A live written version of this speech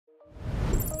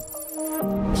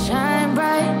Shine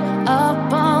bright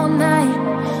up all night,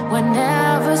 we're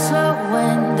never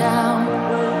slowing down.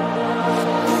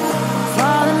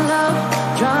 Fall in love,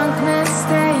 drunk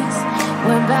mistakes,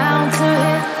 we're bound to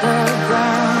hit the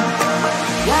ground.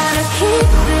 Gotta keep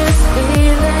this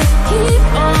feeling, keep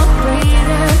on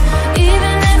breathing,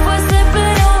 even if we're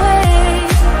slipping away.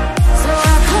 So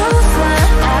I close my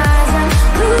eyes and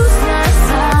lose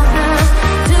myself now,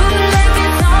 do it like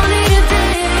it's only a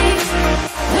day.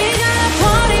 We got a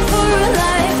party for a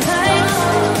lifetime,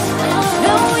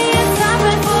 no we ain't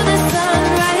stopping for the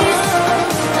sunrise,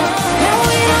 no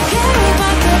we don't care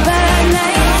about the bad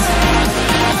nights.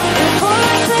 If for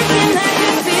a second I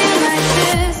can feel like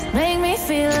this, make me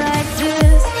feel like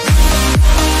this.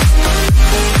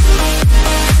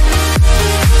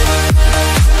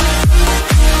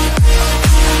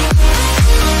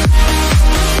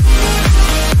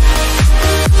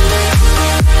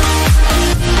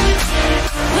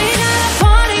 We got a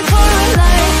party for a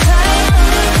lifetime,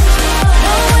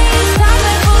 no we ain't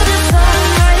stopping for the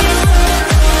sunrise,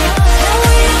 no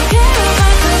we don't care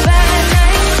about the bad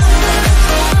nights.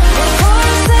 If for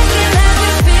a second I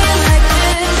can feel like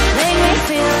this, make me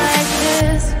feel like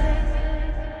this.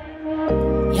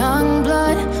 Young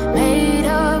blood made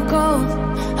of gold,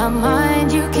 a mind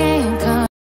you can't come.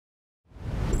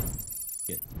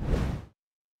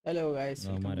 Hello guys,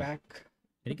 welcome back.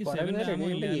 എനിക്ക് കുറേ 7 നേരം ആമോ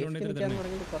ഇല്ല ഇവിടെ അതുകൊണ്ട് ഇരിക്കാൻ തന്നെ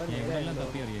തുടങ്ങിയിട്ട് കുറേ എല്ലാം നേരമായി.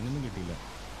 തപ്പി അറിയാം എങ്ങൊന്നും കിട്ടിയില്ല.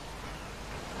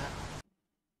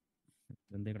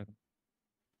 എന്തേ കിടക്കും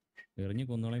എറിഞ്ഞു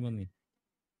കൊന്നോളയും വന്നി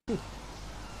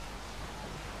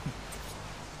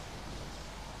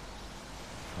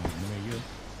അയ്യോ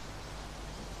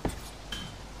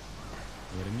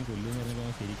എറിഞ്ഞു കൊല്ലുന്ന് പറഞ്ഞപ്പോ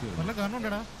ശരിക്കും നല്ല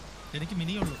കാരണമുണ്ടടാ. എനിക്ക്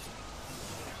മിനിയുള്ളൂ.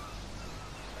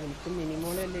 എനിക്ക്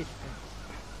മിനിമോളല്ലേ ഇഷ്ടം.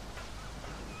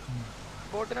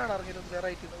 ബോട്ടിനാണ് ഇറങ്ങിയിരുന്നത്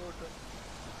റൈറ്റ് ബോട്ട്.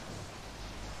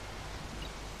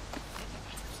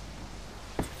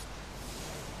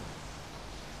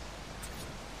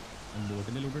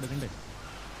 ബോട്ടിന്റെ ലൂട്ട് എടുക്കണ്ടേ?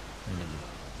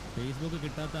 ഫേസ്ബുക്ക്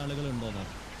കിട്ടാത്ത ആളുകളുണ്ടോന്നാ?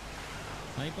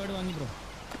 ഐപാഡ് വാങ്ങി ബ്രോ.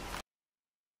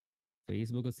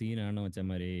 ഫേസ്ബുക്ക് സീനാണോ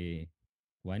മച്ചന്മാരെ?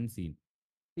 വൻ സീൻ.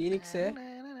 ഫീനിക്സ്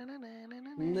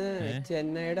ഇന്ന്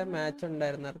ചെന്നൈയുടെ മാച്ച്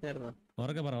ഉണ്ടായിരുന്നു, അറിഞ്ഞായിരുന്നോ?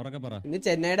 ഉറക്കെ പറ. ഇന്ന്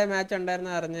ചെന്നൈയുടെ മാച്ച്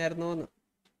ഉണ്ടായിരുന്നു, അറിഞ്ഞായിരുന്നോന്ന്?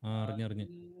 അറിഞ്ഞു.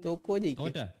 തോക്കോ ജയിക്കും?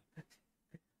 തോറ്റാ?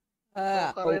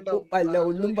 അല്ല,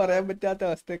 ഒന്നും പറയാൻ പറ്റാത്ത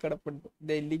അവസ്ഥ കിടപ്പുണ്ട്.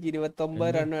 ഡൽഹിക്ക് 29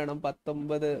 റൺ വേണം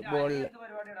 19 ബോളില്.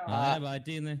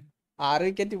 6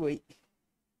 വിക്കറ്റ് പോയി.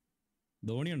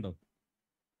 ധോണി ഉണ്ടോ?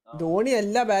 ധോണി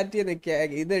അല്ല ബാറ്റ് ചെയ്ത് നിൽക്കുക,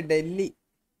 ഇത് ഡൽഹി.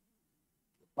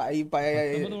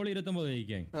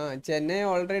 ചെന്നൈ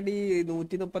ഓൾറെഡി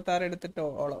 136 എടുത്തിട്ട്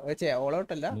ഓൾ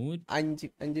ഔട്ടല്ല,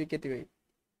 5 വിക്കറ്റ് പോയി.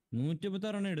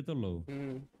 136 റൺ എടുത്തുള്ളൂ.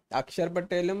 അക്ഷർ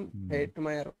പട്ടേലും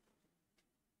ഹേറ്റ്മയറും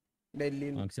ഡൽഹി.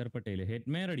 അക്ഷർ പട്ടേൽ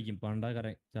ഹെഡ്മേയർ അടിക്കും.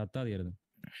 പണ്ടാകറെ ചത്താതിയായിരുന്നു,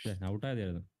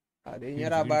 ഔട്ടായതായിരുന്നു. അത്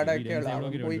കഴിഞ്ഞാൽ അബാഡൊക്കെ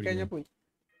പോയി കഴിഞ്ഞാൽ പോയി.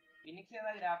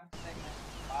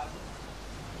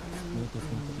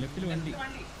 ലെഫ്റ്റിൽ വണ്ടി.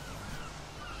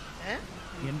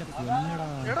 എന്റെ പൊന്നടാ,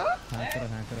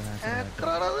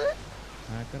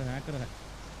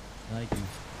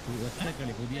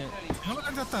 ഒറ്റക്കളി പുതിയ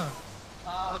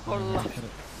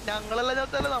ഞങ്ങളെല്ലാം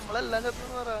ചത്തല്ലേ, നമ്മളെല്ലാം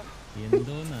ചത്തെന്ന് പറയാം.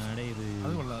 എന്തോ നാടേ ഇത്.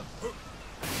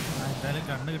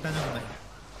 കണ്ണ് കിട്ടാൻ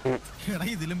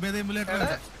ഇതിലും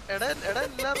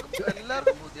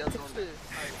എല്ലാവർക്കും വ്യത്യാസമുണ്ട്.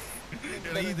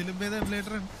 ഇതിലും ഭേദം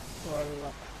എമുലേറ്ററാണ്.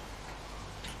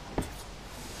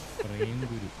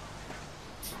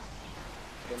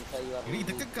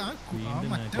 ഇതൊക്കെ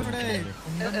മറ്റവിടെ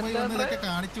ഇതൊക്കെ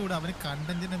കാണിച്ചുകൂടാ. അവന്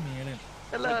കണ്ടന്റിന്റെ മേലെ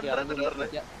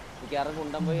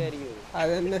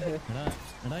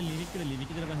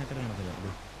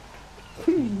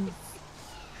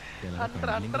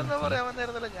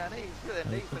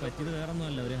പറ്റിയത് വേറൊന്നും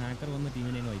അല്ല, ഒരു ഹാക്കർ വന്ന്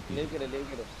ടീമിനെ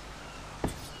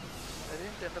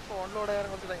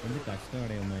എന്ത്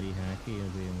കഷ്ടമാണ് ഹാക്ക്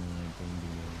ചെയ്ത്.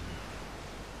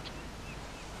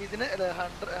 ഇതിന്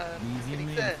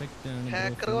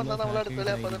ഹാക്കർ വന്നാൽ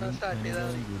നമ്മളടുത്തല്ലേ അപ്പൊ തന്നെ സ്റ്റാർട്ട്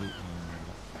ചെയ്താൽ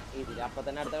അപ്പൊ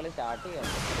തന്നെ അടുത്ത കളി സ്റ്റാർട്ട് ചെയ്യാം.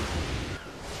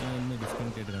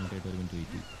 ഡിസ്കണക്ട് ആയിട്ട് കണക്ട് ആയിട്ട് ഒരു മിനിറ്റ്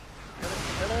വെയിറ്റ് ചെയ്യും.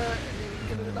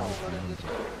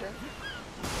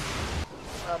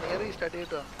 റീസ്റ്റാർട്ട്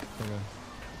ചെയ്തിട്ടോ.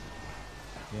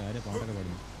 ആരെ പാട്ടൊക്കെ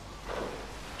പാടുന്നു?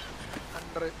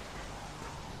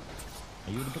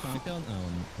 അയ്യോ ഇപ്പൊ കണക്ട്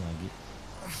ആവുന്നു.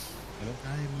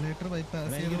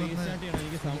 റീസ്റ്റാർട്ട് ചെയ്യണം.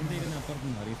 എനിക്ക് സൗണ്ട് ചെയ്യുന്ന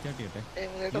അപ്പുറത്തുനിന്ന് റീസ്റ്റാർട്ട് ചെയ്യട്ടെ.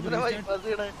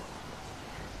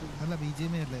 അല്ല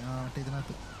BGMI അല്ലേ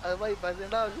ഇതിനകത്ത്.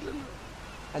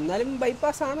 എന്നാലും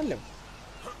ബൈപ്പാസ് ആണല്ലോ.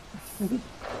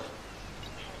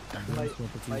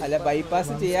 അല്ല,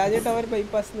 ബൈപ്പാസ് ചെയ്യാഞ്ഞിട്ട് അവർ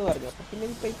ബൈപ്പാസ് എന്ന് പറഞ്ഞു, അപ്പൊ പിന്നെ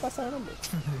ബൈപ്പാസ് ആണല്ലോ.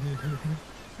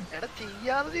 എടാ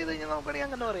ചെയ്യാതെ ചെയ്ത് കഴിഞ്ഞാൽ നമുക്കാണെങ്കിൽ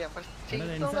അങ്ങനെ പറയാം. പക്ഷെ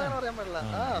ചെയ്തോന്ന് അങ്ങനെ പറയാൻ പാടില്ല.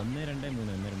 1 2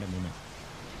 3 1 2 3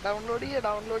 ഡൗൺലോഡ്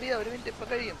ചെയ്യാ 1 മിനിറ്റ് ഇപ്പൊ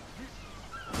കഴിയും.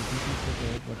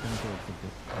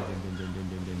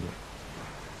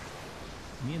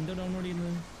 നീ എന്തോ ഡൗൺലോഡ്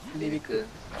ചെയ്യുന്നത്? ലിവിക്ക്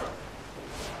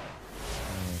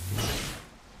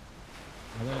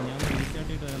അതെ ഞാൻ റീസ്റ്റാർട്ട്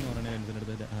ചെയ്തിട്ട് വരാന്ന് പറഞ്ഞ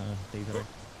അടുത്ത് ടൈസറെ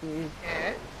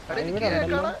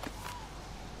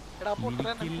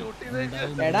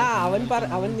എടാ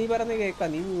അവൻ നീ പറഞ്ഞ കേക്കാ,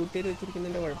 നീ മ്യൂട്ട് ചെയ്ത്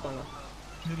വെച്ചിരിക്കുന്നതിന്റെ കുഴപ്പമാണോ?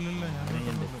 ഇല്ലില്ല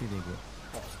ഞാൻ ടെസ്റ്റ് ചെയ്തേക്കോ,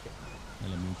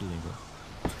 അല്ല മ്യൂട്ട് ചെയ്തേക്കോ.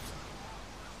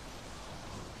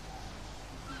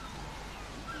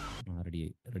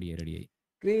 റെഡിയായി.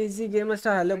 Crazy gamer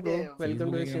hello bro, welcome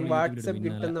to stream. WhatsApp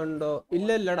കിട്ടുന്നുണ്ടോ?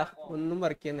 ഇല്ലല്ലടാ, ഒന്നും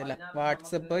വർക്ക് ചെയ്യുന്നില്ല.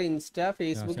 വാട്സ്ആപ്പ്, ഇൻസ്റ്റ,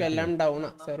 ഫേസ്ബുക്ക് എല്ലാം ഡൗണാ,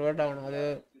 സെർവർ ഡൗൺ. അത്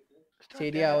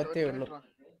ശരിയാവത്തേ ഉള്ളൂ.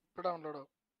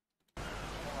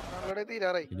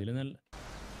 തീരാറായി.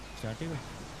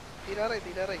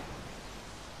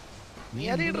 നീ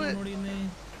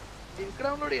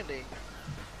ഡൗൺലോഡ് ചെയ്യണ്ടേ?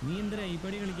 നീ എന്തിനാ ഈ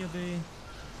പടി കളിക്കാത്തേ?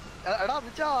 എടാ അത്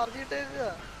ചാർജ് ചെയ്തേക്കുക.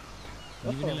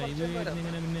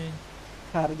 പിന്നെ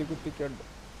ചാർജ് കുത്തിക്കൊണ്ട്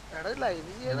എടാ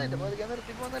ലൈവ് ചെയ്യാതെ എന്റെ പതിക്കാൻ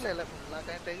നിർത്തി പോകുന്നല്ലേ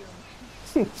ഫുള്ളാക്കാനായിട്ടേക്ക്.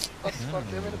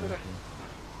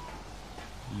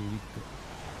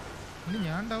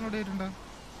 ഞാൻ ഡൗൺലോഡ് ചെയ്തിട്ടുണ്ടോ?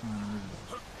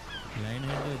 ലൈൻ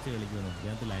ഹെഡ് വെച്ച് കളിക്കുന്നു.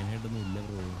 ഇതിനകത്ത് ലൈൻ ഹെഡ് ഒന്നും ഇല്ല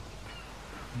ബ്രോ.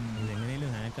 എങ്ങനെയും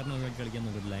ഹാക്കറിനെ നോക്കി കളിക്കാൻ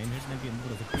നോക്കും. ലൈൻ ഹെഡിനൊക്കെ എന്ത്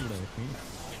പ്രസക്തി ഇവിടെ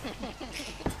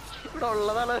ഇവിടെ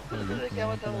ഉള്ളതാണ്.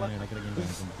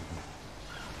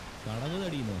 കടവ്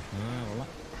തടിയുന്നോ? കൊള്ളാം,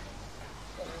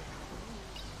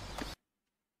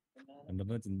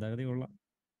 കണ്ടപ്പോ ചിന്താഗതി കൊള്ളാം.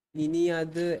 ഇനി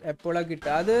അത് എപ്പോഴാ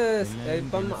കിട്ടുക? അത്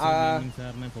ഇപ്പം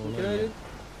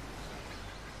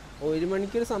ഒരു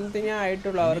മണിക്കൂർ സംതിങ്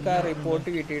ആയിട്ടുള്ളൂ അവർക്ക് ആ റിപ്പോർട്ട്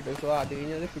കിട്ടിയിട്ട്. സോ അത്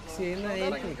കഴിഞ്ഞ് അത് ഫിക്സ്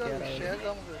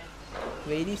ചെയ്യുന്നതായിരിക്കും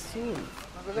വെരി സൂൺ.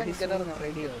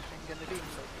 റെഡി ആവും.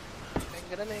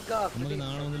 നമുക്ക്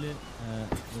നാളെ മുതൽ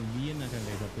VN ആക്കാൻ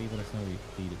കഴിയും. അപ്പോൾ ഈ പ്രശ്നം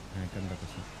തീരും, ഹാക്കറിൻ്റെ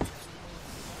പ്രശ്നം.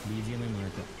 BGMI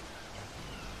മാറ്റാം.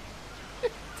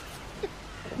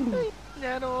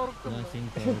 ഞാൻ ഓർക്കുന്നു,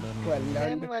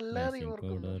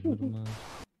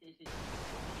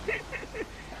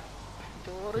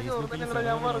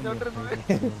 ഞാൻ പറഞ്ഞോണ്ടിരുന്നത്.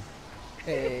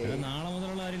 നാളെ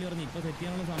മുതലുള്ള ആരെങ്കിലും പറഞ്ഞു ഇപ്പൊ സെറ്റ്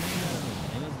ചെയ്യാനുള്ള സമയമില്ലായിരുന്നു.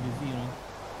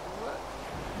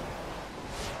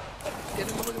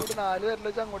 4 പേരിൽ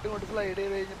വെച്ച് അങ്ങോട്ടും ഇങ്ങോട്ടും സ്ലൈഡ്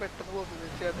ചെയ്ത് കഴിഞ്ഞ് പെട്ടെന്ന് കോപ്പി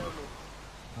പേസ്റ്റ് ചെയ്യാനേ ഉള്ളൂ.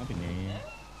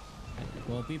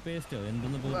 കോപ്പി പേസ്റ്റോ?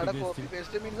 എന്തെന്ന് കോപ്പി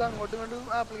പേസ്റ്റ് മീൻസ് അങ്ങോട്ടും ഇങ്ങോട്ടും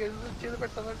ആപ്ലിക്കേഷൻ സ്വിച്ച് ചെയ്ത്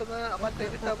പെട്ടെന്ന് മറ്റേ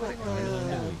കിട്ടാ പോയി.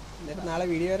 നാളെ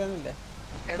വീഡിയോ വരാനില്ലേ?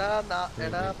 എടാ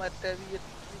മറ്റേ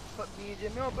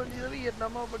BGM ഓപ്പൺ ചെയ്ത്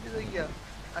വിയറ്റ്നാം ഓപ്പൺ ചെയ്ത് വയ്ക്കുക.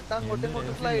 എന്നിട്ട് അങ്ങോട്ടും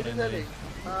ഇങ്ങോട്ടും സ്ലൈഡ് ചെയ്താലേ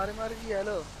മാറി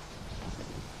ചെയ്യാലോ.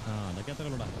 അതൊക്കെ എത്ര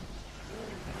കൂടാ?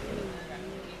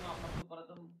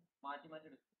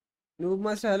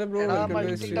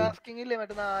 മൾട്ടിടാസ്കിംഗ് ഇല്ലേ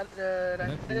മറ്റേ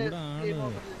 2 ഗെയിം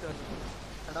ഓപ്പൺ ചെയ്തോ?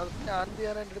 എടാ ഞാൻ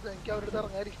ചെയ്യാൻ എൻ്റെ അടുത്ത് എനിക്ക് അവരുടെ അടുത്ത്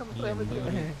ഇറങ്ങാതിരിക്കാൻ പറയാൻ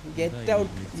പറ്റുമോ? ഗെറ്റ്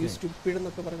ഔട്ട് യു സ്റ്റുപ്പിഡ്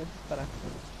എന്നൊക്കെ പറഞ്ഞു പറ.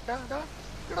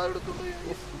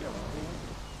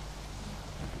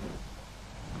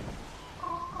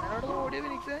 ഞാനവിടെ ഓടിയ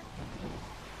ഫിനിക്സേ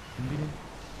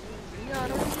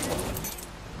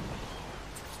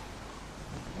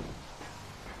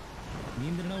നീ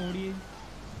എന്തിനാ ഓടിയേ?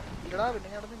 ഇല്ലടാ പിന്നെ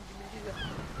ഞാൻ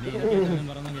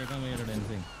കേൾക്കാൻ വയ്യ.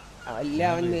 അല്ല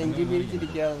അവൻ നെഞ്ചി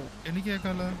പിടിച്ചിരിക്കാവുന്നു. എനിക്ക്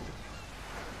കേൾക്കാമല്ലോ.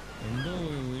 എന്തോ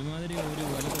ഒരുമാതിരി ഒരു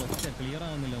ഒച്ച ക്ലിയർ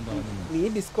ആവുന്നില്ല പറഞ്ഞു. നീ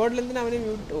ഡിസ്കോഡിൽ എന്തിനാ അവനെ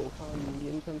മ്യൂട്ടോ?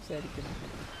 ഇന്ത്യൻ സംസാരിക്കുന്നു.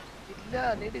 ഇല്ല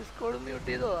നീ ഡിസ്കോഡ് മ്യൂട്ട്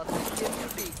ചെയ്തോ?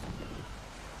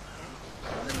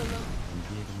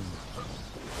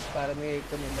 പറഞ്ഞ്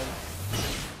കേൾക്കുന്നുണ്ടോ?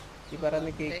 ഈ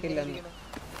പറഞ്ഞ് കേൾക്കില്ല.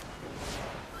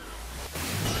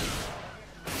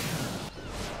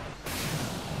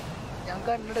 ഞാൻ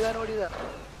കണ്ണെടുക്കാൻ ഓടിയതാ.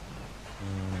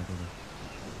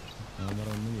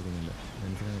 ഒന്നും കേൾക്കുന്നില്ല.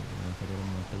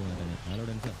 Hello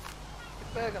ഡെൻസാ.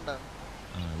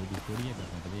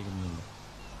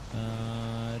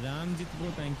 Ramjith bro,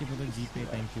 thank you for the GPAY.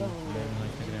 Thank you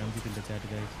Ramjith in the chat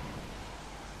guys.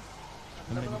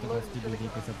 നമ്മുടെ ഇന്നത്തെ ഫസ്റ്റ്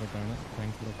GPAY സപ്പോർട്ടാണ്.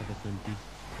 Thanks bro for the 20.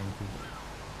 Thank you.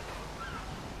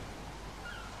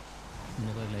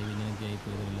 ഇന്നത്തെ ലൈവ് ഇങ്ങനെയൊക്കെ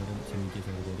ആയിപ്പോയത് എല്ലാവരും ക്ഷമിക്കുക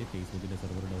സഹോദരി. ഫേസ്ബുക്കിൻ്റെ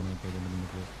സെർവർ ഡൗൺ ആയിപ്പോയതുകൊണ്ട്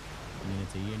നമുക്ക് ഇങ്ങനെ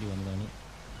ചെയ്യേണ്ടി വന്നതാണ്.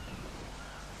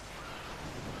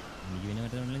 എനിക്ക് പിന്നെ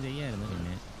മറ്റൊന്നും ചെയ്യാമായിരുന്നു.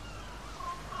 പിന്നെ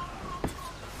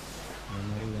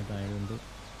ഇതിനകത്തായതുകൊണ്ട്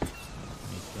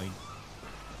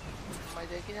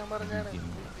ഞാൻ പറഞ്ഞാണ്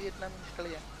വിയറ്റ്നാം ഇൻസ്റ്റാൾ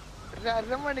ചെയ്യാൻ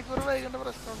 1.5 മണിക്കൂർ വൈകേണ്ട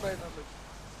പ്രശ്നം ഉണ്ടായിരുന്നുണ്ട്.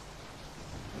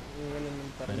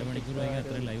 അരമണിക്കൂർ വൈകി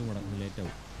അത്ര ലൈവ് മുടങ്ങും, ലേറ്റ്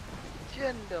ആവും.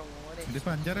 എന്റെ മോനെ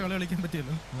കളിക്കാൻ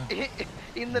പറ്റിയല്ലോ.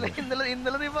 ഇന്നലെ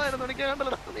നീ 11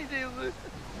 മണിക്കാണ്ടല്ലോ നീ ചെയ്തത്.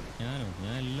 ഞാൻ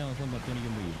എല്ലാ ദിവസവും 10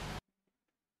 മണിക്കും പോയി.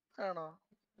 ആണോ?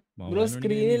 ബ്രോ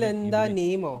സ്ക്രീനിൽ എന്താ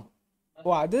നെയിമോ? ഓ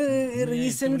അത്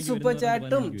റീസെന്റ് സൂപ്പർ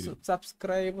ചാറ്റും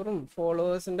സബ്സ്ക്രൈബറും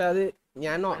ഫോളോവേഴ്സിന്റെ അത്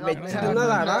ഞാൻ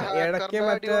വെച്ചിരുന്നതാണ്. ഇടയ്ക്ക്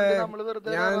മറ്റേ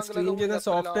ഞാൻ സ്ട്രീം ചെയ്യുന്ന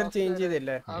സോഫ്റ്റ്വെയർ ചേഞ്ച്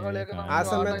ചെയ്തില്ലേ, ആ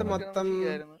സമയത്ത് മൊത്തം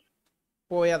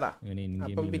പോയതാ.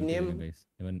 അപ്പം പിന്നെയും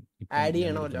ആഡ്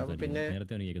ചെയ്യണമല്ലോ, അപ്പൊ പിന്നെ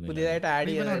പുതിയതായിട്ട് ആഡ്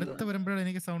ചെയ്യണം.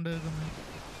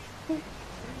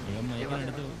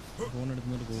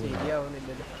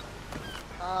 ശരിയാവുന്നില്ലല്ലോ.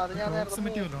 അത് ഞാൻ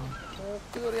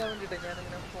മൂക്ക് ചൊറിയാൻ വേണ്ടിട്ട്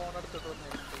ഞാനിങ്ങനെ ഫോൺ എടുത്തിട്ട്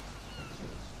വന്നിട്ടുണ്ട്.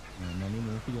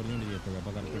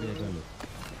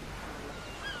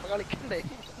 കളിക്കണ്ടേ?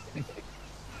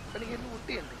 എനിക്ക്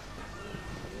ഊട്ടിയുണ്ട്.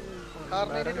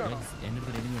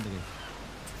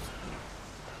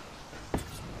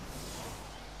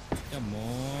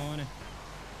 മോനെ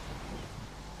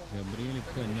ഗബ്രിയേൽ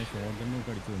ഇപ്പൊ എന്നെ ഷോട്ടൊന്നും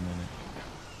അടിച്ചു വന്നോനെ.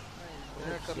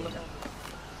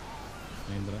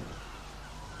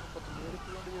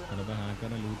 ചിലപ്പോ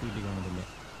ഹാക്കറിനെ ലൂട്ട് കിട്ടി കാണത്തില്ല.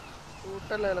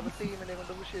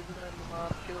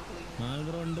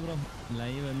 ഉണ്ട് ബ്രോ.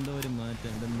 ലൈവ് എന്തോ ഒരു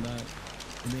മാറ്റം. ഇതെന്താ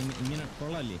ഇത് ഇങ്ങനെ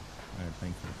കൊള്ളാല്ലേ?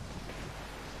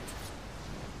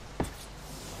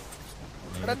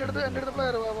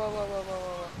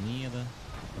 നീ ഏതാ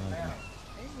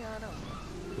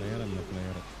പ്ലെയർ? അല്ല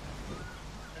പ്ലെയർ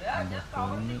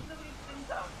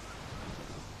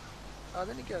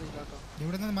അതെനിക്കറിയില്ല കേട്ടോ.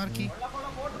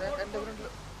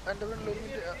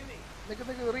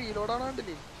 റീലോഡാണ്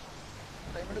കണ്ടില്ലേ?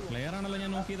 പ്ലെയർ ആണല്ലോ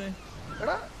ഞാൻ നോക്കിയത്.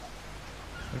 എടാ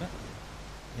എടാ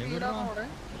ഇവിടെ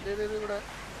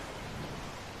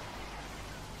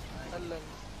അല്ല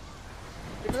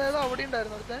പിന്നെ അവിടെ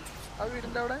ഉണ്ടായിരുന്നു അടുത്ത ആ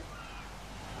വീടിന്റെ അവിടെ.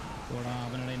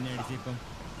 അവനോട് എന്നെ അടിച്ചിപ്പം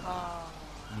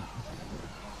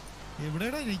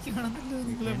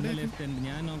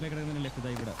ഞാൻ നോക്കി കിടക്കുന്ന ലെഫ്റ്റ്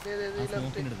ഇവിടെ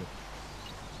അടുത്ത്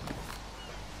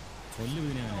കൊല്ലു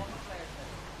ഇതിനെ.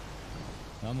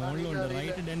 ആ മുകളിലുണ്ട്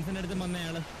റൈറ്റ് ഡെൻസിന്റെ അടുത്ത്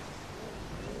വന്നയാള്.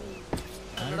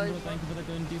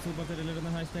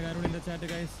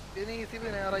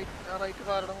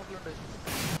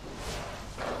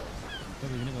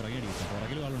 ഇതിന് പുറകെ അടിക്കും.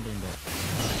 പുറകിൽ ആളുണ്ട്.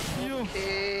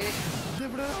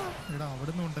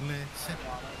 അവിടുന്ന് ഉണ്ടല്ലേ.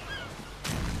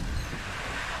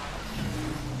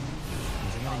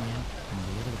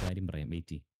 വേറൊരു കാര്യം പറയാം.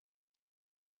 വെയിറ്റ്.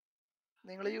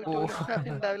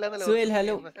 Suhail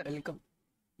hello, welcome.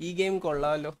 ഈ ഗെയിം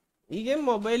കൊള്ളാമല്ലോ. ഈ ഗെയിം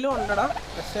മൊബൈലും ഉണ്ടടാ,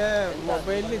 പക്ഷെ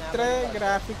മൊബൈലിൽ ഇത്ര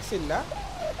ഗ്രാഫിക്സ് ഇല്ല.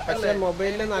 പക്ഷെ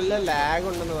മൊബൈലിൽ നല്ല ലാഗ്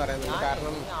ഉണ്ടെന്ന് പറയുന്നുണ്ട്.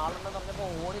 കാരണം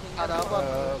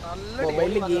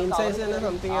മൊബൈലിൽ ഗെയിം സൈസ് തന്നെ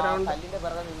സംതിങ് അറൗണ്ട്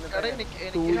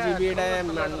 2 GB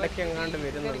മണ്ടയ്ക്ക് എങ്ങാണ്ട്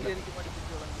വരുന്നുണ്ട്.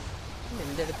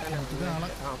 എന്റെ അടുത്താണ്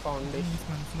ഫൗണ്ടേഷൻ.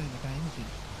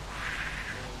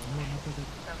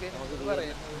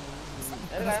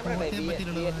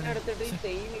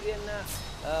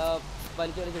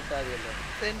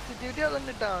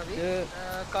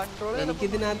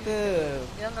 എനിക്കിതിനകത്ത്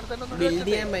ബിൽഡ്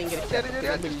ചെയ്യാൻ ഭയങ്കര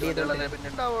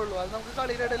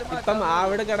ഇപ്പം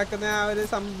അവിടെ കിടക്കുന്ന ആ ഒരു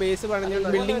ബേസ്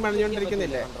ബിൽഡിംഗ്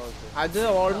പണിഞ്ഞോണ്ടിരിക്കുന്നില്ലേ, അത്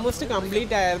ഓൾമോസ്റ്റ്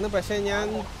കംപ്ലീറ്റ് ആയിരുന്നു. പക്ഷെ ഞാൻ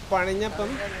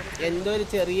പണിഞ്ഞപ്പം എന്തോ ഒരു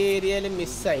ചെറിയ ഏരിയയിൽ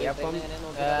മിസ്സായി. അപ്പം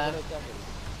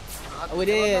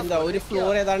ഒരു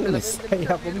ഫ്ലോർ ഏതാണ്ട് മിസ്സായി.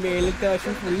 അപ്പം മേളിലത്തെ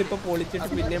വശം ഫുള്ളിപ്പോൾ പൊളിച്ചിട്ട്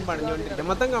പിന്നെയും പണിഞ്ഞുകൊണ്ടിരിക്കും.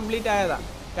 മൊത്തം കംപ്ലീറ്റ് ആയതാ.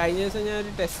 കഴിഞ്ഞ ദിവസം ഞാൻ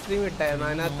ഒരു ടെസ്റ്റ് സ്ട്രീം ഇട്ടായിരുന്നു,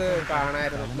 അതിനകത്ത്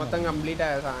കാണായിരുന്നു മൊത്തം കംപ്ലീറ്റ്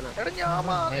ആയ സാധനം.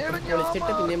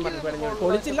 പൊളിച്ചിട്ട് പിന്നെയും പണിഞ്ഞു.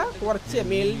 പൊളിച്ചില്ല, കുറച്ച്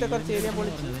മേളിലത്തെ കുറച്ച് ഏരിയ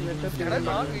പൊളിച്ചിട്ട്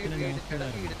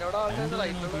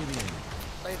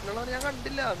ഞാൻ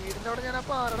കണ്ടില്ല വീടിന്റെ അവിടെ. ഞാൻ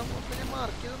അപ്പൊ ആരണം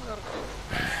മാർക്ക് ചെയ്ത്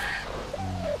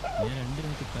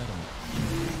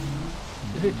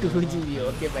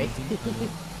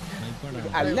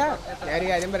അല്ല, ഞാനൊരു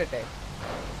കാര്യം പറയട്ടെ.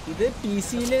 ഇത്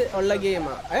PC-ൽ ഉള്ള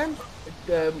ഗെയിമാണ്.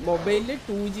 മൊബൈലില്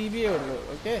 2 GB ഉള്ളൂ.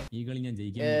 Okay,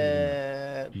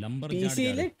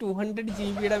 PC-ൽ 200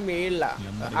 GB മേളിലാണ്.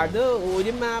 അത്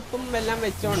ഒരു മാപ്പും എല്ലാം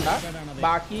വെച്ചോണ്ടാ.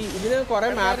 ബാക്കി ഇതിന് കുറെ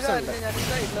മാപ്സ് ഉണ്ട്.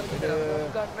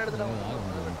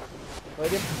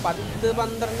 ഒരു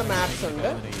 10-12 മാപ്സ്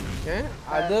ഉണ്ട്.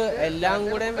 അത് എല്ലാം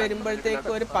കൂടെ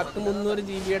വരുമ്പോഴത്തേക്ക് ഒരു 100-300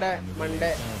 GB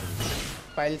മണ്ടേ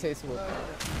ഫയൽ സൈസ് പോകും.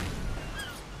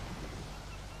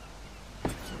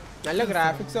 നല്ല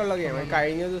ഗ്രാഫിക്സ് ഉള്ള ഗെയിമാണ്.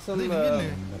 കഴിഞ്ഞ ദിവസം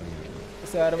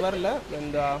സെർവറില്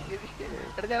എന്താ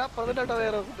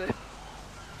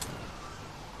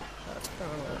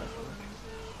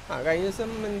കഴിഞ്ഞ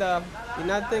ദിവസം എന്താ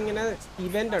ഇതിനകത്ത് ഇങ്ങനെ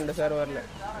ഇവന്റ് ഉണ്ട് സെർവറില്.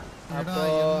 അപ്പൊ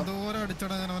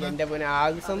എന്റെ പിന്നെ ആ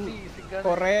ദിവസം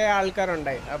കൊറേ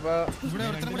ആൾക്കാരുണ്ടായി. അപ്പൊ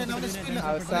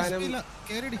അവസാനം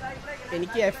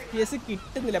എനിക്ക് FPS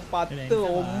കിട്ടുന്നില്ല. 10,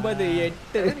 9,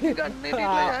 8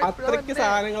 അത്രയ്ക്ക്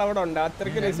സാധനങ്ങൾ അവിടെ ഉണ്ട്.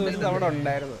 അത്രയ്ക്ക് റിസോഴ്സസ് അവിടെ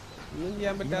ഉണ്ടായിരുന്നു. ഒന്നും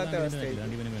ചെയ്യാൻ പറ്റാത്ത അവസ്ഥയായി.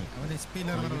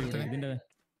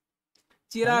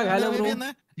 Chirag hello bro.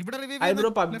 Bro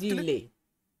PUBG ഇല്ലേ?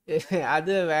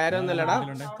 അത് വേറെ ഒന്നല്ലടാ,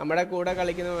 നമ്മുടെ കൂടെ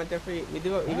കളിക്കുന്ന മറ്റേ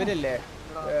ഇവരല്ലേ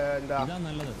എന്താ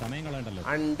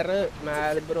അണ്ടർ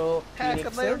മാൽബ്രോ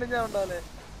ഫീനിക്സ്,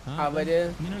 അവര്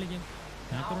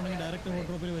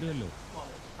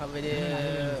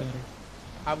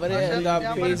അവര് എന്താ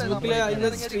ഫേസ്ബുക്കില് ഇന്ന്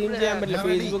സ്ട്രീം ചെയ്യാൻ പറ്റില്ല,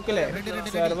 ഫേസ്ബുക്കിലെ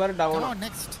സെർവർ ഡൗൺ.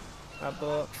 അപ്പോ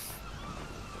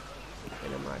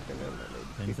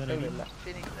മാറ്റുന്നില്ല.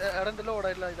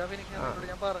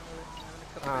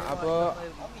 അപ്പോ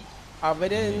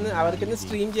അവർക്കിന്ന്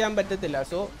സ്ട്രീം ചെയ്യാൻ പറ്റത്തില്ല.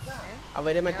 സോ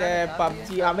അവര് മറ്റേ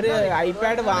പബ്ജി, അവര്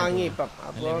ഐപാഡ് വാങ്ങി ഇപ്പം.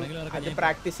 അപ്പോൾ അത്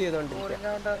പ്രാക്ടീസ് ചെയ്തോണ്ടിരിക്കുക.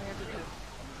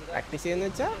 പ്രാക്ടീസ് ചെയ്യുന്ന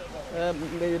വെച്ചാൽ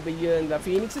എന്താ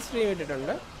ഫീനിക്സ് സ്ട്രീം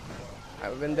ഇട്ടിട്ടുണ്ട്,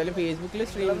 എന്തായാലും ഫേസ്ബുക്കിൽ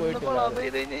സ്ട്രീം പോയിട്ടില്ല.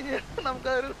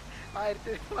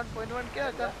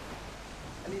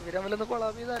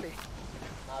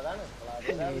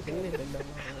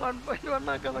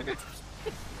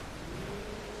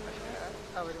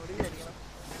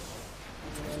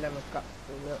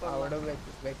 അവിടെ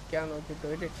വെക്കാൻ നോക്കിട്ട്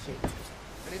ഒരു രക്ഷയും.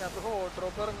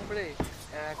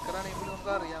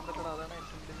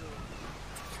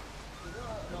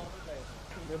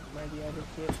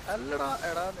 അല്ലടാ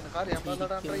എടാ നിനക്ക് അറിയാൻ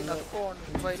പാടില്ലടാ,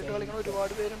 കളിക്കണ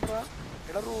ഒരുപാട് പേരുണ്ടാ.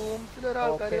 എടാ റൂംസിൽ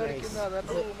ഒരാൾക്കാര് കളിക്കുന്ന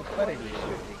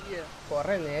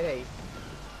കൊറേ നേരായി.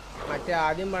 മറ്റേ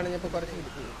ആദ്യം പറഞ്ഞപ്പോ കുറച്ച്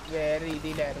വേറെ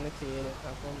രീതിയിലായിരുന്നു ചെയ്യുന്നത്.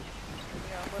 അപ്പം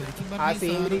ആ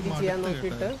സെയിം രീതി ചെയ്യാൻ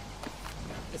നോക്കിയിട്ട്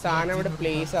സാധനം അവിടെ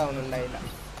പ്ലേസ് ആവുന്നുണ്ടായില്ല.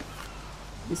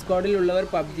 ഡിസ്കോർഡിലുള്ളവർ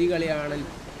പബ്ജി കളിയാണ്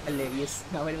അല്ലേ? യെസ്,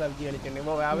 അവർ പബ്ജി കളിച്ചിട്ടുണ്ട്.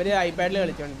 അവര് ഐപാഡിൽ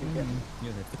കളിച്ചോണ്ടിരിക്കുക.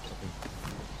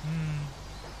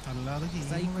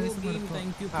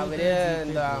 അവര്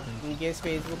എന്താ ഇൻ കേസ്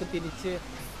ഫേസ്ബുക്ക് തിരിച്ച്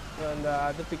എന്താ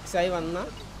അത് ഫിക്സായി വന്ന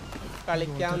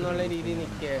കളിക്കാന്നുള്ള രീതി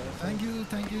നിൽക്കുകയായിരുന്നു.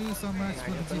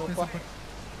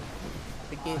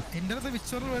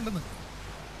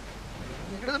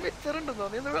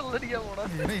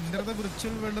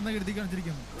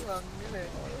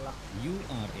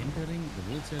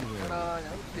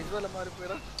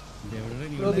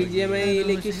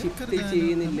 BGMIയിലേക്ക് ഷിഫ്റ്റ്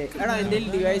ചെയ്യുന്നില്ലേ? എടാ എൻ്റെ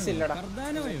ഡിവൈസ് ഇല്ലടാ,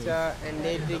 എൻ്റെ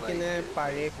ഇരിക്കുന്ന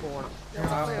പഴയ ഫോണാണ്.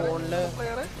 ആ ഫോണില്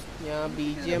ഞാൻ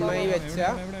BGMI വെച്ച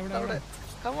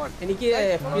എനിക്ക്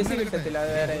FPS കിട്ടത്തില്ല,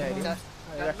 അത് വേറെ കാര്യം.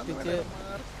 അത് കഷ്ടിച്ച്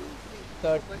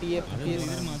 30 FPS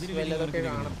വല്ലതൊക്കെ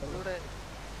കാണത്തുള്ളൂ.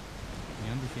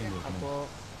 അപ്പോ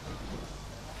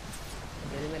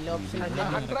നല്ല ഓപ്ഷൻ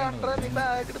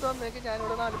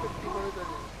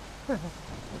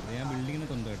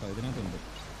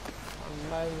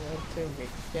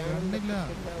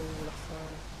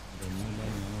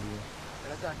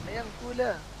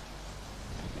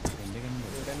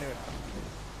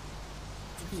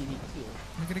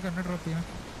കണ്ണ് ഡ്രോപ്പ് ചെയ്യാം.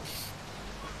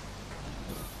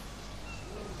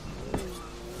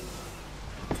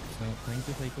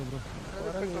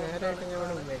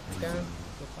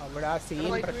 അവിടെ ആ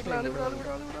സെയിം പ്രശ്നം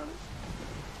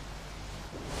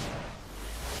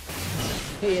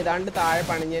ഏതാണ്ട് താഴെ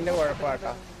പണിഞ്ഞതിന്റെ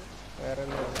കുഴപ്പമാട്ടോ, വേറെ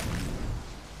ഒന്നും.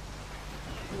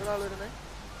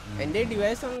 എന്റെ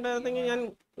ഡിവൈസ് ഉണ്ടായിരുന്നെങ്കിൽ ഞാൻ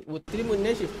ഒത്തിരി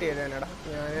മുന്നേ ഷിഫ്റ്റ് ചെയ്തേനടാ.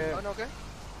 ഞാന്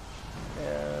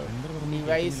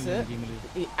ഡിവൈസ്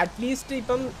അറ്റ്ലീസ്റ്റ്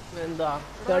ഇപ്പം എന്താ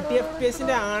 30 FPS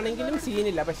ആണെങ്കിലും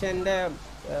സീനില്ല. പക്ഷെ എൻ്റെ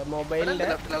മൊബൈലിന്റെ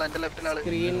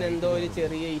സ്ക്രീൻ എന്തോ ഒരു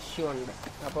ചെറിയ ഇഷ്യൂ ഉണ്ട്.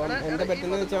 അപ്പം എന്താ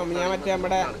പറ്റുന്നത് വെച്ചാൽ ഞാൻ മറ്റേ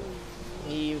നമ്മുടെ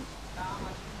ഈ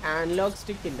ആനലോഗ്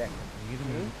സ്റ്റിക്കില്ലേ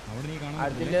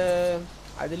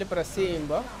അതില് പ്രസ്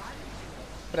ചെയ്യുമ്പോൾ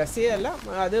പ്രസ് ചെയ്യല്ല,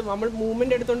 അത് നമ്മൾ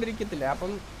മൂവ്മെന്റ് എടുത്തോണ്ടിരിക്കത്തില്ല.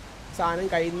 അപ്പം സാധനം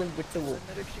കയ്യിൽ നിന്ന് വിട്ടുപോകും.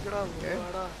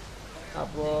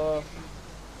 അപ്പോ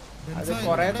അത്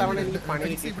കൊറേ തവണ എനിക്ക് പണി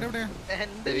കിട്ടി.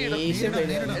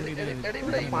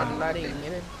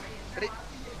 ഇങ്ങനെ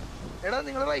എടാ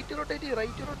നിങ്ങൾ റൈറ്റ് റൊട്ടേറ്റ് ഇവിടെ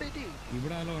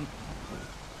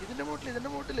ഇതിന്റെ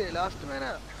മൂട്ടില് ലാസ്റ്റ്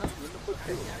മേനാ.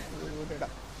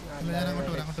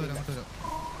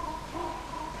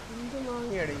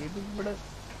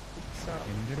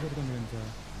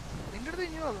 നിന്റെ അടുത്ത്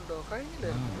ഇനി വന്നുണ്ടോ?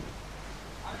 കഴിഞ്ഞില്ലേ?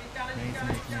 ഞാൻ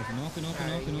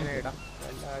എടുക്കാം.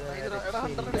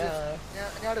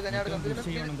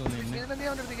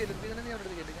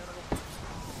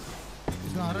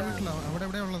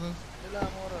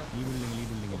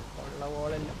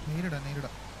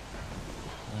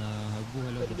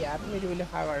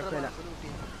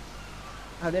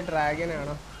 അത് ഡ്രാഗൻ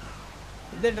ആണോ?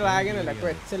 ഇത് ഡ്രാഗൻ അല്ല,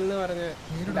 ക്വെച്ചൽ എന്ന് പറഞ്ഞ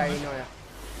ഡൈനോയാ.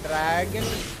 ഡ്രാഗൻ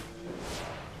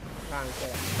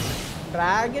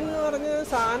എന്ന് പറഞ്ഞ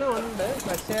സാധനം ഉണ്ട്,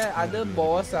 പക്ഷെ അത്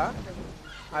ബോസാ.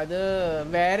 അത്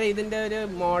വേറെ ഇതിൻ്റെ ഒരു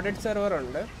മോഡഡ് സെർവർ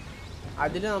ഉണ്ട്,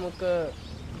 അതിൽ നമുക്ക്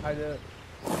അത്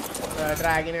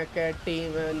ഡ്രാഗനൊക്കെ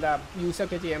ടീം എന്താ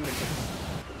യൂസൊക്കെ ചെയ്യാൻ പറ്റും.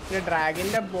 പിന്നെ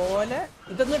ഡ്രാഗന്റെ പോലെ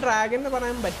ഇതൊന്നും ഡ്രാഗൻ എന്ന്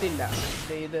പറയാൻ പറ്റില്ല.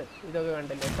 ഇതൊക്കെ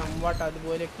കണ്ടില്ലേ സംവാട്ട്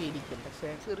അതുപോലെയൊക്കെ ഇരിക്കും. പക്ഷെ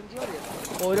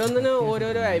ഓരോന്നിനും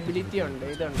ഓരോരോ എബിലിറ്റി ഉണ്ട്.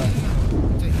 ഇതുണ്ടോ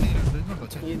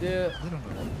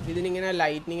ഇതിനിങ്ങനെ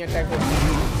ലൈറ്റ്നിങ് അറ്റാക്ക്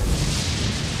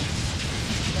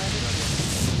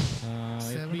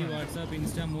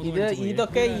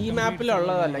ഇതൊക്കെ ഈ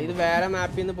മാപ്പിലുള്ളതല്ല. ഇത് വേറെ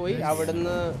മാപ്പിൽ നിന്ന് പോയി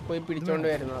അവിടുന്ന് പോയി പിടിച്ചോണ്ട്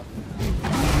വരുന്നതാണ്.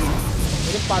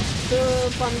 ഒരു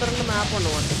 10-12 മാപ്പുണ്ട്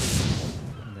മൊത്തത്തിൽ.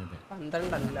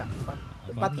 12 അല്ല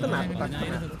 10 മാപ്പ്.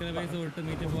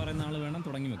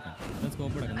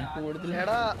 കൂടുതൽ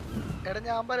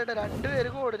ഞാൻ പറയട്ടെ, 2 പേര്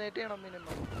കോർഡിനേറ്റ് ചെയ്യണം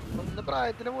മിനിമം. ഒന്ന്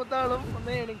പ്രായത്തിന് മൂത്ത ആളും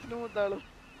ഒന്ന് ഏണിങ്സിന് മൂത്ത ആളും.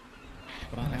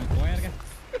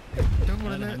 ഏറ്റവും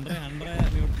കൂടുതൽ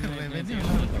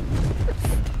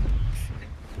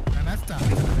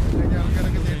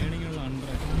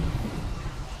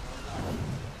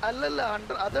അല്ലല്ല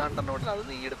അത് 100 അത്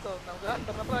നീ എടുത്തോ. നമുക്ക്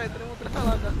 100 പ്രായത്തിന് മൂത്ത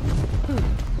ആളാക്കാം.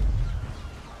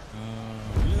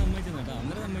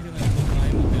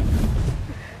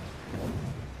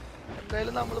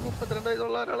 എന്തായാലും നമ്മള് 32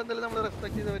 വയസ്സുള്ള ഒരാളെന്തായാലും നമ്മള്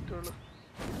റെസ്പെക്ട് ചെയ്തേ പറ്റുള്ളൂ.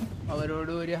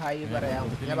 അവരോട് ഒരു ഹൈ പറയാം.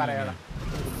 ഞാൻ പറയണം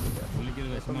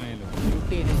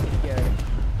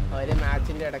അവര്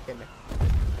മാച്ചിന്റെ ഇടക്കല്ലേ.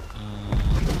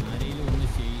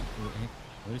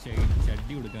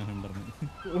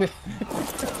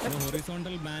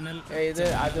 ഇത്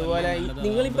അതുപോലെ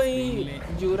നിങ്ങളിപ്പോ ഈ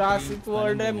ജുറാസിക്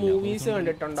വേൾഡ് മൂവീസ്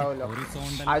കണ്ടിട്ടുണ്ടാവല്ലോ.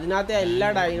 അതിനകത്ത് എല്ലാ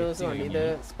ഡൈനോസും ഉണ്ട്. ഇത്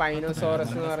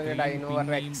സ്പൈനോസോറസ് എന്ന് പറഞ്ഞ ഡൈനോ,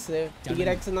 റെക്സ്,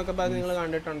 ടീറെക്സ് എന്നൊക്കെ പറഞ്ഞ് നിങ്ങൾ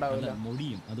കണ്ടിട്ടുണ്ടാവല്ലോ.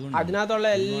 അതിനകത്തുള്ള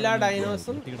എല്ലാ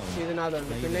ഡൈനോസും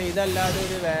ഇതിനകത്തുണ്ട്. പിന്നെ ഇതല്ലാതെ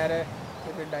ഒരു വേറെ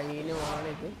ഒരു ഡൈനോ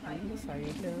ആണിത്.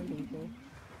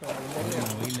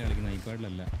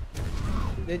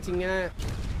 ഇത് ഇങ്ങനെ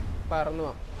പറന്നു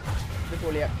പോവാം. ഇത്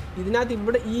പൊളിയാ. ഇതിനകത്ത്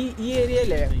ഇവിടെ ഈ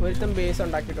ഏരിയയിലെ ഒരുത്തം ബേസ്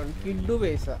ഉണ്ടാക്കിയിട്ടുണ്ട്. കിഡു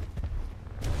ബേസാ.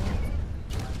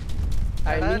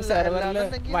 ഐ മീൻ സെർവറില്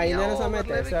വൈകുന്നേരം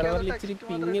സമയത്ത് സെർവറിൽ ഇച്ചിരി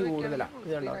പിങ് കൂടുതലാ.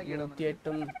 ഇതുണ്ടോ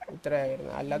 108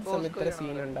 ഇത്രയായിരുന്നു. അല്ലാത്ത സമയത്ത് ഇത്ര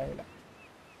സീൻ ഉണ്ടായില്ല.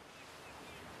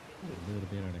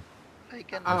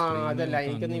 അതല്ല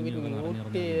എനിക്കൊന്ന് ഇവര്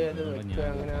മ്യൂട്ട് ചെയ്ത് വെക്കുക.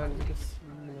 അങ്ങനെ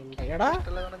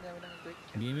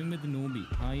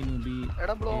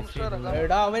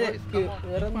എടാ അവന്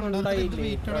വേറൊന്നുണ്ടായില്ലേ?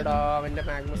 എടാ അവന്റെ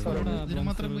മാഗ്നസ്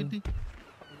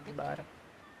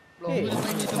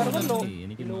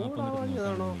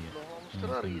ലോഡാവാഞ്ഞതാണോ?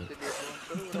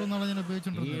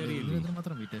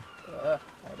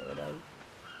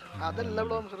 അതല്ല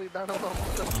ബ്ലോംസർ, ഇതാണ്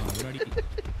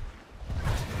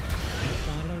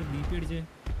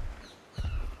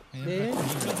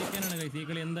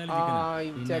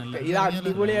ഇത്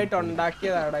അടിപൊളിയായിട്ട്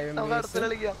ഉണ്ടാക്കിയതാണ്. ഇവന്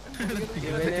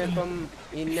ഇപ്പം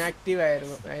ഇന്നാക്റ്റീവ്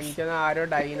ആയിരുന്നു. എനിക്കൊന്ന് ആരോ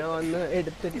ഡൈനോ വന്ന്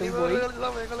എടുത്തിട്ടും പോയി.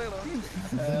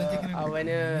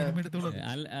 അവന്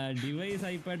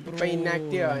ഇപ്പൊ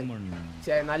ഇന്നാക്റ്റീവ് ആവാൻ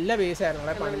നല്ല ബേസ് ആയിരുന്നു.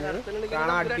 അവിടെ പണിഞ്ഞത്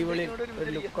കാണാൻ അടിപൊളി ഒരു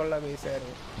ലുക്കുള്ള ബേസ്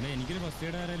ആയിരുന്നു.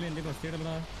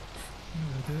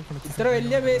 ഇത്ര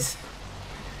വലിയ ബേസ്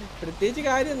പ്രത്യേകിച്ച്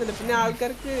കാര്യമൊന്നുമില്ല. പിന്നെ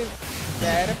ആൾക്കാർക്ക്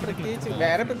വേറെ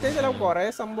പ്രത്യേകിച്ചല്ല കുറെ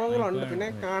സംഭവങ്ങളുണ്ട്. പിന്നെ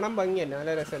കാണാൻ ഭംഗിയല്ല,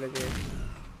 നല്ല രസമല്ലേ.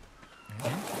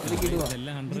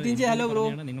 ഹലോ ബ്രോ,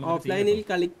 ഓഫ്ലൈൻ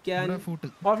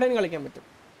കളിക്കാൻ പറ്റും.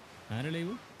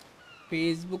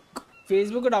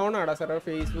 ഫേസ്ബുക്ക് ഡൗൺ ആടാ സാർ.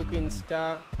 ഫേസ്ബുക്ക്, ഇൻസ്റ്റാ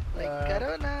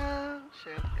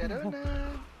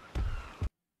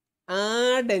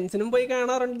ഡെൻസിനും പോയി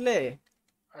കാണാറുണ്ടല്ലേ?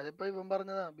 അതിപ്പോ ഇവൻ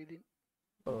പറഞ്ഞതാ ബിദിൻ.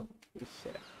 ഓ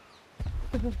ഈശ്വര.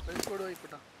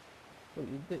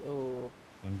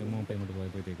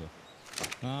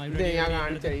 ഞാൻ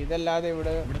കാണിച്ച ഇതല്ലാതെ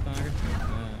ഇവിടെ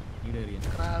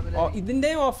ഇതിന്റെ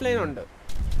ഓഫ്ലൈൻ ഉണ്ട്.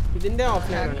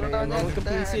 നമുക്ക്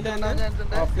പി സിയിൽ തന്നെ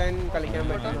ഓഫ്ലൈൻ കളിക്കാൻ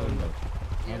പറ്റുന്നുണ്ട്.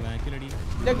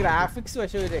 ഇതിന്റെ ഗ്രാഫിക്സ്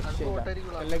പക്ഷെ ഒരു രക്ഷയില്ല,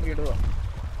 നല്ല കിടുവാ.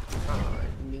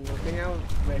 നിങ്ങൾക്ക് ഞാൻ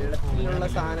വെള്ളത്തിലുള്ള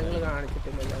സാധനങ്ങൾ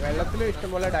കാണിച്ചിട്ടില്ലല്ലോ. വെള്ളത്തിലും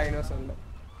ഇഷ്ടംപോലെ ഡൈനോസ് ഉണ്ട്.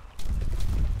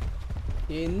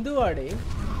 എന്തുവാടേ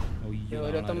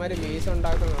ഓരോരുത്തന്മാര് ബേസ്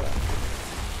ഉണ്ടാക്കുന്നതാ.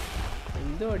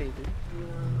 എന്തുവാടേ ഇത്?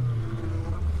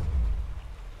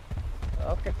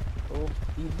 ഓക്കെ. ഓ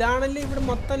ഇതാണല്ലേ ഇവിടെ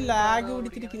മൊത്തം ലാഗ്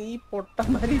പിടിച്ചിരിക്കുന്നത്. ഈ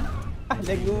പൊട്ടന്മാര്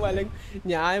അലങ്ങും.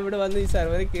 ഞാൻ ഇവിടെ വന്ന് ഈ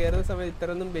സെർവറിൽ കയറുന്ന സമയത്ത്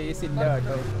ഇത്രയൊന്നും ബേസ് ഇല്ല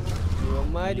കേട്ടോ.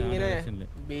 ഇവന്മാരിങ്ങനെ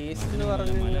ബേസ് എന്ന്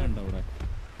പറഞ്ഞ്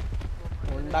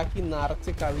ഉണ്ടാക്കി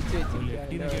നിറച്ച് കവിച്ച്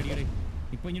വെച്ചിരിക്കണ്ടോ.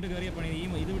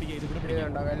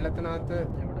 വെള്ളത്തിനകത്ത്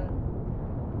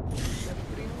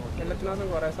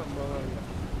കുറെ സംഭവങ്ങളുണ്ട്.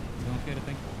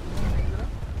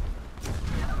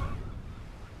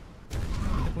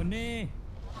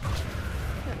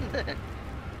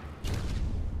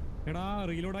 എടാ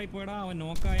റീലോഡായി പോയടാ. അവൻ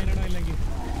നോക്കായനടാ. ഇല്ലെങ്കിൽ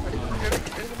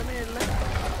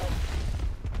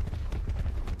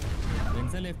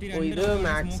ഇത്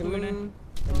മാക്സിമം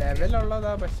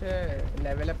ലെവലുള്ളതാ പക്ഷെ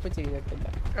ലെവലപ്പ് ചെയ്തിട്ടില്ല.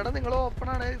 എടാ നിങ്ങൾ ഓപ്പൺ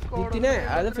ആണ് ഇതിനെ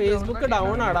അത് ഫേസ്ബുക്ക്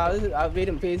ഡൗൺ ആടാ. അത്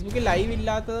വരും. ഫേസ്ബുക്ക് ലൈവ്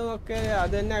ഇല്ലാത്തതൊക്കെ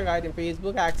അത് തന്നെ കാര്യം.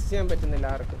 ഫേസ്ബുക്ക് ആക്സസ് ചെയ്യാൻ പറ്റുന്നില്ല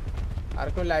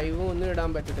ആർക്കും ലൈവും ഒന്നും ഇടാൻ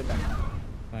പറ്റത്തില്ല.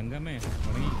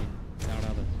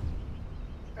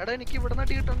 എടാ എനിക്ക് ഇവിടെ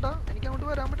നട്ടി കിട്ടണ്ട. എനിക്ക് അങ്ങോട്ട്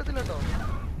വരാൻ പറ്റത്തില്ല കേട്ടോ.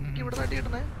 എനിക്ക് ഇവിടെ നട്ടി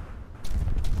കിട്ടണേ.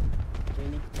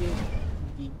 എനിക്ക്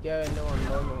ഗിഗ വല്ലതും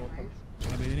ഉണ്ടോ നോക്കാം.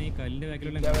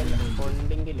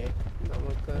 ഉണ്ടെങ്കിലേ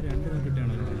നമുക്ക്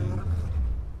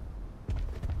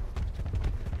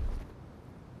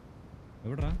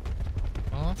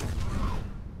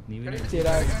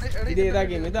ഇത് ഏതാ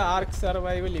ഗെയിം? ഇത് ആർക്ക്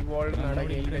സർവൈവൽ ഇവോൾവ് ആണ്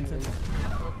ഗെയിം.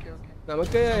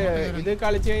 നമുക്ക് ഇത്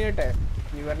കളിച്ചു കഴിഞ്ഞിട്ടെ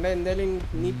ഇവരുടെ എന്തായാലും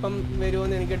ഇനിയിപ്പം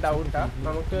വരുമോന്ന് എനിക്ക് ഡൗട്ടാ.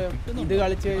 നമുക്ക് ഇത്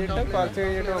കളിച്ചു കഴിഞ്ഞിട്ട് കുറച്ച്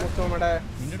കഴിഞ്ഞിട്ട് നമുക്ക് നമ്മുടെ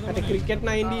മറ്റേ ക്രിക്കറ്റ്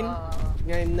 19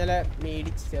 ഞാൻ ഇന്നലെ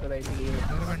മേടിച്ച് ചെറുതായിട്ട് ഗെയിം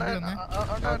നമുക്ക്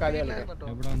അത് കളിക്കാം.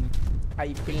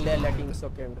 IPLന്റെ എല്ലാ ടീംസും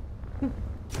ഒക്കെ ഉണ്ട്.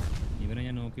 ഇവനെ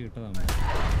ഞാൻ നോക്കി കിട്ടതാണ്.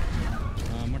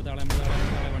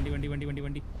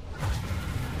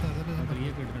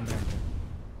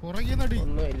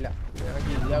 ഒന്നുമില്ല.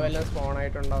 ഞങ്ങൾക്ക് ഇല്ല വല്ലതും സ്പോൺ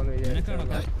ആയിട്ടുണ്ടാവുന്ന വിചാരിച്ചു.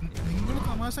 നിങ്ങൾ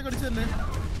തമാശ കടിച്ചല്ലേ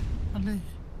അല്ലേ?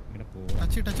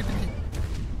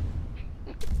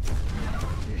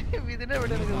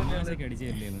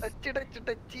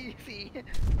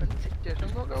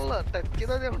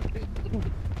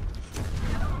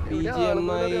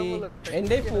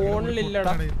 എന്റെ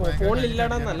ഫോണിലില്ലടാ.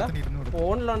 ഫോണിലില്ലടാന്നല്ല,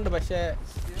 ഫോണിലുണ്ട് പക്ഷെ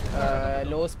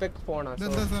ലോ സ്പെക് ഫോണാ.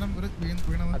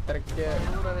 അത്രയ്ക്ക്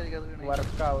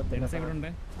വർക്ക് ആവത്തില്ല.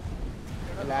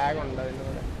 ലാഗ് ഉണ്ട് അതിന്റെ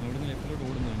കൂടെ.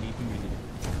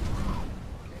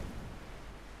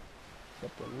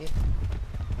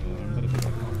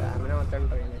 സ്റ്റാമിന മൊത്തം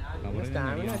ട്രെയിൻ.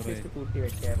 സ്റ്റാമിന അറ്റ്ലീസ്റ്റ് കൂട്ടി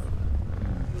വെക്കായിരുന്നു.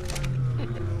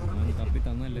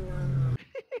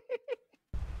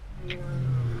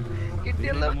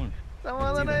 കിട്ടിയല്ലോ,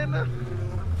 സമാധാനമായല്ലോ.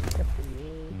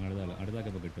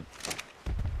 അടുത്തൊക്കെ കിട്ടും.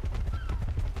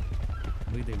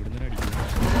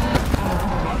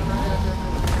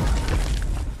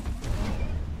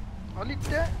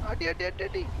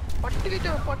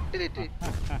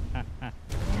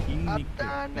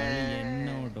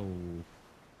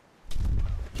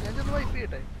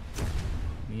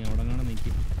 നീ അവിടെ കാണാൻ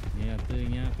നിൽക്കും. നീ അത്ത്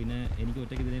കഴിഞ്ഞാ പിന്നെ എനിക്ക്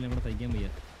ഒറ്റയ്ക്ക് ഇതിനെ അവിടെ തയ്ക്കാൻ വയ്യ.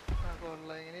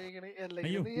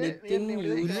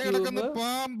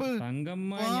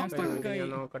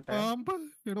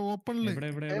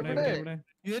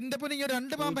 എന്റെ പൊന്നെ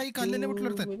രണ്ട് പാമ്പായി കല്ലിനെ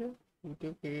വിട്ടിലെടുത്ത.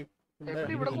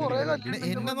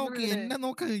 എന്നെ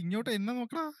നോക്ക് ഇങ്ങോട്ട്, എന്നെ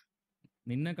നോക്കടാ.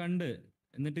 നിന്നെ കണ്ട്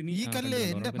എന്നിട്ട് നീ ഈ കല്ല്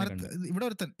എന്റെ ഇവിടെ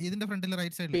ഒരുത്തൻ ഇതിന്റെ ഫ്രണ്ടിൽ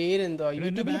റൈറ്റ് സൈഡിൽ. പേരെന്തോ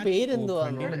യൂട്യൂബിൽ പേരെന്തോ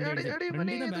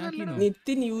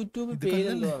നിതിൻ. യൂട്യൂബ്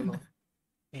പേരെന്തോ ആണോ?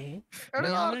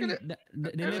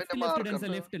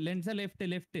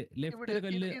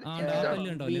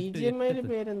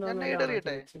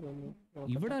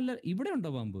 ഇവിടെ അല്ല, ഇവിടെ ഉണ്ടോ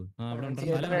പാമ്പ്? രണ്ട്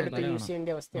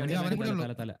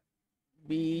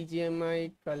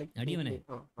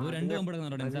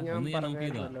പാമ്പ്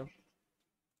നോക്കിയതാ.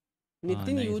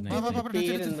 നിതിൻ യൂട്യൂബ്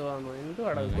പേരെന്തോ ആണോ?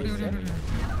 എന്തുവാടാ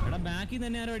ബാക്കിൽ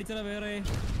തന്നെ ആരോ അടിച്ചടാ. വേറെ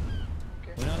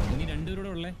ഒരാൾ ഇനി രണ്ടുപേരുടെ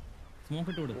ഉള്ളേ. സ്മോക്ക്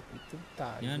ഇട്ട് കൊടുക്കും.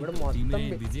 ഞാൻ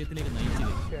വിജയത്തിലേക്ക്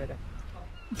നയിച്ചില്ലേ.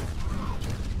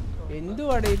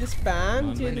 എന്തുവാടെ ഇത് സ്പാം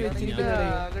ചെയ്ത് വെച്ചിരിക്കുന്നത്?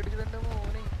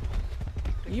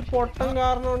 ഈ പൊട്ടം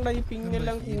കാരണം കൊണ്ടാ ഈ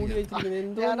പിങ്ങെല്ലാം കൂടി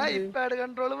വെച്ചിരിക്കുന്നത്.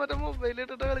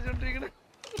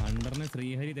 അണ്ടറിനെ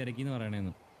ശ്രീഹരി തിരക്കിന്ന്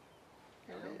പറയണേന്ന്.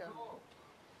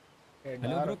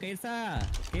 Hello bro, കേസാ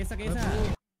കേസാ കേസാ.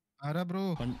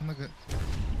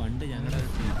 പണ്ട് ഞങ്ങളുടെ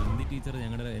ഹിന്ദി ടീച്ചർ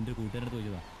എന്റെ കൂട്ടുകാരുടെ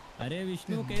ചോദിച്ചതാ, അരേ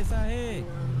വിഷ്ണു കേസാ ഹേ?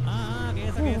 ആ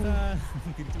കേസാ കേസാ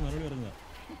തിരിച്ചു മറുപടി പറഞ്ഞതാ.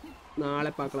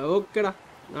 നാളെ പാക്കള. ഓക്കെടാ,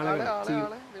 നാളെ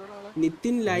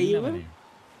നിതിൻ ലൈവ്.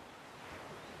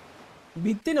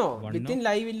 ബിത്തിനോ? ബിത്തിൻ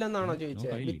ലൈവ് ഇല്ലെന്നാണോ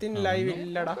ചോദിച്ചത്? ബിത്തിൻ ലൈവ്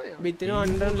ഇല്ലടാ. ബിത്തിനോ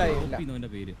അണ്ടർ ലൈവ് ഇല്ല.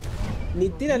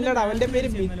 നിതിൻ അല്ലടാ, അവന്റെ പേര്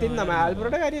ബിത്തിൻ.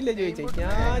 ആൽബ്രോയുടെ കാര്യല്ലേ ചോദിച്ചത്?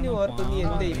 ഞാൻ ഓർത്തു നീ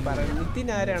എന്താ ഈ പറയുന്നത്. നിതിൻ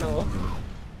ആരാണോ?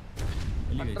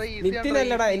 നിതിൻ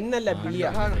അല്ലടാ, എന്നല്ല ബിയ.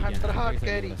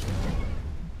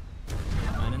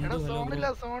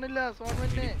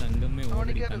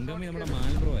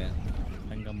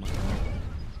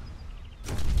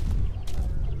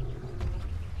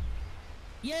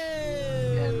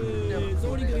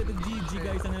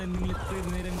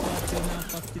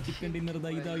 ചിക്കൻ ഡിന്നർ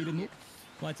ഇതായിരുന്നു.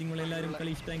 വാച്ചിങ് എല്ലാവരും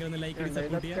കളി ഇഷ്ടമെങ്കിൽ ഒന്ന് ലൈക്ക് ചെയ്ത്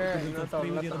സപ്പോർട്ട് ചെയ്യാം.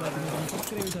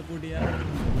 സബ്സ്ക്രൈബ് ചെയ്യാം.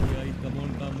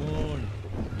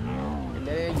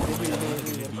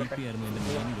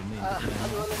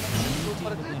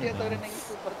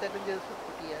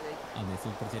 അതെ,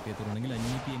 സൂപ്പർ ചാറ്റ് ചെയ്തിട്ടുണ്ടെങ്കിൽ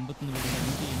 581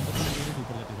 പേര്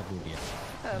സൂപ്പർ ചാറ്റ് സപ്പോർട്ട് ചെയ്യാം.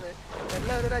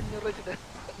 എല്ലാവരും 500 വെച്ചിട്ട്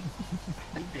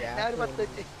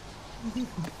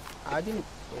ആദ്യം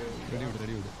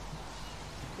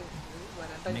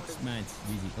നെക്സ്റ്റ് മാച്ച്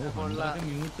ജിജി. ഓ 100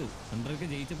 മ്യൂട്ട്. 100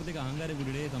 ജയിച്ചപ്പോഴത്തേക്ക് അഹങ്കാരം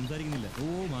കൂടിയേ സംസാരിക്കുന്നില്ല. ഓ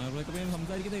മാർബിളൊക്കെ പോയി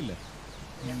സംസാരിക്കുന്നേ ഇല്ല.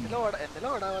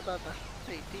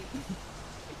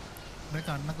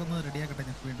 കണ്ണൊക്കെ ഒന്ന് റെഡിയാക്കട്ടെ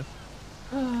ഞാൻ വീണ്ടും.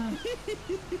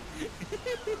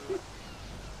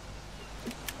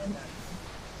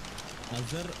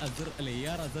 അസർ അല്ല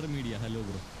AR അസർ മീഡിയ. Hello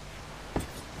bro.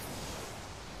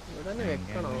 ഇവിടെ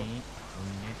വെക്കണോ?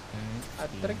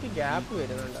 അത്രക്ക് ഗ്യാപ്പ്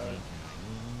വരുന്നുണ്ട് അവിടെ.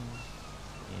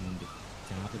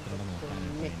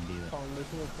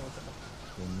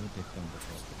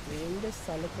 എന്റെ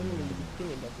സ്ഥലത്തൊന്നും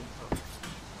ഇരിക്കുന്നില്ല.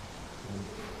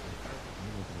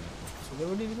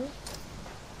 ഇതെവിടെ ഇരുന്നു?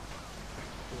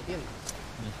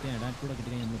 മറ്റേ അഡാപ്റ്റൂടെ കിട്ടി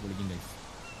നമ്മൾ പൊളിക്കും guys.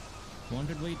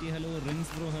 Wanted white. Hello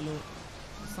rings bro. Hello.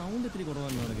 Sound ഇത്തിരി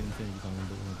കുറവല്ലോ അവിടെ ഗെയിംസ്. എനിക്ക്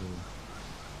സൗണ്ട്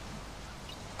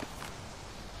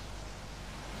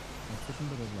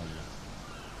ഹെഡ്സെറ്റിൻ്റെ പ്രോബ്ലമല്ല.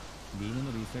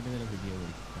 ഗെയിമൊന്ന് റീസ്റ്റാർട്ട് ചെയ്താൽ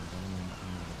ശരിയാവും.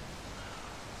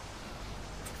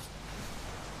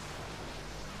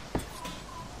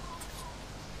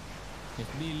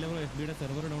 FB ഇല്ല ബ്രോ. FBയുടെ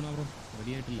സെർവർ ഡൗൺ ആ ബ്രോ.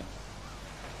 റെഡി ആയിട്ടില്ല.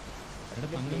 എവിടെ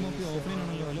തങ്കമൊക്കെ ഓഫ്ലൈൻ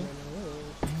ആണല്ലോ. ഹലോ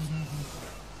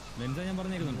ലെൻസ ഞാൻ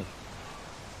പറഞ്ഞേക്കുന്നുണ്ടോ?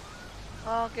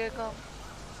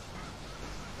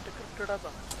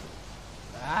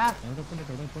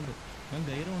 ഞാൻ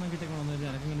ധൈര്യം ഉണക്കിട്ടേക്കണോ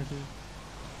എനക്കം കണ്ടിട്ട്.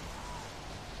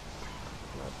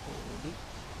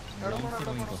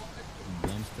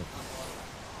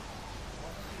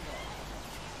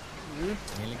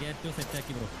 എലഗേറ്റോ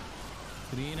സെറ്റാക്കി ബ്രോ.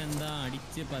 സ്ക്രീൻ എന്താ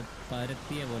അടിച്ച്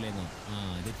പരത്തിയ പോലെയെന്നോ? ആ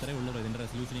ഇത് ഇത്രേ ഉള്ളൂ. ഇതിന്റെ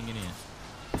റെസൊല്യൂഷൻ ഇങ്ങനെയാ.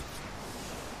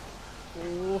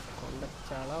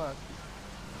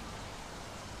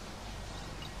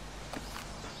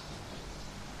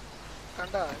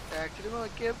 കണ്ട ആക്ച്വലി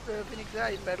നോക്കിയ ഫിനിക്സ്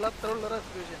ഐപാഡിൽ അത്ര ഉള്ള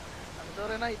റെസൊല്യൂഷൻ. എന്നിട്ട്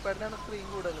പറയുന്ന ഐപാഡിനാണ് സ്ക്രീൻ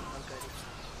കൂടുതലും ആൾക്കാർ.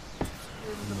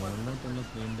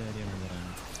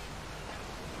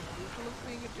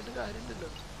 സ്ക്രീൻ കിട്ടിയിട്ട് കാര്യമില്ലല്ലോ.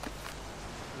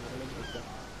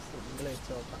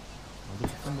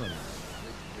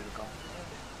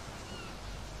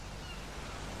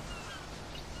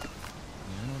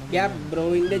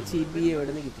 ബ്രോയിന്റെ GPAY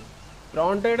എവിടെ നിന്ന് കിട്ടി?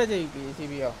 റോണ്ടോയുടെ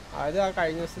GPAYയോ? അത് ആ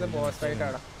കഴിഞ്ഞ ദിവസത്തെ ബോസ് ഫൈറ്റ്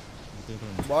ആണ്.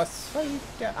 Boss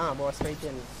fight. ബോസ് ഫൈറ്റ്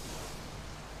തന്നെ.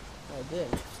 അത്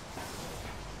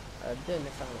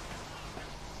തന്നെ കാണാം.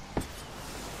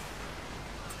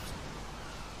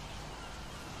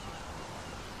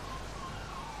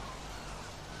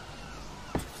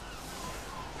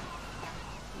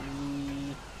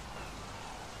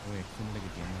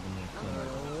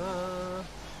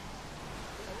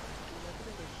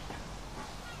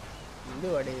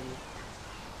 എന്തുവാടേ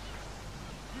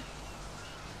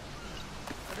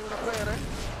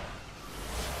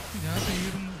ഞാൻ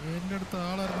തീരുന്നു. എന്റെ അടുത്ത്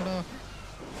ആളായിരുന്നടാ.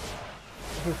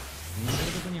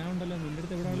 ഞാൻ ഉണ്ടല്ലോ. നിന്റെ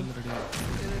അടുത്ത് എവിടെ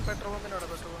പെട്രോൾ പമ്പിനോട്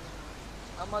പെട്രോൾ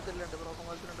പമ്പ് അമ്മത്തിലുണ്ട്.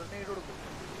 ബ്രോക്കന്മാർക്കുണ്ട്. നെയ്ഡ് കൊടുക്കും.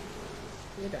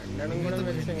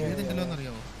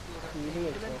 ഏതില്ലെന്നറിയാമോ?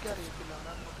 എനിക്കറിയത്തില്ല.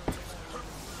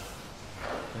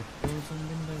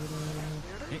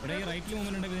 റൈറ്റിൽ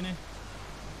മൂവ്മെന്റ് ഉണ്ട് ഇതിനെ.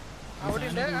 അവിടെ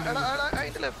ഉണ്ട്.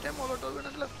 അതിന്റെ ലെഫ്റ്റ് മോളോട്ടോ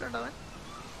വീടിന്റെ ലെഫ്റ്റ് ഉണ്ടാവൻ.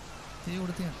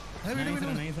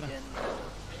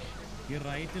 ഈ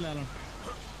റൈറ്റിലാണ്.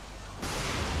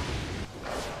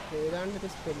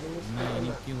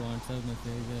 എനിക്ക് വാട്സാപ്പ്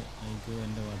മെസ്സേജ് അയക്കൂ.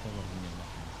 എന്റെ വാട്സാപ്പ് പറഞ്ഞില്ല.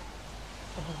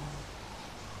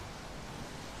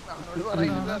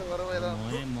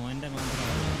 മോന്റെ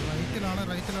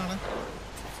റൈറ്റിലാണ്.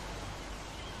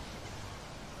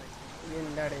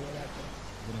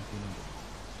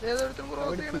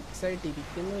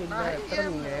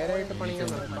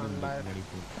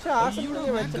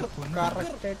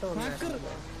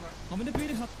 അവന്റെ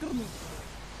പേര് ഹക്കർ.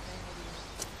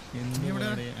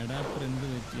 അഡാപ്റ്റർ എന്ത്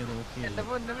പറ്റിയത്? ഓക്കെ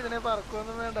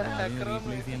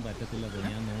റീപ്ലേസ് ചെയ്യാൻ പറ്റത്തില്ല.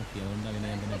 ഞാൻ നോക്കി. അതുകൊണ്ടാണ് പിന്നെ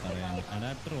ഞാൻ പറയാൻ.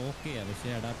 അഡാപ്റ്റർ ഓക്കെയാ. പക്ഷേ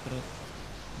അഡാപ്റ്റർ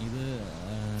ഇത്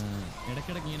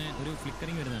ഇടയ്ക്കിടയ്ക്ക് ഇങ്ങനെ ഒരു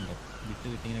ഫ്ലിക്കറിങ് വരുന്നുണ്ടോ? വിട്ട്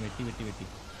ഇങ്ങനെ വെട്ടി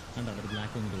കണ്ടോ? അവിടെ ഒരു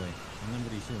ബ്ലാക്ക് വന്നിട്ട് പോയത്. അങ്ങനത്തെ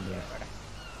ഒരു ഇഷ്യൂ ഉണ്ട്.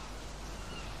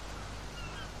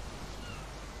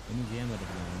 ഒന്നും ചെയ്യാൻ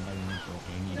പറ്റത്തില്ല.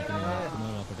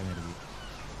 ഇരിക്കുന്നത് നോക്കട്ടെ കരുതി.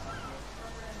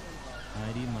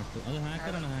 ഹരി മട്ടു. അത്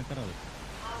ഹാക്കറാണ്. അത്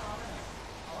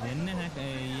എന്നെ എന്നെ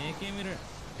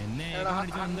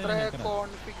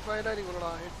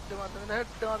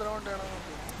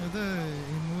ഇത്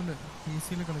ഈ മൂല്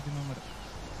PC-യിൽ കളിക്കുന്നവന്മാര്.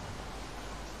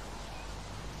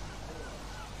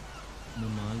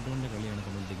 മാൽഡോന്റെ കളിയാണ്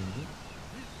കണ്ടുകൊണ്ടിരിക്കുന്നത്.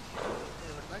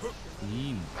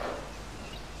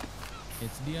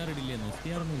 HDR ഇടില്ലെന്ന്.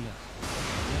 HDR ഒന്നും ഇല്ല.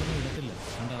 ഇടത്തില്ല.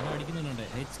 കണ്ടോ? അവൻ അടിക്കുന്നുണ്ട്.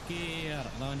 HKR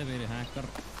അതവൻ്റെ പേര്. ഹാക്കർ.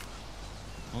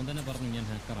 അവൻ തന്നെ പറഞ്ഞു ഞാൻ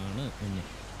ഹാക്കറാണ് എന്ന്.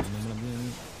 നമ്മളെന്ത്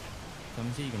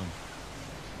സംശയിക്കണം?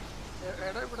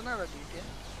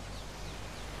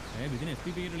 ഇതിന് FP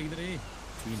പേരുള്ള ഇതരേ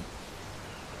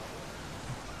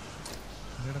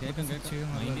കേൾക്കാം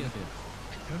മൈൻഡ് ചെയ്യാത്ത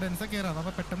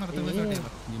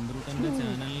ജിംബ്രൂട്ടന്റെ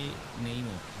ചാനൽ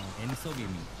നെയിമോ എൻസോ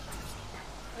ഗെയിമിംഗ്.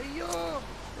 അയ്യോ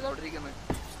ഇതവിടെ ഇരിക്കുന്നത്.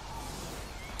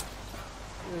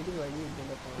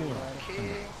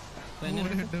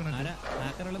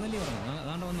 ഹാക്കറുള്ളതല്ലേ പറഞ്ഞു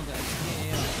അതാണ്ട് വന്നു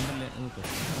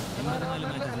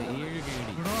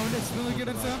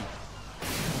 7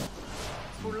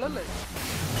 ഫുള്ളല്ലേ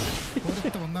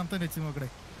ഒന്നാമത്തെ വെച്ച് നോക്കടേ.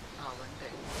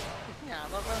 ഞാൻ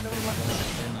നോക്കാൻ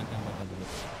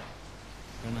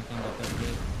പറ്റാത്തത്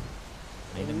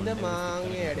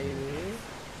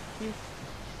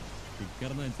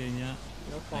സ്റ്റിക്കർന്ന് വെച്ച് കഴിഞ്ഞാൽ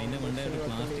അതിന്റെ മണ്ടേ ഒരു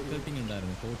പ്ലാസ്റ്റിക് കട്ടിങ്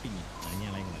ഉണ്ടായിരുന്നു, കോട്ടിങ്.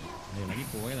 ഇളകി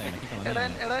പോയതാ, ഇളക്കി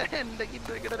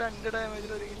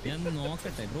ഞാൻ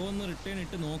നോക്കട്ടെ ബ്രോ, ഒന്ന് റിട്ടേൺ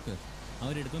ഇട്ട് നോക്ക്,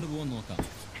 അവരെടുത്തോണ്ട് പോവാൻ നോക്കാം.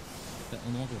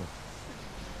 നോക്ക് ബ്രോ,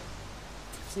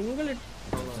 സിംഗിൾ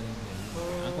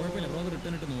കുഴപ്പമില്ല ബ്രോ, ഒന്ന്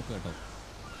റിട്ടേൺ ഇട്ട് നോക്ക് കേട്ടോ.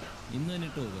 ഇന്ന് തന്നെ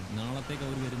ഇട്ട് നോക്ക്, നാളത്തേക്ക്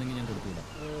അവർ വരുന്നെങ്കിൽ ഞാൻ കൊടുത്തുവിടാം.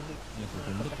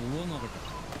 കൊണ്ട് പോവോ നോക്കട്ടെ.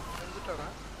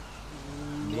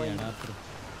 അഡാപ്റ്റർ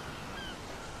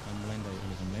കംപ്ലൈൻ്റ്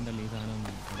ആയിരുന്നു, കംപ്ലൈൻ്റ് അല്ല ഈ സാധനം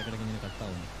ഇടയ്ക്കിടയ്ക്ക് ഇങ്ങനെ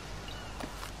കട്ടാവുന്നു.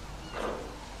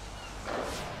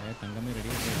 തങ്കമ്മ റെഡി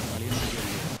കളിയൊന്നും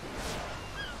ശരിയല്ലേ?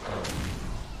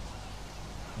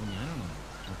 ഞാനാണോ?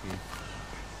 ഓക്കെ,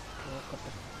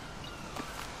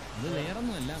 അത്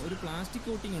വേറൊന്നുമല്ല, ഒരു പ്ലാസ്റ്റിക്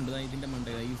കോട്ടിംഗ് ഉണ്ട് ഇതിൻ്റെ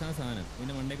മണ്ടേ, ഈ സാധനം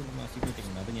ഇതിൻ്റെ മണ്ടേക്ക് പ്ലാസ്റ്റിക് കോട്ടിംഗ്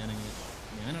ഉണ്ട്. അത് ഞാൻ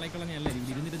ഇളക്കളഞ്ഞല്ല,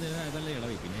 ഇരുന്നിരുന്ന് അതല്ലേ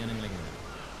ഇളവി, പിന്നെ ഞാൻ ഇളക്കുന്നത്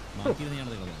ബാക്കിയിരുന്ന്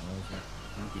ഞാനത് ഇളവാണ്. പക്ഷേ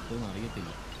എനിക്ക് കിട്ടുമെന്ന്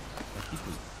അറിയത്തില്ല,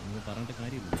 പറ്റിപ്പോയി, നിങ്ങൾ പറഞ്ഞിട്ട്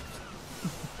കാര്യമില്ല.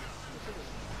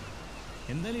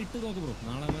 എന്തായാലും ഇട്ട് നോക്ക് ബ്രോ,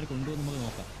 നാളെ അവന്മാർ കൊണ്ടുവന്ന് നമുക്ക്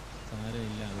നോക്കാം,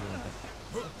 സാരമില്ല. അത് നോക്കാം.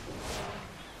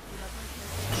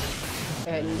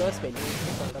 എന്തോ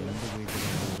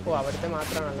അവിടുത്തെ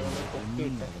മാത്രമാണല്ലോ നമ്മൾ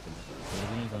പൊക്കിയിട്ട്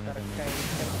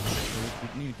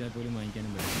കിഡ്നി വിറ്റാൽ പോലും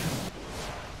വാങ്ങിക്കാനും പറ്റും.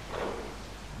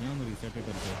 ഞാൻ ഒന്ന് റീസ്റ്റാർട്ട്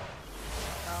ചെയ്തെടുത്തോ.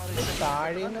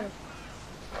 താഴെ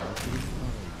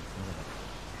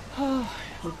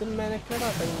ഇത്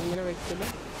മെനക്കേടാട്ടോ ഇങ്ങനെ വെക്കല്.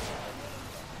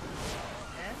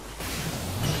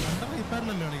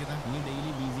 ഇനി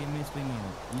ഡെയിലി BGMI സ്ട്രീം ആണോ?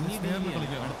 ഇനി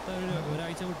അടുത്ത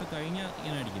ഒരാഴ്ച തൊട്ട് കഴിഞ്ഞാൽ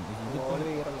ഇങ്ങനെ അടിക്കും.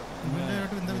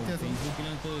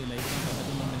 ഫേസ്ബുക്കിനകത്ത് ലൈവ്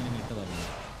പറ്റുന്നുണ്ട്, ഇങ്ങനെ ഇട്ടതാണ്.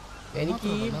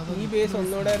 എനിക്ക് ഈ ബേസ്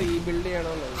ഒന്നുകൂടെ റീബിൽഡ്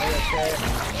ചെയ്യണമെന്നുണ്ട്. പക്ഷേ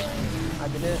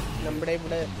അതിന് നമ്മുടെ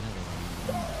ഇവിടെ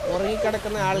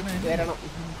ഉറങ്ങിക്കിടക്കുന്ന ആൾ വരണം,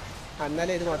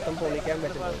 എന്നാലേ ഇത് മൊത്തം പൊളിക്കാൻ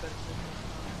പറ്റുള്ളൂ.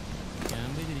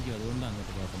 ക്യാമ്പേജ് ഇരിക്കും, അതുകൊണ്ട്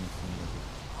അങ്ങോട്ട് കുഴപ്പം.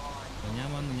 ഞാൻ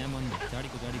വന്നു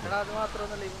ചാടിക്കോ. അത്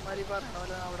മാത്രമൊന്നുമല്ല, ഇവന്മാരി പറഞ്ഞ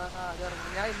പോലെ അവിടെ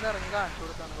ഞാൻ ഇന്ന് ഇറങ്ങി കാണിച്ചു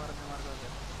കൊടുത്താണ് പറഞ്ഞ മാർഗമൊക്കെ.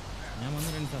 ഞാൻ വന്നു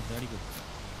ഫ്രണ്ട്സാ, ചാടിക്കോ.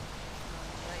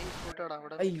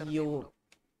 അയ്യോ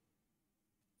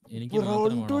എനിക്ക്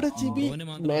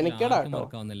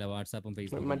വാട്സാപ്പും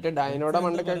ഫേസ്ബുക്കും. മറ്റേ ഡൈനോടെ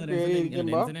മണ്ടൊക്കെ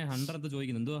ഇരിക്കുമ്പോ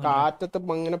കാറ്റത്ത്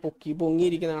ഇങ്ങനെ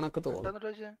പൊങ്ങിയിരിക്കുന്ന കണക്ക് തോന്നും.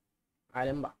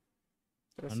 അലമ്പ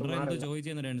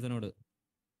ചോദിച്ചെന്ന് ഡാൻസിനോട്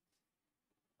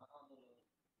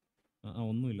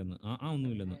ഒന്നുമില്ലെന്ന്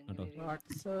ഒന്നുമില്ലെന്ന് കേട്ടോ.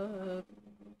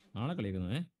 നാളെ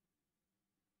കളിക്കുന്നേ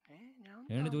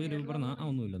ചോദിച്ചിട്ട് പറഞ്ഞ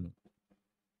ഒന്നുമില്ലെന്ന്.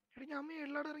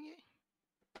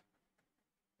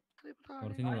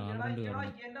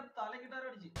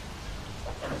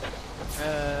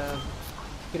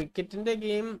 ക്രിക്കറ്റിന്റെ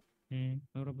ഗെയിം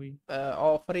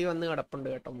ഓഫറിൽ വന്ന് കിടപ്പുണ്ട്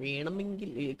കേട്ടോ. വേണമെങ്കിൽ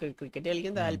ക്രിക്കറ്റ്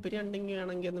കളിക്കാൻ താല്പര്യം ഉണ്ടെങ്കിൽ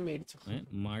വേണമെങ്കിൽ ഒന്ന് മേടിച്ചു.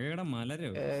 മഴയുടെ മലരോ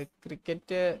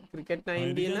ക്രിക്കറ്റ്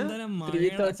 90-ന്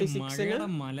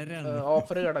 336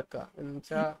 ഓഫർ കിടക്കുക.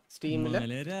 എന്നുവെച്ചാ സ്റ്റീമില്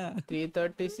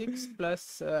 336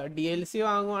 പ്ലസ് DLC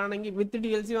വാങ്ങുവാണെങ്കിൽ, വിത്ത്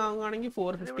DLC വാങ്ങുവാണെങ്കിൽ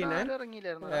 459,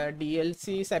 DLC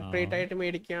സെപ്പറേറ്റ് ആയിട്ട്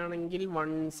മേടിക്കുകയാണെങ്കിൽ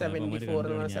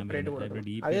 174 സെപ്പറേറ്റ് കൊടുക്കും.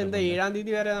 അത് എന്താ 7-ാം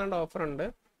തീയതി വരെ ഏതാണ്ട് ഓഫർ ഉണ്ട്.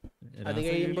 അത്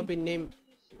കഴിയുമ്പോ പിന്നെയും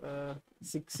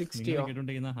 660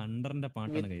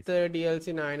 വിത്ത് DLC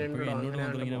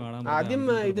 900. ആദ്യം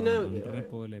ഇതിന്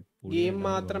ഗെയിം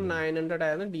മാത്രം 900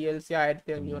 ആയിരുന്നു, DLC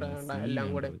 1500 എല്ലാം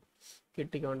കൂടെ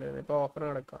കിട്ടിക്കൊണ്ടിരുന്നത്. ഇപ്പൊ ഓഫർ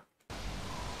നടക്കുക.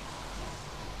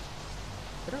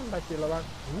 ഉണ്ടാക്കിയുള്ളതാ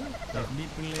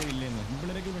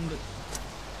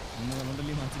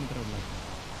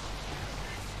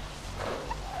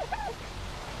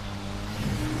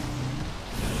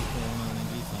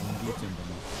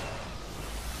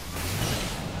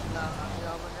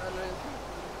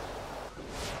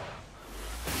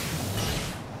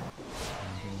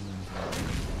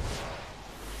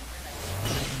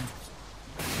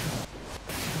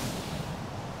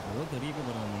തെറിയൊക്കെ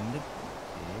പറഞ്ഞു നിന്റെ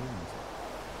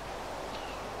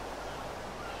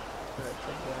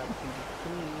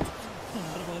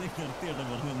നിർത്തിയാട്ടോ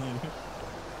പറഞ്ഞു.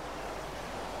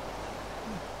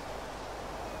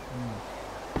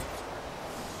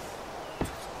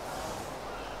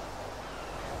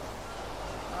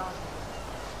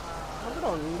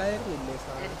 ഇവിടെ ഉണ്ടായിരുന്നില്ലേ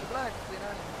സാധനം? എനിക്ക് ബ്ലാക്ക് സ്ക്രീൻ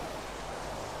ആണ്.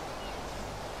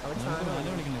 അവിടെ നമുക്ക് സാധനം ആലോ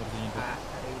വിളിക്കണ്ടേ കുറച്ച് കഴിഞ്ഞിട്ട്?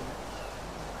 അറിയില്ല.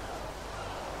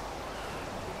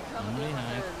 നമ്മളീ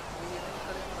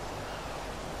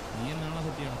നീ എന്നാണോ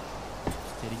സത്യം?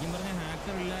 ശരിക്കും പറഞ്ഞാൽ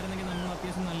ഹാക്കർ ഇല്ലായിരുന്നെങ്കിൽ നമ്മൾ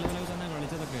അത്യാവശ്യം നല്ലപോലെ തന്നെ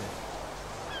കളിച്ചതൊക്കെ.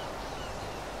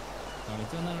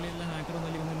 കളിച്ചു വന്ന കളിയെല്ലാം ഹാക്കർ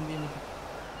ഒന്നും എന്ത് ചെയ്യാൻ പറ്റും?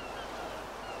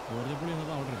 ഓർജപ്പുള്ളി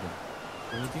വന്നപ്പോൾ അവിടെ കിട്ടും,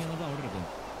 കോച്ചിങ് വന്നപ്പോൾ അവിടെ കിട്ടും,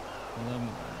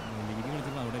 ലിഗിരി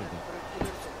കളിച്ചപ്പോൾ അവിടെ കിട്ടും.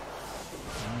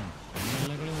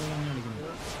 എല്ലാ കളി മുതൽ അങ്ങനെ കളിക്കുന്നത്.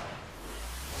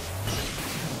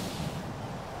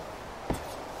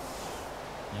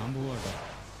 ഞാൻ പോവാട്ടോ.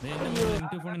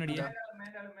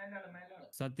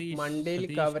 മണ്ടേയിൽ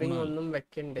കവറിങ് ഒന്നും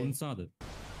വെക്കണ്ടേ? ഉൻസാദ്.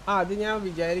 അത് ഞാൻ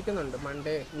വിചാരിക്കുന്നുണ്ട്.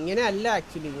 മണ്ടേ ഇങ്ങനെ അല്ല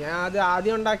ആക്ച്വലി. ഞാൻ അത്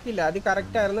ആദ്യം ഉണ്ടാക്കിയില്ല, അത്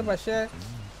കറക്റ്റ് ആയിരുന്നു. പക്ഷെ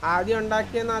ആദ്യം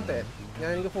ഉണ്ടാക്കിയതിനകത്ത് ഞാൻ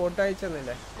എനിക്ക് ഫോട്ടോ അയച്ചു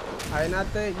തന്നില്ലേ,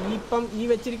 അതിനകത്ത് ഇപ്പം ഈ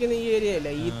വെച്ചിരിക്കുന്ന ഈ ഏരിയ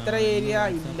ഇല്ലേ, ഇത്ര ഏരിയ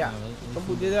ഇല്ല. ഇപ്പം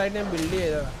പുതിയതായിട്ട് ഞാൻ ബിൽഡ്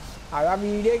ചെയ്തതാണ്. അത് ആ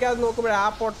വീഡിയോക്ക് അത് നോക്കുമ്പോൾ ആ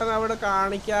പൊട്ടൻ അവിടെ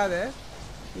കാണിക്കാതെ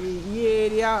ഈ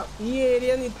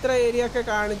ഏരിയ ഇത്ര ഏരിയ ഒക്കെ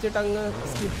കാണിച്ചിട്ട് അങ്ങ്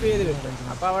സ്കിപ്പ് ചെയ്ത് കിട്ടും.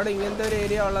 അപ്പൊ അവിടെ ഇങ്ങനത്തെ ഒരു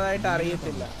ഏരിയ ഉള്ളതായിട്ട്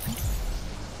അറിയത്തില്ല.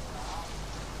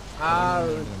 ആ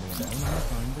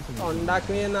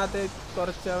ഉണ്ടാക്കുന്നതിനകത്ത്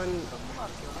കുറച്ച് അവൻ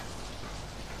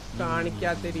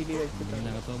കാണിക്കാത്ത രീതി വെച്ചിട്ടുണ്ട്.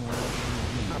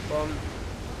 അപ്പം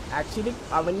ആക്ച്വലി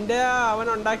അവൻ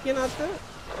ഉണ്ടാക്കിയതിനകത്ത്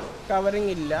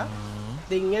കവറിങ് ഇല്ല.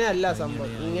 ഇത് ഇങ്ങനെയല്ല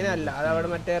സംഭവം, ഇങ്ങനെയല്ല. അതവിടെ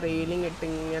മറ്റേ റെയിലിംഗ് ഇട്ട്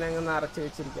ഇങ്ങനെ അങ്ങ് നിറച്ച്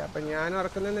വെച്ചിരിക്കുക. അപ്പം ഞാൻ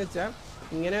ഓർക്കുന്നതെന്ന് വെച്ചാൽ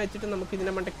ഇങ്ങനെ വെച്ചിട്ട് നമുക്ക്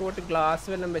ഇതിൻ്റെ മണ്ടയ്ക്ക് പോയിട്ട് ഗ്ലാസ്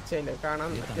വല്ലതും വെച്ചാലേ കാണാൻ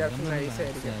അത്യാവശ്യം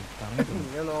നൈസായിരിക്കും.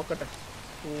 ഞാൻ നോക്കട്ടെ,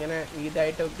 ഇങ്ങനെ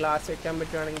ഇതായിട്ട് ഗ്ലാസ് വെക്കാൻ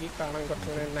പറ്റുവാണെങ്കിൽ കാണാൻ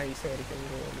കുറച്ചുകൂടെ നൈസായിരിക്കും എന്ന്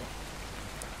തോന്നുന്നു.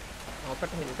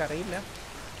 നോക്കട്ടെ, എനിക്കറിയില്ല.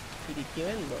 ഇരിക്കുക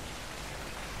എന്തോ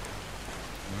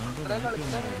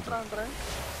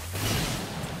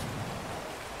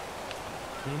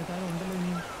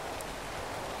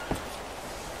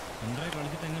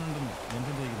കളിച്ചിട്ട് എങ്ങനെ ഉണ്ടെന്ന് ഞാൻ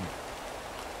ചോദിക്കുന്നു.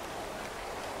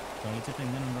 കളിച്ചിട്ട്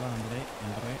എങ്ങനെ ഉണ്ടോ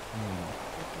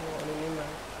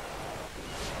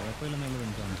കുഴപ്പമില്ലെന്നുള്ള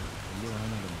എനിക്കാണ് വലിയ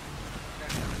വാങ്ങുന്നുണ്ടെന്ന്.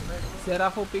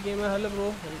 Hello bro,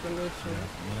 welcome to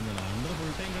under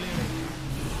full time കളിയാണ്.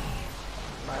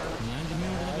 ഞാൻ ജിമ്മിൽ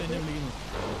എന്നെ വിളിക്കുന്നു.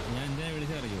 ഞാൻ എന്തിനാ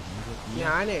വിളിച്ചറിയോ?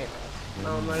 ഞാനേ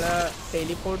നമ്മള്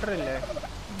ടെലിപോർട്ടർ ഇല്ലേ,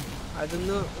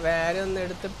 അതൊന്ന് വേറെ ഒന്ന്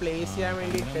എടുത്ത് പ്ലേസ് ചെയ്യാൻ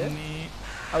വേണ്ടിയിട്ട്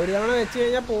ഒരു തവണ വെച്ച്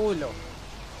കഴിഞ്ഞാൽ പോവുമല്ലോ.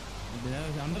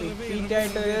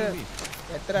 റിപ്പീറ്റായിട്ടൊരു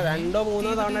എത്ര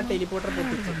 2-3 തവണ ടെലിപോർട്ടർ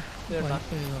പൊട്ടിച്ചു.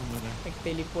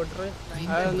 ടെലിപോർട്ടർ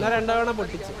 1-2 തവണ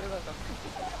പൊട്ടിച്ചു.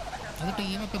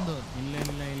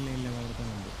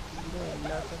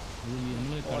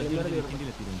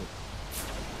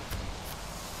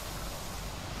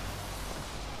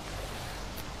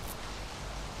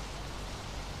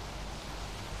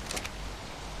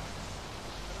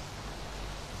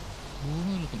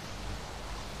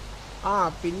 ആ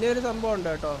പിന്നെ ഒരു സംഭവം ഉണ്ട്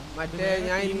കേട്ടോ. മറ്റേ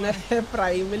ഞാൻ ഇന്നലെ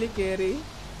പ്രൈമിൽ കയറി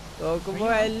നോക്കുമ്പോ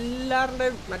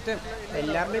എല്ലാവരുടെയും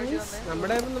മീൻസ്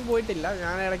നമ്മുടെ ഒന്നും പോയിട്ടില്ല,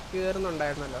 ഞാൻ ഇടയ്ക്ക്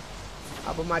കയറുന്നുണ്ടായിരുന്നല്ലോ.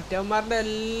 അപ്പൊ മറ്റവന്മാരുടെ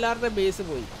എല്ലാവരുടെയും ബേസ്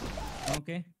പോയി.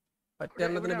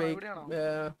 ഒറ്റെണ്ണത്തിന്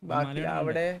ബാക്കി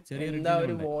അവിടെ എന്താ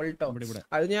ഒരു വോൾട്ടോ.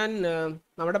 അത് ഞാൻ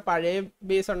നമ്മുടെ പഴയ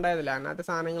ബേസ് ഉണ്ടായതില്ല, അതിനകത്ത്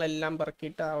സാധനങ്ങളെല്ലാം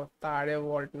പെറുക്കിയിട്ട് താഴെ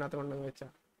വോൾട്ടിനകത്ത് കൊണ്ടുവന്ന് വെച്ച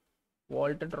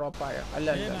വോൾട്ട് ഡ്രോപ്പ് ആയ അല്ല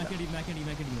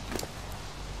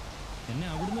എന്നെ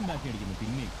അവിടുന്ന് ബാക്കി അടിക്കുന്നു.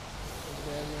 പിന്നെ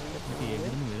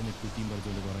എവിടുന്ന് വരുന്നു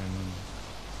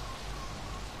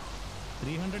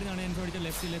 300 അടിച്ച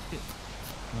ലെഫ്റ്റ്.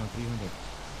 ആ 300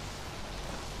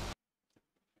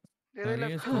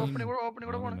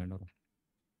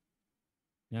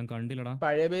 ഞാൻ കണ്ടില്ലടാ.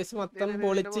 പഴയ ബേസ് മൊത്തം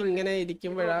പൊളിച്ച് ഇങ്ങനെ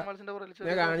ഇരിക്കുമ്പോഴാ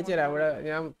ഞാൻ കാണിച്ചു തരാം.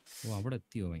 അവിടെ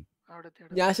എത്തിയോ?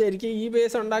 ഞാൻ ശരിക്കും ഈ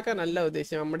ബേസ് ഉണ്ടാക്കാനല്ല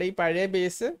ഉദ്ദേശിച്ചത്. നമ്മുടെ ഈ പഴയ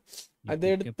ബേസ് അത്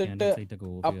എടുത്തിട്ട്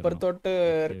അപ്പുറത്തോട്ട്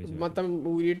മൊത്തം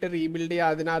ഊരിയിട്ട് റീബിൽഡ് ചെയ്യാൻ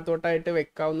അതിനകത്തോട്ടായിട്ട്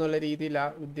വെക്കാവുന്നുള്ള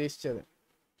രീതിയിലാണ് ഉദ്ദേശിച്ചത്.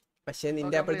 പക്ഷെ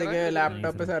നിന്റെ അപ്പോഴത്തേക്ക്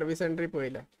ലാപ്ടോപ്പ് സർവീസ് സെന്ററിൽ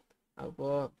പോയില്ല, അപ്പോ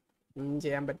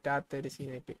ചെയ്യാൻ പറ്റാത്തൊരു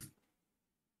സീനായിട്ട്.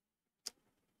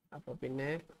 അപ്പൊ പിന്നെ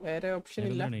വേറെ ഓപ്ഷൻ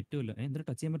ഇല്ല.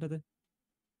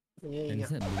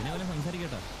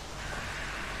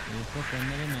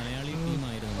 മലയാളി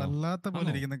ടീമായിരുന്നു വല്ലാത്ത പോലെ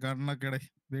ഇരിക്കുന്ന കണ്ണൊക്കെ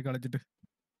കളിച്ചിട്ട്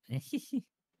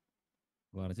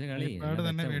കുറച്ച് കളി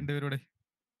തന്നെ വേണ്ടിവരുടെ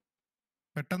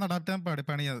പെട്ടെന്ന് അഡാപ്റ്റ് ചെയ്യാൻ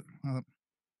പണിയത്.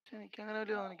 എനിക്കങ്ങനെ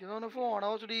എനിക്ക് തോന്നുന്നു ഫോൺ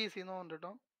കുറച്ചുകൂടി ഈസി തോന്നുന്നുണ്ട്.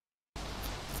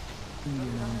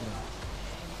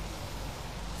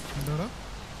 എന്തോടോ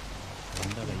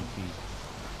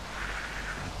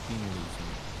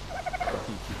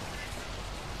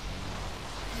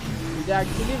ഇത്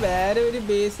ആക്ച്വലി വേറെ ഒരു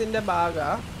ബേസിന്റെ ഭാഗ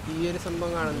ഈ ഒരു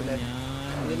സംഭവം കാണുന്നില്ലേ.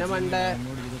 ഇതിനെ മണ്ട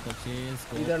പക്ഷേ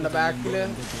ഇതുണ്ട് ബാക്കില്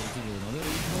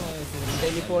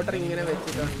ടെലിപ്പോർട്ടർ ഇങ്ങനെ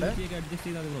വെച്ചിട്ടുണ്ട്.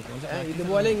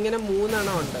 ഇതുപോലെ ഇങ്ങനെ 3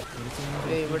 എണ്ണം ഉണ്ട്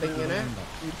ഇവിടെ ഇങ്ങനെ.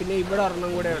 പിന്നെ ഇവിടെ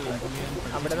ഒരെണ്ണം കൂടെ ഉണ്ട്.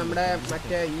 അവിടെ നമ്മുടെ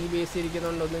മറ്റേ ഈ ബേസ്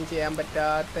ഇരിക്കുന്നതുകൊണ്ട് ഒന്നും ചെയ്യാൻ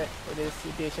പറ്റാത്ത ഒരു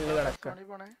സിറ്റുവേഷനിൽ കിടക്കുക.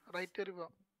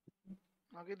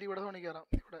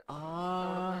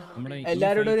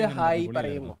 എല്ലാരോടും ഒരു ഹായ്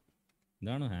പറയുമോ?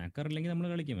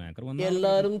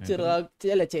 എല്ലാരും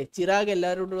ചിറാഗ്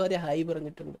എല്ലാരോടും ഒരു ഹായ്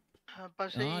പറഞ്ഞിട്ടുണ്ട്.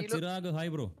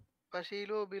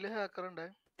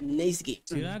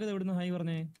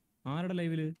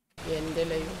 എന്റെ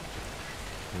ലൈവ്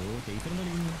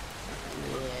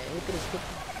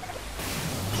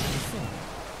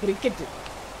ക്രിക്കറ്റ്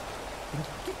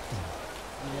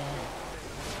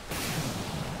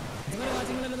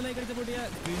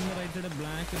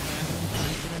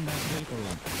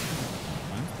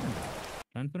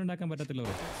ട്രാൻസ്പെറന്റ് ആക്കാൻ പറ്റത്തില്ല.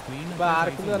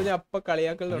 ആർക്കെന്ന് പറഞ്ഞാൽ അപ്പൊ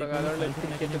കളിയാക്കൽ തുടങ്ങും. അതുകൊണ്ട്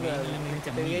ക്രിക്കറ്റ്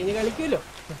കഴിഞ്ഞ് കളിക്കുമല്ലോ.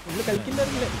 നമ്മള്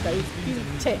കളിക്കുന്നവരില്ല,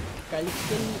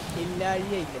 കളിക്കൽ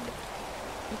ഇല്ലാഴിക ഇല്ലല്ലോ.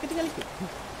 ക്രിക്കറ്റ് കളിക്കും.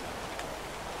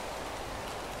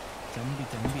 ചമ്പി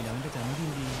അവന്റെ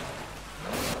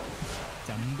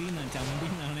ചമ്പിന്നാണ്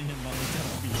ഞാൻ പറഞ്ഞ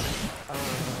ചമ്പി.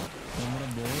 നമ്മുടെ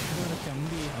ബോസിലൂടെ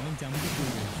ചമ്പി, അവൻ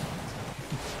ചമ്പിപ്പോയി.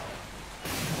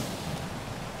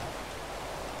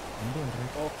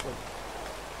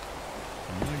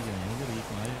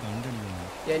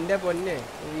 എന്റെ പൊന്നെ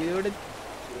ഇതോട്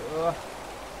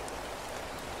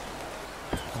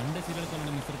കണ്ട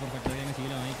ശീലം മിസ്റ്റർ പെർഫെക്റ്റ്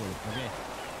ശീലമായിക്കോളും. ഓക്കെ,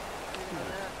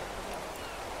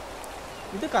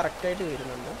 ഇത് കറക്റ്റ് ആയിട്ട്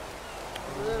വരുന്നുണ്ട്.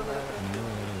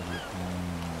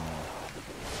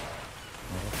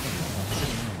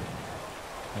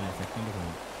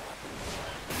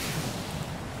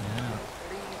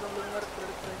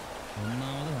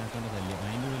 ഒന്നാമത് ഹാക്കറിന്റെ ശല്യം,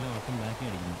 അതിൻ്റെ ഉള്ളിൽ വട്ടം ബാക്കി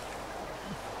അടിക്കുന്നു.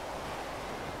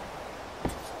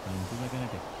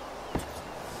 മനസ്സിലാക്കാനൊക്കെ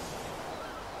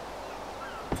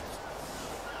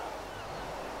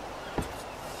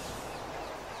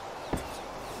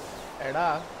എടാ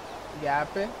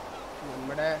ഗ്യാപ്പ്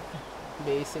നമ്മുടെ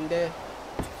ബേസിന്റെ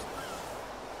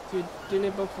ചുറ്റിന്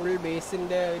ഇപ്പൊ ഫുൾ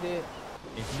ബേസിന്റെ ഒരു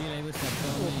FB ലൈവ്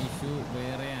സ്റ്റക്കാവുന്ന ഇഷ്യൂ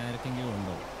വേറെ ആർക്കെങ്കിലും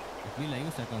ഉണ്ടോ? FB live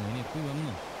സ്റ്റക്കാവുന്നു. ഇനി FB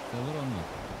വന്നു, സെർവർ വന്നു.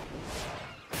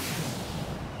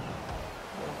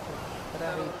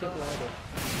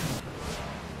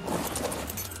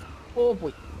 ഓ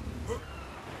പോയി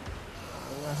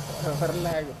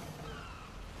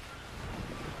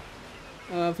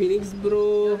ഫിനിക്സ് ബ്രോ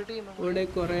ഇവിടെ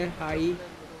കുറെ ഹായ്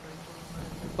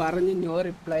പറഞ്ഞു, നോ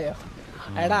റിപ്ലൈയോ.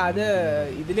 എടാ അത്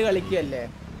ഇതില് കളിക്കല്ലേ,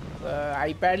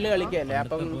 ഐപാഡിൽ കളിക്കല്ലേ.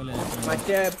 അപ്പം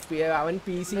മറ്റേ അവൻ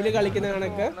PC-യിൽ കളിക്കുന്ന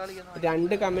കണക്ക്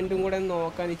 2 കമന്റും കൂടെ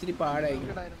നോക്കാൻ ഇച്ചിരി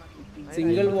പാടായിരിക്കും.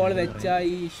 സിംഗിൾ വോൾ വെച്ചാൽ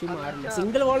ഈ ഇഷ്യൂ മാറില്ല.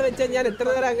 സിംഗിൾ വോൾ വെച്ചാൽ ഞാൻ എത്ര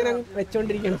നേരം അങ്ങനെ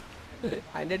വെച്ചോണ്ടിരിക്കണം?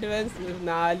 അതിൻ്റെ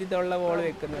 4 ഇതുള്ള വോൾ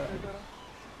വെക്കുന്നത്.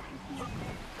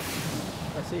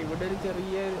 പക്ഷെ ഇവിടെ ഒരു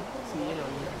ചെറിയ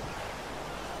സീനുണ്ട്.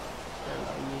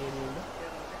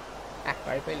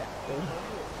 കുഴപ്പമില്ല.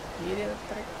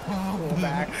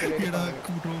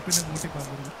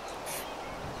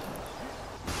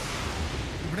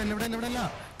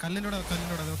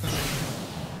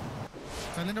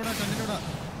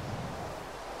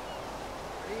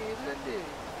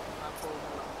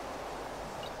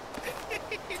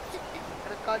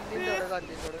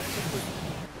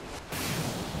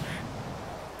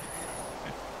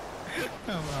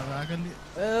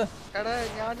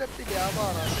 ഞാൻ ചത്തില്ല,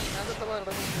 ഞാൻ ചത്തപ്പോ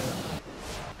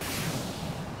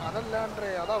അതല്ലാണ്ടേ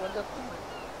അത് അവൻ ചത്തു.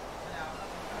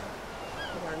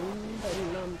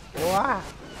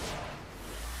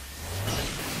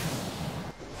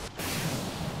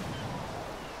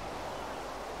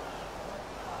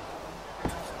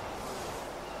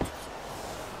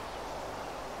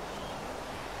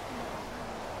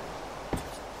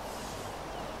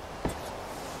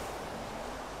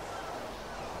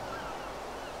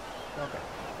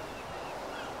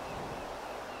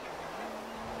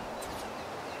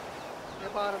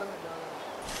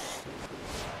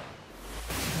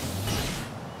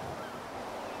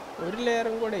 ഒരു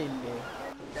ലെയറും കൂടെ ഇല്ലേ?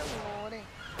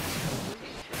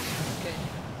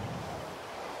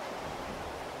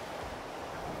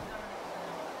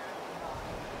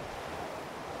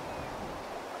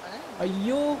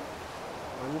 അയ്യോ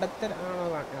മണ്ടത്തരാണോ?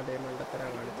 അതെ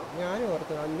മണ്ടത്തരാണ് കാണിച്ചത്. ഞാനും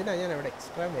ഓർത്തു എന്തിനാ ഞാൻ അവിടെ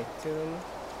എക്സ്ട്രാ വെച്ചതെന്ന്.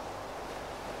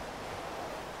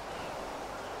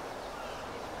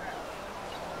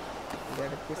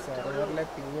 ഇടയ്ക്ക് സെർവറിലെ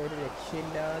പിന്നെ ഒരു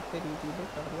രക്ഷയില്ലാത്ത രീതിയിൽ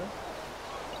കടന്ന്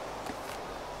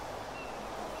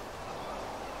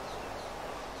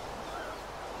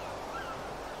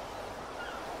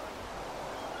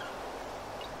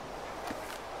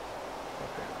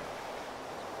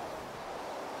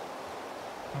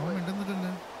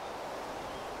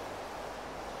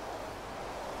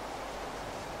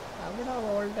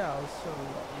വോളിന്റെ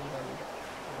ആവശ്യമുണ്ടോ?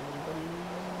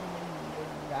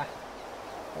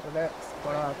 വെറുതെ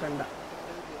കുളമാക്കണ്ട.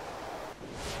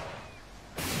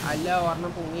 അല്ല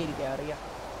ഒരെണ്ണം പൊങ്ങിയിരിക്കുക അറിയാം.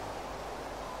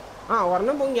 ആ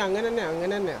ഒരെണ്ണം പൊങ്ങി, അങ്ങനെ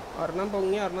തന്നെ ഒരെണ്ണം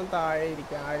പൊങ്ങി ഒരെണ്ണം താഴെ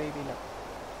ഇരിക്കുക, ആ രീതിയിലാണ്.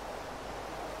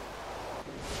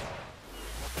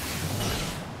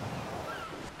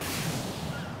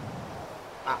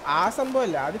 ആ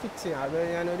സംഭവമല്ല, അത് ഫിക്സ് ചെയ്യാം. അത്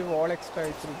ഞാനൊരു വോൾ എക്സ്ട്രാ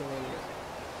വെച്ചിരിക്കുന്നതല്ല.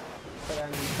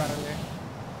 ഞാൻ പറഞ്ഞ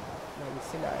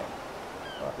മനസ്സിലായ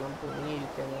ഒരെണ്ണം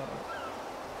പൊങ്ങിയിരിക്കാന്ന് പറഞ്ഞു.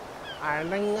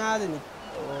 അടങ്ങാതെ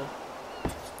നിൽക്കോ.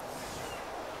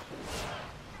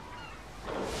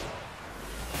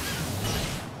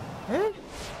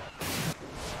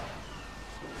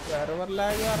 സെർവർ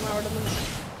ലാഗ് കാരണം അവിടെ നിന്ന്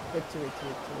വെച്ച്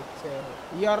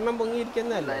ഈ ഒരെണ്ണം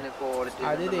പൊങ്ങിയിരിക്കുന്നതല്ല.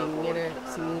 അത് ഇങ്ങനെ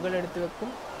സിംഗിൾ എടുത്ത്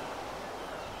വെക്കും.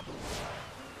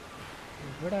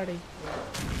 ഇവിടെ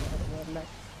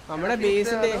നമ്മുടെ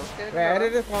ബേസിന്റെ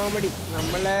വേറൊരു കോമഡി,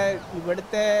 നമ്മളെ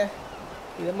ഇവിടുത്തെ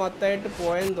ഇത് മൊത്തമായിട്ട്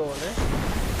പോയെന്ന് തോന്നേ.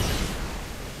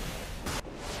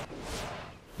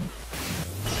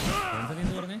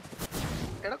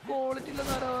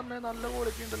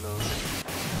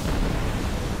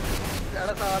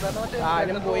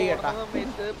 പോയി കേട്ടാ,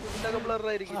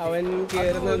 അവൻ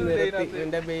കേറുന്ന നിർത്തി.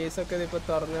 എന്റെ ബേസ് ഒക്കെ ഇപ്പൊ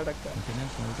തുറന്നു കിടക്കാം.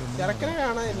 ചെറുക്കനെ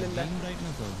കാണാനില്ലല്ലോ.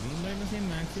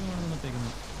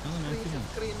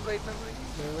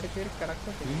 ഇവിടെ കയറി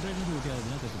കിടക്കും.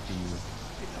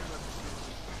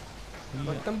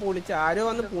 മൊത്തം പൊളിച്ച ആരോ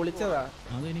വന്ന് പൊളിച്ചതാ.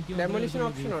 ഡെമോളിഷൻ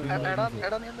ഓപ്ഷൻ ഉണ്ട്.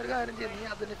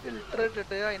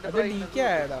 അത് ഡീക്കേ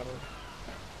ആയതാണ്.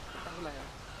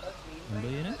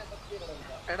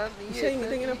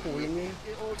 ഇങ്ങനെ പൊളിഞ്ഞ്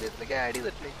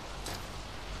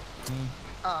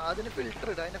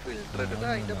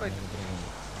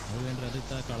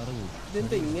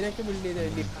ഇതെന്താ ഇങ്ങനെയൊക്കെ ബിൽഡ് ചെയ്ത്?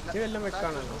 ലിഫ്റ്റ് വല്ലതും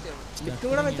വെക്കാണല്ലോ. ലിഫ്റ്റ്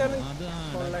കൂടെ വെച്ചാണ്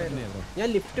കൊള്ളായിരുന്നു. ഞാൻ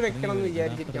ലിഫ്റ്റ് വെക്കണം എന്ന്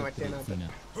വിചാരിച്ചിരിക്കാം. മറ്റേനകത്ത്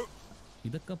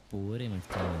ഇതൊക്കെ പോരെ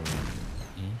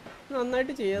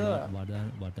നന്നായിട്ട് ചെയ്തതാ.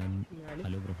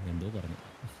 ഹലോ ബ്രോ, എന്തോ പറഞ്ഞു.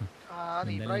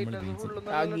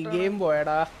 ഗെയിം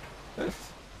പോയടാ.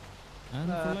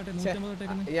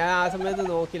 ഞാൻ ആ സമയത്ത്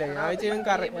നോക്കില്ല. ഞാൻ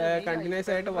കണ്ടിന്യൂസ്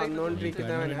ആയിട്ട്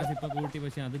വന്നോണ്ടിരിക്കുന്നവനാ.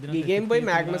 ഈ ഗെയിം പോയി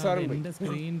മാഗ്നസോറും പോയി.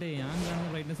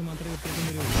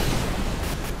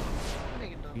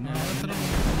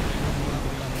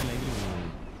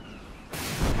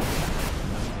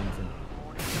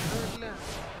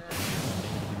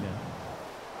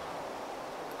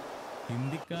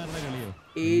 ഹിന്ദിക്കാരുടെ കളിയോ?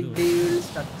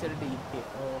 Structure detail.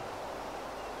 ഓ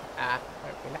ആ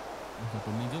കുഴപ്പമില്ല.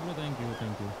 Nijo bro, thank you.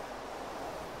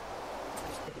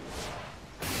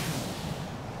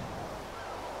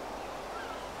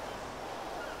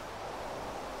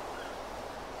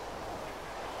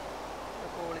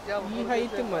 ഈ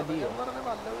ഹൈറ്റ് മതിയോ?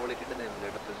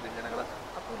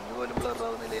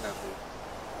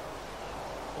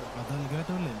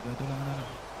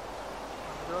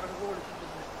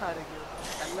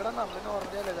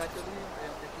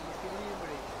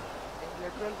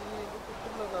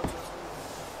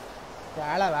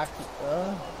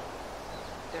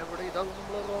 എവിടെ ഇതൊന്നും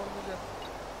ബ്ലറാവുന്നില്ല.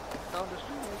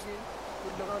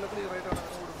 ക്ലിയർ ആയിട്ടാണ്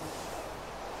അങ്ങനെ കൊടുക്കുന്നത്.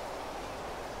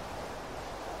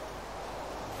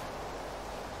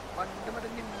 പണ്ട് മറ്റേ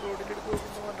നിംറോഡിന്റെ അടുത്ത്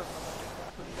നോക്കുമ്പോൾ കണ്ടിട്ടുണ്ട്.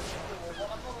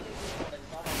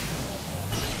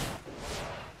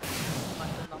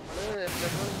 മറ്റേ നമ്മള്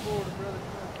എംബ്ലോയിഡ് ഓടുമ്പോഴും അതിന്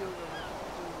നോക്കി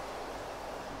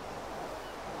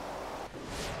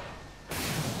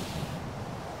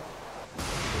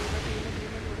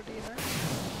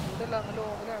ടീമല്ല, അങ്ങനെ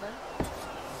ലോങ്ങിലാണ്.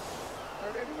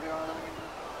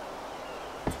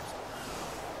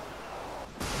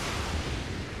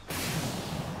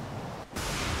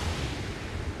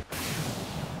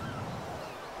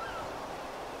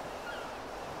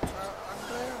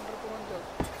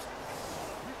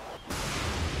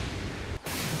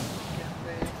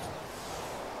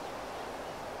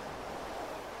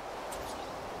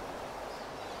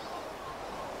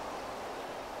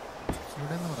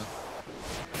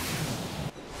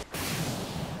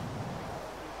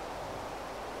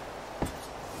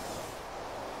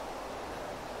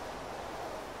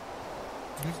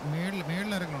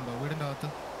 മേളിലിറങ്ങുന്നുണ്ടോ വീടിന്റെ അകത്ത്?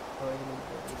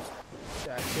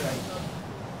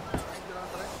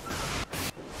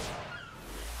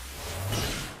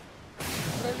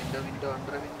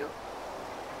 Window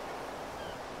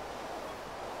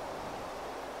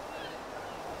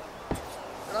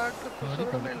triple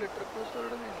മേളില്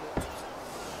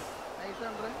nice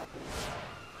ആണ്ട്രേ.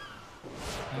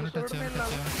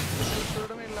 മേളിലാണ്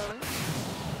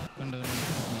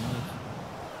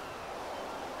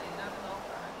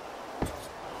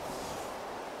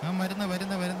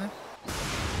വരുന്ന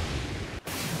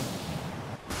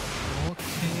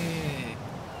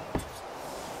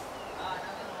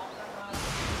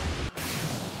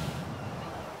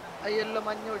അയ്യല്ലോ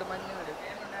മഞ്ഞ വിട്.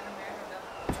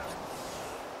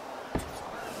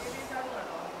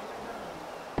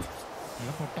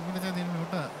 പൊട്ടപ്പിന്റെ ചതിയിൽ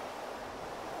മ്യൂട്ടാ.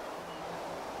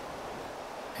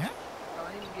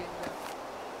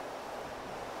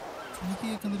 എനിക്ക്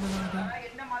കേൾക്കുന്നില്ല.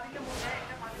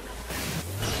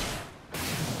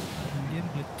 ഇന്ത്യൻ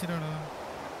ഗ്ലിച്ചറാടാ.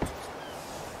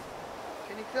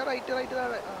 എനിക്ക് റൈറ്റ്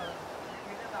താഴെ.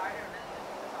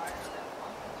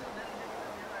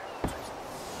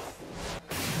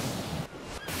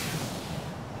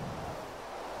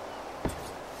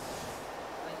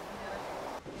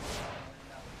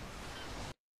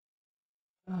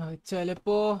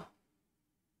 ചിലപ്പോ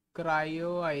ക്രയോ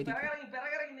ആയിരിക്കും.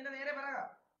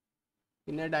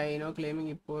 പിന്നെ ഡൈനോ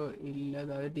ക്ലെയിമിങ് ഇപ്പോ ഇല്ല,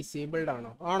 അത് ഡിസേബിൾഡ്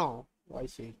ആണോ?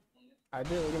 ശരി,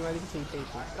 അത് ഒരുമാതിരി ചീറ്റ്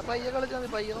ആയിപ്പോയി. പയ്യെ കളിച്ചാൽ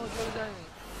മതി, പയ്യെ നോക്കി കളിച്ചാൽ മതി.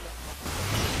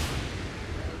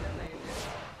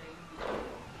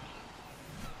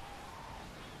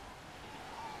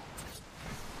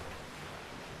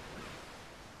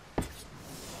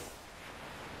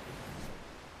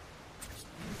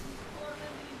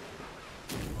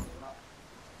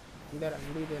 ഇത്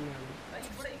രണ്ടും ഇത് തന്നെയാണ്.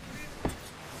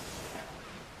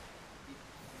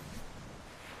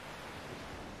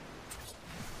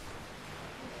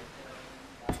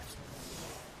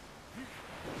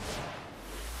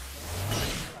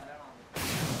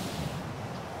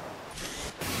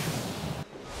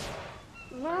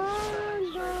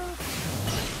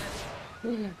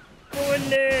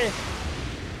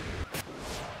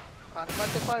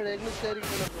 പഴയ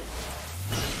ഗ്ലിച്ചായിരിക്കും.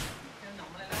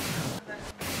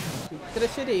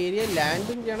 ഇത്രശ്ശേരി ഏരിയ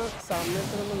ലാൻഡിങ് ചെയ്യണ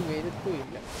സമയത്തൊന്നും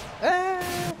വരുത്തുമില്ല.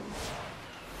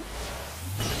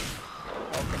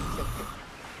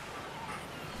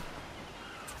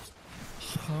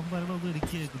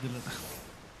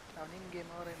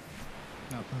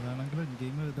 അതാണെങ്കിലും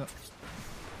ഗെയിം എഴുതാം.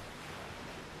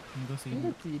 എന്തോ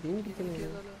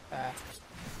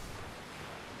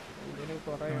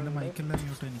മൈക്കെല്ലാം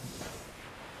മ്യൂട്ട്. എനിക്ക്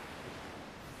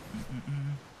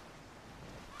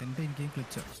എന്റെ ഗെയിം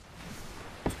ക്ലിച്ചാ.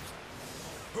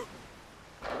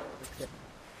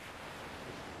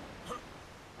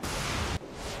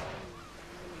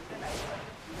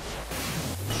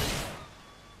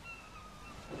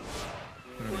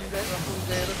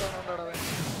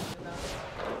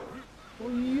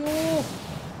 അയ്യോ,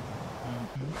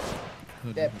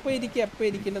 എപ്പ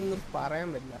ഇരിക്കില്ലെന്ന് പറയാൻ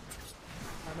പറ്റില്ല.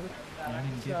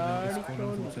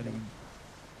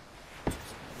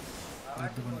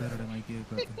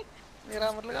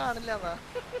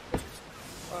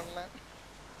 കാണില്ല.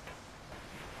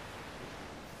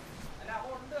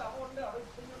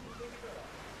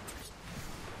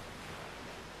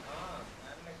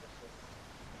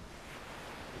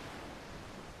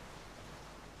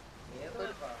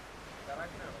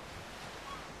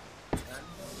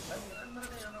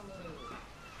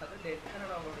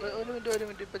 ഒരു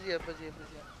മിനിറ്റ് ഇപ്പൊ ചെയ്യാം.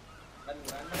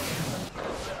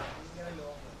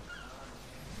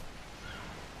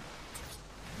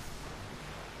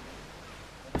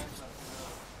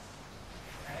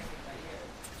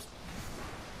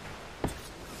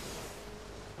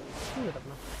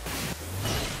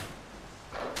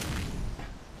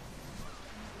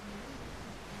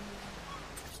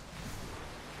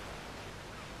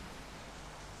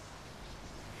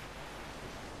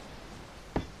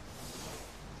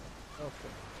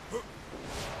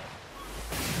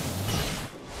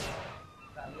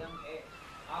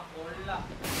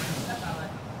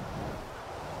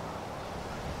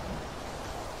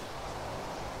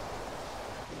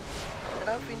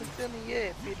 എടാ ഫിനിക്സ്, നീയേ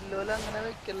പില്ലോല അങ്ങനെ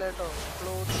വെക്കല്ല കേട്ടോ.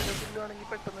 ക്ലോത്തിന്റെ പില്ലോ ആണെങ്കിൽ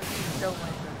പെട്ടെന്ന് ഹീറ്റ് ആവും.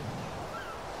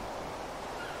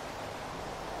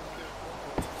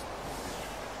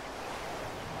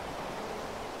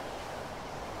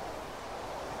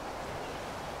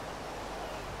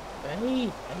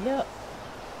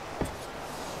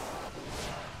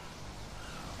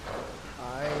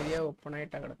 ഏരിയ ഓപ്പൺ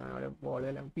ആയിട്ടാ കിടക്കാൻ.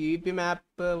 PvP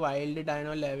മാപ്പ് വൈൽഡ്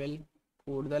ഡൈനോ ലെവൽ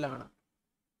കൂടുതലാണ്.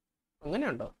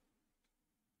 അങ്ങനെയുണ്ടോ?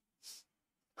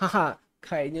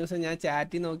 കഴിഞ്ഞ ദിവസം ഞാൻ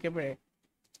ചാറ്റിൽ നോക്കിയപ്പോഴേ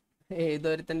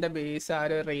ഏതൊരുത്തന്റെ ബേസ്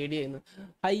ആരോ റെയ്ഡ് ചെയ്യുന്നു.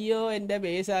 അയ്യോ, എന്റെ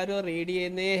ബേസ് ആരോ റെയ്ഡ്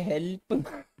ചെയ്യുന്നേ, ഹെൽപ്പ്.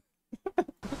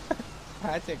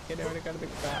 ആ ചെക്കനെ അവിടെ കിടന്ന്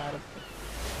കാലത്ത്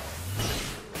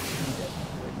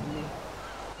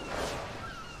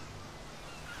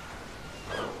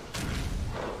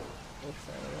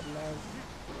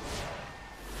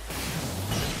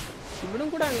ഇവിടും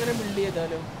കൂടെ അങ്ങനെ ബിൽഡ്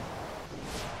ചെയ്താലോ?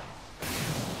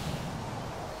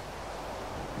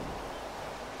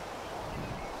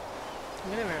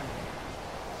 ഇങ്ങനെ വേണം.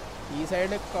 ഈ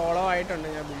സൈഡ് കോളമായിട്ടുണ്ട്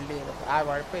ഞാൻ ബിൽഡ് ചെയ്തത്.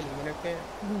 കുഴപ്പമില്ല.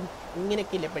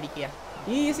 ഇങ്ങനെയൊക്കെ ഇല്ലേ പഠിക്കുക.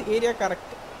 ഈ ഏരിയ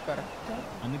കറക്റ്റ്. കറക്റ്റ്.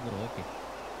 അന്നിപ്പോ ഓക്കെ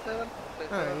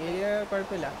ആ ഏരിയ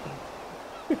കുഴപ്പമില്ല.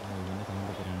 ഇതിന്റെ സൗണ്ട്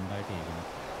ഇപ്പൊ രണ്ടായിട്ട് കേൾക്കുന്നു.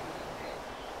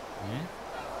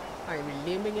 ആ ബിൽഡ്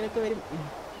ചെയ്യുമ്പോ ഇങ്ങനെയൊക്കെ വരും.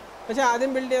 പക്ഷെ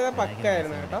ആദ്യം ബിൽഡ് ചെയ്താൽ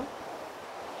പക്കായിരുന്നു കേട്ടോ.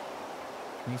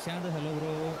 Nishad hello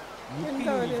bro.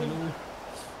 എന്താ ഒരു ഹലോ.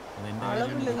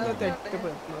 അളവിലെന്തോ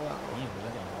തെറ്റപ്പെടുന്നതാണ്.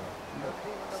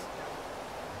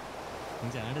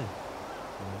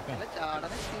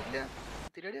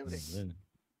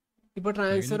 ഇപ്പൊ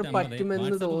ട്രാൻസ്ഫർ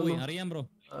പറ്റുമെന്ന് തോന്നുന്നു. അറിയാം ബ്രോ.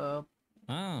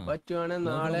 പറ്റുവാണെങ്കിൽ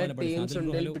നാളെ ടീംസ്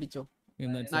ഉണ്ടെങ്കിൽ പിടിച്ചോ.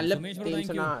 നല്ല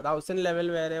ടീംസ് 1000 ലെവൽ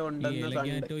വരെ ഉണ്ടെന്ന്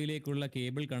കണ്ടു.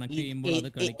 കേബിൾ കണക്ട് ചെയ്യുമ്പോൾ അത്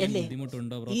കളിക്കാൻ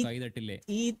ബുദ്ധിമുട്ടുണ്ടോ ബ്രോ? കൈ തട്ടില്ലേ?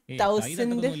 ഈ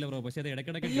 1000 ബ്രോ, പക്ഷേ അത്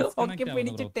ഇടയ്ക്കിടയ്ക്ക് ഒക്കെ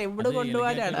പിടിച്ചിട്ട് എവിടെ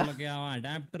കൊണ്ടുപോകാനാണ്?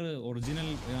 അഡാപ്റ്റർ ഒറിജിനൽ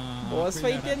ബോസ്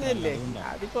ഫൈറ്റ് തന്നെയല്ലേ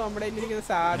അതിപ്പോ നമ്മുടെ ഇരിക്കുന്ന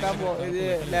സാധാ ഇത്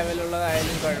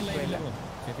ലെവലുള്ളതായാലും കുഴപ്പമില്ല.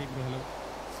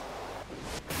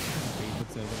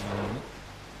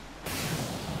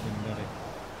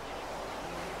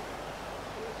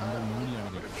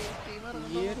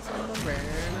 ഈ ഒരു സംഭവം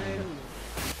വേണമായിരുന്നു.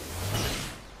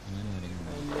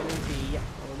 എന്തെങ്കിലും ചെയ്യാം.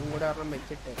 അവനും കൂടെ ഒരെണ്ണം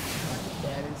വെച്ചിട്ട്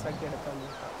ബാലൻസ് ആക്കി എടുക്കാൻ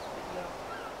നോക്കാം.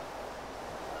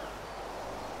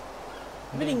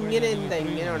 ഇവരിങ്ങനെ എന്താ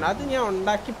ഇങ്ങനെ ഉണ്ട്? അത് ഞാൻ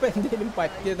ഉണ്ടാക്കിയപ്പോ എന്തെങ്കിലും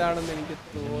പറ്റിയതാണെന്ന് എനിക്ക്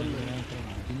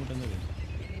തോന്നുന്നു.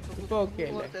 ഇപ്പൊ ഓക്കെ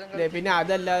അല്ലേ? പിന്നെ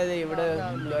അതല്ലാതെ ഇവിടെ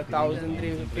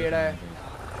 1350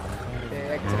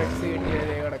 എക്സ്ട്രക്സ്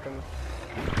കിട്ടിയത് കിടക്കുന്നു.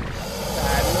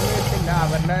 കാരണം വെച്ചില്ല,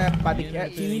 അവരുടെ പതിക്കെ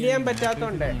ഫീൽ ചെയ്യാൻ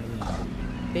പറ്റാത്തോണ്ട്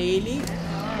ഡെയിലി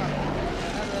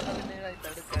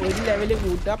ഒരു ലെവല്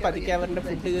കൂട്ടുക, പതുക്കെ അവരുടെ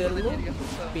ഫുഡ് കയറുന്നു,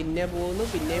 പിന്നെ പോകുന്നു,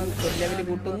 പിന്നെയും ഒരു ലെവല്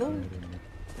കൂട്ടുന്നു.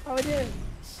 അവര്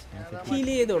ഫീൽ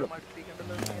ചെയ്തോളും.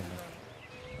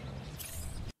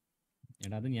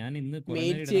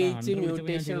 മേറ്റ് ചേച്ചി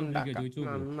മ്യൂട്ടേഷൻ ഉണ്ടാക്കാം.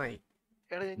 നന്നായി.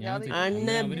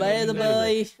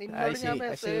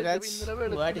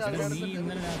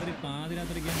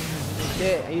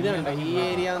 ഇതുണ്ട് ഈ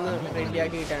ഏരിയ ഒന്ന്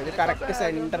റെഡിയാക്കിയിട്ടാണ്. ഇത് കറക്റ്റ്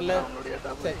സെന്ററിൽ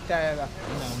സെറ്റ് ആയതാ.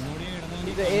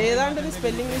 ഇത് ഏതാണ്ട് ഒരു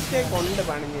സ്പെല്ലിംഗ് മിസ്റ്റേക്ക് ഉണ്ട്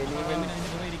പണിഞ്ഞതിൽ.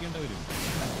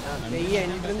 ഈ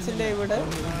എൻട്രൻസിന്റെ ഇവിടെ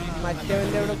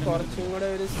മറ്റവന്റെ ഇവിടെ കുറച്ചും കൂടെ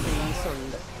ഒരു സ്പേസ്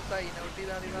ഉണ്ട്.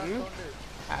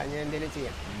 അത് ഞാൻ എന്തെങ്കിലും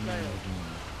ചെയ്യാം.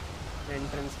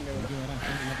 എൻട്രൻസിന്റെ ഇവിടെ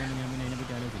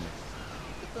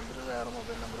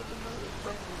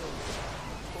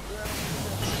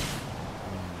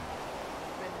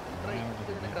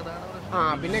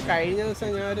പിന്നെ കഴിഞ്ഞ ദിവസം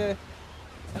ഞാനൊരു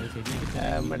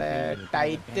നമ്മുടെ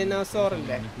ടൈറ്റനോസോർ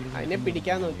ഇല്ലേ അതിനെ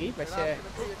പിടിക്കാൻ നോക്കി. പക്ഷെ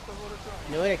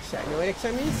നോ രക്ഷ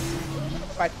മീൻസ്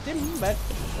പറ്റും, ബട്ട്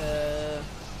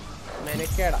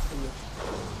മെനക്കേടാ.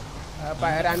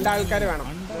 രണ്ടാൾക്കാർ വേണം.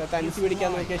 തനിച്ച് പിടിക്കാൻ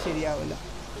നോക്കിയാൽ ശരിയാവില്ല.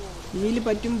 ഹീൽ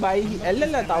പറ്റും ബൈ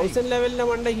അല്ലല്ല 1000 ലെവലിന്റെ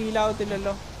മണ്ട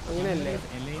ഹീലാവത്തില്ലല്ലോ. അങ്ങനെയല്ലേ?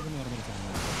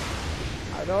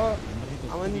 അതോ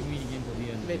അവൻ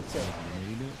വെച്ചോ?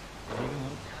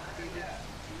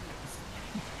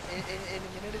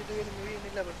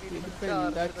 ഇതിപ്പോ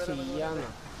എന്താ ചെയ്യാന്നാ?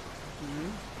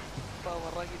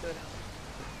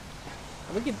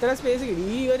 നമുക്ക് ഇത്ര സ്പേസ് കിട്ടി.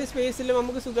 ഈ ഒരു സ്പേസിൽ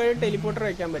നമുക്ക് സുഖമായിട്ട് ടെലിപ്പോർട്ടർ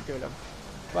വെക്കാൻ പറ്റുമല്ലോ.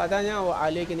 അപ്പോൾ അതാ ഞാൻ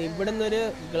ആലോചിക്കുന്നത്. ഇവിടെ നിന്നൊരു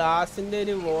ഗ്ലാസിൻ്റെ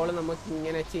ഒരു വോള് നമുക്ക്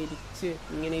ഇങ്ങനെ ചെരിച്ച്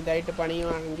ഇങ്ങനെ ഇതായിട്ട്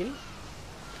പണിയുവാണെങ്കിൽ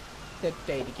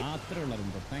സെറ്റായിരിക്കും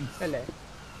അല്ലേ?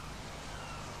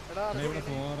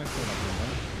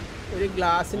 ഒരു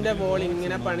ഗ്ലാസിൻ്റെ വോൾ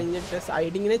ഇങ്ങനെ പണിഞ്ഞിട്ട്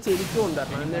സൈഡിങ്ങനെ ചെരിച്ചു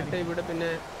കൊണ്ടുവരണം. എന്നിട്ട് ഇവിടെ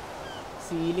പിന്നെ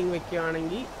സീലിംഗ്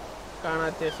വെക്കുകയാണെങ്കിൽ കാണാൻ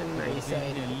അത്യാവശ്യം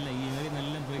നൈസായിരിക്കും.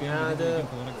 ഞാൻ അത്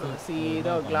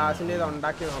ഇതോ ഗ്ലാസിൻ്റെ ഇത്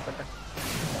ഉണ്ടാക്കി നോക്കട്ടെ.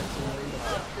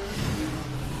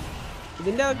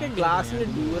 ഇതിൻ്റെ ഒക്കെ ഗ്ലാസിൻ്റെ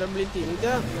ഡ്യൂറബിലിറ്റി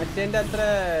എനിക്ക് മറ്റേൻ്റെ അത്ര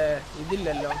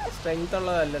ഇതില്ലല്ലോ, സ്ട്രെങ്ത്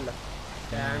ഉള്ളതല്ലല്ലോ.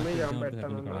 ഡാമേജ് ആകുമ്പോൾ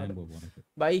പെട്ടെന്ന്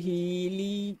ബൈ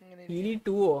ഹീലി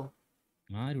 2ഓ?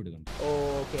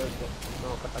 ഓക്കെ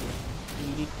നോക്കട്ടെ.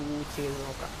 ഹീലി 2 ചെയ്ത്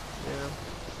നോക്കാം.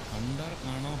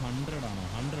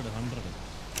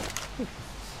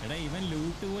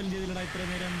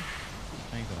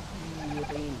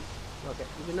 ഓക്കെ,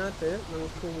 ഇതിനകത്ത്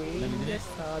നമുക്ക് വലിയ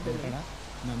സാധനം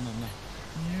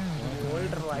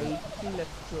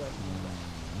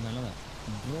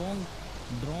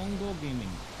Drongo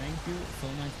Gaming, thank you so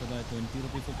much for the 20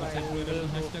 rupees super chat.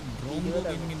 Drongo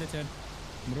Gaming in the chat.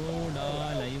 Bro,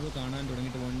 live കാണാൻ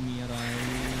തുടങ്ങിയിട്ട് 1 year ആയി.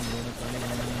 ബ്രോയുടെ കളി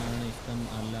കാണാനാണ് ഇഷ്ടം,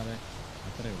 അല്ലാതെ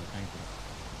അത്രേ ഉള്ളൂ. Thank you.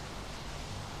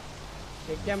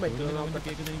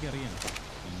 കേൾക്കുന്നത് എനിക്കറിയാം.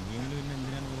 ഇനിയെങ്കിലും പിന്നെ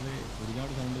എന്തിനാണ് വെറുതെ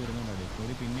ഒരുപാട് സൗണ്ട് വരുന്നുണ്ടോ?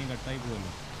 സ്റ്റോറി പിന്നെയും കട്ടായി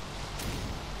പോകുമല്ലോ.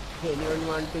 Anyone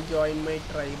want to join my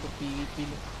tribe PvP?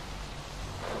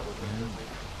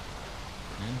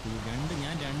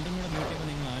 ഞാൻ രണ്ടും കൂടെ നോക്കിയപ്പോൾ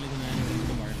നിങ്ങൾ ആലോചിച്ച് ഞാൻ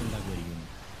ഇവിടെ വഴക്കുണ്ടാക്കുമായിരിക്കുന്നു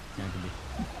ചാറ്റിൽ.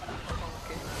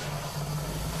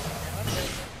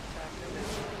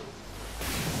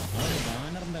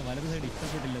 ബാനറിന്റെ വലത് സൈഡ്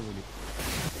ഇഷ്ടപ്പെട്ടില്ല പോലും.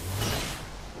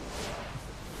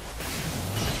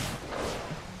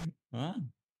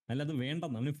 അല്ല അത് വേണ്ട,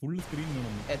 അവന് ഫുൾ സ്ക്രീൻ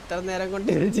വേണം. എത്ര നേരം കൊണ്ട്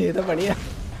ഇത് ചെയ്ത പണിയാ.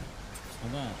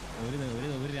 അതാ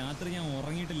ഒരു രാത്രി ഞാൻ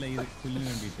ഉറങ്ങിയിട്ടില്ല ഇത് പുല്ലിന്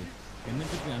വേണ്ടിയിട്ട്.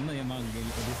 എന്നിട്ട് അന്ന്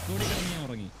ഡിസ്കോഡിൽ കിടന്ന് ഞാൻ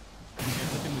ഉറങ്ങി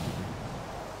ഹെഡ്സെറ്റും വെച്ചിട്ട്.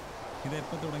 ഇത്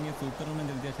എപ്പോൾ തുടങ്ങിയ സൂപ്പറെണ്ണം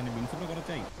ജലജാശൻ ബിൻസിപ്പോൾ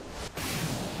കുറച്ചായി.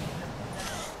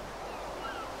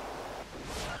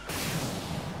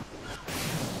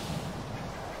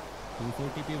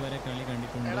 PHONEPE വരെ കളി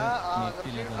കണ്ടിട്ടുണ്ട്.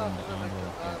 നെറ്റില്ലാത്തതുണ്ട്.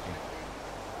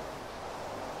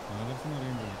 ആകർഷെന്ന്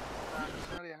അറിയണ്ടല്ലോ.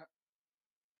 ആകർഷ് അറിയാം,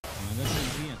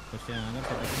 പക്ഷെ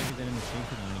ആകർഷ് ഇടയ്ക്കിടയ്ക്ക് ചില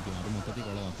മിസ്റ്റേക്സ് കാണിക്കും, അത് മൊത്തത്തിൽ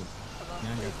കുളമാക്കും.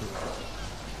 ഞാൻ ലെഫ്റ്റ്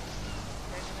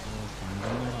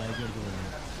ആയിരിക്കും അടിച്ചു പോകുന്നത്.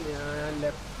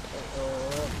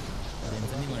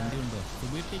 വണ്ടി ഉണ്ടോ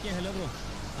സുബീർട്ടിക്ക്? ഹലോ ബ്രോ,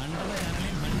 100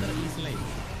 ചാനലിൽ 100 ഈസ് ലൈഫ്.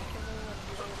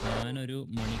 ഞാനൊരു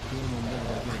മണിക്കൂർ മുമ്പ്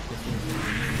ബ്രോയ്ക്ക് റിക്വസ്റ്റ് കൊടുത്തു.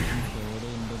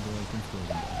 സ്റ്റോറും ഉണ്ട്, ബ്രോയ്ക്കും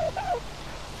സ്റ്റോറുണ്ട്.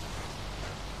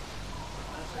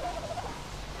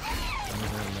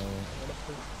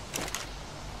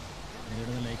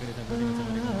 ഹലോ ലൈക്ക് അടി സപ്പോർട്ട്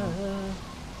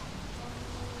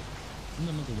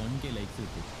നമുക്ക് 1K ലൈക്സ്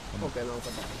കിട്ടും. ഓക്കെ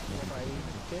നോക്കട്ടെ.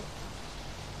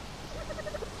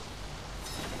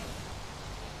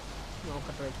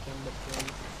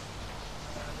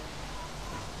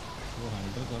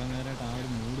 100 കുറെ നേരമായിട്ട് ആ ഒരു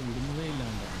മൂഡ് വിടുന്നതേ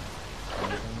ഇല്ലാണ്ട്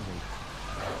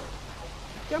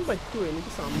വയ്ക്കാൻ പറ്റുമോ?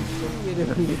 എനിക്ക് സംശയം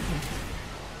വരുന്നുണ്ട്.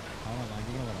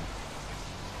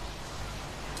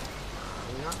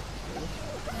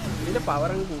 ഇതിന്റെ പവർ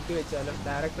അങ്ങ് കൂട്ടി വെച്ചാലും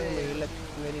ഡയറക്റ്റ്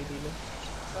മെയിലെത്തുന്ന രീതിയിൽ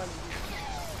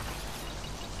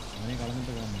അവനെ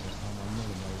കളഞ്ഞിട്ട് പോകുന്നുണ്ട്. ആ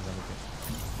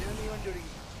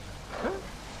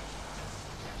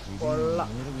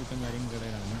വന്നോളും കൂട്ടം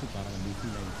കാര്യങ്ങൾക്കിടയിലാണ് എനിക്ക് പറയാം.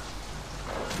 ബിസിയിലായി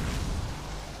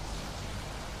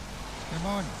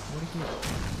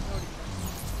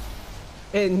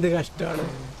എന്ത് കഷ്ടമാണ്.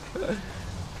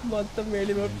 മൊത്തം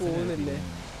മേളിൽ പോകുന്നില്ലേ?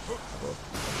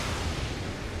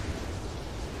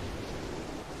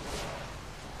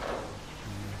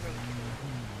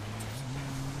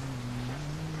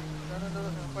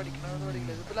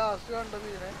 ഇതിപ്പോ ലാസ്റ്റ് കണ്ടത്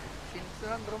ഇതിനെ കിങ്സ്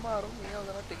 100 മാറും. നീ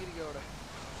അങ്ങനെ ഒറ്റയ്ക്ക് ഇരിക്കും അവിടെ.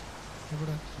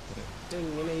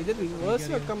 എങ്ങനെ ഇത് റിവേഴ്സ്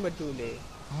വെക്കാൻ പറ്റൂലേ?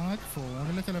 ആ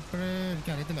ഫോണില് ചിലപ്പോഴേ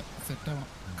എനിക്കറിയത്തില്ല, സെറ്റ് ആവണം.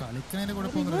 കളിക്കുന്നതിന്റെ കൂടെ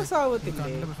റിവേഴ്സ് ആവത്തില്ലേ?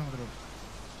 പ്രശ്നം മാത്രമേ ഉള്ളൂ.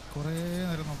 കുറേ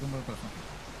നേരം നോക്കുമ്പോൾ പ്രശ്നം.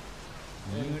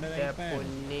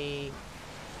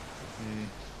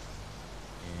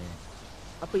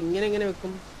 അപ്പൊ ഇങ്ങനെ എങ്ങനെ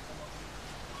വെക്കും?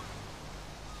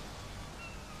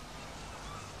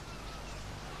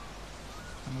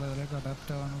 നമ്മളതിലേക്ക്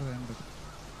അഡാപ്റ്റ് ആവാനുള്ള വേണ്ടത്.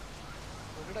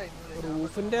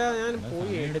 റൂഫിന്റെ ഞാൻ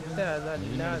പോയി എടുത്ത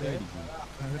അതല്ലാതെ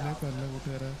അതിലേക്കല്ല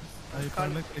കൂട്ടുകാരെ.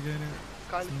 ഐഫോണിലെ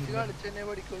കളിച്ച് തന്നെ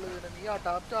പഠിക്കുള്ളൂ. നീ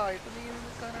അഡാപ്റ്റ് ആയിട്ട് നീ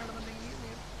നിൽക്കാനാണെന്നുണ്ടെങ്കിൽ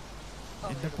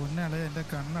എന്റെ പൊന്നാള് എന്റെ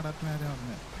കണ്ണ് അഡാപ്റ്റ് ആരാ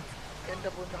പറഞ്ഞത്? എന്റെ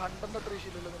പൊന്ന് 100 അത്ര ഇഷ്യൂ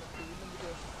നിനക്ക്.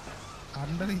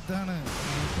 100 ഇതാണ്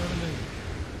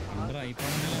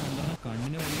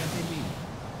കണ്ണിന് വയ്യാത്തില്ലേ?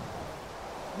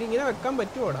 ഇത് ഇങ്ങനെ വെക്കാൻ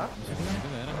പറ്റുമോടാ?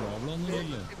 വേറെ പ്രോബ്ലം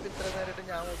ഒന്നുമില്ലല്ലോ. ഇത്ര നേരമായിട്ട്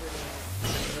ഞാൻ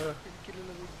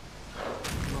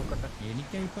നോക്കട്ടെ.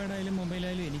 എനിക്ക് ഐപാഡായാലും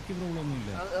മൊബൈലായാലും എനിക്ക് പ്രോബ്ലം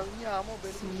ഒന്നുമില്ല.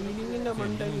 സീലിങ്ങിന്റെ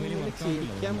മണ്ട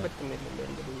ചിരിക്കാൻ പറ്റുന്നില്ലല്ലോ.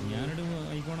 ഞാനൊരു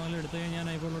ഐഫോണാലും എടുത്തു കഴിഞ്ഞാൽ ഞാൻ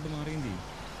ഐഫോണിലോട്ട് മാറുകയും ചെയ്യും.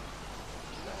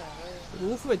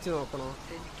 റൂഫ് വെച്ച് നോക്കണോ?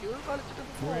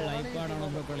 ഫുൾ ഐപാഡാണോ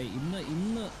ബ്രോ കളി?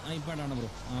 ഇന്ന് ഐപാഡാണ് ബ്രോ.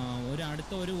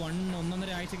 അടുത്ത ഒരു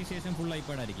 1.5 ആഴ്ചയ്ക്ക് ശേഷം ഫുൾ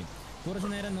ഐപാഡായിരിക്കും. കുറച്ച്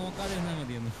നേരം നോക്കാതെ ഇരുന്നാൽ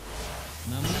മതിയെന്ന്.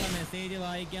 നമ്മളെ മെസ്സേജ്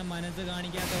വായിക്കാൻ മനസ്സ്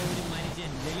കാണിക്കാത്ത ഒരു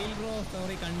മനുഷ്യൻ. ജലീൽ ബ്രോ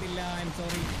സോറി കണ്ടില്ല, I am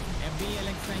sorry. FB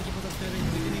Alex thank you for subscribing.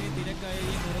 ഇതിന് തിരക്കായി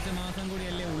കുറച്ച് മാസം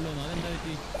കൂടിയല്ലേ ഉള്ളൂ. അതെന്താ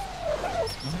പറ്റി?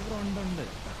 ബ്രോ ഉണ്ട്.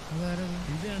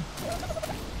 ഇതാണ്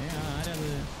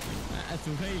ആരത്?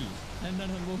 സുഹൈൽ.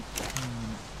 എന്താണ് സംഭവം?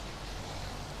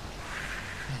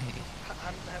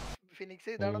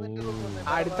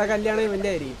 അടുത്ത കല്യാണം ഇവന്റെ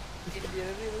ആയിരിക്കും.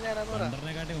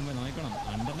 അണ്ടറിനെക്കാട്ടി മുമ്പേ നോക്കണം.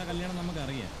 അണ്ടറിന്റെ കല്യാണം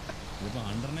നമുക്കറിയാം. ഇപ്പൊ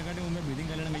അണ്ടറിനെക്കാട്ടി മുമ്പേ ബിദിൻ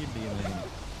കല്യാണം കഴിച്ചിട്ട് ചെയ്യുന്നതായിരുന്നു.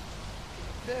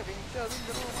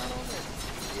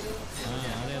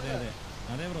 അതെ അതെ അതെ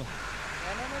അതെ ബ്രോ.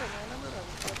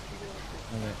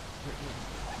 അതെ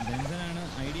ബെൻസനാണ്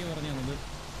ഐഡിയ പറഞ്ഞു തന്നത്.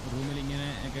 റൂമിൽ ഇങ്ങനെ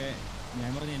ഒക്കെ ഞാൻ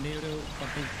പറഞ്ഞു എൻ്റെ ഒരു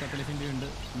 10 ലക്ഷം രൂപയുണ്ട്,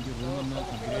 എനിക്ക് റൂം ഒന്ന്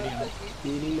അപ്ഗ്രേഡ് ചെയ്യണം.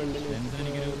 ബെൻസൻ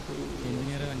എനിക്കൊരു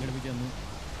എഞ്ചിനീയറെ സംഘടിപ്പിച്ച് തന്നു.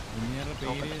 എഞ്ചിനീയറുടെ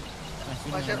പേര്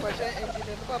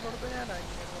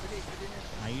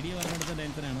ഐഡിയ പറഞ്ഞു കൊടുത്ത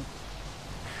ഡെൻസനാണ്.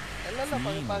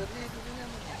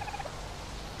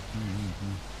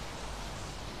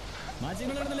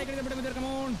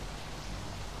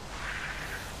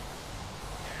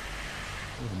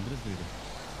 എന്തൊരു സ്പീഡ്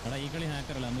എടാ. ഈ കളി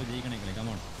ഹാക്കറല്ല, നമ്മൾ ജയിക്കണേ കളി.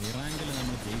 കമോൺ, ഇറാങ്കിൽ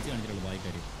നമ്മൾ ജയിച്ച് കാണിച്ചിട്ടുള്ളൂ.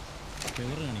 ബായിക്കാർ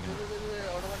ഫെവർ കാണിക്കണം.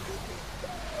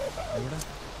 എവിടെ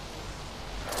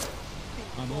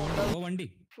വണ്ടി?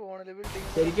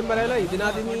 ശരിക്കും പറയാലോ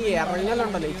ഇതിനകത്ത് നീ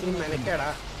ഇറങ്ങലുണ്ടല്ലോ ഇച്ചിരി മെനക്കേടാ.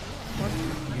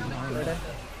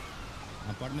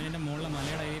 അപ്പാർട്ട്മെന്റിന്റെ മുകളിലെ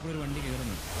മലയുടെ അരികെ കൂടെ ഒരു വണ്ടി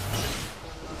കയറുന്നു.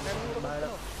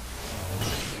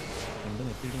 കൊണ്ട്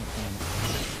നിർത്തിയിട്ട് നിർത്തുന്നു.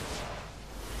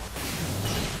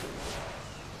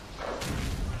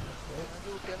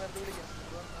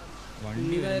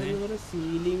 വണ്ടി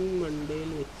സീലിംഗ് മണ്ടയിൽ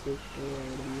വെച്ചിട്ട്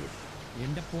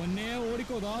എന്റെ പൊന്നെ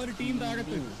ഓടിക്കോ. ആ ഒരു ടീം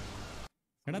താഴത്ത്.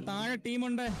 എടാ താഴെ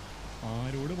ടീമുണ്ട്.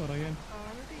 ആരോട് പറയാൻ?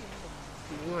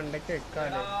 മണ്ടയ്ക്ക്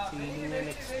വെക്കാലോ. സീലിംഗ്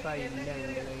എക്സ്ട്രാ ഇല്ല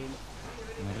എൻ്റെ കയ്യിൽ.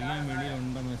 അറിയാൻ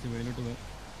വെളിയിലുണ്ടെന്ന് വെച്ചാൽ വെളിയിലോട്ട് പോ.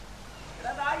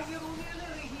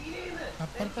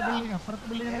 അപ്പുറത്തെ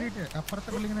ബിൽഡിങ്ങിനെ അടിയിട്ട്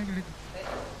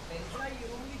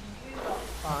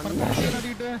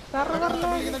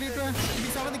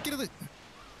നിൽക്കരുത്.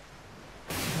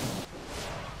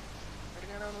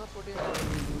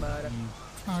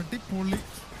 അടിപൊളി.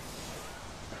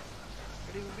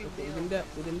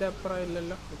 ഇതിന്റെ അപ്പുറം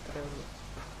ഇല്ലല്ലോ. ഇത്രേ ഉള്ളൂ.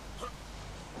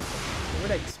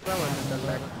 ഇവിടെ എക്സ്ട്രാ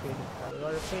വന്നിട്ടുണ്ട്. അത്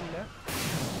കുഴപ്പമില്ല.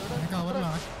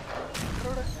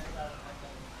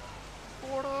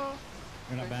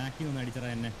 ബാക്കിൽ നിന്ന് അടിച്ചടാ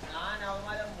എന്നെ.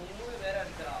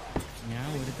 ഞാൻ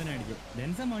ഒരുത്തനെ അടിച്ചു.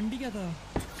 Denson വണ്ടിക്കകത്താ.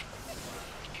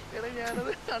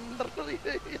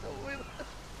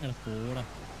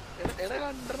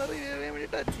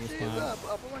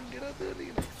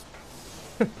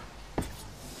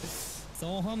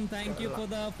 Soham, thank you for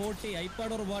the 40 iPad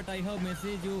or what? I have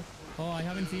messaged you. Oh, I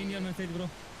haven't seen your message, bro.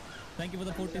 Thank you for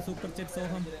the 40 super chat,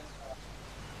 Soham.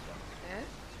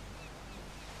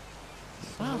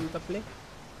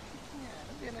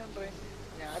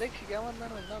 ഞാൻ രക്ഷിക്കാൻ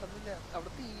വന്നാണ്. ഒന്നും നടന്നില്ല.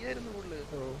 അവിടെ തീയായിരുന്നു കൂടുതൽ.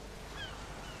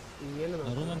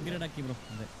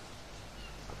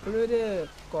 അപ്പോഴൊരു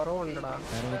കുറവുണ്ടടാ.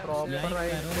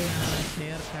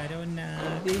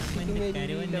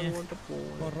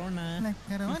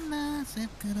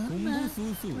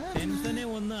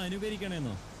 ഒന്ന്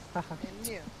അനുകരിക്കണേന്നോ?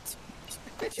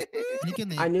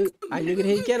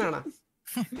 അനുഗ്രഹിക്കാനാണോ?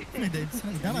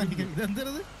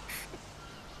 ഇതെന്തത്?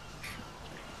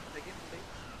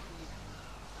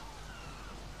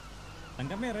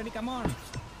 തങ്കമ്മേ ready come on.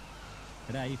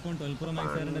 IPhone 12 Pro Max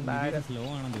slow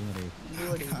ആണെന്ന് തോന്നുന്നത്.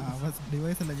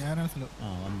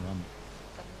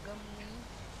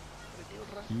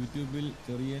 യൂട്യൂബിൽ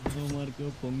ചെറിയമാർക്ക്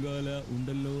പൊങ്കാല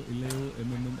ഉണ്ടല്ലോ ഇല്ലയോ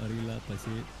എന്നൊന്നും അറിയില്ല.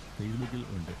 പക്ഷേ ഫേസ്ബുക്കിൽ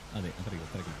ഉണ്ട്. അതെ അത്രയ്ക്ക്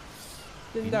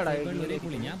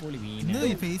ഞാൻ പോളി.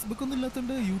 ഫേസ്ബുക്ക് ഒന്നും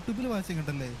ഇല്ലാത്തോണ്ട് യൂട്യൂബിൽ വാച്ചിങ്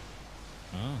ഉണ്ടല്ലേ?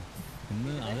 ആ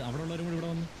ഇന്ന് അവിടെ ഉള്ളവരും കൂടി ഇവിടെ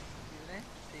വന്നു.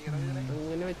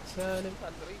 അങ്ങനെ വെച്ചാലും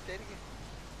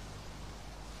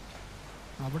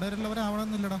അവിടെ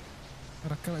ഉള്ളവരാവണമെന്നില്ലടാ.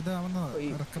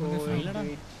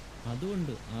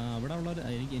 അതുകൊണ്ട് അവിടെ ഉള്ളവർ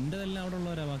എനിക്ക് എന്റെതെല്ലാം അവിടെ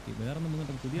ഉള്ളവരാ. ബാക്കി വേറെ ഒന്നും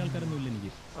വന്നിട്ട് പുതിയ ആൾക്കാരൊന്നും ഇല്ല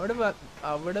എനിക്ക്.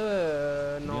 അവിടെ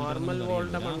നോർമൽ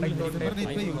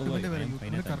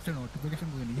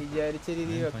വിചാരിച്ച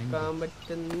രീതി വെക്കാൻ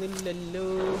പറ്റുന്നില്ലല്ലോ.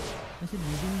 പക്ഷെ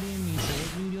ഇതിന്റെയും ഈ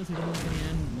ഷോർട്ട് വീഡിയോസ് ഇടുമ്പോൾ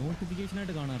ഞാൻ നോട്ടിഫിക്കേഷൻ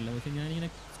ആയിട്ട് കാണാറില്ല. പക്ഷെ ഞാനിങ്ങനെ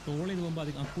സ്ക്രോൾ ചെയ്ത് പോകുമ്പോൾ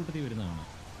അത് അക്കൂട്ടത്തിൽ വരുന്നതാണ്.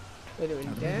 ഒരു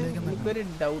മിനിറ്റ്, എനിക്കൊരു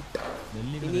ഡൗട്ട്.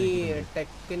 ഇനി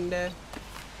ടെക്കിന്റെ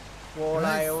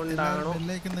വോളായോണ്ടാണോ?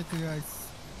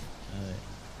 അതെ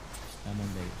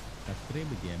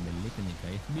സബ്സ്ക്രൈബ് ചെയ്യാൻ ബെല്ലേക്ക് നിൽക്കുക.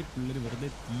 FB പിള്ളേർ വെറുതെ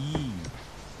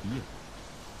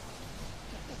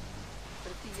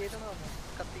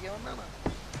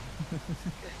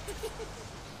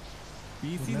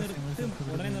PC നിർത്തും.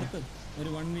 ഉടനെ നിർത്തും. ഒരു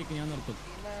 1 വീക്ക് ഞാൻ നിർത്തും.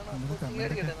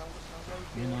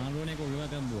 മാർബോണിയൊക്കെ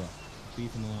ഒഴിവാക്കാൻ പോവാ.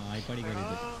 PC ഐപാഡിൽ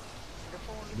കയറിയിട്ട്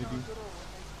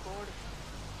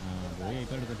പോയി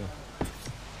ഐപാഡ് എടുക്കട്ടോ.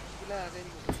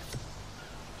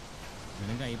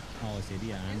 നിനക്ക് ശരി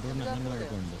ആൻഡ്രോയിഡിന് അങ്ങനെ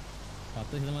കുഴപ്പമുണ്ട്.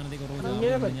 10% കുറവ്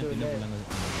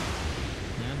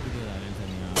ഞാൻ പുതിയതാണ്.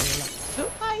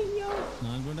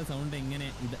 നാൽപ്പതിന്റെ സൗണ്ട് എങ്ങനെ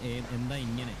എന്താ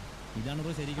ഇങ്ങനെ? ഇതാണ്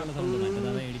ഇപ്പോൾ ശരിക്കുള്ള സൗണ്ട്.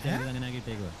 മറ്റേത് എഡിറ്റ് ചെയ്ത് അങ്ങനെ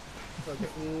ആക്കിയിട്ടേക്കുക.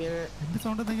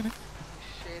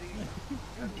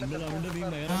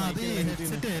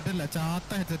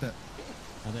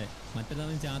 അതെ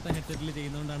മറ്റേതാണ് ചാത്ത ഹെഡ്സെറ്റിൽ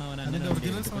ചെയ്യുന്നോണ്ടാണ് അവൻ അങ്ങനെ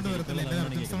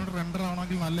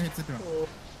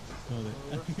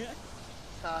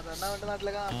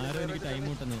ആരോ എനിക്ക് ടൈം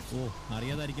ഔട്ടെന്ന്. ഓ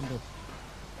അറിയാതായിരിക്കും ബ്രോ.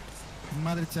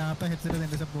 ഇമാതിരി ചാത്ത ഹെഡ്സെറ്റ്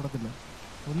നിന്റെ ശബ്ദം കൊടുത്തില്ല.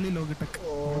 ഉള്ളി ലോഗിടെക്.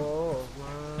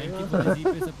 Thank you for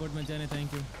GPAY support മച്ചാനെ.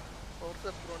 Thank you.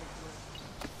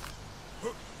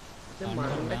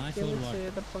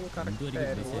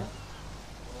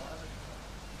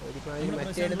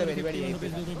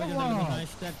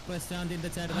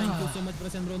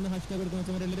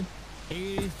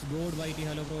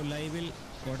 ഹലോ ബ്രോ ലൈവിൽ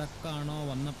കൊടക്കാണോ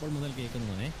വന്നപ്പോൾ മുതൽ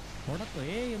കേൾക്കുന്നേ? കൊടക്കോ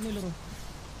ഒന്നുമില്ല ബ്രോ.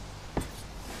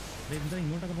 എന്താ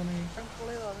ഇങ്ങോട്ടൊക്കെ പോന്നേ?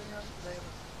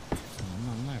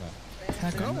 നന്നായിടാ.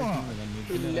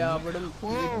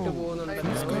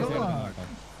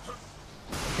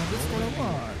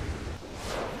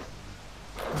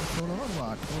 കൺട്രോളോ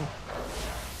വാട്ടോ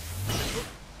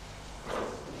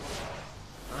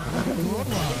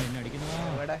എന്നെ അടിക്കുന്നതാ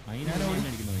ഇവിടെ അതിനാണ് എന്നെ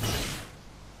അടിക്കുന്നത്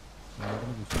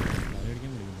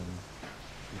അടിക്കാൻ വിളിക്കുന്നു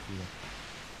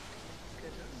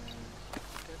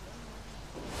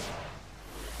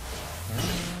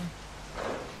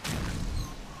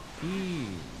ഈ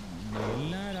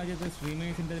എല്ലാ രാജ്യത്തെ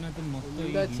സ്ട്രീമേഴ്സിന്റെ അതിനകത്ത് മൊത്തം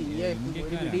എന്താ ചെയ്യാ ഒരു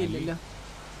പിടിയില്ലല്ലോ.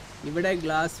 ഇവിടെ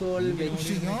ഗ്ലാസ് വോൾ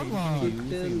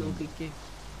വെച്ചിട്ട് നോക്കിക്കേ.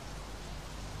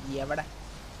 എവിടെ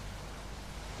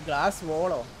ഗ്ലാസ്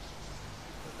വോളോ?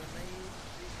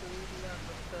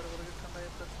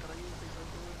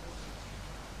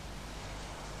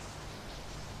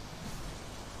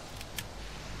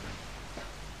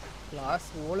 ഗ്ലാസ്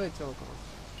വോൾ വെച്ച് നോക്കണം.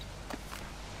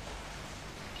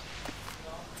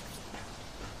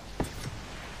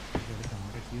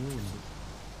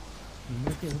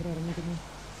 നിങ്ങൾക്ക് എവിടെ ഇറങ്ങിക്കുന്നു?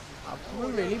 അപ്പോൾ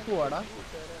വെളി പോവാടാ.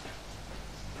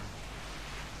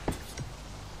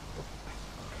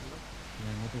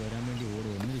 ഞാൻ അങ്ങോട്ട് വരാൻ വേണ്ടി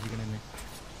ഓടും. ഒന്ന് രക്ഷിക്കണമേ.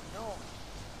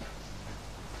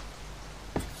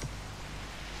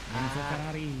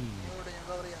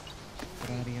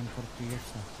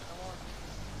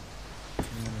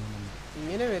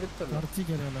 ഇങ്ങനെ വരുത്തുള്ളൂ.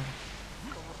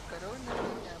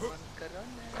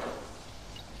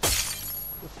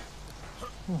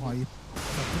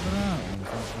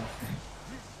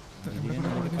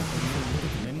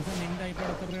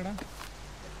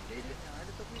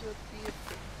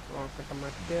 നോക്കട്ടെ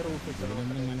മറ്റേ റൂട്ട്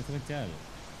മനസ്സ് വെച്ചാൽ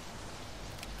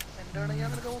എന്താണെങ്കിൽ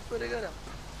നിനക്ക് 30 കയറാം.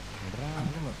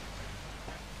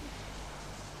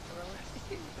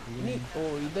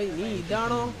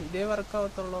 ഇതാണോ ഇതേ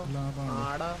വർക്കാവത്തുള്ളൂ?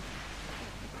 ആടാ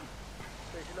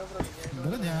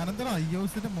ഞാനെന്താ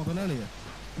ഐഒസിന്റെ മുതലാളിയാ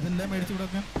ഇതെല്ലാം മേടിച്ചു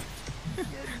കൊടുക്കാൻ.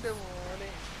 എന്റെ മോനെ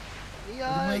നീ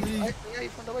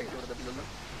ഐഫോണിന്റെ പൈസ കൊടുത്തിട്ടില്ലല്ലോ.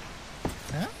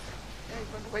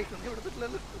 ഐഫോണിന്റെ പൈസ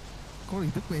കൊടുത്തിട്ടില്ലല്ലോ.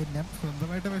 ഇത് ഞാൻ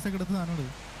സ്വന്തമായിട്ട് പൈസ കിടത്ത് സാധനോട്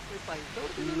പൈസ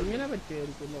ഇങ്ങനെ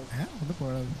പറ്റുമായിരിക്കും. ഒന്ന്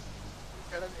പോയത്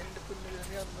എന്റെ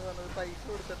കുഞ്ഞിന് അന്ന് പറഞ്ഞത് പൈസ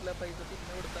കൊടുത്തിട്ടില്ല, പൈസ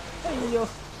പിന്നെ കൊടുത്താൽ അയ്യോ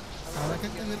അതൊക്കെ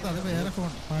തീർത്ത്. അത് വേറെ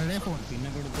ഫോൺ, പഴയ ഫോൺ പിന്നെ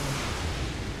കൊടുത്തു.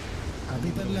 അത്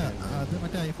ഇതല്ല, അത്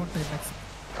മറ്റേ ഐഫോൺ 10X.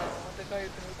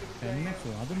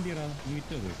 അതെന്തിയാ നീ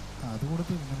വിറ്റത്? അത്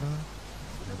കൊടുത്തു.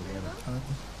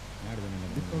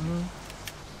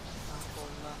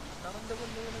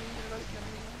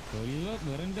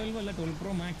 വെറും 12 അല്ല 12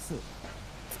 Pro Max.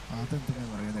 അതെന്തിനാ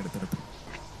പറയുന്നത് എടുത്തെടുത്ത്?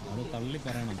 അത് തള്ളി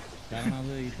പറയണം. കാരണം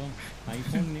അത് ഇപ്പം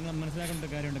ഐഫോൺ നിങ്ങൾ മനസ്സിലാക്കേണ്ട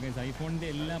കാര്യമുണ്ട്. കൈസ് ഐഫോണിന്റെ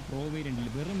എല്ലാ പ്രോ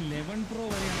വേരിയന്റിലും വെറും 11 Pro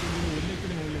വരെ ആണെങ്കിൽ 1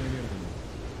 ലക്ഷത്തിന് മുകളിൽ വില എടുക്കുന്നു.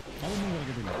 അതൊന്നും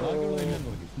കുറയ്ക്കത്തില്ല. ബാക്കിയുള്ളതെല്ലാം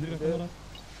കുറയ്ക്കും. എന്തൊരു കസ്റ്റമറാ?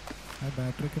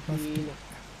 ബാറ്ററി കപ്പാസിറ്റി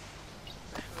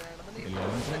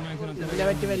ഇതിനെ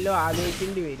പറ്റി വല്ലതും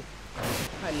ആലോചിക്കേണ്ടി വരും.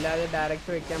 അല്ലാതെ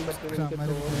ഡയറക്റ്റ് വെക്കാൻ പറ്റും എനിക്ക്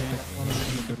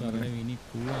തോന്നുന്നില്ല. ഇനി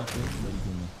കൂളാപ്പ്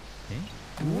ഭരിക്കുന്നു.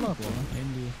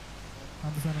 എന്ത്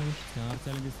ചാർജ്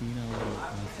ചാലഞ്ച് സീനാവുമോ?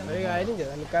 ഒരു കാര്യം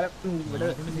ചെയ്തു തൽക്കാലം ഇവിടെ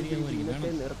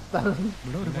നിർത്താം.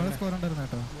 ഇവിടെ ഒരുപാട് സ്കോർ ഉണ്ടായിരുന്നു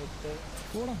കേട്ടോ.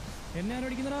 എന്നെ ആരും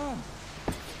അടിക്കുന്നടാ.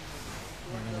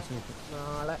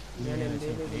 നാളെ ഞാൻ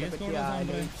എന്തെങ്കിലും ഇതിനെപ്പറ്റി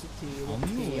ആലോചിച്ച്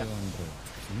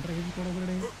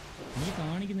നീ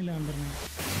കാണിക്കുന്നില്ല അണ്ടറിനെ.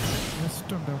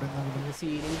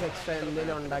 സീലിംഗ് എക്സ്ട്രാ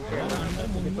എന്തെങ്കിലും ഉണ്ടാക്കിയാണ്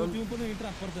 330 മീറ്റർ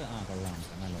അപ്പുറത്ത്. ആ കൊള്ളാം,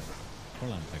 നല്ലത്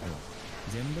കൊള്ളാം കൊള്ളാം.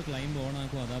 ജമ്പ് ക്ലൈംബ് ഓൺ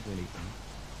ആക്കും. അതാ പൊളി.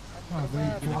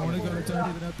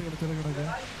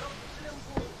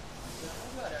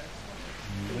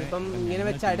 ഇപ്പം ഇങ്ങനെ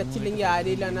വെച്ച് അടച്ചില്ലെങ്കിൽ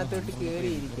ആരെയും അതിനകത്തോട്ട്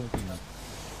കേറിയിരിക്കും.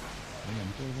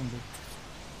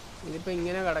 ഇതിപ്പോ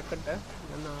ഇങ്ങനെ കിടക്കട്ടെ.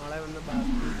 ഞാൻ നാളെ വന്ന്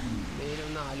ബാക്കി എന്തെങ്കിലും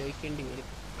ഒന്ന് ആലോചിക്കേണ്ടി വരും.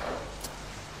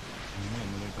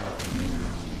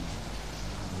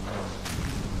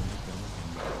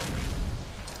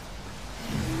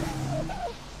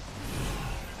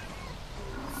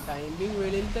 ടൈമിംഗ്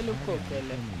വെളിയിലത്തെ ലുക്ക് ഒക്കെ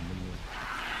അല്ലേ?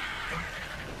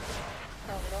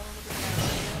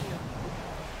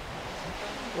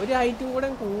 ഒരു ഐറ്റും കൂടെ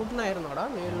കൂട്ടണായിരുന്നോടാ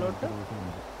മേളിലോട്ട്.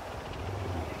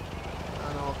 ആ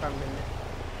നോക്കാം. പിന്നെ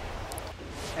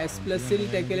S+ൽ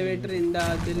ടെക് എലിവേറ്റർ ഉണ്ട്.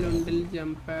 അതിലുണ്ടിൽ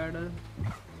ജംപ് പാഡ്.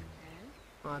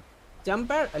 ആ ജംപ്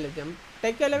പാഡ് അല്ല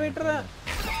ടെക് എലിവേറ്റർ.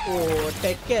 ഓ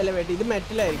ടെക് എലിവേറ്റർ ഇത്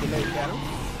മെറ്റലായിരിക്കില്ല മിക്കവാറും.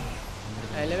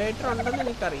 എലിവേറ്റർ ഉണ്ടെന്ന്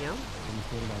എനിക്കറിയാം.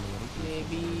 May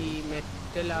be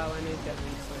metal ആവാനേ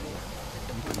chance.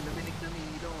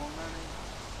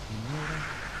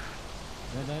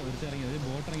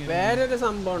 വേറൊരു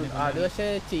സംഭവം ഉണ്ട്. അത് പക്ഷെ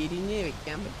ചിരിഞ്ഞ്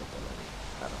വെക്കാൻ പറ്റത്തുള്ളൂ.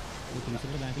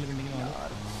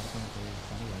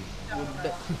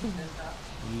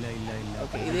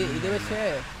 ഇത് പക്ഷേ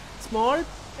സ്മോൾ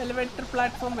എലിവേറ്റർ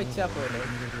പ്ലാറ്റ്ഫോം വെച്ചാ പോലെ.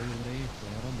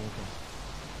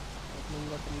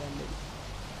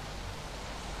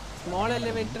 സ്മോൾ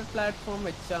എലിവേറ്റർ പ്ലാറ്റ്ഫോം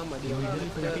വെച്ചാൽ മതി.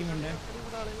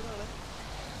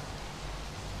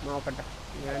 നോക്കട്ടെ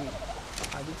ഞാൻ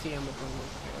അത് ചെയ്യാൻ പറ്റുമോ.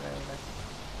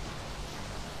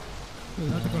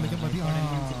 ഇതിനകത്ത് കളിക്കാൻ മതി. ആ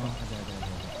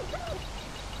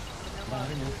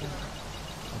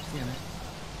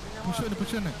പുഷ്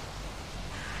തന്നെ.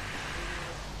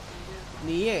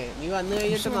 നീ വന്നു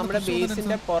കഴിഞ്ഞിട്ട് നമ്മുടെ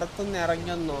ബേസിന്റെ പുറത്തുനിന്ന്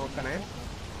ഇറങ്ങിയൊന്ന് നോക്കണേ.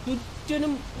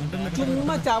 ചുറ്റിനും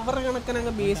ചുമ്മാ ചവറ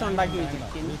കണക്കിനങ്ങ് ബേസ് ഉണ്ടാക്കി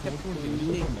വെച്ചിരിക്കും.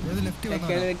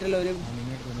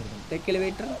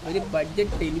 ടെക്കിലേറ്റർ ഒരു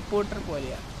ബഡ്ജറ്റ് ടെലിപ്പോർട്ടർ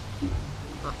പോലെയാ.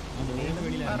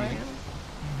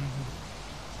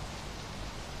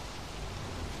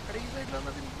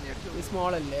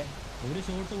 സ്മോൾ അല്ലേ? ഒരു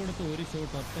ഷോട്ട് കൊടുത്തു, ഒരു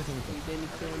ഷോട്ട്, ഒറ്റ ഷോട്ട്.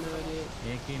 ഇതെനിക്ക്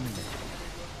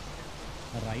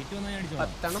റൈറ്റ് വന്നാൽ ഞാൻ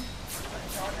പത്തണം.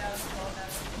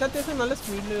 ഇത് അത്യാവശ്യം നല്ല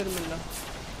സ്പീഡിൽ വരുന്നുണ്ടോ?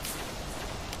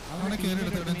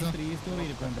 ത്രീ സ്റ്റോറി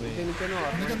ഇരിപ്പുണ്ട്. ഇതെനിക്കൊന്ന്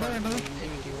ഓർമ്മ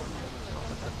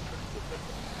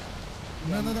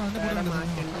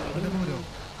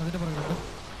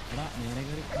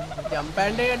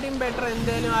ജംപാൻ്റെ കാട്ടിയും ബെറ്റർ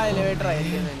എന്തായാലും ആ എലിവേറ്റർ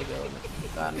ആയിരിക്കും എനിക്ക് തോന്നുന്നത്.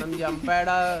 കാരണം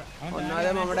ജംപാഡ്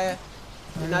ഒന്നാമത് നമ്മുടെ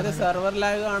ഒന്നാമത് സെർവർ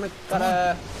ലാഗ് ആണ്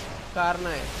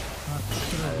കാരണമായി.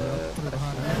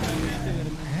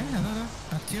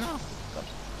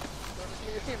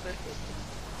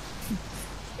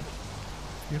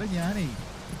 ഞാനേ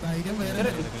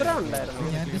ഇത്ര ഉണ്ടായിരുന്നു.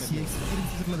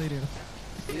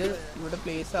 ഇത് ഇവിടെ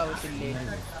പ്ലേസ് ആവത്തില്ലേ?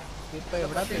 ഇപ്പൊ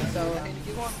എവിടെ പ്ലേസ് ആവും?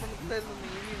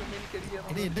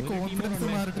 എന്റെ കോൺഫിഡൻസ്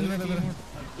മാറിയിട്ടില്ല.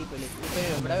 ഇപ്പൊ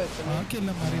എവിടെ വെക്കുന്നത്?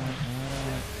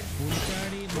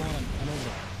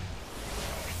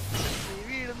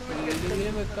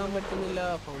 ബിൽഡിങ്ങിലും വെക്കാൻ പറ്റുന്നില്ല,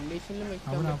 ഫൗണ്ടേഷനിലും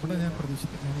വെക്കാൻ പറ്റുന്നില്ല.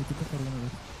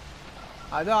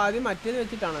 അത് ആദ്യം മറ്റേത്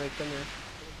വെച്ചിട്ടാണോ വെക്കുന്നത്?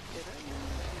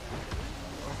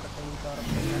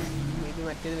 ഇത്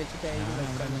മറ്റേത് വെച്ചിട്ടായിരിക്കും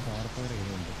വെക്കുന്നത്.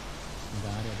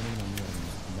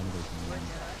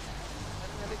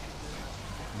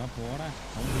 പോടാ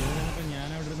അവൻ ഞാൻ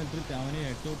അവിടെ ഇരുന്നിട്ട് അവന്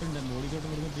ഹെഡ്ഷോട്ടുണ്ട്, ബോഡി ഷോട്ട്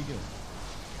കൊടുത്തിരിക്കോ?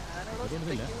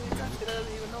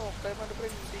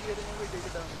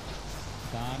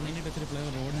 കാറിനെ ടച്ച്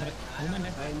പ്ലെയർ റോഡിന്റെ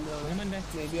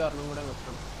മേബി ഒരെണ്ണം കൂടെ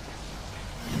വെക്കണം.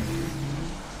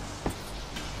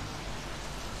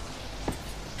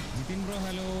 Jithin bro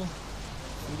hello.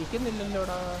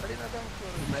 ഇരിക്കുന്നില്ലല്ലോടാ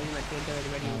മറ്റേ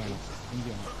പരിപാടി.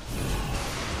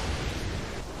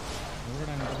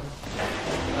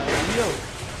 അയ്യോ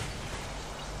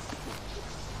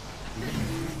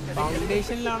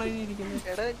ഫൗണ്ടേഷനിലാണോ ഇനി ഇരിക്കുന്നത്?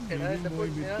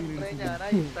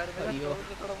 അയ്യോ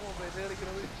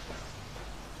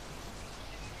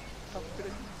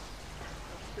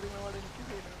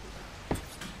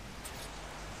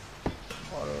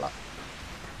കൊള്ളാം.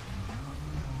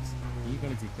 ഈ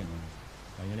കളി ചിക്കൻ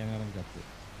കത്ത്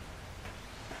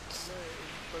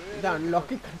ഇത്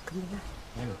അൺലോക്കി കിടക്കുന്നത്.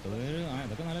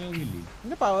 അതൊക്കെ നല്ല ലോകില്ലേ?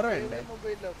 ഇതിന്റെ പവർ വേണ്ടേ?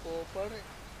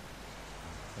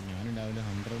 ഞാനുണ്ടാവില്ല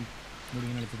 100 കൂടി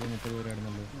ഇങ്ങനെ കളിച്ചപ്പോൾ 30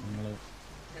 പേരായിരുന്നല്ലോ നിങ്ങള്.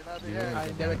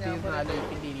 അതിന്റെ പറ്റി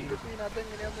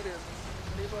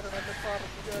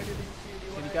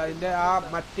എനിക്ക് അതിന്റെ ആ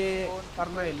മറ്റേ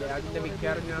പറഞ്ഞില്ലേ അതിന്റെ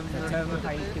മിക്കവാറും ഞാൻ നിങ്ങളുടെ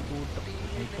ഹൈറ്റ് കൂട്ടും.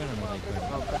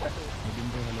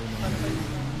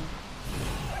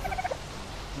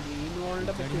 ഗ്രീൻ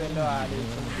വോളിനെ പറ്റി വല്ലോ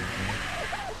ആലോചിച്ചു.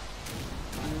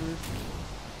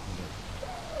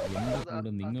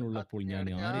 നിങ്ങളുള്ളപ്പോൾ ഞാൻ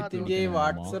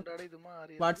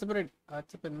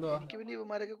വാട്സപ്പ് എന്തോ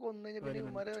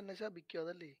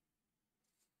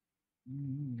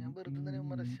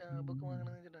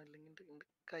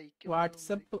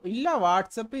വാട്സപ്പ് ഇല്ല.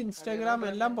 വാട്സപ്പ് ഇൻസ്റ്റാഗ്രാം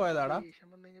എല്ലാം പോയതാടാ.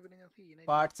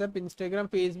 വാട്സപ്പ് ഇൻസ്റ്റാഗ്രാം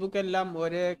ഫേസ്ബുക്ക് എല്ലാം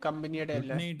ഒരേ കമ്പനിയുടെ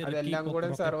അല്ലേ? അതെല്ലാം കൂടെ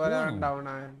സെർവർ ഡൗൺ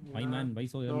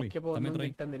നോക്കിയപ്പോ ഒന്നും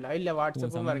കിട്ടുന്നില്ല. ഇല്ല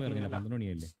വാട്സപ്പും വർക്കിംഗ് അല്ല.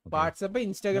 വാട്സപ്പ്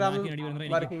ഇൻസ്റ്റാഗ്രാമും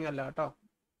വർക്കിംഗ് അല്ല കേട്ടോ.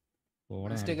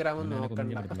 ഇൻസ്റ്റാഗ്രാമും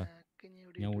നോക്കണ്ട.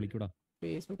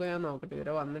 ഫേസ്ബുക്ക് ഞാൻ നോക്കട്ടെ,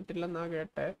 ഇതുവരെ വന്നിട്ടില്ലെന്നാ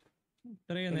കേട്ടെ.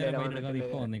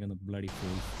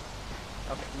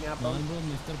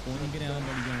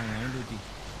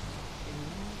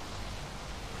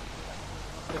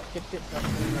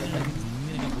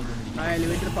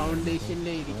 എലിവേറ്റർ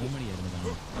ഫൗണ്ടേഷനിലേ ഇരിക്കും.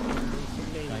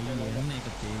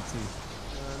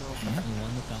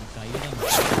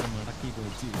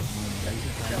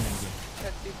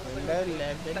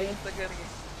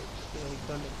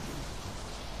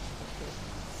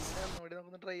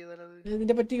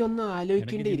 ഇതിനെ പറ്റി ഒന്ന്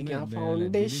ആലോചിക്കേണ്ടിയിരിക്കാം.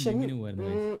 ഫൗണ്ടേഷൻ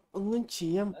ഒന്നും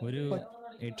ചെയ്യാൻ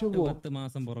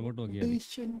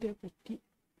പറ്റി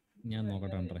ഞാൻ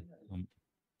നോക്കട്ടെ.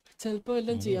 ചിലപ്പോ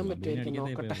എല്ലാം ചെയ്യാൻ പറ്റുമായിരിക്കും.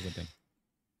 നോക്കട്ടെ.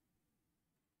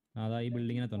 അതാ ഈ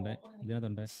ബിൽഡിങ്ങിനകത്തുണ്ട്,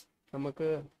 ഇതിനകത്തുണ്ട്. നമുക്ക്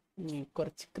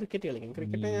കുറച്ച് ക്രിക്കറ്റ് കളിക്കാം.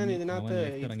 ക്രിക്കറ്റ് ഞാൻ ഇതിനകത്ത്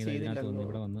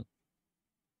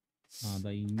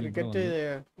ക്രിക്കറ്റ്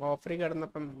ഓഫറിൽ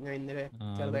കിടന്നപ്പം ഞാൻ ഇന്നലെ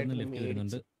ചെറുതായിട്ട്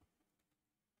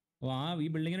ഓ ആ ഈ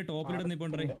ബിൽഡിങ്ങിന്റെ ടോപ്പിലിടുന്ന ഇപ്പൊ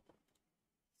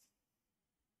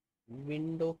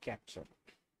വിൻഡോ ക്യാപ്ചർ.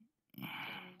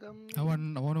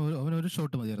 അവനൊരു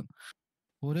ഷോട്ട് മതിയായിരുന്നു,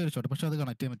 ഒരേ ഒരു ഷോട്ട്. പക്ഷെ അത്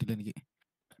കണക്ട് ചെയ്യാൻ പറ്റില്ല എനിക്ക്,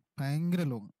 ഭയങ്കര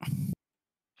ലോങ്.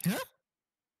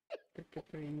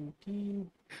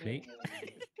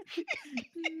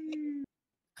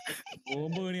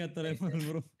 ബോംബ് പണി അത്ര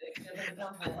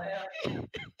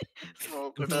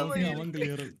അവൻ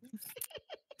ക്ലിയർ.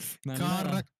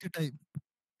 Correct time.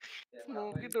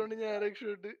 സ്മോക്ക് ഇട്ടോണ്ട് ഞാൻ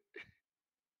രക്ഷപ്പെട്ട്.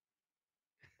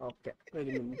 ഓക്കെ ഒരു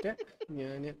മിനിറ്റ്,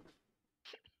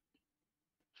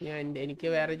 എനിക്ക്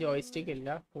വേറെ ജോയ്സ്റ്റിക്ക് ഇല്ല,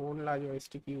 ഫോണിലാ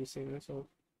ജോയ്സ്റ്റിക്ക് യൂസ് ചെയ്യുന്നത്. സോ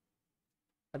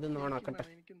അത് നോണാക്കട്ടെ.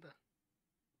 എനിക്കെന്താ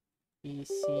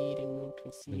PC റിമോട്ട്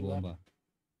റിസീവർ.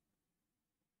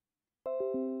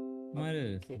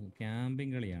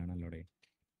 ക്യാമ്പിംഗ് കളിയാണല്ലോടെ.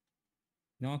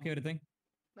 നോക്കി ഒരുത്തൻ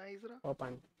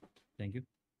ഓപ്പൺ. Thank you.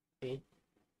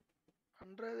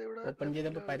 ഓപ്പൺ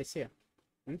ചെയ്തപ്പോ പരസ്യ.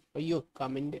 അയ്യോ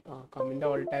കമന്റ്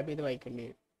ഓൾ ടാപ്പ് ചെയ്ത് വായിക്കേണ്ടി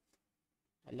വരും,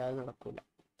 അല്ലാതെ നടക്കൂല.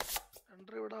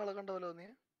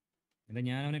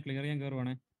 ഞാൻ അവനെ ക്ലിയർ ചെയ്യാൻ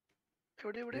കയറുവാണേ.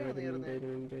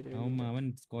 അവൻ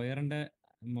സ്ക്വയറിന്റെ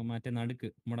മറ്റേ നടുക്ക്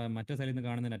നമ്മുടെ മറ്റേ സൈഡിൽ നിന്ന്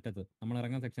കാണുന്നതിന്റെ അറ്റത്ത്, നമ്മൾ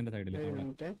ഇറങ്ങുന്ന സെക്ഷന്റെ സൈഡിൽ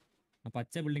ആ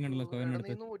പച്ച ബിൽഡിംഗ് ഉണ്ടല്ലോ സ്ക്വയറിന്റെ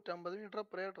അടുത്ത്.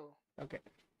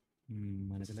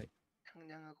 മനസ്സിലായി.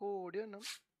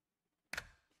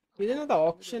 ഇതിനകത്ത്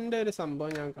ഓപ്ഷന്റെ ഒരു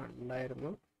സംഭവം ഞാൻ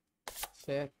കണ്ടായിരുന്നു,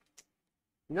 പക്ഷേ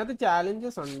ഇതിനകത്ത്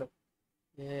ചാലഞ്ചസ് ഉണ്ട്.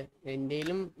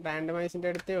 എന്റെയിലും റാൻഡമൈസിന്റെ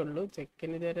അടുത്തേ ഉള്ളൂ,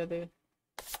 ചെക്കിന് ഇതുവരെ അത്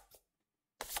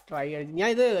ട്രൈ ചെയ്തു. ഞാൻ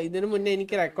ഇതിനു മുന്നേ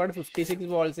എനിക്ക് റെക്കോർഡ് 56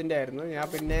 ബോൾസിന്റെ ആയിരുന്നു, ഞാൻ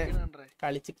പിന്നെ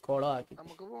കളിച്ച് കോളം ആക്കി.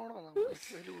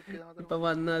 ഇപ്പൊ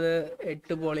വന്നത്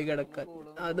 8 ബോളിൽ കിടക്കാൻ.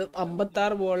 അത്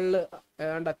 56 ബോളിൽ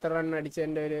ഏതാണ്ട് എത്ര റൺ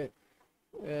അടിച്ചതിന്റെ ഒരു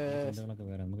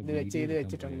ഇത്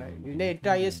വെച്ചിട്ടുണ്ടായിരുന്നു. ഇതിന്റെ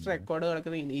ഏറ്റവും ഹയസ്റ്റ് റെക്കോർഡ്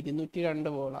കിടക്കുന്നത് 202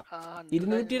 ബോളാണ്.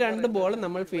 202 ബോൾ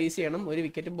നമ്മൾ ഫേസ് ചെയ്യണം, ഒരു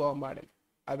വിക്കറ്റ് പോകാൻ പാടില്ല.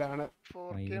 അതാണ്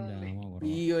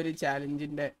ഈ ഒരു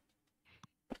ചാലഞ്ചിന്റെ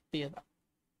പ്രത്യേകത.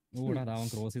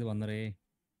 ക്രോസ് ചെയ്ത് വന്നറേ.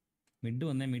 മിഡ്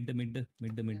വന്നേ, മിഡ്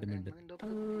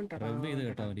റബ് ചെയ്ത്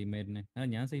കേട്ടോ ടീമേറ്റിനെ.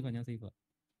 ഞാൻ സേഫാ,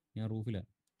 ഞാൻ റൂഫിലാ.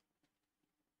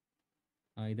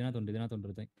 ഇതിനകത്തുണ്ട്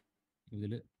ഒരുത്തൻ.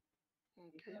 ഇതില്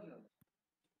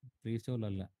ഫ്രീ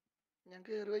സ്റ്റോറിലല്ല.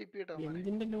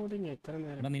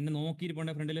 നിന്നെ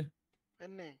നോക്കിയിരിപ്പുണ്ടേ ഫ്രണ്ടില്.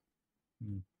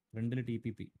 ഫ്രണ്ടില്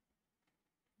TPP.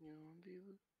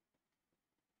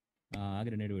 ആ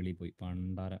ഗ്രനേഡ് വെളിയിൽ പോയി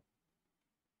പണ്ടാര.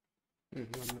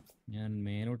 ഞാൻ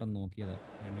മേലോട്ടൊന്ന് നോക്കിയതാ,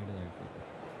 ഗ്രനേഡ് താഴ്ത്തു.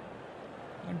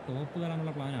 ടോപ്പ്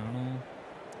കയറാനുള്ള പ്ലാൻ ആണോ?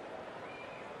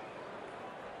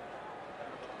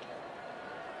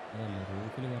 അതല്ല,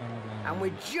 റൂഫിൽ കയറാനുള്ള plan. And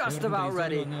we're just about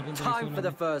ready. Time for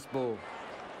the first ball.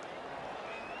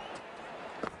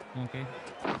 Okay.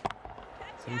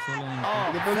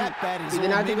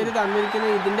 ഇതിനകത്ത് ഇവര് തന്നിരിക്കുന്ന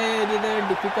ഇതിന്റെ ഒരു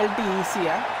ഡിഫിക്കൽട്ടി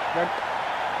ഈസിയാ, ബട്ട്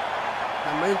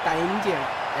നമ്മൾ ടൈം ചെയ്യണം.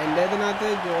 എൻ്റെ ഇതിനകത്ത്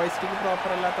ജോയ്സ്റ്റിക്ക് പ്രോപ്പർ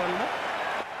അല്ലാത്തതുകൊണ്ട്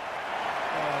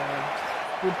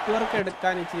ഫുട് വർക്ക്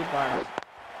എടുക്കാൻ ഇച്ചിരി പാടാണ്.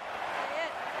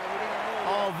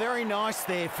 Oh, very nice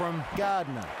there from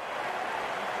Gardner.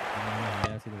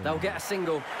 They'll get a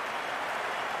single.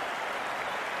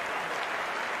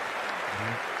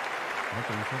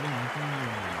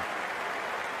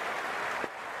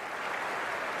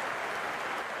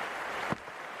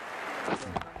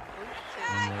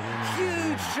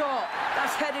 Huge shot.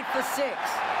 That's headed for 6.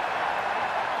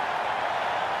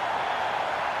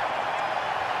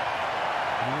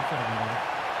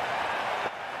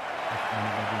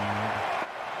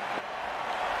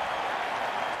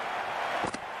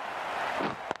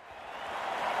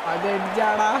 അത്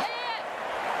എഡ്ജാടാ,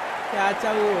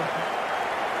 ക്യാച്ചാവോ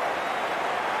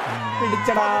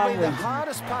പിടിച്ചടാ.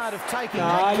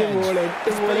 4 ബോൾ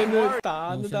 8 ബോളിന്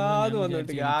താന്ന്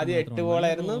വന്നിട്ട്. ആദ്യം 8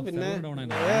 ബോളായിരുന്നു, പിന്നെ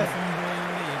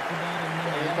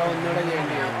ഒന്നുകൂടെ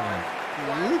ചെയ്യേണ്ടി വരും.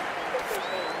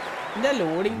 ഇതിന്റെ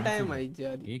ലോഡിംഗ് ടൈം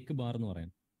അയച്ചാൽ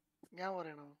ഞാൻ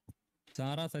പറയണോ?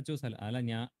 അല്ല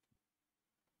ഞാൻ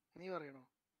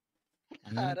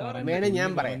വേണേ ഞാൻ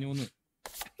പറയാം.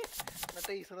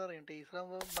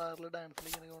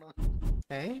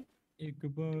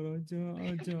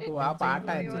 ആ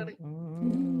പാട്ടായിരുന്നു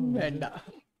വേണ്ട.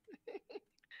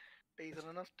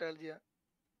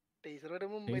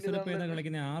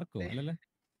 ആർക്കോ അല്ലല്ലേ?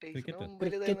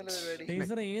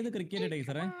 ഏത് ക്രിക്കറ്റ്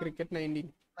ടൈസറേ? ക്രിക്കറ്റ് 19.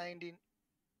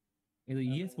 ഇത്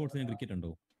EA സ്പോർട്സിന് ക്രിക്കറ്റ്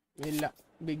ഉണ്ടോ? ഇല്ല,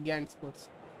 ബിഗ് ആൻഡ് സ്പോർട്സ്.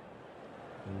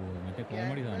 മറ്റേ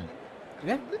കോമഡി സാധനം.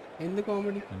 എന്ത്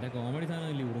കോമഡി? മറ്റേ കോമഡി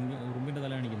സാധനം ഉറുമ്പിന്റെ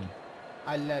തല കാണിക്കുന്നത്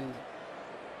അല്ല,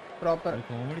 പ്രോപ്പർ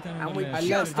കോമഡി സാധനം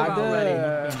അല്ല.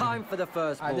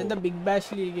 അതെന്താ ബിഗ്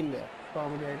ബാഷ് ലീഗിന്റെ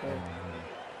കോമഡി ആയിട്ട്.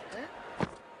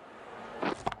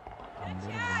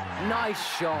 Nice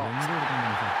shot.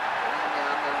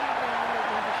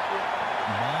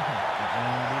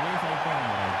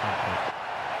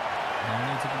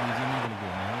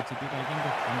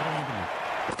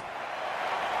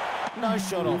 No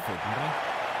shot offered.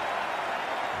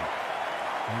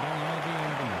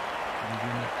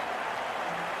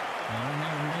 നാളെ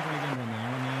ഞാൻ ഉണ്ടായി കളിക്കാൻ പോകും.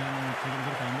 നാളെ ഞാൻ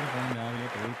ഫാമിലി പോകണം. രാവിലെ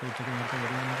പോയിട്ട് ഉച്ചയ്ക്ക് നേരത്തെ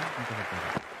വരുവാണെങ്കിൽ നമുക്ക് പറ്റും.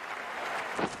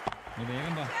 നീ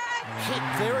വേഗം വാ. Hit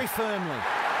very firmly.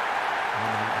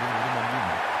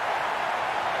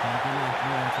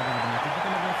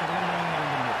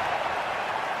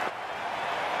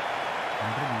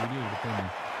 വീഡിയോ എടുത്തോ.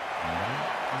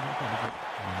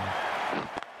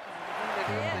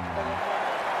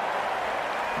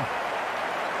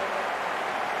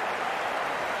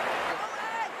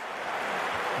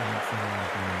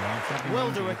 Well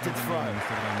directed throw.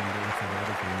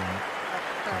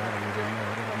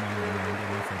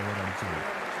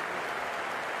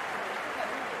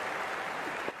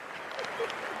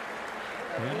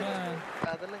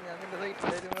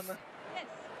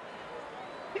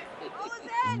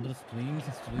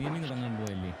 സ്ട്രീമിംഗ് തുടങ്ങാൻ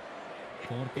പോയല്ലേ?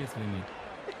 4K സ്ട്രീമിംഗ്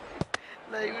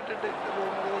ലൈവ് ഇട്ടിട്ട്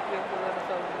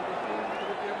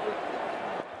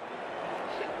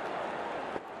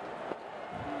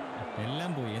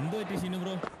എല്ലാം പോയി. എന്തോ പറ്റി ഷിനു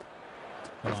ബ്രോ?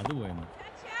 അത് പോയെന്ന്.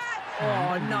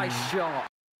 Oh, nice shot.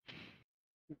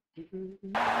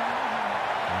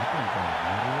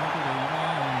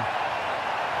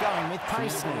 Going with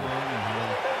pace now.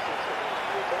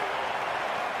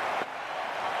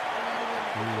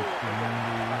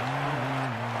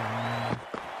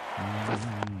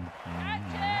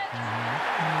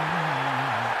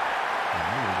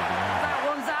 That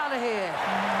one's out of here.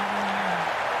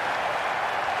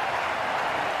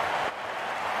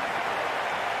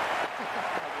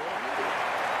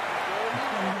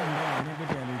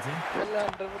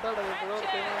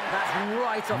 That's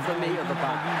right off the meat of the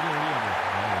bat.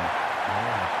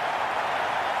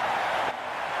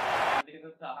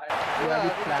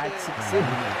 Flat 6.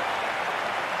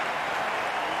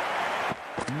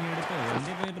 നീ എടുത്തോ?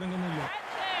 എന്റെ പേപ്പറൊന്നുമില്ല.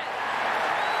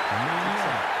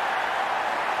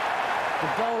 The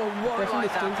bowler won't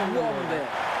like that one bit.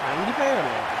 95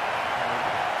 അല്ലേ?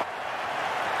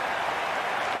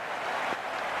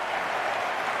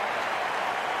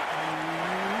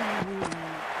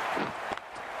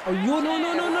 അയ്യോ no no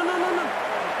no no no no.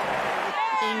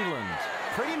 England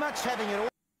pretty much having it all.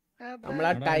 നമ്മൾ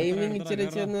ആ timing ഇച്ചിരി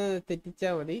ഒന്ന് തെറ്റിച്ചാ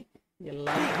മതി.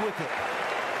 എല്ലാം Big wicket.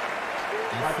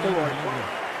 10 ബോൾ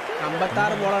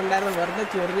 56 ബോൾ ഉണ്ടായിരുന്നു. വെറുതെ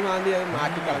ചൊറിഞ്ഞ് മാന്തി അത്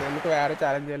മാറ്റിക്കളഞ്ഞു. നമുക്ക് വേറെ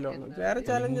ചാലഞ്ച് എല്ലാം ഉണ്ട്. വേറെ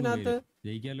ചാലഞ്ചിനകത്ത്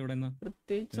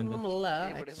പ്രത്യേകിച്ചൊന്നുമില്ല.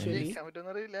 ആക്ച്വലി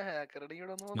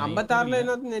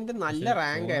 56 എന്റെ നല്ല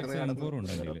റാങ്ക് ആയിരുന്നു.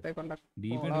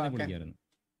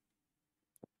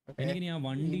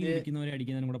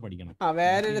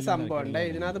 വേറൊരു സംഭവം ഉണ്ട്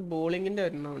ഇതിനകത്ത്. ബോളിങ്ങിന്റെ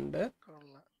ഒരെണ്ണമുണ്ട്.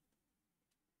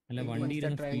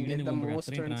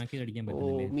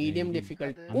 Medium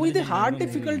difficulty. ഓ ഇത് ഹാർഡ്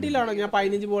ഡിഫിക്കൽട്ടിയിലാണോ ഞാൻ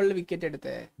 15 ബോളിൽ വിക്കറ്റ്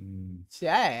എടുത്തേ?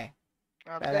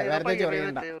 വെറുതെ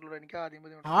ചൊറിയണ്ട.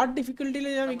 ഹാർഡ് ഡിഫിക്കൽട്ടിയിൽ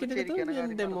ഞാൻ വിക്കറ്റ് എടുത്തു.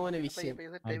 എന്റെ മോനെ വിഷയം.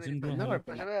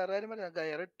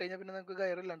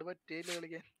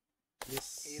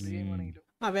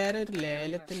 ആ വേറെ ഒരു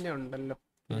ലേലത്തിന്റെ ഉണ്ടല്ലോ.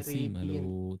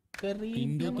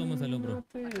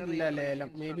 ഇല്ല ലേലം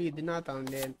മേ ബി ഇതിനകത്താണ്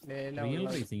ലേലം.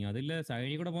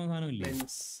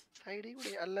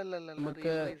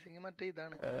 നമുക്ക്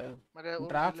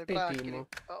ഡ്രാഫ്റ്റ് ടീമോ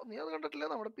നീ അത് കണ്ടിട്ടില്ല?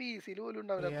 നമ്മുടെ PC പോലും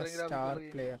ഉണ്ടാവില്ല.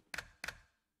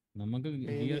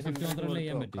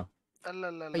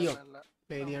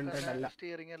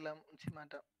 സ്റ്റിയറിംഗ് എല്ലാം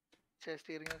മാറ്റാം.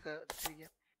 സ്റ്റിയറിംഗ് ഒക്കെ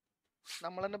ചെയ്യാം.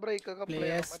 നമ്മൾ തന്നെ ബ്രേക്ക് ഒക്കെ അപ്ലൈ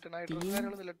ചെയ്യാം. മറ്റേ നൈട്രോജൻ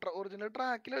കാര്യങ്ങളൊന്നുമില്ല. ഒറിജിനൽ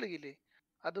ട്രാക്കിൽ കളിക്കില്ലേ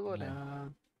അതുപോലെ.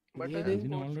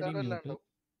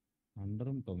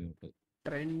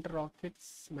 Trend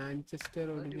rockets, Manchester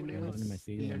originals,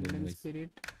 London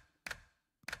spirit.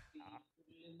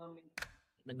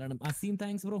 Azeem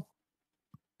thanks bro.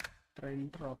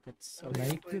 Trend rockets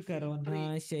like Carreno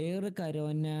share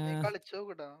Carreno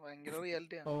കളിച്ചോക്കട്ടാ. ഭയങ്കര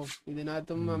റിയാലിറ്റിയാണ്. ഓ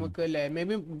ഇതിനകത്തും നമുക്ക് മേ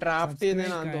ബി ഡ്രാഫ്റ്റ്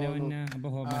ചെയ്യുന്നതാണ് തോന്നുന്നു.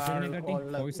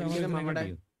 നമ്മുടെ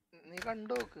നീ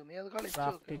കണ്ടോക്ക്. നീ അത്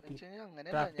കളിച്ചോക്ക്.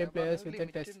 Draft players with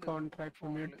test contract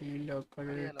from your team local.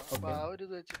 ആ ഒരു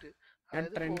ഇത് വെച്ചിട്ട്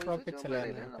ട്രെൻഡ് റോക്കറ്റ്സ് അല്ലേ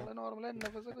നമ്മളെ നോർമൽ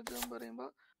NFS ഒക്കെ വെച്ച് പറയുമ്പോൾ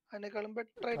അതിനേക്കാളും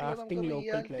ബെറ്റർ ആയിട്ട് drafting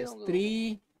local players 3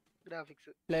 graphics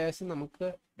players നമുക്ക്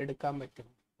എടുക്കാൻ പറ്റും.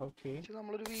 ഓക്കേ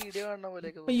നമ്മളൊരു വീഡിയോ കാണുന്ന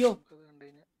പോലെയൊക്കെ. അയ്യോ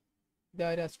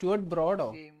ഇതാരാ? സ്റ്റുവർട്ട് ബ്രോഡോ?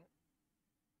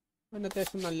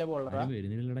 അത്യാവശ്യം നല്ല ബോളറാ.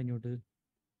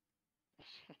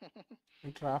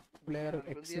 ഡ്രാഫ്റ്റ് പ്ലെയർ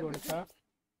എക്സ് കൊടുത്ത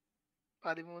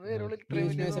 13 പേരുള്ള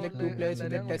select 2 players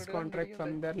with a test contract from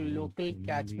their local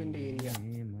catchment area.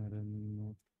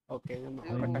 Okay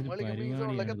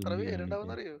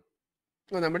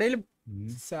നമ്മുടെ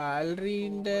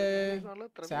സാലറിന്റെ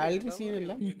സാലറി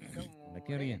സീനില്ല.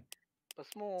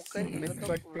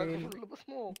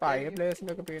 പഴയ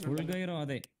പ്ലേയേഴ്സിന്റെ ഒക്കെ പേര് ഫുൾഗൈറോ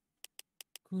അതെ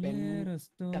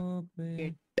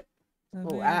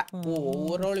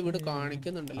ഓവറോൾ ഇവിടെ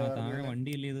കാണിക്കുന്നുണ്ടല്ലോ. താഴെ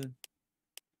വണ്ടിയല്ലേ ഇത്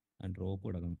ഡ്രോപ്പ്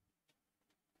കിടക്കുന്നു.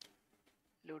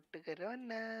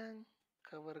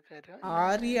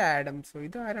 ആര്യ ആഡംസോ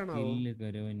ഇത് ആരാണോ?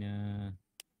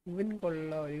 ഇവൻ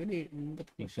കൊള്ളാം. ഇവന്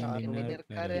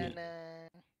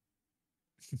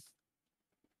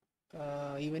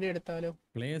ഇവനെ എടുത്താലോ?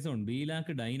 പ്ലേയേഴ്സ് ഉണ്ട്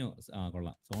ബീലാക്ക് ഡൈനോ.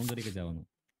 കൊള്ളാം. സോൺ കറിയൊക്കെ ചാവുന്നു.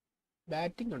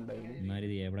 ബാറ്റിംഗ് ഉണ്ടോ?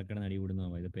 എവിടെ കിടന്ന് അടി വിടുന്നോ?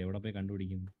 ഇതിപ്പോ എവിടെ പോയി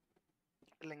കണ്ടുപിടിക്കും?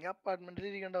 അല്ലെങ്കിൽ അപ്പാർട്ട്മെന്റിൽ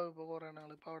ഇരിക്കണ്ടാവും ഇപ്പൊ കൊറേ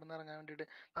നാള്. ഇപ്പൊ അവിടെ നിന്ന് ഇറങ്ങാൻ വേണ്ടിട്ട്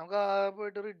നമുക്ക്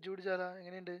പോയിട്ട് റിഡ്ജ് പിടിച്ചാലോ?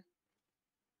 എങ്ങനെയുണ്ട്?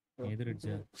 ഏത്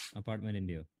റിഡ്ജാ?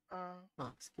 അപ്പാർട്ട്മെന്റിന്റെയോ?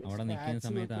 അവിടെ നിൽക്കുന്ന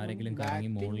സമയത്ത് ആരെങ്കിലും കറങ്ങി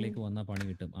മുകളിലേക്ക് വന്നാൽ പണി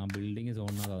കിട്ടും. ആ ബിൽഡിംഗ്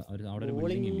സോണിന് അവിടെ ഒരു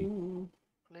ബിൽഡിംഗ് ഇല്ലേ?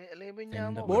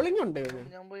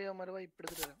 ഞാൻ പോയി അമ്മ വൈപ്പ്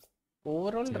എടുത്തിട്ട് വരാം.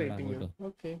 Overall rating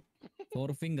okay.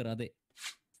 4 ഫിംഗർ അതെ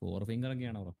 4 ഫിംഗർ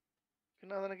ഒക്കെയാണ് ബ്രോ.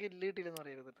 പിന്നെ അതെനിക്ക് ഇല്ല കിട്ടിയില്ലെന്ന്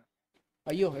പറയരുത്.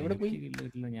 അയ്യോ എവിടെ പോയി?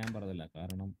 ഇല്ല ഞാൻ പറഞ്ഞില്ല.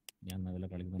 കാരണം ഞാൻ നല്ല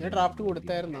കളിക്കുന്നു. ഡ്രാഫ്റ്റ്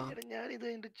കൊടുത്തായിരുന്നോ? ഞാൻ ഇത്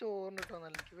അതിന്റെ ചോറിനിട്ടോ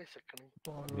എനിക്ക് വിശക്കണേ.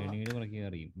 ഗണീട് പറക്കി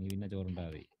അറിയും. നീ പിന്നെ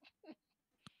ചോറുണ്ടാവേ.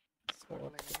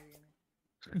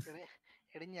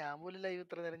 ഞാൻ പോലും ലൈവ്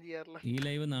ഇത്ര നേരം ചെയ്യാറില്ല. ഈ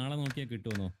ലൈവ് നാളെ നോക്കിയാൽ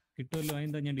കിട്ടുമോ? കിട്ടുമല്ലോ.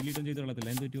 അതെന്താ ഞാൻ ഡിലീറ്റ് ചെയ്ത് കളത്തില്ല.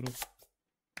 എന്ത് പറ്റൂറോ?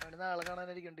 നാളെ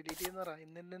കാണാനായിരിക്കും. ഡിലീറ്റ് ചെയ്യുന്ന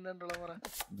പറ.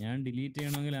 ഞാൻ ഡിലീറ്റ്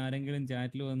ചെയ്യണമെങ്കിൽ ആരെങ്കിലും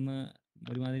ചാറ്റിൽ വന്ന്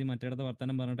ഒരുമാതിരി മറ്റേടത്തെ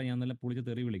വർത്തമാനം പറഞ്ഞിട്ട് ഞാൻ നല്ല പുളിച്ച്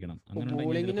തെറി വിളിക്കണം.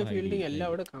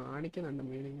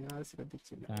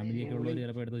 ഫാമിലിയൊക്കെ ഉള്ളവർ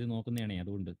ചിലപ്പോൾ എടുത്ത് വെച്ച് നോക്കുന്നതാണേ.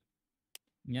 അതുകൊണ്ട്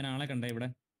ഞാൻ ആളെ കണ്ടേ ഇവിടെ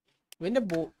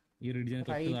ഈ റിഡ്ജിന്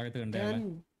തൊട്ട് താഴത്ത് കണ്ടേ.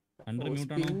 അണ്ടർ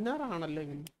മ്യൂട്ട് ആണല്ലോ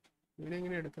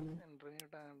ഇവനെങ്ങനെ എടുക്കുന്നത്?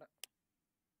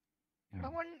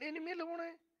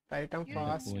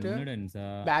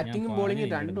 ബാറ്റിംഗും ബോളിംഗും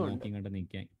രണ്ടും ഉണ്ട്.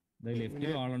 നിൽക്കാൻ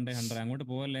ലെഫ്റ്റിലും ആളുണ്ട്. ഹണ്ടർ അങ്ങോട്ട്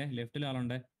പോവല്ലേ. ലെഫ്റ്റിൽ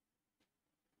ആളുണ്ട്.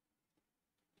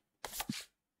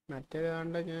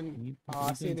 മറ്റേതാണ്ട് ഞാൻ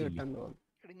പാസ് ചെയ്ത് കിട്ടാൻ തോന്നുന്നു.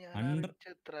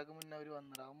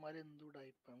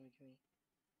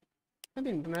 അത്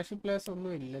ഇന്റർനാഷണൽ പ്ലേയേഴ്സ്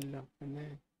ഒന്നും ഇല്ലല്ലോ. പിന്നെ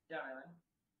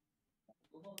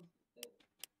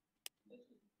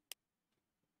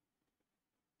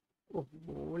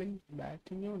ബോളിംഗ്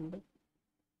ബാറ്റിംഗും ഉണ്ട്.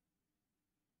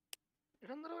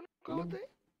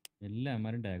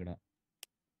 എല്ലാമാരും ടാഗഡാ.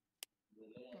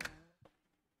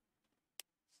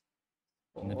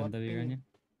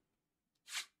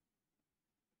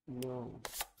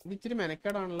 ഇച്ചിരി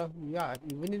മെനക്കേടാണല്ലോ.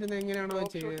 ഇവനിരുന്ന് എങ്ങനെയാണോ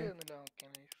ചെയ്തത്?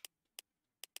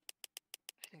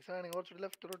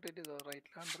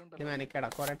 മെനക്കേടാ.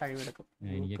 കൊറേ ടൈം എടുക്കും.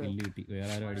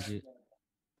 വേറെ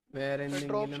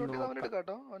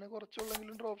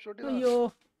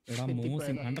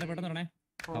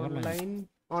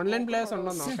ഓൺലൈൻ പ്ലേയേഴ്സ്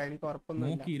ഉണ്ടോ നോക്കാം. എനിക്ക് ഉറപ്പൊന്നും.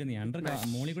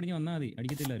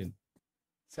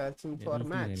 സെർച്ചിങ് ഫോർ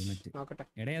മാച്ച് നോക്കട്ടെ.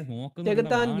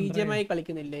 ജഗത്താൻ ബിജിഎംഐ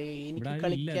കളിക്കുന്നില്ലേ? എനിക്ക്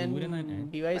കളിക്കാൻ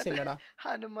ഡിവൈസ് ഇല്ലടാ.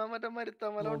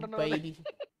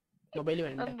 മൊബൈൽ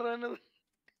വേണ്ട.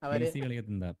 അവര്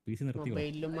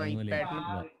മൊബൈലിലും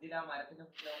ഐപാഡിലും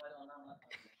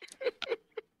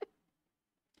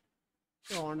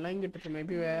ഓൺലൈൻ കിട്ടും. മേ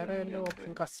ബി വേറെ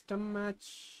ഓപ്ഷൻ കസ്റ്റം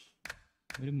മാച്ച്.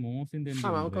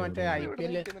 നമുക്ക് മറ്റേ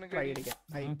IPL ട്രൈ അടിക്കാം.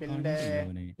 IPLന്റെ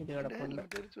ഇത് കിടപ്പുണ്ട്.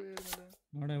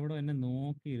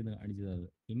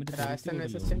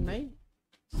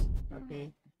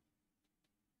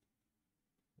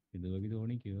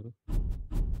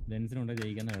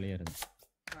 ജയിക്കുന്ന കളിയായിരുന്നു.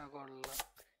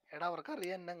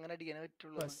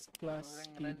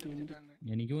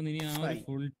 എനിക്ക് തോന്നുന്നു ഇനി ആ ഒരു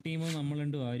ഫുൾ ടീം നമ്മൾ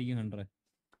രണ്ടും ആയിരിക്കും. 100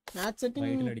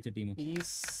 അടിച്ച ടീം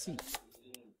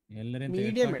എല്ലാരും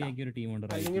ഒരു ടീമുണ്ട്.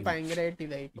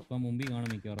 ഇപ്പൊ മുമ്പിൽ കാണും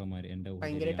മിക്കവാറുമാര്. എന്റെ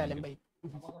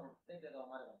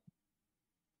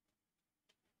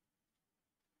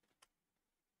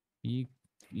ഈ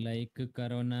ലൈക്ക്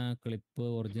കരോന ക്ലിപ്പ്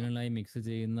ഒറിജിനലായി മിക്സ്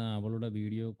ചെയ്യുന്ന അവളുടെ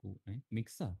വീഡിയോ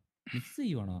മിക്സ്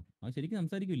ചെയ്യുവാണോ? അത് ശരിക്കും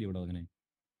സംസാരിക്കില്ലേ ഇവിടെ? അങ്ങനെ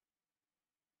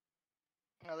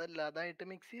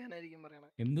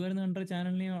എന്തുവായിരുന്നു കണ്ട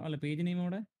ചാനൽ നെയിം അല്ല പേജ് നെയിം?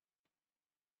 അവിടെ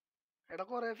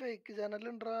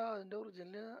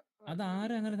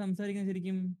അതാരാ അങ്ങനെ സംസാരിക്കാൻ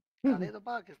ശരിക്കും?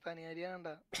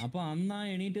 അപ്പൊ അന്ന് ആ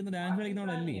എണീറ്റ് ഡാൻസ്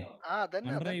കളിക്കുന്നവളല്ലേ?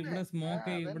 ഇവിടെ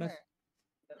സ്മോക്ക് ഇവിടെ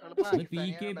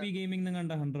PKP ഗെയിമിംഗ്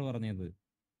കണ്ട ഹണ്ടർ പറഞ്ഞത്.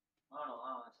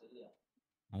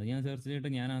 അത് ഞാൻ സെർച്ച് ചെയ്തിട്ട്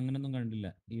ഞാൻ അങ്ങനൊന്നും കണ്ടില്ല.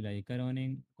 ഈ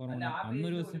ലൈക്കരോനെയും കൊറോണ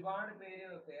അന്നൊരു ദിവസം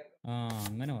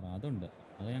അങ്ങനെ പറ. അതുണ്ട്.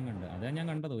 അതാ ഞാൻ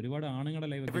കണ്ടത്. ഒരുപാട് ആണുങ്ങളുടെ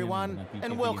live. Everyone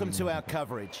and welcome to our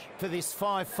coverage for this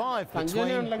 5-5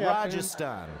 between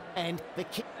Rajasthan and the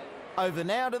over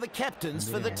now to the captains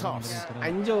for the toss.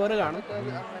 5 over കാണും.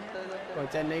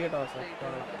 ചെന്നൈക്ക് ടോസ്.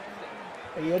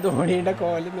 അയ്യോ ധോണിയുടെ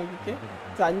കോല് നോക്കിക്ക്.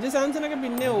 സഞ്ജു സാംസണൊക്കെ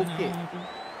പിന്നെ ഓക്കെ.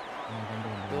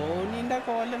 ധോണിയുടെ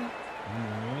കോലം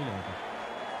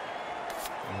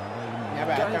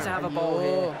Going to have a ball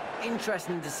here.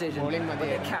 Interesting decision, Bowling but the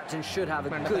മതിയായിരുന്നു. captain should have a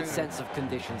good sense of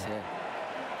conditions here.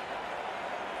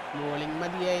 Bowling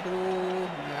മതിയായിരുന്നു.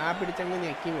 ഞാൻ പിടിച്ചങ്ങ്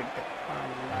ഞെക്കി വിട്ട്.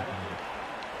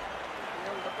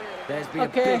 There's been a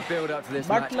big build up to this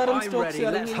match. ബട്ട്ലറും I'm Stokes ready.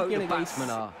 Let's hope the ഇറങ്ങിയിരിക്കുകയാണ് batsmen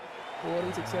are. 4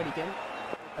 6 അടിക്കാൻ.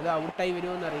 അത് ഔട്ടായി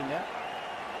വരുമോന്ന് അറിയില്ല.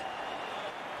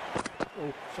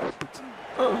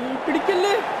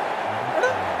 പിടിക്കല്ലേ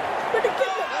പിടിക്കല്ലേ.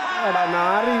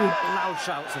 Loud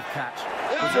shouts of catch.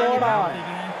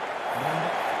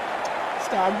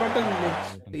 Start button ഇല്ലേ?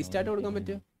 റീസ്റ്റാർട്ട് കൊടുക്കാൻ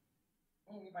പറ്റുമോ?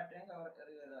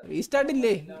 റീസ്റ്റാർട്ട്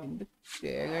ഇല്ലേ? എന്ത്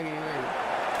തേങ്ങ ഗെയിമായി.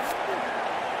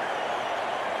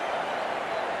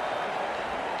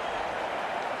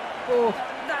 ഓ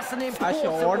ആ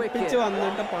ഷോർട്ട് പിച്ച്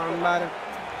വന്നിട്ട് പണ്ടാരം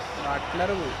ബട്ട്ലർ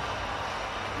പോയി.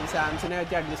 ഈ സാംസനെ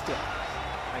വെച്ച് അഡ്ജസ്റ്റ് ചെയ്യാം.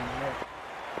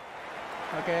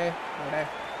 ഓക്കെ അവിടെ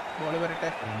ബോള് വരട്ടെ.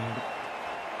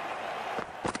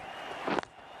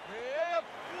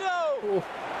 ഓ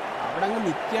അവിടെ അങ്ങ്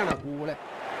നിൽക്കുകയാണ് കൂടെ.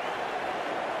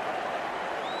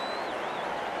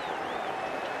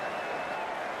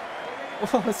 ഓ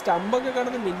സ്റ്റമ്പൊക്കെ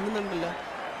കിടന്ന് മിന്നുന്നുണ്ടല്ലോ.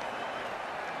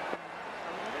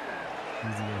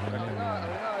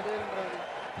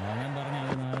 ഞാൻ പറഞ്ഞ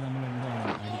അത് നാളെ നമ്മൾ എന്താണ്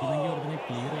അടിക്കുന്നെങ്കിൽ ഉടനെ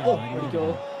ക്ലിയർ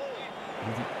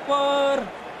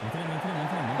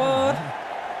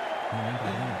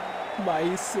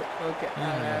ബൈസ്. ഓക്കെ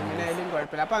അങ്ങനെയായാലും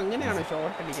കുഴപ്പമില്ല. അപ്പൊ അങ്ങനെയാണോ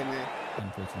ഷോട്ട് അടിക്കുന്നത്?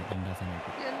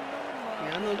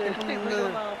 ഞാൻ നോക്കിയപ്പോ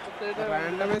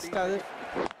റാൻഡമൈസ്ഡ് അത്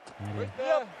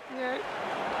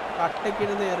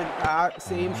കട്ടക്കിരുന്ന് ആ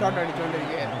സെയിം ഷോട്ട്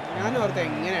അടിച്ചോണ്ടിരിക്കുകയായിരുന്നു. ഞാൻ ഓർത്ത്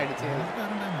എങ്ങനെ അടിച്ചത്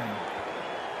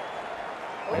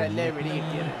ഒരല്ലേ വെടി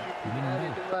കിട്ടിയത്.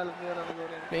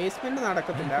 പ്ലേസ്മെന്റ്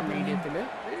നടക്കത്തില്ല മീഡിയത്തില്.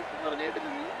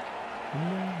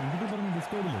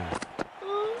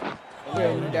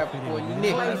 എന്റെ പൊന്നെ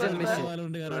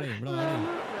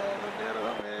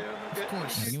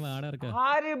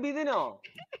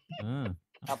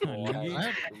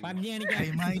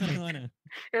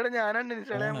എടാ ഞാനാണ്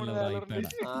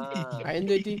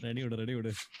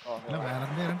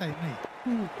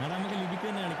നമുക്ക് ലിബിക്ക്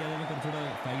തന്നെ കളിക്കാം. അതിന് കുറച്ചുകൂടെ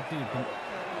ഫൈറ്റ് കിട്ടും.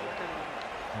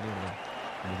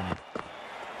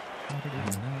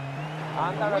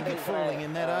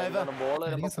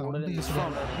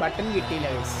 ബട്ടൺ കിട്ടിയില്ല.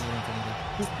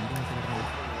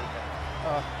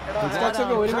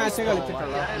 ഒരു മാച്ച്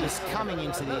കളിച്ചിട്ടുള്ളൂ.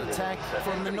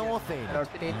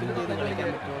 റൊട്ടേറ്റിംഗ് ചെയ്ത് കളിക്കാൻ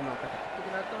പറ്റുമോ നോക്കട്ടെ.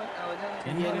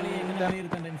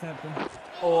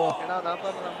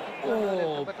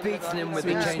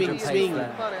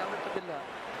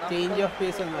 ചേഞ്ച് ഓഫ്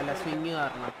പേസ് ഒന്നുമല്ല, സ്വിങ്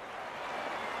കാരണം.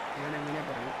 ഞാൻ എങ്ങനെ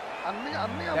പറയും?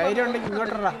 ധൈര്യം ഉണ്ടെങ്കിൽ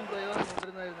ഇങ്ങോട്ടാ.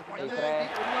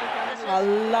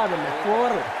 അല്ല പിന്നെ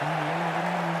 4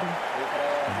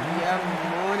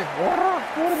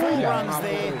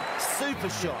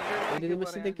 ഒരു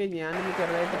നിമിഷത്തേക്ക് ഞാനൊന്ന്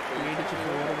ചെറുതായിട്ട് പേടിച്ച്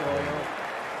 4 പോയോ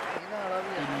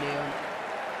ഇല്ലയോ.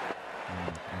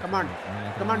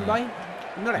 കമാൺ ബോയ്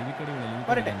ഇങ്ങോട്ടെ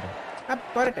പോരട്ടെ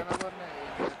പോരട്ടെ.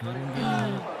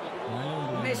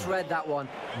 Misread that one.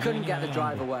 Couldn't get the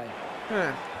drive away.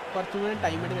 കുറച്ചും കൂടി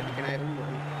ടൈം എടുത്ത് കളിക്കണമായിരുന്നു.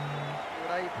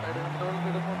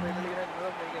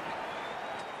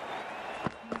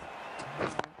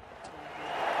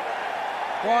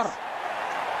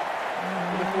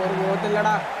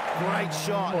 പോകത്തില്ലടാ. Great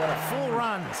shot. 4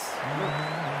 runs.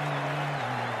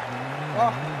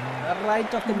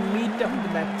 Right of the meat of the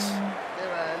match.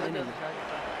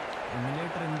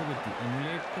 Emulator എന്ത് പറ്റി?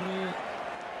 Emulator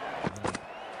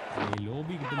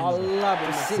lobby Allah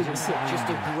just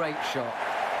a great shot.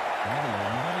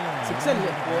 6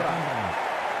 അല്ലേ 4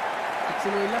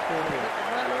 6 ഇല്ല 4.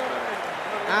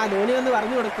 ആ ധോണി ഒന്ന്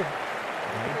പറഞ്ഞു കൊടുക്കും.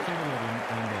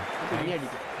 പിന്നെ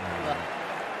അടിക്കും.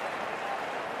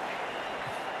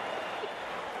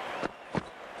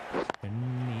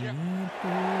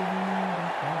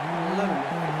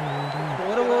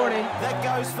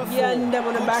 എന്റെ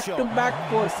മോനെ ബാക്ക് ടു ബാക്ക്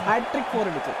 4 ഹാട്രിക് 4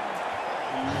 അടിച്ചു.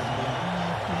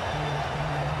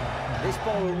 This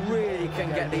ball really can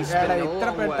get these spinning all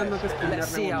the way. Let's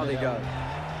see how they go.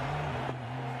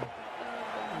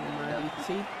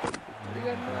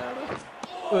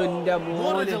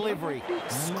 What a delivery.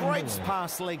 Scrapes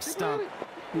past leg stump.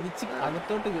 തിരിച്ച്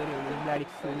അകത്തോട്ട് കയറി ബ്ലാഡി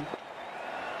ഫുൾ.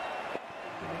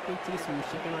 ഇച്ചിരി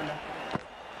സൂക്ഷിക്കണമല്ലോ.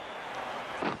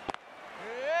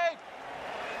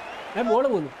 ബോള്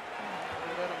പോന്നു.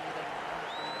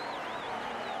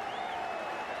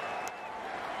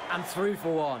 And through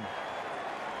for 1.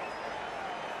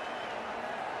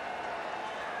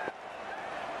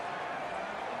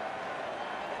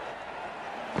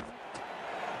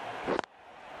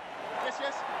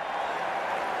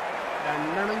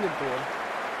 രണ്ടെണ്ണം കിട്ടുമോ?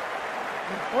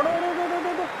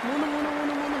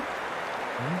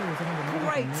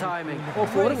 Great timing. ഓ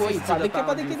 4 പോയി. Races to the പതുക്കെ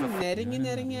boundary for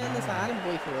നിരങ്ങിയാൽ സാധനം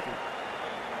പോയി 4.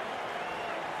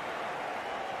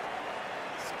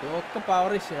 സ്റ്റോക്ക്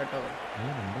പവർ ഇഷ്യൂ കേട്ടോ.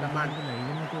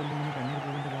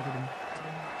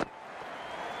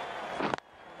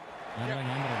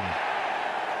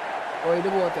 ഓ ഇത്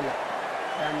പോകത്തില്ല.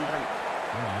 2 റൺ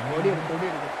ഓടി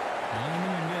എടുക്കും.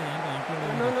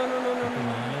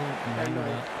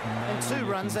 And 2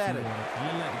 runs added.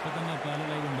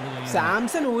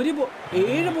 സാംസൺ 7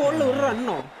 ബോളിൽ 1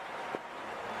 റണ്ണോ?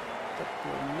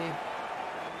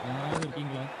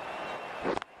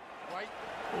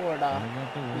 ഓടാ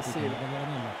മിസ് ചെയ്തു.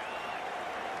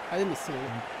 അത് മിസ് ചെയ്തു.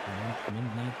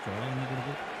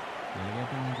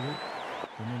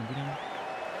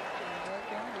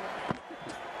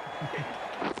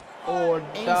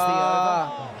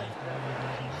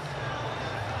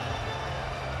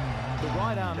 The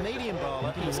right arm medium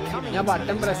bowler is coming ഞാൻ into ബട്ടൺ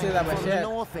the പ്രസ് ചെയ്താ tank from പക്ഷേ the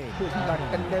north end.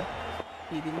 ബട്ടന്റെ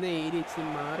ഇരുന്ന ഏരിയ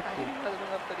മാർക്ക്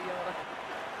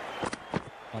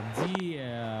പബ്ജി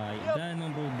ഇതായിരുന്നു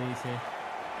ബ്രോ ഉദ്ദേശിച്ചത്.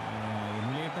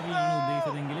 എമുലേറ്ററിലാണ്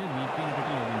ഉദ്ദേശിച്ചതെങ്കിൽ VPN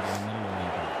ഇട്ടിട്ട് ലോഗിൻ ചെയ്യണം. നല്ല ലോഗിൻ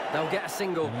ചെയ്യണം. They'll get a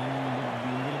single.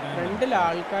 ഫ്രണ്ടിൽ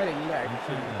ആൾക്കാരില്ല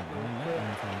ആക്ച്വലി.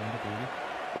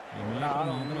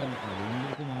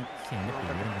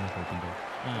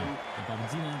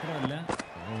 പബ്ജി മാത്രമല്ല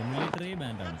എമുലേറ്ററേ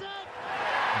ബാൻഡാണ്.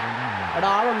 അവിടെ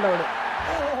ആളുണ്ട് അവിടെ.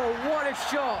 Oh, what a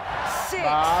shot! 6.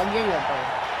 ഭാഗ്യം കേട്ടോ.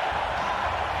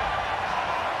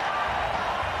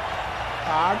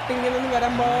 സ്റ്റാർട്ടിങ്ങിലൊന്നും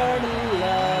വരാൻ പാടില്ല.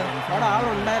 അവിടെ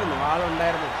ആളുണ്ടായിരുന്നു.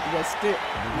 ജസ്റ്റ്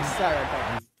മിസ്സാ കേട്ടോ.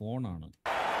 ഫോണാണ്.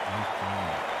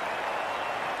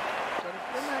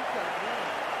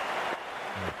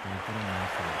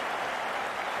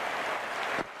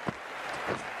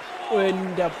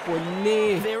 എന്റെ പൊന്നേ,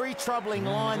 Very troubling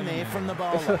line there from the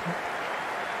bowler.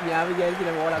 ഞാൻ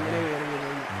വിചാരിച്ചില്ല ബോൾ അങ്ങനെ കയറി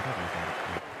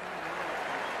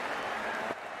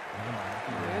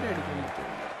നേരെ അടിക്കാൻ പറ്റും.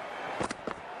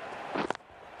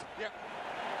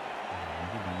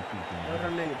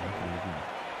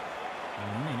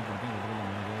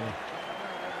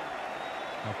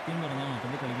 സത്യം പറഞ്ഞാൽ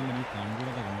മറ്റൊരു കളിക്കുമ്പോൾ എനിക്ക്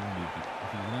കൺകൂടൊക്കെ കണ്ടാൽ DP.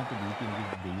 പക്ഷെ ഇതിനകത്ത് DP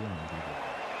എനിക്ക് ദൈവമാണ്.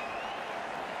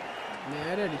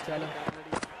 നേരെ അടിച്ചാലോ.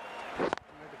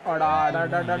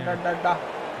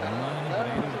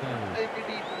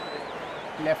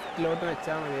 ലെഫ്റ്റിലോട്ട്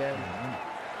വെച്ചാൽ മതിയായിരുന്നു.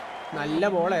 നല്ല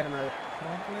ബോളായിരുന്നു അത്.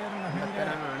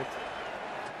 കാണിച്ചു.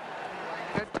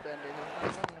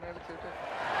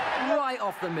 Right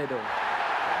off the middle.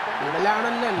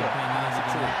 ഇടലാണല്ലോ.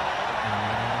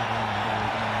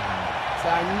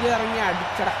 Sanju ഇറങ്ങി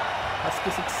അടിച്ചട.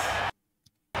 First 6.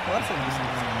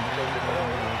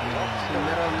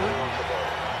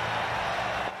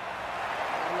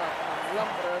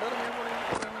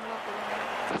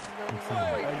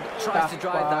 Tries to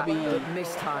drive that, but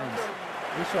missed times.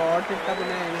 ഈ ഷോട്ട് ഇട്ട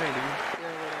പിന്നെ എങ്ങനെ അടിക്കും?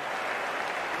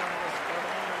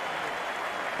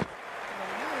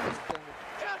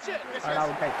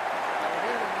 ഔട്ടായി.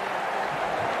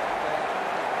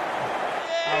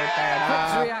 Quick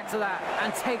to react to that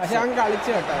and takes പക്ഷെ അവൻ it. കളിച്ചു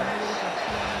കേട്ടോ.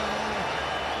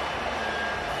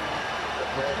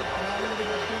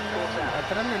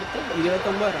 എത്ര റൺ എടുത്തു?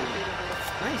 29 റൺ.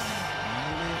 നൈസ്.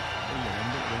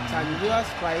 സഞ്ജു ആ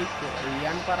സ്ട്രൈക്ക്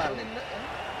ചെയ്യാൻ പറയാം.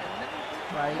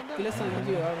 സ്ട്രൈക്കില്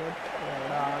സഞ്ജു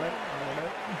ആള്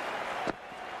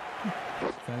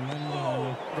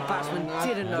The batsman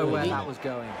didn't know where that was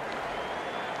going.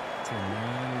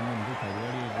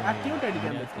 Acute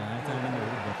അടിക്കാൻ പറ്റും.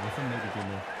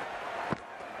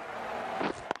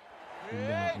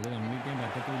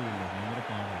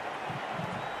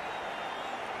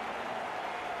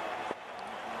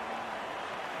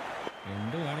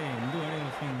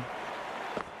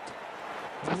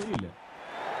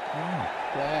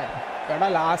 എടാ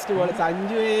ലാസ്റ്റ് ബോൾ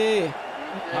സഞ്ജുവേ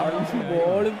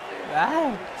ബോൾ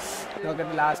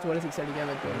നോക്കട്ടെ. ലാസ്റ്റ് ബോൾ 6 അടിക്കാൻ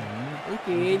പറ്റുമോ? ഈ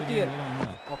കേറ്റി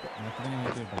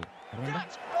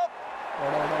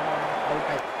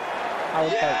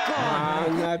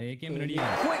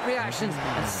Quick reactions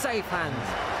and safe hands.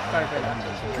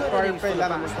 Good innings for the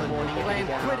batsman, playing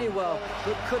pretty well,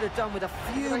 but could have done with a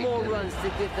few more runs to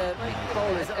give the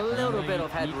bowlers a little bit of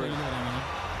headroom.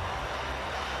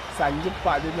 Sanju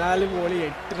 14 ball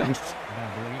 8 run.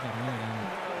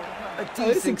 A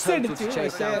decent total to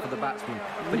chase down for the batsman,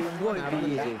 but it won't be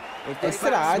easy. If they bat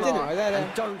smart and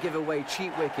don't give away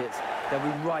cheap wickets, they'll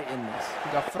be right in this.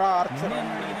 ഗഫ്ര archer.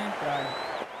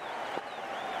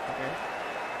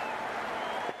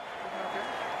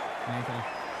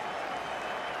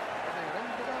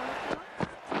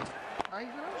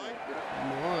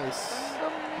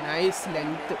 Nice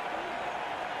length.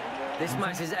 This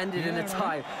match has ended in a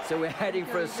tie, so we're heading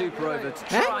for a super over to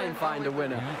try and find a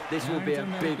winner. This will be a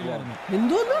big one.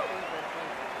 എന്തോന്ന്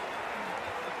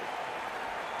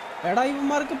എടാ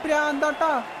ഇവന്മാർക്ക് പ്രാന്താട്ടാ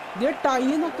ഇതേ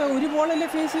ടൈന്നൊക്കെ ഒരു ബോളല്ലേ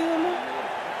face ചെയ്തുള്ളൂ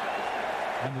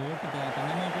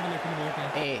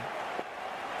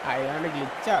അയാണ്ട്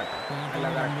ഗ്ലിച്ചാട്ടോ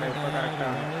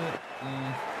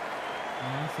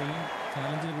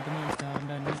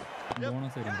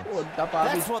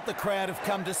That's what the crowd have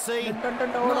come to see.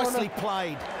 Nicely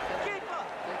played.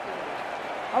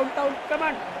 Out, come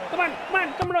on.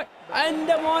 And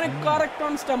മോനെ correct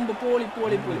on stump. Poly.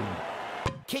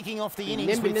 Kicking off the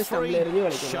innings with 3,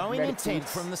 showing intent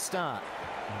from the start.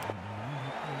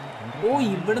 ഓ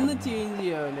ഇവിടുന്ന് change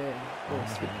ചെയ്യാവല്ലേ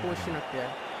പൊസിഷനൊക്കെ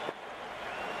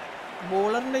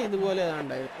ബോളറിന്റെ ഇതുപോലെ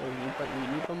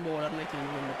ഇനിയിപ്പം ബോളറിനെ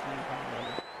ചേഞ്ച് ചെയ്യാൻ പറ്റുന്ന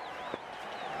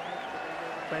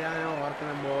ഇപ്പോഴാണ്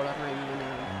ഓർക്കുന്നത് ബോളറിനെ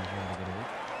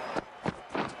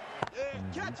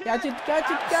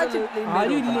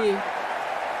ആരുമില്ലേ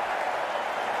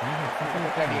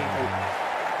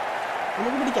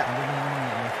നമുക്ക് പിടിക്കാം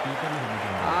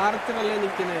ആർക്കല്ലേ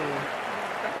നിക്കുന്നത്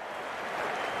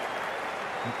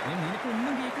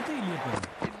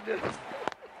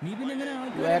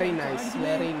വെരി നൈസ്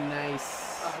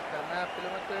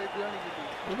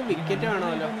നമുക്ക് വിക്കറ്റ്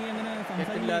വേണമല്ലോ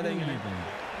വിക്കറ്റില്ലാതെ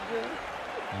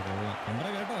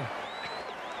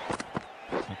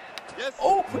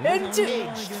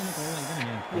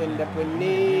എന്റെ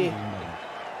പൊന്നേ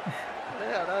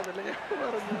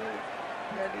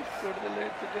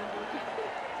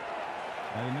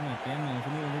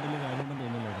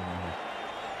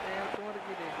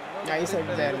നൈസ്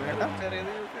അടിച്ചായിരുന്നു കേട്ടോ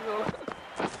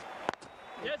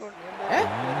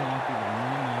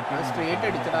സ്ട്രേറ്റ്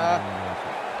അടിച്ചടാ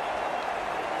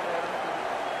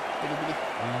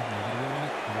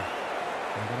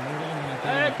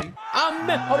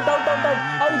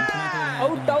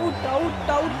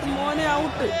മോനെ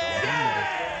ഔട്ട്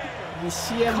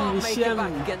വിഷയം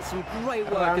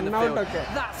റണ്ണൗട്ടൊക്കെ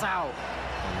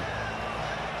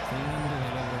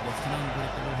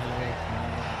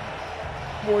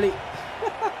പൊളി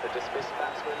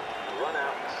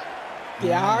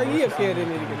ത്യാഗിയൊക്കെ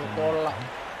എറിഞ്ഞിരിക്കുന്നു കൊള്ളാം.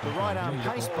 The right arm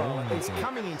pace bowler is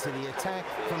coming into the attack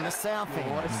from the south end.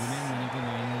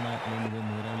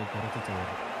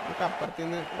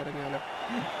 അപ്പുറത്തുനിന്ന് ഇറങ്ങിയാലോ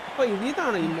അപ്പൊ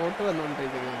ഇതാണ് ഇങ്ങോട്ട്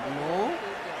വന്നോണ്ടിരിക്കുന്നത് നോ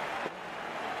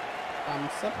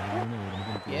തംസ്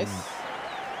അപ്പ് യെസ്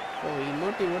ഓ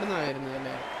ഇങ്ങോട്ട് ഇവിടുന്നാ വരുന്നത്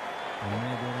അല്ലേ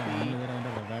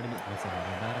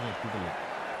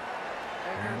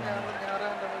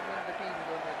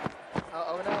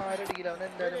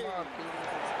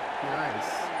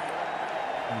നൈസ്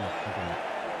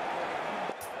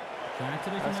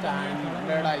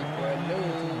സ്റ്റാൻഡേർഡ് ആയിപ്പോയല്ലോ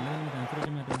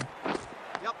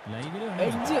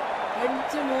എഡ്ജ്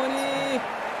മോനെ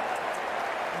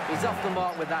He's off the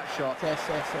mark with that shot.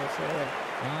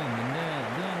 നിന്റെ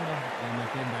ഇതാണല്ലോ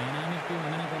മറ്റേ ഡൈനാമിക്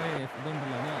അങ്ങനെ കുറെ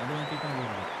ഇതുണ്ടല്ലോ അത് നോക്കിയിട്ടാണ്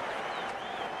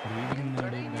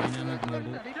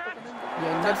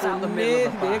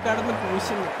എന്റെ കടന്ന്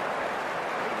പൂശുന്നു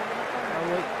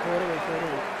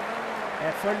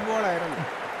എഫർട്ട് ബോൾ ആയിരുന്നു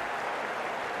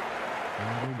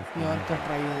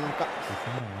ട്രൈ ചെയ്ത് നോക്കാം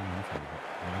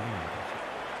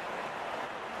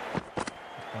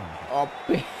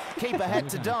Keeper had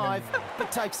to dive,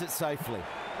 but takes it safely.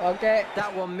 Okay.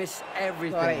 That one missed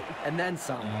everything and then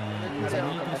some.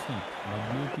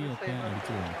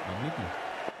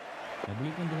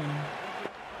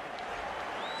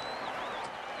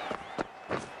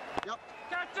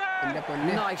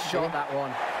 Nice shot that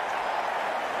one.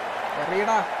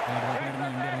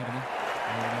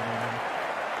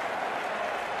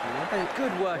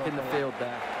 Good work in the field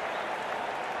there.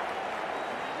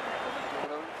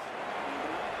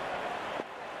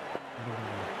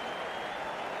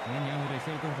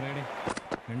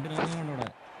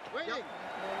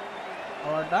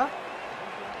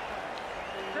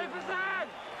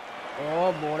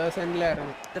 Oh, bowlers and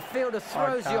layering. The fielder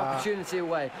throws the opportunity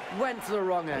away. Went to the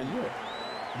wrong end.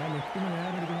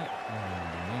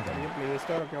 Play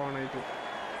store okay on it.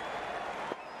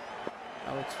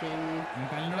 Outswing.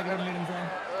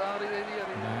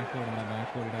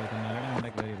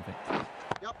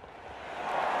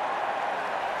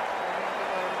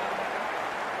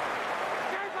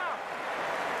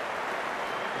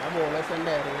 Bowlers and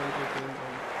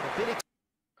layering.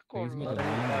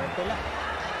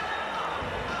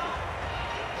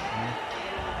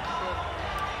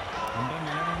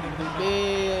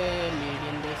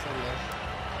 Medium base അല്ലേ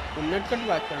ഉന്നറ്റ് cut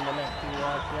back ഉണ്ടല്ലേ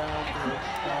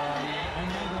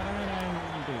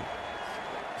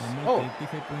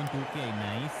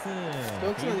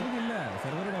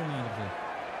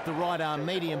The right arm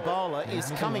medium bowler is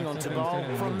coming on to bowl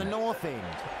from the north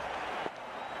end.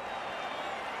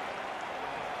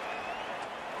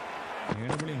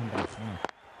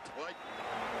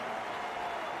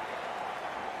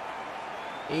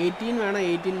 വേണം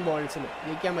 18 ബോൾസിൽ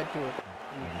ജയിക്കാൻ പറ്റുമോ?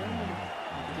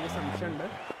 എനിക്ക് സംശയമുണ്ട്.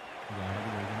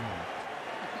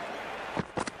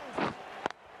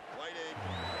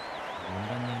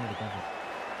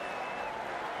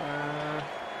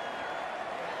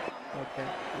 Okay,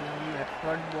 ഞാൻ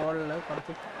network ബോളിൽ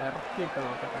കുറച്ച് ഇറക്കിയിട്ട്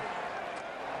നോക്കട്ടെ.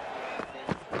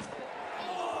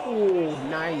 ഓ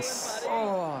nice.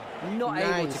 Not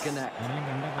able to connect.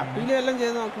 അപ്പീലും എല്ലാം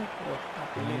ചെയ്ത് നോക്കും.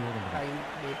 അപ്പീല് ടൈം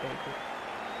ലേറ്റ് ആയിട്ട്.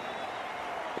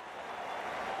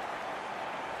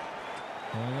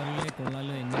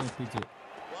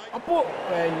 അപ്പോ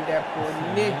എന്റെ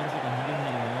പൊന്നെ,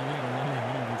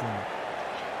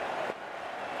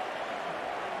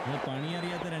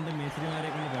 പണിയറിയാത്ത 2 മേസ്ത്രിമാരെ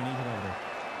കൊണ്ട് പണിയിച്ചതാ.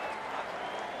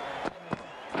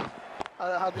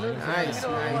 Nice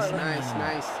nice nice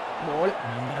nice. Ball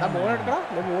ball എടുക്കണം.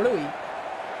 ബോള് പോയി.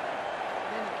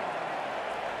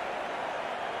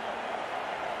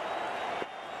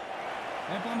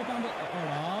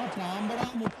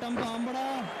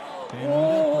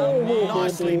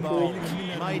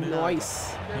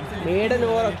 മേഡൻ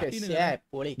ഓവറൊക്കെ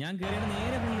പൊളി. ഞാൻ കേറിയത്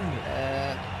നേരെ കൊണ്ടുണ്ട്.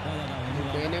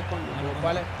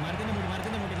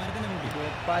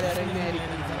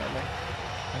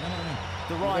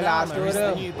 The right armour is the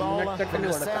new bowler from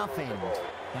the south end.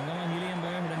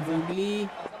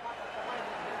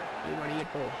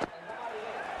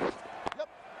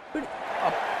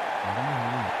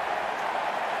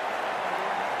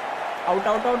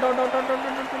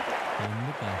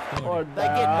 Out. They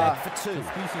get back for 2.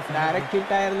 Direct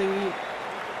ഇട്ടായിരുന്നെങ്കിൽ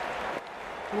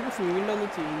നമുക്ക് ഫീൽഡ് ഒന്ന്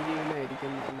ചേഞ്ച്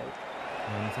ചെയ്യുന്നതായിരിക്കും നല്ലത്.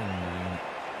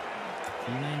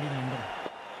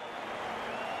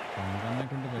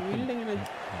 ഫീൽഡ് എങ്ങനെ?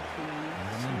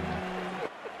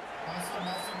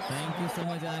 Thank you so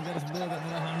much, Agar's bro.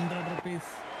 100 rupees.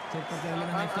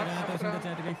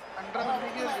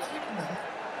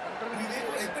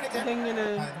 ഇതെങ്ങനെ?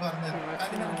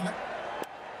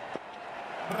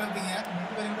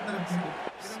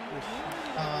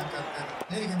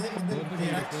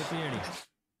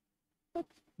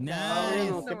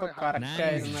 നോക്കിയപ്പോ കറക്റ്റ്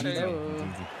ആയിരുന്നല്ലോ.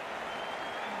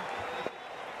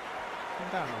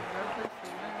 ഇതാണോ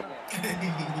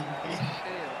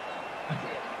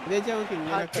ഇത്? നമുക്ക്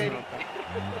ഇങ്ങനെയൊക്കെ നോക്കാം.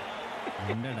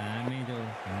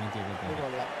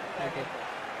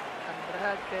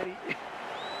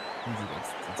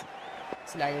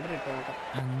 സ്ലൈഡർ ഇട്ട് നോക്കാം.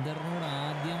 അന്തറിനോട്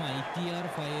ആദ്യം ITR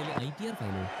ഫയൽ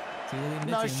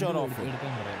ചെയ്തതിന്റെ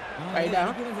എടുക്കാൻ പറയാം.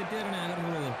 സെറ്റ് ചെയ്യണേ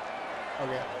ആഗ്രഹമുള്ളത്.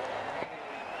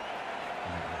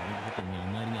 ഞാനായിരിക്കും അതിന്റെ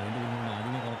പിന്നീട്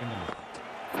ആദ്യമേ കുറക്കണ്ടല്ലോ.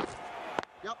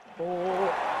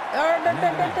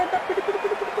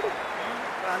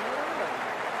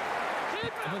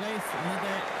 അപ്പൊ ഗൈസ്,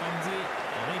 ഇന്നത്തെ പബ്ജി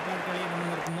കളി നമ്മൾ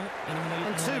നിർത്തുന്നു.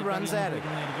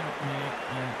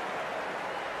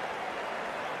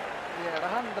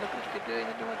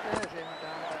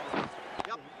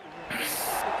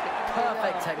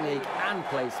 Perfect technique and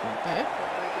placement.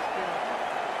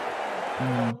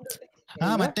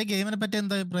 മറ്റേ ഗെയിമിനെ പറ്റി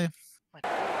എന്താ അഭിപ്രായം?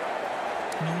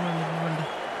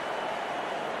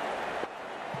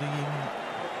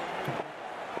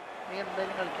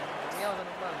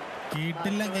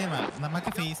 കേട്ടില്ല ഗെയിമാ. നമുക്ക്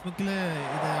ഫേസ്ബുക്കില്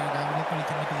ഇത് രാവിലെ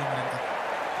കളിക്കാൻ പറ്റിയ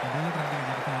ഗെയിം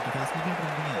ഫേസ്ബുക്കിൽ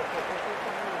trending.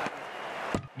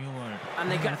 And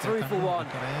they get through for 1.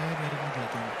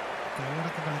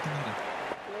 കോഡൊക്കെ കളിക്കുന്നുണ്ട്.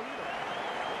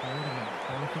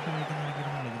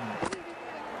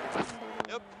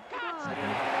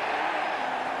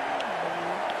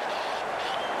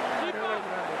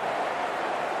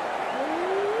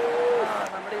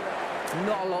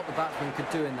 Not a lot the batsman could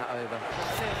do in that over.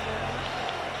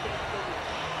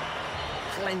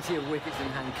 Plenty of wickets in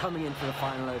hand coming into the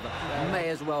final over. May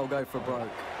as well go for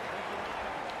broke.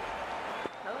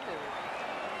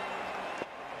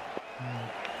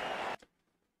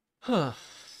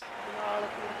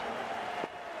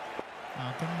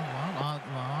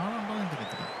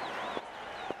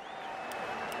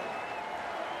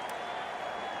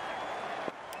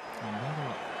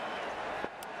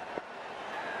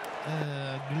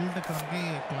 ഗിൽഡൊക്കെ നമുക്ക്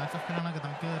class of ക്ലാനൊക്കെ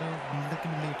നമുക്ക് ഒരു ഗിൽഡൊക്കെ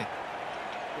build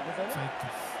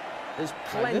There's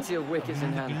plenty of wickets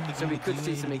in hand, so we could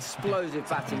see some explosive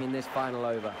batting in this final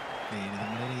over.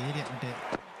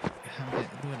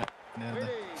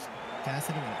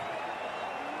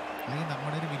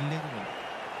 നമ്മുടെ ഒരു village പോലെ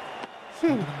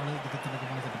നമ്മൾ ഇതൊക്കെ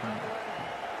സെറ്റപ്പാണ്.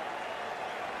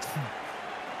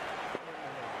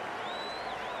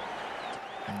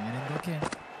 അങ്ങനെ എന്തൊക്കെയാണ്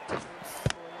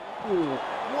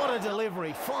What a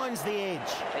delivery. Finds the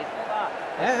edge.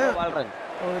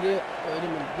 ഒരു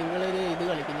മിനിറ്റ് നിങ്ങളൊരു ഇത്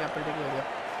കളിക്കും ഞാൻ അപ്പോഴത്തേക്ക് വരിക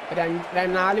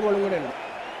 4 ബോളും കൂടെ ഉണ്ട്.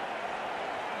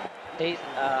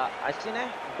 അശ്വിനെ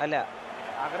അല്ല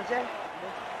ആകർഷേ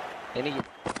എനിക്ക്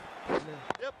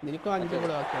നിനക്കും 5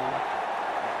 ബോൾ ബാക്കിയല്ല.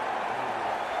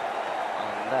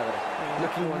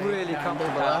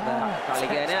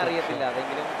 കളിക്കാനേ അറിയത്തില്ല,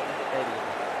 അതെങ്കിലും തെറ്റായിരിക്കും.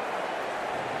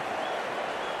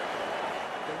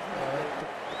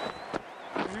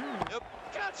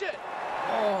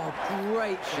 Oh,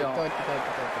 great shot.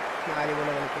 4 ബോൾ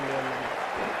കളിക്കേണ്ടി വന്നു.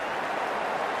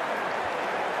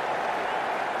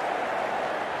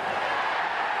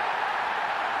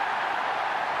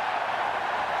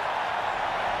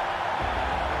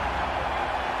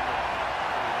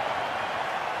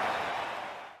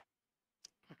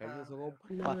 കഴിഞ്ഞ ദിവസം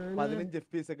 15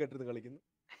 FPS ഒക്കെ ഇട്ടിരുന്ന് കളിക്കുന്നു.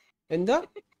 എന്താ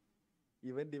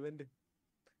ഇവന്റ്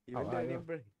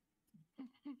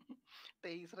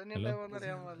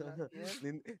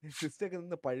സിസ്റ്റം ഒക്കെ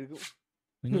നിന്ന് പഴുകും.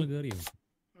 നിങ്ങൾ കേറിയോ?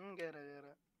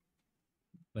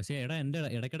 പക്ഷെ എടാ എന്റെ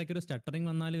ഇടയ്ക്കിടയ്ക്ക് ഒരു സ്റ്റട്ടറിങ്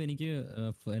വന്നാലും എനിക്ക്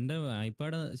എന്റെ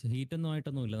ഐപാഡ് ഹീറ്റ് ഒന്നും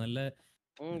ആയിട്ടൊന്നും ഇല്ല. നല്ല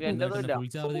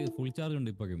ഫുൾ ചാർജ്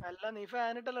ഉണ്ട് ഇപ്പോഴും.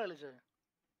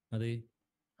 അതെ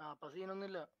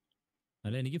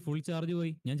അല്ല എനിക്ക് ഫുൾ ചാർജ്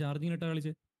പോയി. ഞാൻ ചാർജിങ് ഇട്ടാ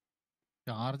കളിച്ച്.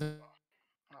 ചാർജ്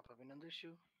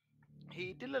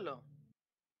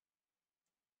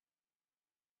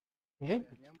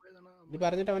ഇത്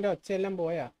പറഞ്ഞിട്ട് അവന്റെ ഒച്ചയെല്ലാം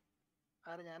പോയാ?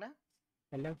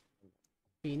 അല്ല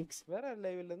ഫീനിക്സ് വേറെ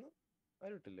ലൈവില്ലെന്ന്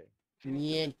ആരുമിട്ടില്ലേ?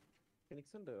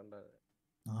 ഫീനിക്സ് ഉണ്ട്.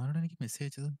 ആരോടെ എനിക്ക് മെസ്സേജ്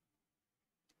അയച്ചത്?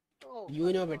 You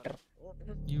know better.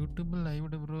 യൂട്യൂബിൽ ലൈവ്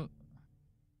ഇട് ബ്രോ.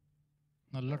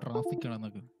 നല്ല ട്രാഫിക് ആണ്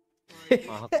എന്നൊക്കെ.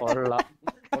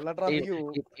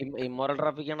 ഇമ്മോറൽ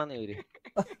ട്രാഫിക് ആണെന്ന് ഇവര്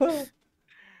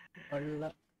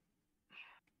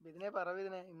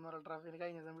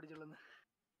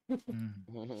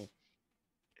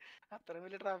അത്ര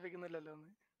വലിയ ട്രാഫിക് ഒന്നുമില്ലല്ലോ.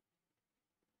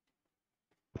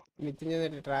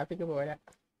 ട്രാഫിക് പോരാ.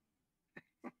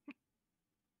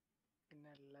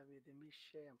 പിന്നല്ല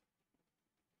വിഷയം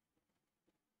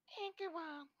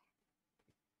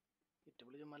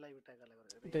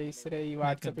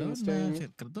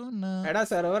എടാ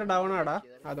സെർവർ ഡൗൺ ആടാ,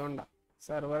 അതുകൊണ്ടാ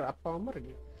സെർവർ അപ്പം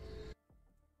പറഞ്ഞു.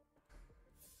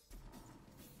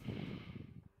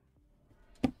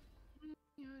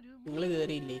 നിങ്ങള്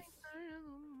കേറിയില്ലേ?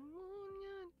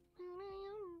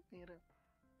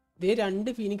 ഇതേ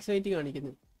 2 ഫീനിക്സ് ആയിട്ട്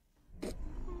കാണിക്കുന്നു.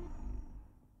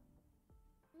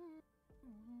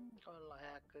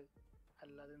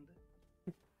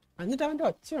 എന്നിട്ട് അവന്റെ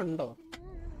ഒച്ച ഉണ്ടോ?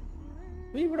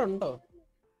 ഇവിടെ ഉണ്ടോ?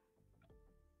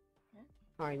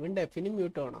 ഇവൻ ഡെഫിനും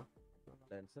മ്യൂട്ട് ആണോ?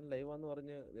 ലൈവ് ആന്ന്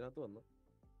പറഞ്ഞ് ഇതിനകത്ത് വന്നു.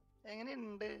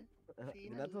 എങ്ങനെയുണ്ട്?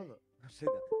 ഇതിനകത്ത് വന്നു. പക്ഷെ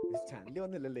ചാനലിൽ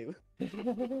വന്നില്ല ലൈവ്.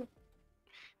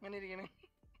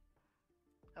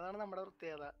 അതാണ് നമ്മുടെ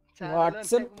പ്രത്യേകത.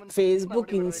 വാട്സപ്പ്,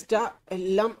 ഫേസ്ബുക്ക്, ഇൻസ്റ്റ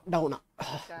എല്ലാം ഡൗണാ.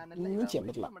 ഒന്നും ചെയ്യാൻ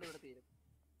പറ്റില്ല.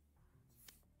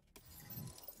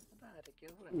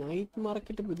 നൈറ്റ്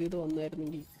മാർക്കറ്റ് പുതിയത്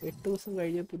വന്നായിരുന്നെങ്കിൽ 8 ദിവസം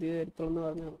കഴിഞ്ഞ പുതിയത് എടുത്തോന്ന്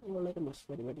പറഞ്ഞ വളരെ മോശം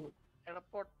പരിപാടിയാണ്.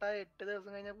 8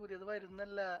 ദിവസം കഴിഞ്ഞാൽ പുതിയത്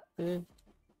വരുന്നല്ല.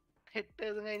 8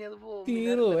 ദിവസം കഴിഞ്ഞത്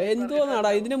തീർന്നു. എന്തോന്നാടാ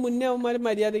ഇതിന് മുന്നേ അവന്മാര്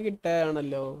മര്യാദക്ക്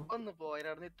ഇട്ടാണല്ലോ. ഒന്ന്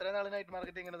പോയായിരുന്നു. ഇത്രയും നാളെ നൈറ്റ്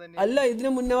മാർക്കറ്റ് ഇങ്ങനെ തന്നെ അല്ല, ഇതിന്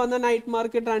മുന്നേ വന്ന നൈറ്റ്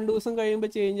മാർക്കറ്റ് 2 ദിവസം കഴിയുമ്പോ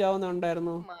ചേഞ്ച്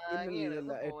ആവുന്നുണ്ടായിരുന്നു.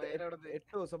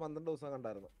 8 ദിവസം 12 ദിവസം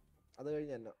കണ്ടായിരുന്നു. അത്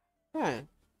കഴിഞ്ഞ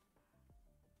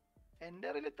എന്റെ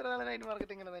അറിയില്ല ഇത്ര നാളെ നൈറ്റ്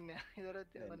മാർക്കറ്റ് ഇങ്ങനെ തന്നെയാ.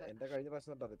 എന്റെ കഴിഞ്ഞ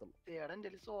പ്രാവശ്യം അറിയത്തുള്ളൂ.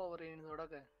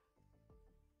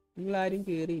 നിങ്ങൾ ആരും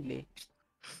കേറിയില്ലേ?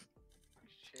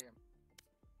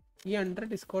 ഈ അണ്ടർ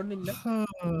ഡിസ്കൗണ്ടില്ല.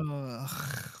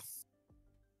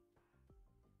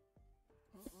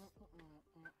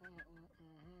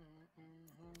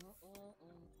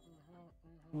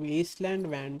 വേസ്റ്റ് ലാൻഡ്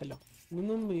വാൻഡലോ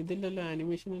ഒന്നും ഇതില്ലല്ലോ,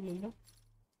 ആനിമേഷൻ ഇല്ലല്ലോ.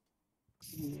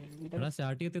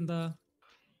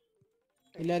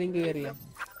 എല്ലാരും കേറിയാ?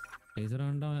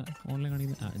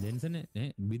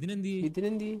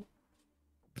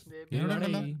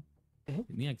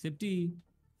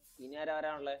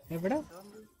 എവിടെ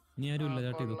നീ ആരുമില്ല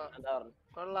ചാറ്റ് ചെയ്തു.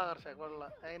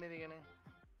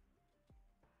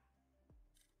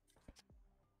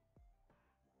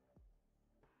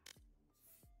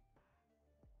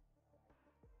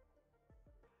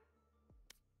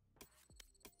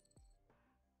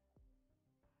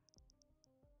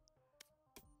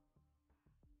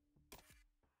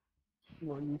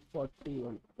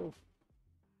 $141.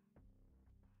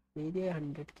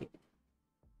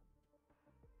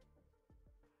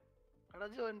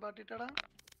 ജോയിൻ പാർട്ടിട്ടാ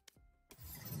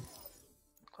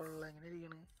കൊള്ള എങ്ങനെ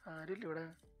ഇരിക്കണ്? ആരുമില്ല ഇവിടെ.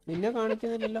 നിന്നെ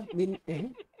കാണിക്കുന്നില്ലല്ലോ.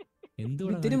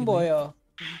 ഇതിനും പോയോ?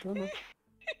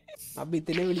 അപ്പൊ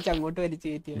ഇതിനെ വിളിച്ച് അങ്ങോട്ട് വലിച്ചു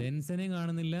കയറ്റിയ. ലെൻസിനെ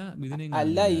കാണുന്നില്ല,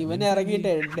 അല്ല ഇവൻ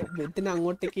ഇറങ്ങിയിട്ട് ഇതിന്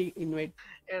അങ്ങോട്ടേക്ക് ഇൻവൈറ്റ്.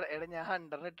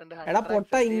 എടാ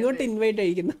പൊട്ട ഇങ്ങോട്ട് ഇൻവൈറ്റ്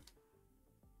അയക്കുന്നു.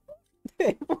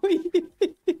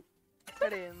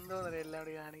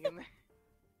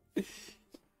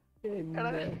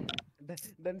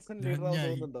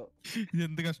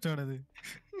 എന്ത് കഷ്ടമാണത്.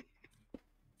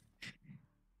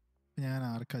 ഞാൻ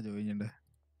ആർക്കാ ജോയിൻ ചെയ്യണ്ടേ?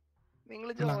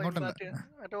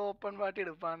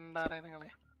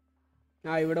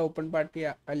 ആ ഇവിടെ ഓപ്പൺ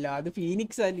പാർട്ടിയാ. അല്ല അത്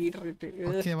ഫീനിക്സ് ആ ലീഡർ ഇട്ട്.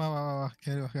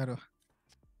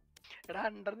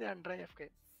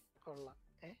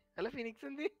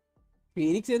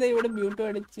 ഫീനിക്സ് ഏതാ ഇവിടെ മ്യൂട്ട്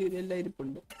അടിച്ച് എല്ലാം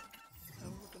ഇരിപ്പുണ്ട്.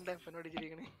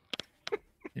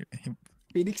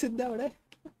 ഫിനിക്സ് എന്താ അവിടെ?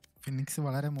 ഫിനിക്സ്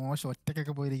വളരെ മോശം,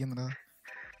 ഒറ്റക്കൊക്കെ പോയിരിക്കുന്നത്.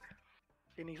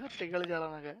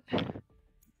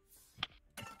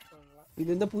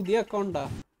 ഇതെന്താ പുതിയ അക്കൗണ്ടാ?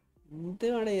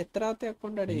 എന്താണ് എത്രാമത്തെ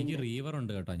അക്കൗണ്ടാണ്? എനിക്ക് റീവർ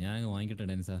ഉണ്ട് കേട്ടോ, ഞാൻ വാങ്ങിക്കട്ടെ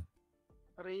ഡെൻസാ.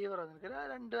 റീവർ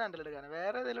രണ്ട് ഹാൻഡിൽ എടുക്കാനാ,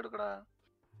 വേറെ ഏതെങ്കിലും എടുക്കടാ.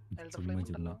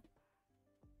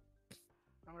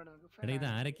 ഇത്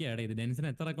ആരൊക്കെയാടേ? ഇത് ഡെൻസിന്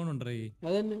എത്ര അക്കൗണ്ട് ഉണ്ടേ?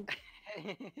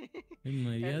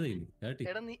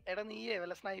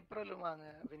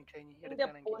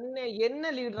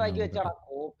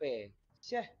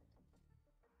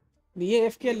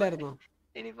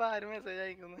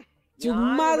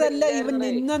 ചുമ്മാതല്ല ഇവൻ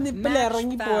നിന്ന നിപ്പിൽ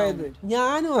ഇറങ്ങിപ്പോയത്.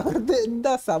 ഞാനും ഓർത്ത്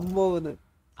എന്താ സംഭവം.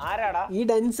 ഈ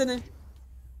ഡെൻസിന്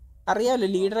അറിയാലോ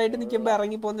ലീഡറായിട്ട് നിക്കുമ്പോ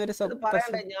ഇറങ്ങി പോകുന്ന ഒരു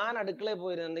ഞാൻ അടുക്കളയിൽ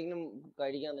പോയിരുന്നു എന്തെങ്കിലും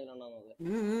കഴിക്കാൻ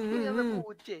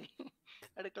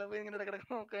അടുക്കള പോയി ഇങ്ങനെ ഇടക്കിടക്ക്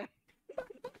നോക്കാൻ.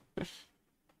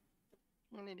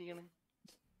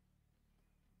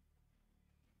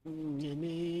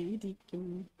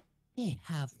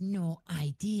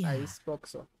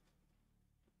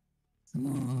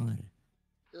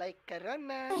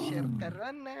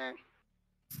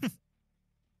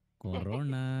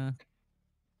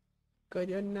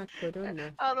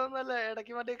 അതൊന്നല്ല,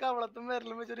 ഇടയ്ക്ക് മറ്റേ കവളത്തും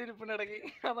വിരലും വെച്ചൊരു ഇരിപ്പുണ്ട് ഇടയ്ക്ക്.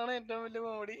 അതാണ് ഏറ്റവും വലിയ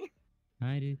കോമഡി.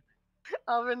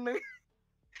 ആ പെണ്ണ്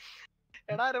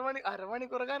എടാ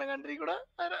അരമണിക്കൂർ കാനം കണ്ടിരിക്കൂടാ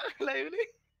ലൈവില്.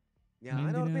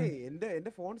 ഞാനോർത്തേ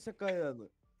എന്റെ ഫോൺ സ്റ്റക്ക് ആയതാന്ന്.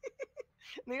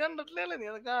 നീ കണ്ടിട്ടില്ലല്ലേ? നീ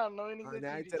അത് കാണണം. എനിക്ക്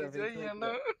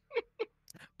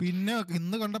പിന്നെ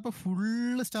ഇന്ന് കണ്ടപ്പോ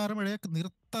ഫുള്ള് സ്റ്റാർ മഴയെ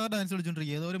നിർത്താ ഡാൻസ്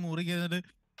കളിച്ചോണ്ടിരിക്കും. ഏതോ ഒരു മുറി കേറിട്ട്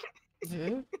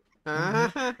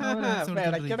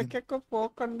ഇടയ്ക്കിടയ്ക്കൊക്കെ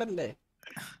പോക്കണ്ടല്ലേ.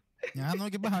 ഞാൻ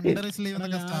നോക്കിയപ്പോ 100 സ്ലീവ്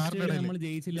നമ്മൾ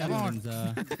ജയിച്ചില്ലായിരുന്നു.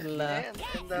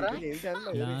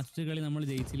 ലാസ്റ്റ് കളി നമ്മൾ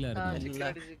ജയിച്ചില്ലായിരുന്നു.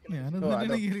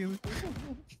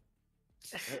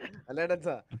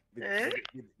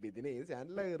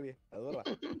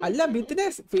 അല്ല ബിത്തിനെ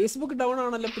ഫേസ്ബുക്ക് ഡൗൺ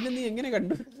ആണല്ലോ, പിന്നെ നീ എങ്ങനെ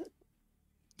കണ്ടു?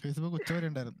 ഫേസ്ബുക്ക് ഉച്ചവരെ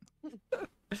ഉണ്ടായിരുന്നു.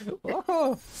 ഓഹോ,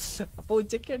 അപ്പൊ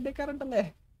ഉച്ചക്ക് എണ്ണേക്കാറുണ്ടല്ലേ?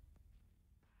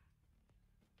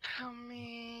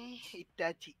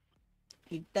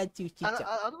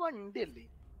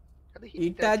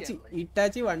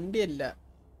 ഇറ്റാച്ചി വണ്ടിയല്ല,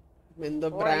 എന്തോ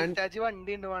ബ്രാൻഡ്.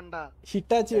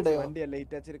 ഹിറ്റാച്ചിയുടെ വണ്ടിയല്ല,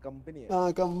 ഹിറ്റാച്ചി ഒരു കമ്പനിയാണ്. ആ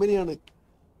കമ്പനിയാണ്.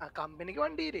 കമ്പനിക്ക്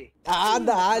വണ്ടിയില്ലേ?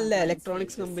 അതല്ല,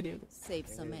 ഇലക്ട്രോണിക്സ് കമ്പനിയാണ്.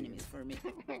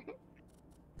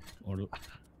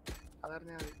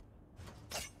 അതറിഞ്ഞാ മതി.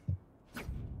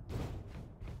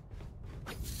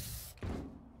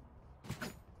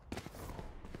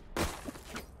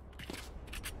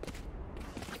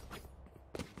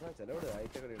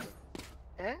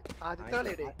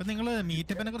 നിങ്ങള്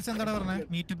മീറ്റപ്പിനെ കുറിച്ച് എന്താണ് പറഞ്ഞത്?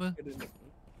 മീറ്റപ്പ്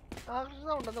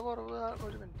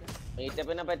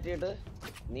മീറ്റപ്പിനെ പറ്റിയിട്ട്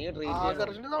നീ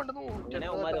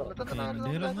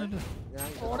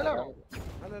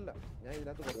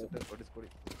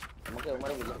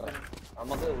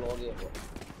നമുക്ക് വ്ലോഗ് ചെയ്യാം.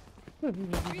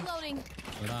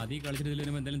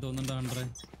 എന്തെങ്കിലും തോന്നുന്നുണ്ടോ?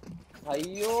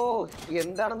 അയ്യോ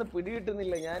എന്താണെന്ന്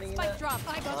പിടികിട്ടുന്നില്ല. ഞാനിങ്ങനെ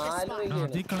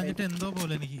കളഞ്ഞിട്ട് എന്തോ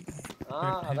പോലെ എനിക്ക്. ആ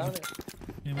അതാണ്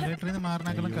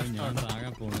മാറണേക്കാളും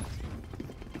കഷ്ടമാണ്.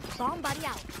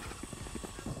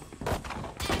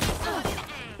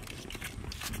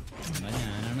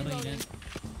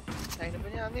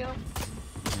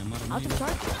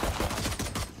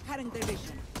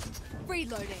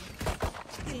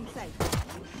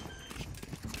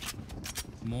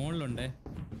 മോളിലുണ്ടേ,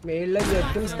 മേളിലെ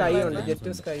ജെറ്റും സ്കൈ ഉണ്ട്.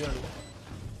 ജെറ്റും സ്കൈ ഉണ്ട്.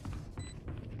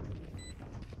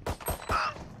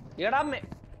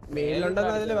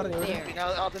 മേളിലുണ്ടെന്ന് അതില് പറഞ്ഞു.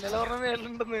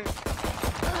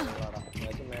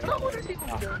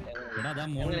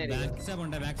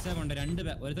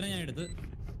 ഒരുത്തനെ ഞാൻ എടുത്ത്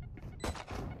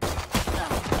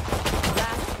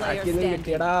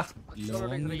കിട്ടിയടാ.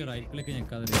 Right click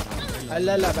ഞെക്കാതെ.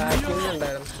 അല്ലല്ല ബാക്കിൽ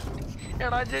ഉണ്ടായിരുന്നു.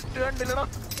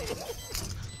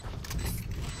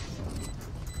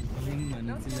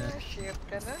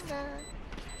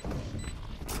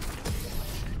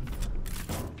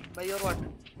 Buy or what?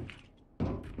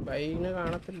 ബൈനെ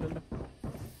കാണത്തില്ലല്ലോ.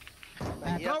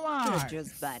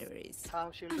 Just batteries.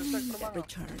 Shield spectrum ആണ്.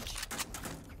 Recharge.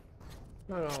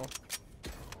 ആണോ?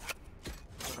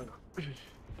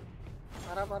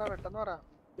 പറ പെട്ടെന്ന് പറ.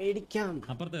 മേടിക്കാം.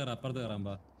 അപ്പുറത്ത് കയറാം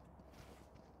ബാ.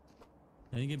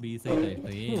 എനിക്ക് ബി സൈഡ്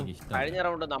ഇഷ്ടം. കഴിഞ്ഞ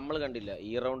റൗണ്ട് നമ്മൾ കണ്ടില്ല,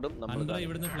 ഈ റൗണ്ടും നമ്മൾ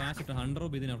ഇവിടുന്ന് ഫ്ലാഷ് ഇട്ടു.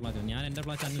 100 ഇതിനാ ഫ്ലാഷ്. ഞാൻ എന്റെ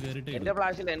ഫ്ലാഷ് അങ്ങ് കേറിട്ട് എന്റെ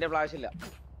ഫ്ലാഷ് ഇല്ല.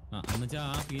 എന്നുവെച്ചാ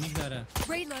ആ ഫീനിക്സ് ആരാ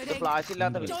ഫ്ലാഷ്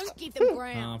ഇല്ലാത്ത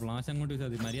ഫ്ലാഷ് അങ്ങോട്ട് യൂസ്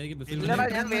ചെയ്ത് മര്യാദക്ക്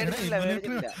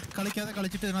കളിക്കാതെ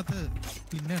കളിച്ചിട്ട് ഇതിനകത്ത്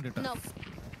പിന്നെ കണ്ടിട്ടോ.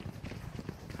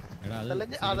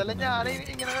 അതല്ല ഞാൻ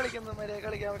ഇങ്ങനെ കളിക്കുന്നത് മര്യാദ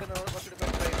കളിക്കാൻ പറ്റുന്ന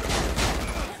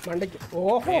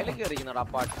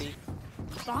പട്ടി.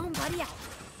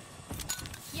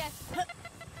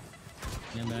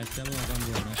 ഞാൻ ബാക്ക് സ്റ്റാബ് നോക്കാൻ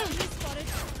പോവാണ്.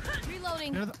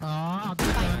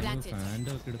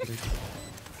 ഫാൻ്റെ ഒക്കെ എടുത്ത്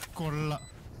കൊള്ള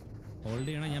ഹോൾഡ്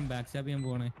ചെയ്യണം. ഞാൻ ബാക്ക് സ്റ്റാബ് ചെയ്യാൻ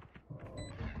പോവാണേ.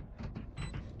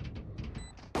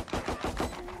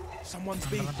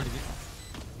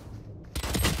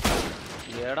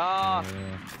 എടാ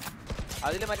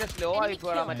അതില് മറ്റേ സ്ലോ ആയി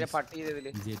പോടാ, മറ്റേ പട്ടി ഇതില്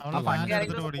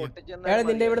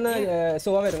നിന്റെ ഇവിടുന്ന്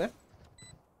സോ വരുന്നേ.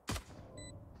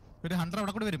 ഒരു 100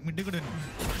 അവിടെ കൂടെ വരും, മിഡിൽ കൂടെ വരും.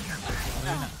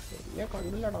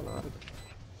 കണ്ടില്ലടാ.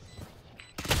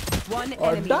 One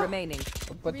enemy remaining.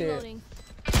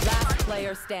 Last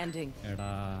player standing. എടാ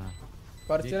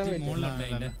കുറച്ച്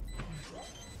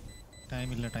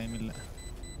ടൈമില്ല.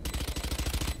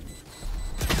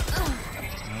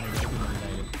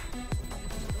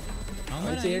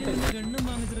 ഗണ്ണും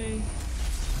വാങ്ങിച്ചേ.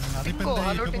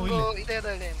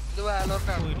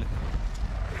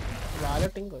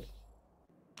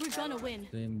 We're gonna win.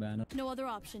 No other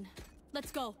option.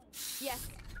 Let's go. Yes.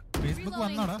 Facebook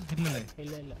വന്നോടാ? ഇല്ലല്ലേ?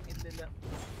 ഇല്ല.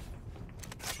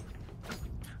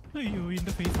 അയ്യോ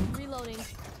എന്റെ ഫേസ്ബുക്ക്. Reloading.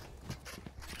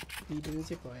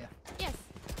 പോയാ. Yes.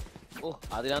 ഓ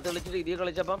അതിനകത്ത് കളിച്ചിട്ട് ഇതി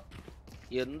കളിച്ചപ്പം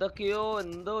എന്തൊക്കെയോ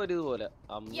എന്തോ ഒരു ഇതുപോലെ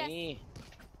അമ്മേ.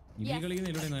 ഇതി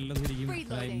കളിക്കുന്നതിലൂടെ നല്ലതായിരിക്കും.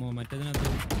 മറ്റേതിനകത്ത്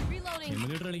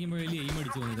എമുലേറ്റർ കളിക്കുമ്പോൾ വലിയ എയിം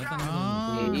അടിച്ചു പോകുന്നത്.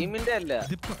 എയിമിന്റെ അല്ല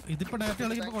ഇതിപ്പോ ഡയറക്റ്റ്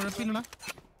കളിക്കുമ്പോ കുഴപ്പമില്ലടാ.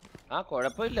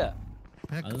 കുഴപ്പമില്ല.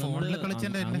 ഫോണിൽ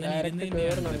കളിച്ചതിന്റെ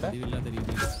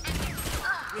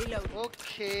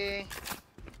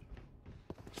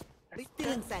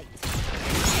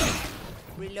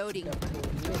Reloading.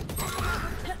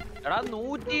 എടാ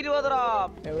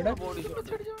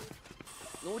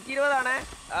 120 ആണ്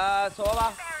സോവ.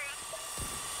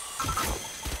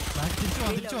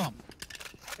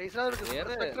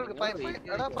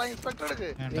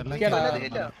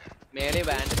 മേലെ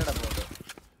ബാൻഡിന്റെ പോണ്ട്.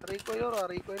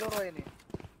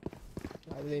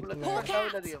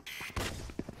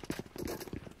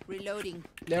 Reloading.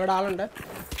 ഇവിടെ ആളുണ്ട്.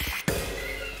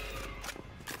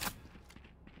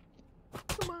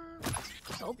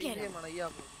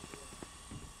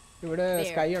 ഇവിടെ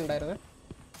സ്കൈ ഉണ്ടായിരുന്നു.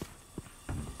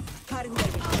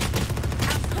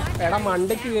 എടാ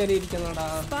മണ്ടയ്ക്ക് കയറിയിരിക്കുന്നടാ.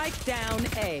 Spike down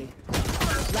A.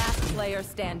 Last player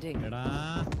standing. എടാ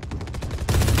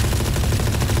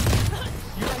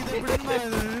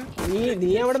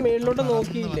നീ അവിടെ മേളിലോട്ട്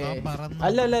നോക്കിയില്ലേ?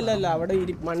 അല്ല അവിടെ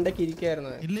മണ്ടയ്ക്ക്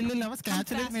ഇരിക്കായിരുന്നു.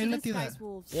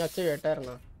 നീ ഒച്ച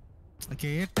കേട്ടായിരുന്നോ?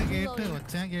 കേട്ട്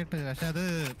ഒച്ച കേട്ട്. പക്ഷെ അത്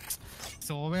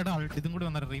സോവയുടെ ഇതും കൂടി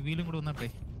വന്ന റിവീലും കൂടി വന്നപ്പേ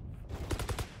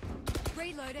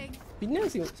പിന്നെ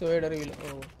സോവയുടെ റിവീൽ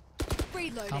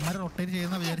അമ്മ റൊട്ടേറ്റ്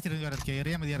ചെയ്യുന്ന വിചാരിച്ചിരുന്നു.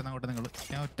 കേറിയാ മതിയായിരുന്നു അങ്ങോട്ട് നിങ്ങൾ.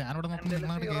 ഞാനോട് നോക്കുമ്പോൾ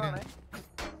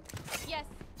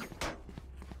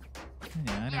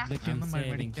ഞാൻ എന്തൊക്കെയൊന്നും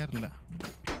മേടിക്കാറില്ല.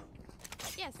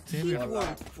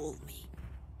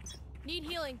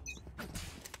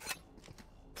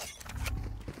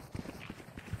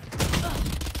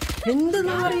 എന്ത്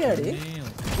നാറിയാടി?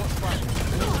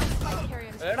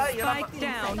 Spike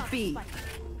down B.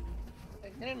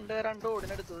 എങ്ങനെയുണ്ട് രണ്ട്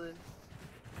ഓടിനെടുത്തത്?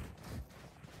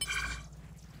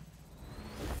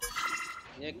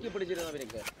 ഞെക്കി പിടിച്ചിരുന്ന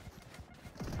അവരൊക്കെ.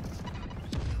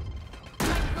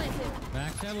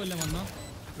 ബാക്ക് സ്റ്റാബ് വല്ല വന്നോ?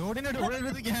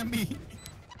 ഓടിനടുത്ത് ക്യാമ്പി.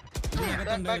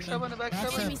 Back stab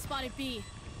spotted B.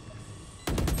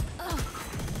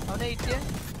 അവനെ ഇറ്റിയ.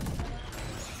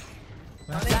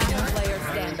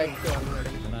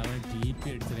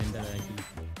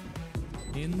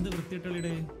 എന്ത്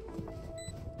വൃത്തിയിട്ടളിടെ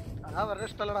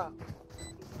ഇഷ്ടല്ലടാ.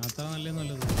 അത്ര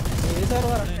നല്ലത്.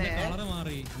 കളറ്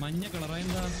മാറി മഞ്ഞ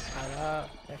കളറായെന്താ?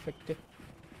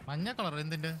 മഞ്ഞ കളർ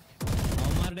എന്തിന്റെ?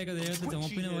 അവന്മാരുടെ ഒക്കെ ദേഹത്ത്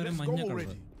ചുമപ്പിന് പകരം മഞ്ഞ കളർ.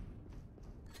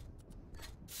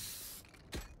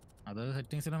 അത്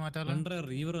സെറ്റിംഗ്സിനെ മാറ്റാലോ.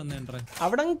 റീവർ വന്നേണ്ട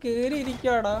അവിടെ കേറി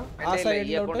ഇരിക്കാടാ. ആ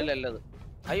സൈഡിലോട്ട്.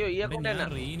 അയ്യോ ഈ അക്കൗണ്ട് തന്നെ.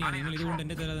 നിങ്ങൾ ഇതുകൊണ്ട്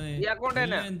എന്റെ ഈ അക്കൗണ്ട്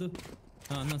തന്നെ.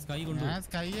 സ്കൈ കൊണ്ട്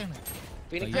സ്കൈ ആണ്.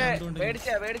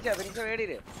 ഫിനിക്സ് മേടിച്ചാ ഫിനിക്സ്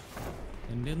മേടിര്.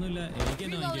 എന്റെ ഒന്നുമില്ല, എനിക്ക്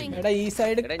തന്നെ വാങ്ങിക്കാം. എടാ ഈ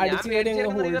സൈഡ് അടിച്ചു കയറി അങ്ങ്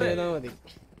ഹോൾഡ് ചെയ്താൽ മതി.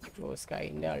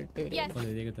 സ്കൈന്റെ ആൾട്ട്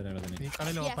ഈ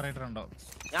കടയിൽ ഓപ്പറേറ്റർ ഉണ്ടോ?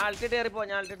 ഞാൻ ആൾട്ടിട്ട് കയറിപ്പോ,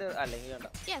 ഞാൻ ആൾട്ടിട്ട് അല്ലെങ്കിൽ വേണ്ട.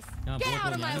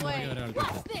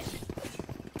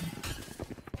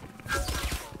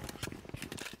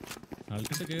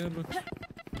 ആൾട്ടിട്ട് കയറി.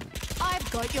 I've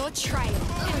got your trail.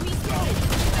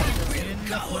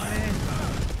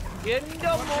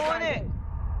 എന്റെ മോനെ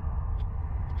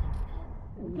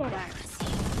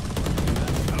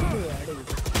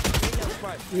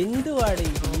എന്തുവാടി?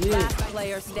 Last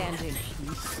player standing.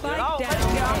 Spike down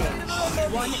A.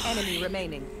 One enemy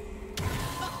remaining.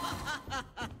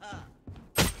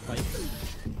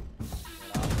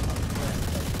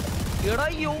 എടാ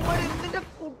യുവമാര് എന്തിന്റെ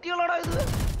കുട്ടികളാടാ ഇത്?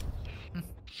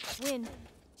 Win.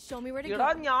 Show me where to എടാ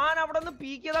go. ഞാൻ അവിടെ നിന്ന്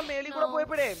പീക്ക് ചെയ്താ മേളിൽ കൂടെ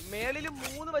പോയപ്പോഴേ മേളില്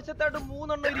 3 വശത്തായിട്ട് 3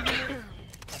 എണ്ണം ഇരിക്കുന്നു.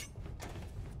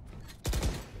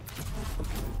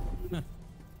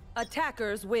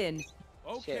 Attackers win.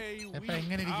 Okay,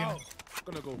 എങ്ങനെ ഇരിക്കണം?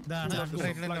 ഇതാണ്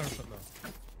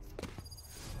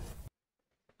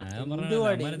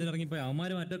ഇറങ്ങിപ്പോയി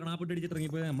അവന്മാര് മറ്റേ കണാപ്പിട്ട് അടിച്ചിട്ട്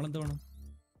ഇറങ്ങിപ്പോയത് നമ്മളെന്ത് വേണം?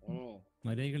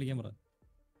 മര്യാദ കളിക്കാൻ പറ.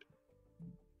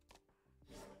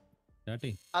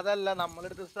 അതല്ല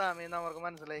നമ്മളെടുത്ത് സ്പാം ചെയ്യുന്ന അവർക്ക്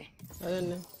മനസ്സിലായി.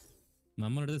 അതന്നെ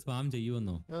നമ്മളെടുത്ത് സ്പാം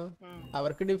ചെയ്യുമെന്നോ?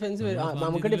 അവർക്ക് ഡിഫൻസ്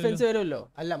നമുക്ക് ഡിഫൻസ് വരുമല്ലോ.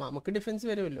 അല്ല നമുക്ക് ഡിഫൻസ്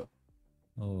വരുമല്ലോ.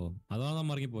 ഓ അതാണ്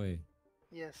നമ്മ ഇറങ്ങിപ്പോയെ.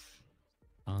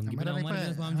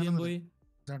 സ്പാം ചെയ്യാൻ പോയി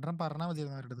പറഞ്ഞാൽ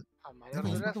മതിയായിരുന്നു.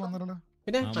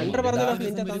 പിന്നെ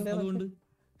അതുകൊണ്ട്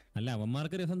അല്ല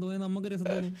അവന്മാർക്ക് രസം തോന്നി നമുക്ക് രസം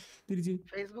തോന്നി തിരിച്ച്.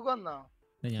 ഫേസ്ബുക്ക് വന്നോ?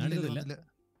 ഞാൻ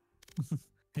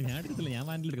എടുത്തില്ല, ഞാൻ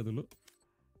വാനിൽ എടുക്കത്തുള്ളൂ.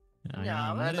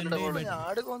 ഞാനും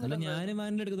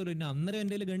വാനിൽ എടുക്കത്തുള്ളൂ. പിന്നെ അന്നേരം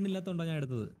എന്റെ കയ്യിൽ ഗണ്ണില്ലാത്തോണ്ടാ ഞാൻ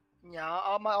എടുത്തത്.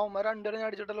 ഞാൻ രണ്ടുപേരും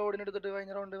അടിച്ചിട്ട് ലോഡിന് എടുത്തിട്ട്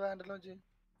കഴിഞ്ഞ റൗണ്ട് വാൻഡൽ വെച്ച്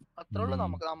അത്രേ ഉള്ളൂ.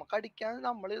 നമുക്ക് അടിക്കാൻ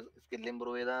നമ്മള് സ്കിൽ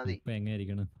ഇമ്പ്രൂവ് ചെയ്താൽ മതി. ഇപ്പൊ എങ്ങനെ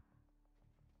ഇരിക്കണം?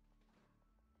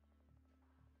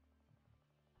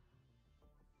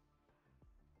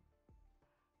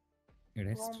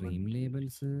 സ്ട്രീം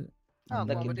ലേബൽസ്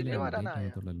ഹണ്ടർ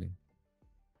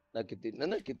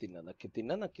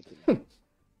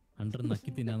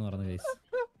നക്കി തിന്നാന്ന് പറഞ്ഞ കേസ്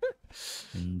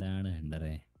എന്താണ്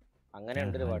ഹണ്ടറെ? അങ്ങനെ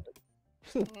ഉണ്ടൊരു പാട്ട്.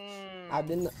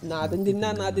 നാദം തിന്നാ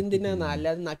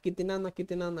അല്ലാതെ നക്കി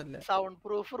തിന്നാന്നല്ല. സൗണ്ട്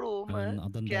പ്രൂഫ് റൂം,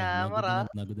 ക്യാമറ,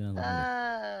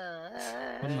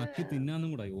 നക്കി തിന്നാന്നും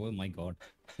കൂടെ. ഓ മൈ ഗോഡ്,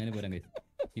 അങ്ങനെ പോരാൻ കേസ്.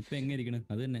 ഇപ്പൊ എങ്ങനെ ഇരിക്കണം?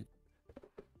 അത് തന്നെ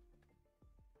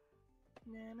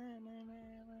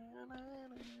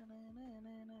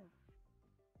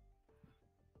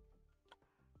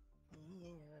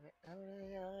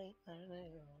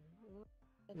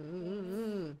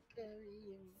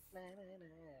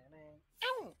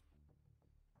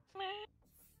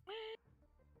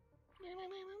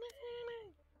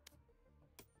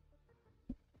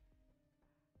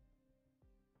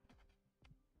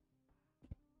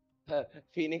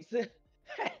ഫിനിക്സ്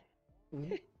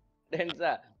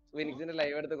ഫിനിക്സിന്റെ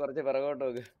ലൈവ് എടുത്ത് കുറച്ച് പിറകോട്ട്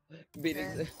നോക്ക്.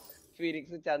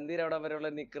 ഫിനിക്സ് ചന്ദീർ അവിടെ വരെയുള്ള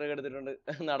നിക്കറ് എടുത്തിട്ടുണ്ട്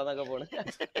നടന്നൊക്കെ പോണ്.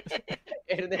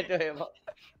 എഴുന്നേറ്റ് പോയപ്പോ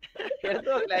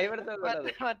ലൈവ് എടുത്ത്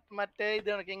മറ്റേ ഇത്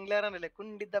ഇംഗ്ലണ്ടല്ലേ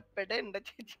കുണ്ടിതപ്പെട എന്റെ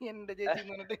ചേച്ചി എന്റെ ചേച്ചി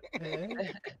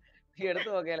എടുത്തു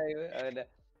നോക്കിയ ലൈവ് അവന്റെ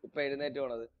ഇപ്പൊ എഴുന്നേറ്റ്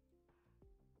പോണത്.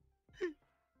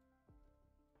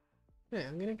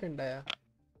 അങ്ങനെയൊക്കെ ഉണ്ടായ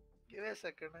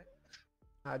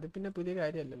അത് പിന്നെ പുതിയ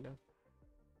കാര്യല്ലല്ലോ.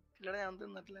 ഇല്ലടാ ഞാൻ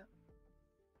തിന്നിട്ടില്ല.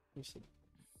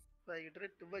 വൈകിട്ട്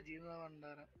 8 ബജി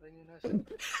വണ്ടാരം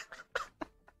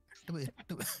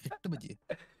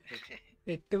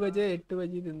 8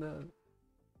 ബജി തിന്നാ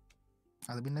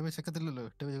അത് പിന്നെ വിശക്കത്തില്ലല്ലോ.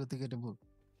 8 ബജി കുത്തി കയറ്റുമ്പോ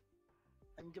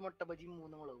 5 മുട്ട ബജി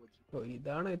 3 മുളക് ബജി. ഓ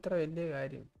ഇതാണ് ഇത്ര വലിയ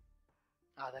കാര്യം.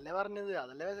 അതല്ലേ പറഞ്ഞത്.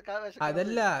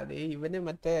 അതല്ല ഇവന്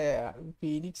മറ്റേ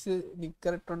ഫീനിക്സ്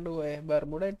നിക്കർ ഇട്ടോണ്ട് പോയ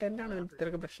ബർമുഡ ഇട്ട് തന്നെയാണ്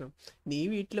ഇത്രയൊക്കെ പ്രശ്നം. നീ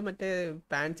വീട്ടില് മറ്റേ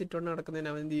പാൻസ് ഇട്ടോണ്ട്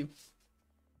നടക്കുന്നതിന് അവൻ എന്ത് ചെയ്യും?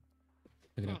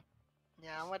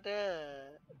 ഞാൻ മറ്റേ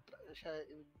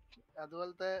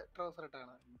അതുപോലത്തെ ട്രൗസർ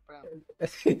ഇട്ടാണ്.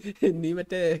 നീ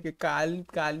മറ്റേ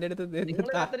കാലിന്റെ അടുത്ത്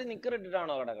നിക്കർ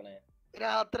ഇട്ടിട്ടാണോ കിടക്കണേ?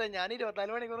 രാത്രി ഞാൻ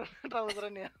 24 മണിക്കൂർ ട്രൗസർ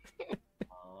തന്നെയാ.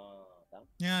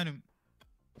 ഞാനും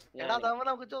എടാ അതാവുമ്പോ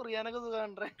നമുക്ക് ചൊറിയാനൊക്കെ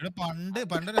സുഖാണ്ടേ.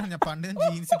 പണ്ട് ഞാൻ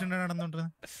ജീൻസ് ഇട്ട് നടന്നോണ്ടിരുന്ന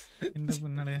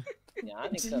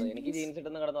എനിക്ക് ജീൻസ്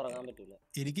ഇട്ടൊന്നും കിടന്നുറങ്ങാൻ പറ്റൂല.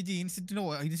 എനിക്ക് ജീൻസ് ഇട്ടിട്ട്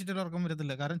ഉറക്കം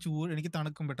വരത്തില്ല. കാരണം ചൂട് എനിക്ക്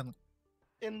തണുക്കും പെട്ടെന്ന്.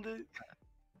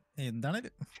 എന്താണ്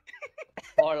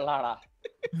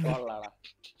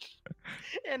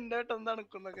എന്റെ വട്ടം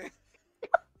തണുക്കുന്നൊക്കെ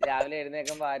രാവിലെ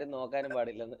എഴുന്നേക്കുമ്പോ ആരും നോക്കാനും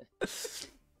പാടില്ലെന്ന്.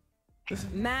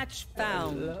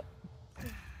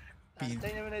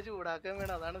 ചൂടാക്കാൻ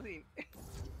വേണം, അതാണ് സീൻ.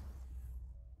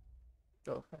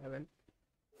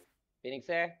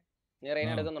 ഫിനിക്സേ നീ റെയിൻ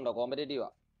എടുക്കുന്നുണ്ടോ? കോമ്പറ്റീറ്റീവാ?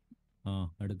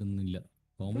 എടുക്കുന്നില്ല.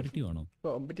 കോമ്പറ്റീറ്റീവ് ആണോ?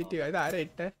 കോമ്പറ്റീറ്റീവ് അത് ആരാ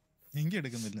ഇട്ടേ? എനിക്ക്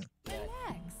എടുക്കുന്നില്ല.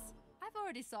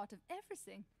 already thought of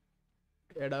everything.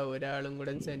 എടാ ഒരാളും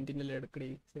കൂടെ sentinel എടുക്കടി.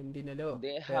 സെന്റിനലോ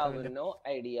They have no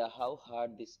idea how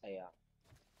hard this I am.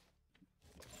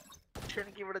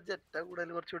 എനിക്ക് ഇവിടെ ജെറ്റ കൂടുതൽ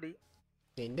കുറച്ചുകൂടി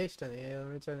നിന്റെ ഇഷ്ടം.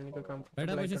 ഏതാണെന്ന് വെച്ചാൽ നിനക്ക് എടാ comfortable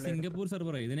പക്ഷെ ആയിട്ടുള്ള സിംഗപ്പൂർ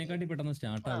സെർവർ ഇതിനെക്കാട്ടി പെട്ടെന്ന്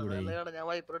സ്റ്റാർട്ട് ആവൂടെ? ഞാൻ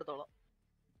വൈപ്പർ എടുത്തോളാം.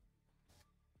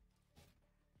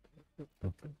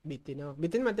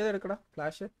 ബിത്തിൻ മറ്റേത് എടുക്കടാ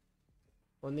ഫ്ലാഷ്.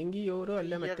 ഒന്നെങ്കിൽ യോറു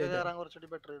അല്ല മറ്റേത് കുറച്ചുകൂടി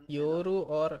ബെറ്റർ. യോറു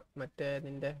ഓർ മറ്റേ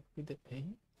നിന്റെ ഇത്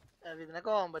ഇതിനെ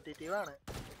കോമ്പറ്റീറ്റീവ് ആണ്.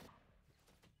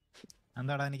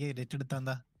 എന്താടാ എനിക്ക് ഡെറ്റ് എടുത്താ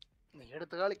എന്താ നീ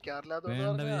എടുത്ത് കളിക്കാറില്ല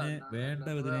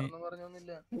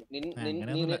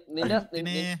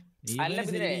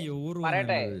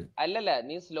പറയട്ടെ. അല്ലല്ല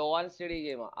നീ സ്ലോ ആൻഡ് സ്റ്റഡി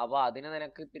ഗെയിമാ. അപ്പൊ അതിന്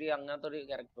നിനക്ക് ഇത്തിരി അങ്ങനത്തെ ഒരു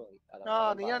ക്യാരക്ടർ മതി.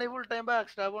 നീ ആണെങ്കിൽ ഫുൾ ടൈം ബാക്ക്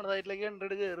സ്റ്റാബ് ആണ്. സൈറ്റിലേക്ക്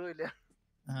എൻട്രി കേറുമില്ല.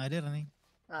 ആര് പറഞ്ഞു?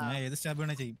 ഞാൻ ഏത് സ്റ്റാബ്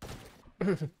വേണേ ചെയ്യും.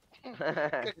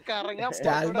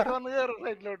 വന്ന് കേറും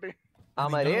സൈറ്റിലോട്ട്.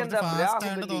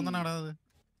 തോന്നണടാ അത്.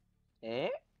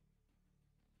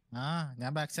 ആ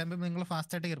ഞാൻ ബാക്ക് സ്റ്റാബ് നിങ്ങൾ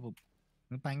ഫാസ്റ്റ് ആയിട്ട് കയറി പോകും.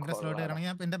 ഭയങ്കര സ്ലോ ആയിട്ട് കയറണമെങ്കിൽ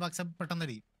ഞാൻ എന്റെ ബാക്ക് സ്റ്റാബ് പെട്ടെന്ന്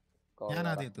അടിക്കും. ഞാൻ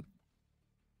ആദ്യം എത്തും.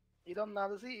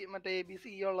 ഇതൊന്നാമത് മറ്റേ ABC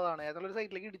ഉള്ളതാണ്. ഏതെങ്കിലും ഒരു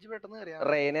സൈറ്റിലേക്ക് ഇടിച്ച് പെട്ടെന്ന് കയറിയാ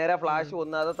റെയ്നേര ഫ്ലാഷ്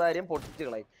ഒന്നാമത്തെ കാര്യം പൊട്ടിച്ച്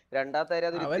കളയും. രണ്ടാമത്തെ കാര്യം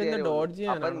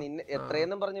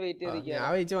എത്രയെന്നും പറഞ്ഞ് വെയിറ്റ് ചെയ്തിരിക്കുക.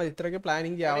 ഇത്രയൊക്കെ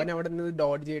പ്ലാനിങ് ചെയ്യാം. അവൻ അവിടെ നിന്ന്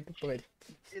ഡോഡ്ജ് ചെയ്തിട്ട് ഇപ്പൊ വരും.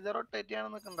 ഇത് റൊട്ടേറ്റ്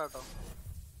ചെയ്യാനൊക്കെ ഉണ്ടാട്ടോ.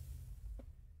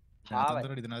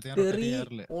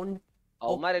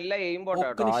 അവന്മാരെല്ലാം എയിം പോട്ടോ.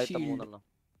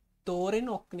 തോറിൻ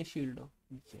ഒക്കിന് ഷീൽഡോ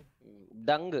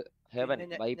ഡങ്ക് ഹെവൻ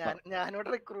വൈപ്പർ. ഞാനിവിടെ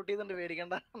റിക്രൂട്ട് ചെയ്തിട്ടുണ്ട്,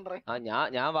 പേടിക്കണ്ട.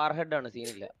 ഞാൻ വാർ ഹെഡ് ആണ്,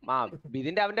 സീനില്ല.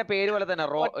 ഇതിന്റെ അവന്റെ പേര് പോലെ തന്നെ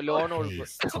ലോൺ ഓൾഫ്.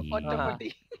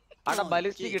 അവിടെ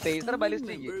ബലിസ്റ്റിക് ടേസർ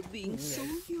ബലിസ്റ്റിക്.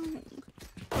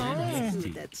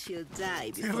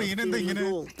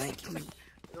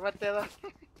 മറ്റേതാ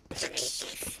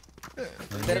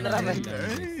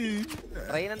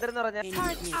ട്രെയിൻ എന്തെന്ന് പറഞ്ഞാൽ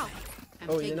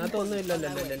ഓ ഇതിനകത്ത് ഒന്നും ഇല്ലല്ലോ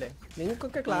അല്ലേ?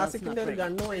 നിങ്ങൾക്കൊക്കെ ക്ലാസിക്കിന്റെ ഒരു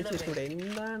ഗണ്ണ് വാങ്ങിച്ചിട്ടൂടെ?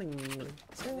 എന്താണ് നിങ്ങൾ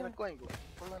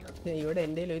ഇവിടെ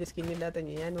എന്റെ ഒരു സ്കിൻ ഇല്ലാത്ത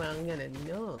ഞാൻ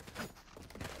വാങ്ങാനല്ലോ.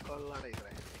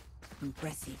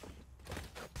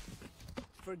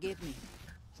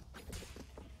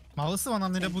 മൗസ്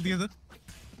വന്നതിന്റെ പുതിയത്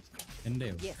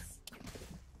എന്റെയോ?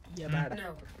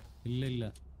 ഇല്ല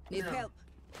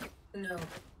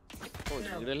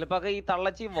ഈ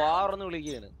തള്ളച്ചി വാറൊന്ന്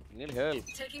വിളിക്കുകയാണ്.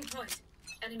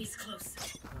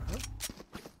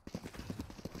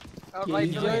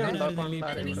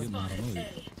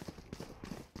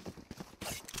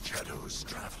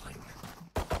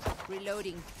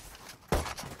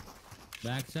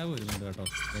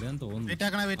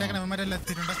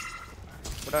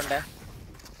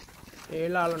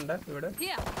 ഏഴാളുണ്ട് ഇവിടെ.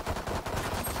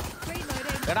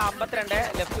 എടാ 52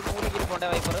 ലെഫ്റ്റ് മൂലയ്ക്ക് ഇരിപ്പുണ്ട്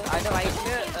വൈപ്പർ. അതിന്റെ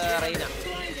റൈറ്റില് റെയിന.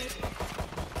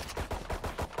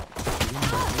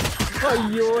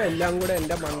 അയ്യോ എല്ലാം കൂടെ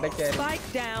എന്റെ മണ്ടയ്ക്കായിരുന്നു.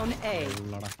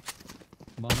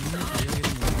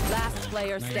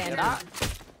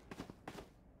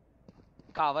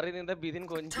 കവറിൽ നിന്ന് ബിദിൻ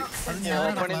കൊഞ്ചി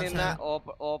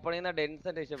ഓപ്പണിൽ നിന്ന് ഡെൻസ്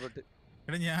രക്ഷപ്പെട്ടു.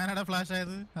 ഞാനടാ ഫ്ലാഷ്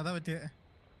ആയത്, അതാ പറ്റിയ.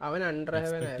 അവൻ അണ്ടർ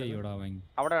ഹെവൻ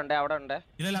അവിടെ ഉണ്ട്.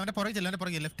 ഇല്ല അവന്റെ പുറകെ ചെല്ല, അവന്റെ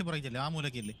പുറകെ ലെഫ്റ്റ് പുറകെ ചെല്ല, ആ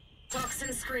മൂലക്കല്ലേ.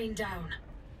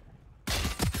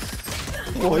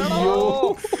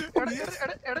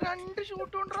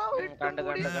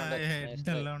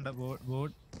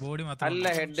 ബോഡി മാത്രം അല്ല,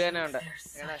 ഹെഡ് തന്നെ ഉണ്ട്.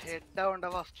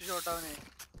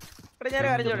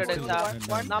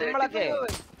 നമ്മളൊക്കെ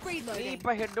നീ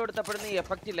ഇപ്പൊ ഹെഡ് കൊടുത്തപ്പോഴും നീ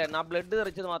എഫക്റ്റ് ഇല്ലായിരുന്നു. ആ ബ്ലഡ്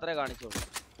തെറിച്ചത് മാത്രമേ കാണിച്ചുള്ളൂ.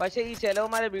 പക്ഷെ ഈ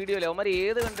ചെലവന്മാരെ വീഡിയോയില് അവന്മാർ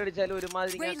ഏത് കണ്ടടിച്ചാലും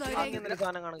ഒരുമാതിരി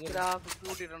സാധനം കാണിക്കും.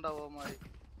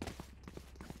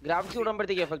 ഗ്രാഫിക്സ്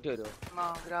കൂടുമ്പോഴത്തേക്ക് എഫക്ട് വരുമോ?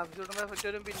 ഗ്രാഫിക്സ് കൂടുമ്പോ എഫക്ട്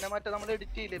വരും. പിന്നെ മറ്റേ നമ്മൾ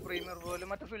എഡിറ്റ് ചെയ്യില്ലേ പ്രീമിയർ പോലെ,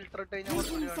 മറ്റേ ഫിൽറ്റർ ഇട്ട് കഴിഞ്ഞാൽ.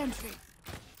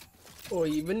 ഓ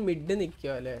ഇവൻ മിഡ്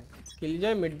നിക്കോ അല്ലേ?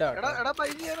 കിൽജോയ് മിഡ് ആണ്. എടാ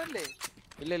പൈസ ചെയ്യാനല്ലേ?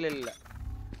 ഇല്ല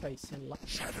പൈസ ഇല്ല.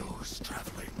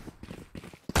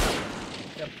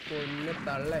 പൊന്ന്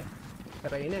തള്ളേ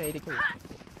ട്രെയിനായിരിക്കും.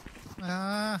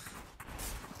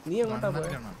 നീ എങ്ങോട്ടാ പോയ?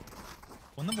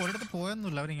 ഒന്നും പോലെടുത്ത്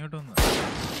പോയൊന്നുമില്ല, അവർ ഇങ്ങോട്ട് വന്നു.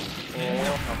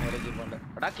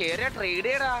 ട്രേഡ്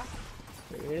ചെയ്യടാ.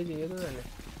 ട്രേഡ് ചെയ്തു തന്നെ.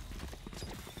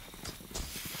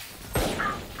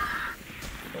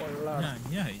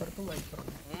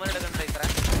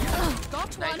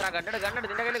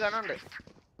 നിന്റെ കയ്യിൽ കണ്ണുണ്ട്.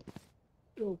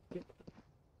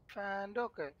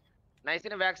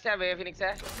 നൈസിന് ബാക്ക് സ്റ്റാബ് ഫിനിക്സ്.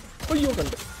 അയ്യോ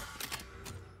കണ്ടു.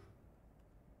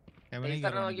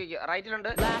 റൈറ്റിലുണ്ട്.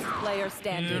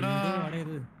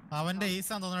 അവന്റെ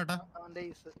ഈസാന്ന് തോന്നട്ടാ.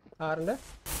 ആരുടെ?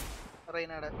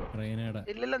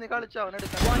 ഇല്ല നീ കളിച്ചോ. അവൻ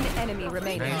എടുക്കാം.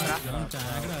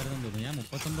 ഞാൻ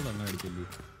 39 എണ്ണം അടിച്ചില്ലേ.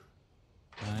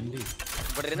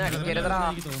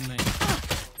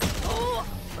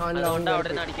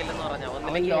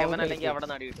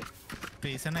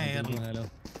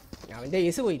 അവന്റെ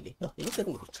ഏസ് പോയില്ലേ?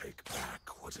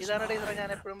 ഇതാണ് ടീച്ചറെ ഞാൻ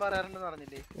എപ്പോഴും പറയാറുണ്ടെന്ന്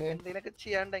പറഞ്ഞില്ലേ, എന്തെങ്കിലുമൊക്കെ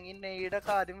ചെയ്യാണ്ടെങ്കിൽ നെയ്യുടെ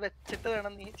കാര്യം വെച്ചിട്ട്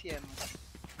വേണം നീ ചെയ്യാൻ.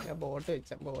 ബോട്ട്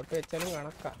വെച്ചാലും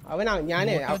കണക്കാ. അല്ല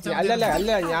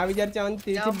ഞാൻ വിചാരിച്ച അവൻ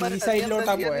തിരിച്ച് ബി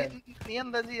സൈഡിലോട്ടാ പോയത്. നീ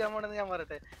എന്താ ചെയ്യാൻ പോണെന്ന് ഞാൻ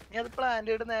പറയട്ടെ. നീ അത് പ്ലാൻ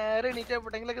ചെയ്ത് നേരെ എണീറ്റ്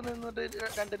എവിടെയെങ്കിലൊക്കെ നിന്നിട്ട്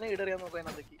രണ്ടിനെ ഈടറിയാൻ നോക്കാൻ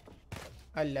അതൊക്കെ.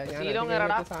 അല്ല ഞാൻ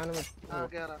സാധനം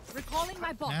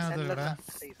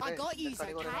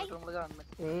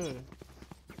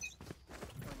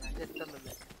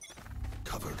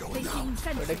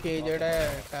ഇവിടെ കേജയുടെ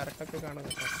കറക്റ്റൊക്കെ കാണാൻ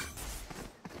കേട്ടോ.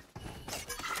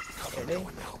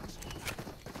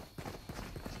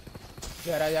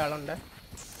 ഗരാജ് ആളുണ്ട്.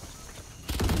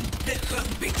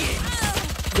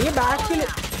 നീ ബാക്കില്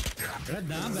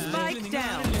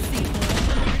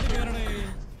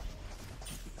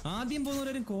ആദ്യം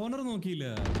പോകുന്നവരും കോർണർ നോക്കിയില്ല.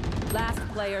 Last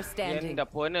player standing. എന്റെ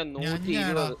പൊന്നെ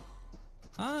 120.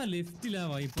 ആ ലെഫ്റ്റിലാ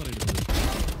വൈപ്പർ എടുത്തത്.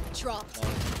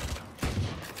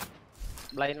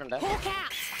 ബ്ലൈൻഡ് ഉണ്ട്.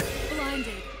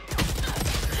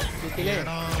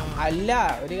 അല്ല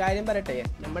ഒരു കാര്യം പറയട്ടെ,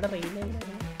 നമ്മുടെ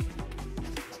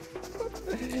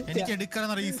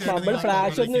നമ്മൾ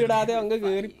ഫ്ലാഷ് ഒന്നും ഇടാതെ അങ്ങ്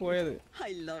കേറിപ്പോയത്.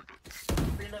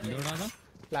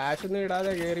 ഫ്ലാഷ് ഒന്നും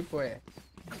ഇടാതെ കേറിപ്പോയേ.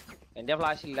 എന്റെ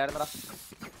ഫ്ലാഷ് ഇല്ലായിരുന്നടാ.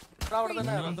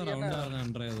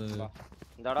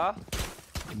 എന്താടാ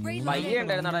ബയ്യ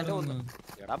ഉണ്ടായിരുന്നടാ എന്റെ ഒന്ന്.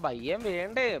 എടാ ബയ്യം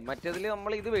വേണ്ടേ? മറ്റേതില്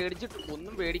നമ്മൾ ഇത് മേടിച്ചിട്ട്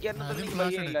ഒന്നും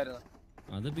മേടിക്കാനില്ലായിരുന്നു.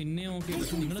 അത് പിന്നെ ഓക്കെ.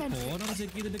 നിങ്ങൾ കോർണർ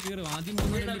ചെക്ക് ചെയ്തിട്ട് കേറും. ആദ്യം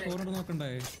കോർണർ നോക്കണ്ടേ?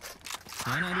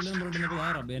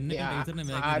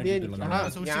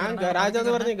 ഞാൻ ഗരാജ്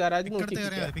എന്ന് പറഞ്ഞ ഗരാജ്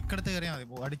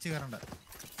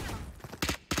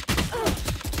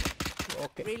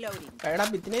എടാ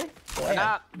ബിത്തിനെ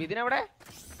ബിതിനെവിടെ?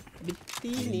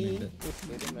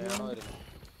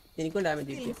 എനിക്കും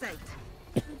ഡാമേജ്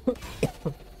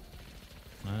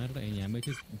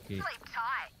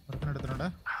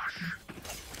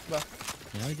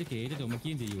ഞാൻ വെച്ച് കേജ്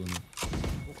ചുമക്കുകയും ചെയ്യുമെന്ന്.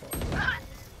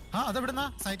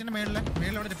 സൈറ്റിന്റെ മേളിലെ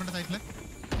ഡിഫറെന്റ് സൈറ്റില്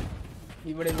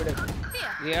ഇവിടെ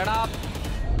ഏടാ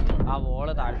ആ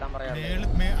വോള് താഴ്ത്താൻ പറയാ.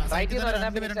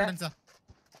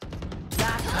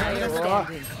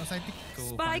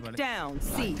 Spike down.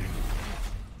 C.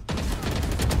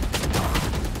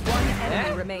 One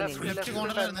enemy remaining.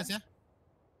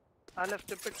 ആ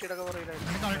ലെഫ്റ്റ് പെട്ടിടക പറയില്ല.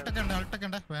 അൾട്ടൊക്കെ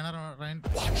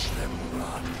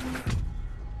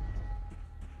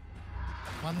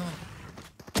വന്നു.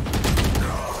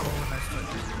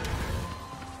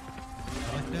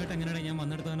 ഞാൻ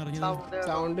വന്നെടുത്താൻ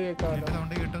സൗണ്ട്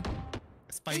കേട്ടു.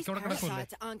 സ്പൈക്ക് അവിടെ കിടക്കുമല്ലേ?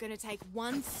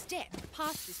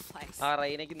 ആ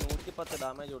റൈനക്ക് 110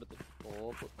 ഡാമേജ് കൊടുത്തു.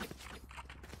 ഓപ്പ്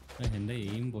എന്റെ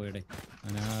എയിം പോയടെ.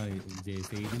 ഞാനാ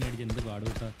സേജിനടിച്ച് എന്ത്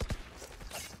പാടുവിട്ടാ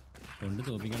കൊണ്ട്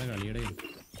തോപ്പിക്കണ കളിയുടെ.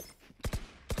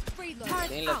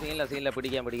 സീനില്ല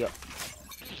പിടിക്കാം.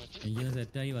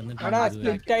 സെറ്റായി വന്നിട്ട്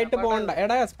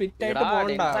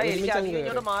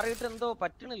മാറിയിട്ട് എന്തോ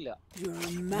പറ്റണില്ല.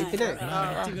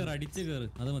 അടിച്ചു കേറ്.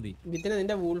 അത് മതി. ഇതിന്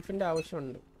നിന്റെ വൂൾഫിന്റെ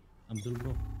ആവശ്യമുണ്ട്. Abdul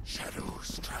bro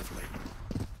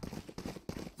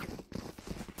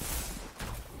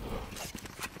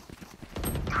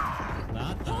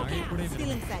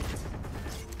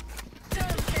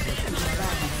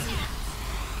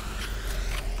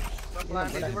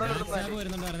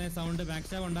sound back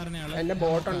stab ഉണ്ടായിരുന്ന ആള് എന്റെ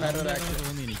ബോട്ട് ഉണ്ടായിരുന്നു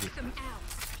തോന്നി എനിക്ക്.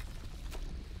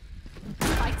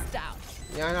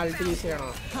 ഞാൻ അൾട്ടി യൂസ് ചെയ്യണോ?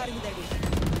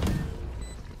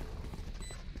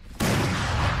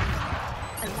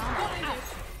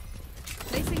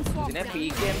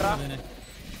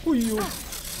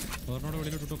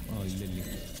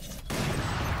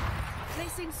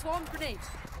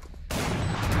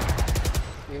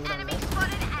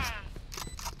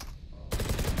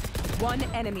 One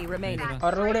enemy remaining.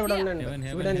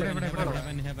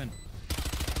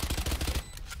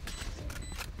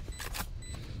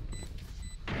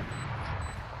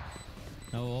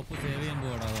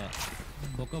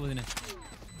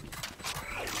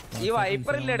 ഈ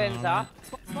വൈപ്പർ ഇല്ലേ ഡെൻസാ,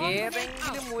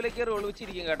 ഏതെങ്കിലും മൂലക്ക്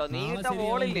ഒളിച്ചിരിക്കും കേട്ടോ. നീ ഇട്ട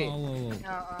വോളില്ലേ,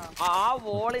 ആ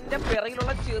വോളിന്റെ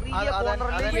പിറകിലുള്ള ചെറിയ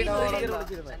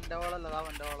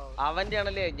അവന്റെ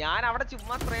ആണല്ലേ. ഞാൻ അവിടെ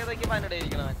ചുമ്മാ സ്പ്രേ നോക്കിയപ്പോ അതിനിടെ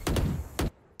ഇരിക്കണം.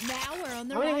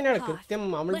 അവനെങ്ങനെയാണ് കൃത്യം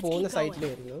നമ്മൾ പോകുന്ന സൈറ്റിൽ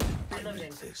വരുന്നത്?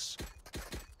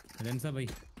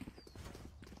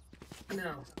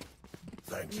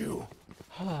 Thank you.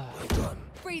 Well done.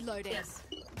 Reloading. Yes.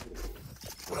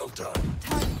 Well done.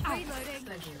 Reloading.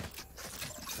 Thank you.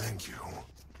 Thank you.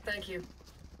 Thank you.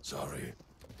 Sorry.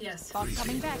 Yes. I'm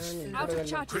coming back. Out of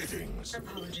charges. Greetings.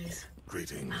 Apologies.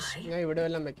 Greetings. ഞാൻ ഇവിടെ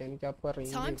വല്ലം വെക്കാം. എനിക്ക് അപ്പോ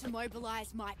അറിയില്ല. Time to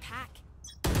mobilize my pack.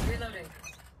 Reloading.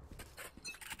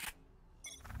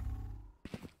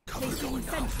 Cover going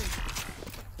out.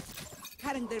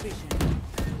 Cutting their vision.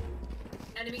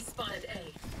 Enemy spotted A.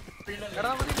 എടാ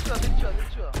നമ്മൾ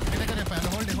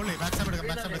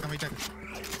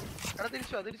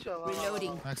തിരിച്ചു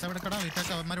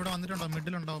അവന്മാരിവിടെ വന്നിട്ടുണ്ടോ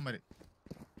മിഡിലുണ്ടോ അവന്മാര്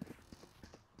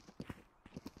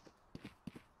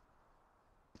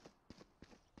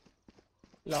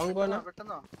ലോങ് പോണ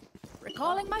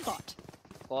Recalling my bot.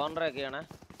 കോർണർ ഒക്കെയാണ്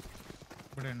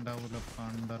ഇവിടെ ഉണ്ടാവൂല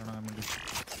കണ്ടറിയാൻ വേണ്ടി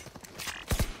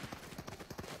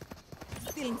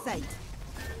Stealing sight.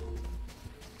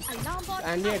 Alarm bot.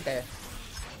 ആൻഡിയേട്ടെ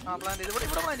plant ഇവിടെ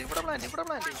പ്ലാന്റ്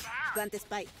Plant the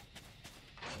spike.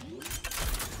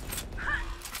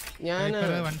 ഞാൻ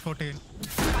 114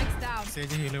 Spikes down.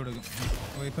 സ്റ്റേജ് ഹീൽ കൊടുക്കും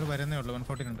വൈപ്പർ വരുന്നേ ഉള്ളൂ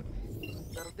 114 ഉണ്ട്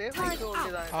വെറുതെ ഫൈറ്റ്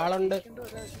ഓടിയതാ ആളുണ്ട്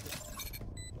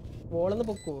വോളൊന്ന്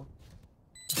പൊക്കോ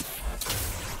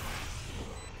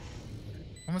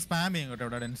നമ്മ സ്പാം ചെയ്യും കേട്ടോ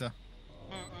ഇവിടെ ഡെൻസാ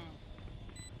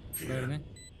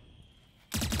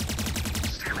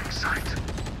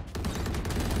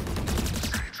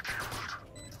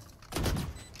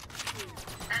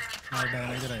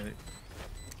ഡാമേജ് ആയത്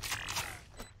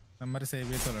നമ്മര്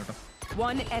സേവ് ചെയ്തോളൂ കേട്ടോ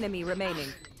One enemy remaining.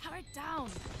 Turret down.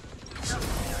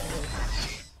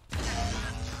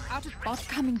 Out of bot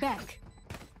coming back.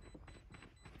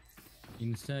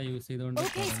 Insta use ചെയ്തോണ്ട്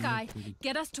Okay, Sky.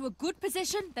 Get us to a good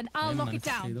position, then I'll lock it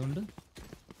down. ചെയ്തോണ്ട്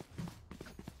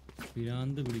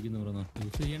പിരാന്ത് പിടിക്കുന്നു പറഞ്ഞോ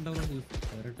യൂസ് ചെയ്യണ്ടവരോ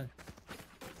വരട്ടെ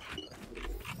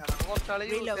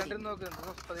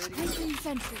Placing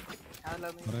sentry.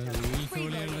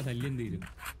 ശല്യം തീരും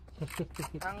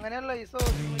അങ്ങനെയല്ല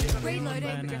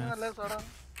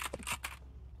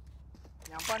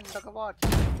ഞാൻ പണ്ടൊക്കെ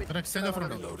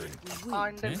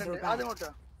അതിങ്ങോട്ടാ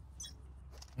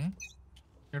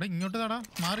എടാ ഇങ്ങോട്ട് താടാ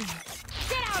മാറി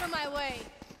Get out of my way.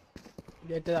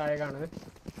 Gate താഴെ കാണുന്നത്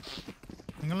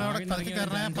നിങ്ങളവിടെ പതക്കെ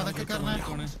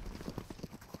കയറണേ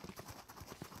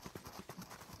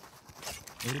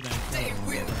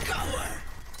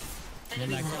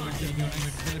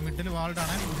മിഡിൽ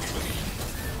വാൾഡാണ്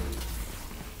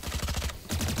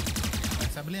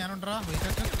സബില് ഞാനുണ്ടാ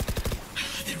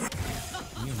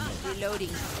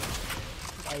Reloading.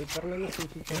 വൈപ്പറിനൊന്ന്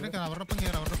സൂക്ഷിച്ചു അവരുടെ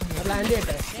കയറി പ്ലാൻ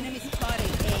ചെയ്യട്ടെ Enemy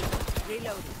spotted A.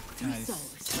 Reloading.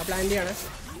 Plan ചെയ്യാണ്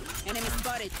Enemy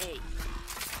spotted A.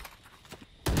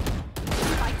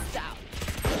 Spikes down.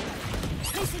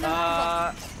 Placing alarm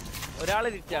bot. ഒരാള്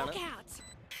തിരിച്ചാണ് Look out.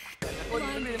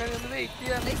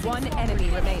 One enemy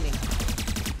remaining.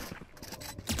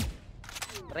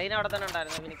 Train അവിടെ തന്നെ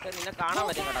ഉണ്ടായിരുന്നു എനിക്ക് നിന്നെ കാണാൻ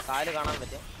പറ്റും കേട്ടോ കാല് കാണാൻ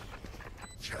പറ്റും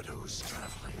Shadows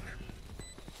traveling.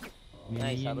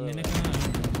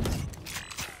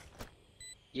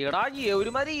 എടാ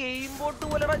ഒരുമാതിരി എയിംബോട്ട്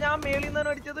പോലെടാ ഞാൻ മേളിൽ നിന്നാണ്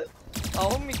അടിച്ചത്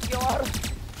അവൻ മിക്കവാറും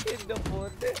എന്റെ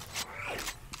പോന്റെ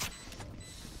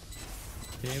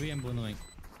സേവ് ചെയ്യാൻ പോകുന്നു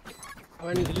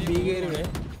അവൻ ബി കയറി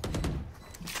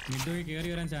മിഡ് വഴി കേറി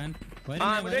വരാൻ ചാൻസ്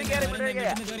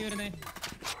വരുന്നേ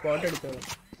ഫോട്ടോ എടുത്തോളൂ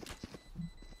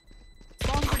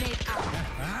Bomb grenade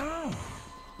out.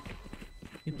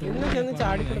 ചെന്ന്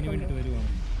ചാടി വേണ്ടിട്ട് വരുവാണ്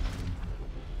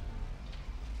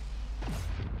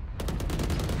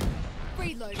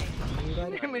Reloading.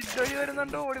 മിഡ്വഴി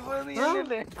വരുന്നുണ്ടോ ഓടിപ്പോയത് നീ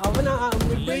അല്ലേ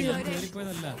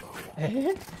കേറിപ്പോയതല്ല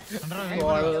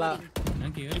കൊള്ളാം ഞാൻ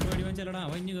കേറിപ്പോയി വെച്ചാലടാ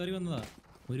അവൻ ഇഞ്ഞ് കേറി വന്നതാ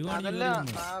ഒരുപാട്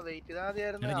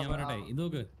ഞാൻ പറയട്ടെ ഇത്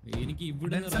നോക്ക് എനിക്ക്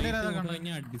ഇവിടെ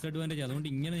ഡിസഡ്വാൻറ്റേജ് അതുകൊണ്ട്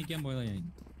ഇങ്ങനെ നിൽക്കാൻ പോയതാ ഞാൻ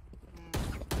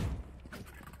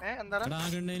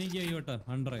എനിക്ക് അയ്യോട്ടെ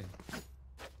 100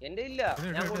 എന്റെ ഇല്ല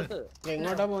ഞാൻ കൊടുത്ത്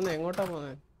എങ്ങോട്ടാ പോന്നെ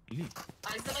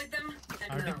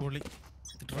അടിപൊളി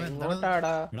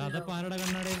എങ്ങോട്ടാടാ അതപ്പോ ആരുടെ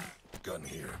കണ്ണാടേ Gun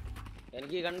here.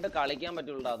 എനിക്ക് കണ്ട് കളിക്കാൻ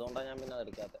പറ്റുള്ളൂ അതുകൊണ്ടാണ് ഞാൻ പിന്നെ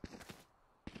എടുക്കാത്ത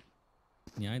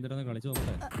ഞാൻ ഇതിലൊന്ന് കളിച്ചു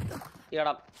നോക്കട്ടെ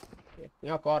എടാ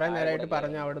ഞാൻ കൊറേ നേരമായിട്ട്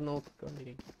പറഞ്ഞ അവിടെ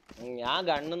നോക്കിക്കൊണ്ടിരിക്കും ഞാൻ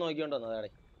ഗണ്ണ് നോക്കിക്കൊണ്ട് വന്നതാടേ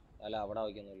അല്ല അവിടെ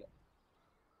നോക്കിയൊന്നുമില്ല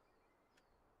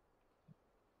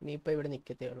നീ ഇപ്പൊ ഇവിടെ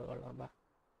നിക്കത്തേ ഉള്ളൂ കൊള്ളാം ബാ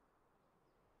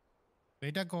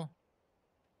വെയിറ്റ്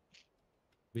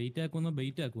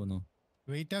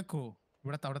ആക്കോ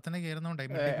ഇവിടെ അവിടെ തന്നെ കേറുന്നോണ്ടേ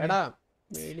എടാ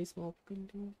മേലി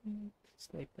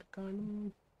സ്നൈപ്പർ കാണും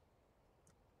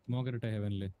സ്മോക്കറിട്ടെ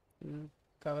ഹെവനില്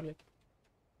കവറിലേക്ക്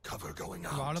Cover going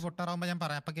out. വാള് പൊട്ടാറാവുമ്പോ ഞാൻ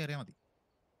പറയാം അപ്പൊ കേറിയാ മതി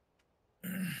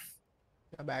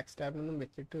ബാക്ക് സ്റ്റാബിനൊന്നും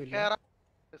വെച്ചിട്ടില്ല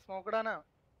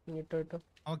ഇങ്ങോട്ടോ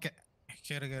ഓക്കെ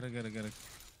കേറി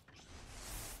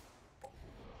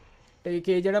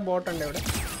കേജിയുടെ ബോട്ട് ഉണ്ട് ഇവിടെ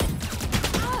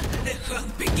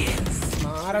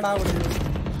മാറടാ ഇവിടെ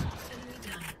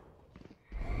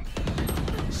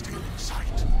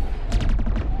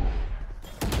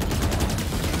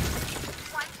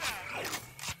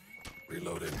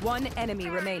One enemy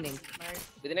remaining.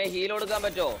 ഇതിനെ ഹീൽ കൊടുക്കാൻ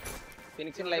പറ്റോ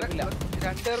ഫിനിക്സിന് ലൈഫ് ഇല്ല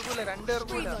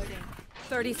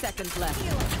 30 seconds left.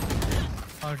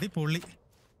 അടിപൊളി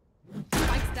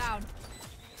Spikes down.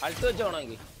 അൾട്ട്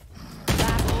വെച്ചോണെങ്കിൽ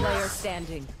player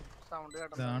standing.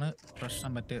 ഇതാണ്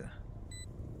പ്രശ്നം മറ്റേ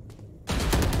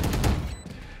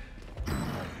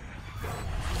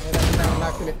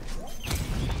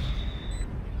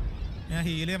ഞാൻ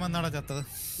ഹീലിയ വന്നാടാ ചത്തത്.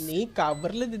 നീ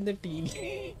കവറിൽ നിന്ന് ടി വി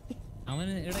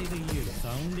അവന് എടാ ഇത് ഈ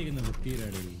സൗണ്ട് ചെയ്യുന്ന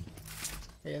വൃത്തിയിലാണ്.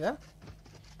 ഏതാ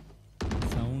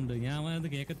സൗണ്ട്? ഞാൻ അവനത്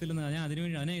കേൾക്കത്തില്ലെന്ന് ഞാൻ അതിനു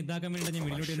വേണ്ടി അവനെ ഇതാക്കാൻ വേണ്ടി ഞാൻ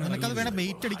വീട്ടിലോട്ട് നിനക്കത് വേണം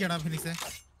ബെയിറ്റ് അടിക്കടാ ഫിനിക്സേ,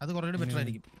 അത് കുറച്ചുകൂടി ബെറ്റർ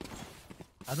ആയിരിക്കും.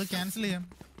 അത് ക്യാൻസൽ ചെയ്യാം.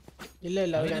 ഇല്ല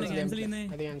ഇല്ല അത് ക്യാൻസൽ ക്യാൻസൽ ചെയ്യുന്നേ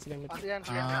അത് ക്യാൻസൽ ചെയ്യാൻ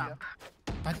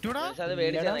പറ്റൂടാ? അത്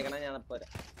മേടിച്ചാ നിക്കണം, ഞാൻ അപ്പൊ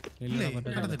ഇല്ലേ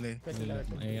പറ്റത്തില്ലേ?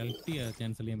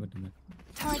 ക്യാൻസൽ ചെയ്യാൻ പറ്റുന്നത്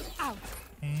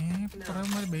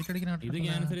ബെയിറ്റ് അടിക്കാനായിട്ട് ഇത്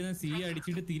ക്യാൻസൽ ചെയ്യുന്ന സി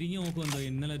അടിച്ചിട്ട് തിരിഞ്ഞു നോക്കും എന്തോ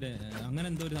ഇന്നലെ അങ്ങനെ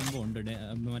എന്തോ ഒരു സംഭവം ഉണ്ട്.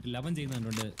 മറ്റേ ലവൻ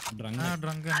ചെയ്യുന്നുണ്ട്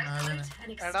ഡ്രങ്ക്.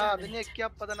 എടാ അത് ഞെക്കി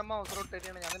അപ്പൊ തന്നെ മൗസ് റൊട്ടേറ്റ്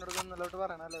ചെയ്യണം. ഞാൻ നിന്നോട് ഇന്നലോട്ട്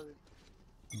പറയണല്ലോ അത്.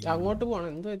 അങ്ങോട്ട് പോണം.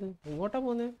 എന്തോ ഇത് എങ്ങോട്ടാ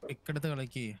പോന്നെ? പിക്കെടുത്ത്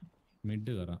കളിക്ക്.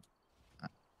 മിഡ് കയറാം.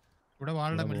 ഇവിടെ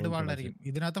വാളുടെ മിഡ് വാളിലായിരിക്കും.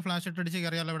 ഇതിനകത്ത് ഫ്ലാഷ് ഇട്ട് അടിച്ച്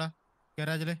കയറിയാലോ ഇവിടെ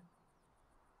ഗരാജില്.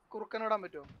 കുറുക്കൻ ഇടാൻ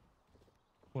പറ്റുമോ?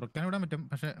 കുറുക്കൻ ഇടാൻ പറ്റും,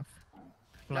 പക്ഷെ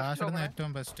ഫ്ലാഷ് ഇടുന്ന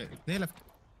ഏറ്റവും ബെസ്റ്റ്. ഇതേ ലെഫ്റ്റ്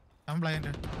അവൻ ബ്ലൈൻഡ്.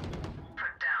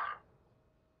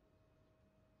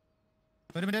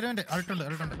 ഒരു മിനിറ്റ് അൾട്ടുണ്ട്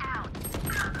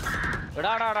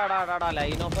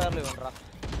ലൈൻ ഓഫ് ഫയറിൽ കൊണ്ടുവരാ.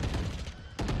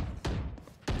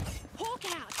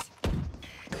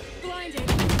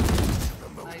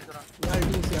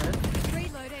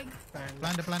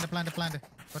 പ്ലാന്റ്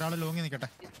ഒരാള് ലോങ്ങി നിക്കട്ടെ.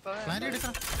 പ്ലാന്റ്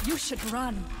എടുക്കാം. You should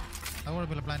run.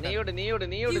 അതുകൊഴപ്പില്ല. Plant നീയോട്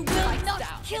You will not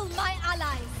kill my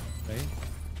ally.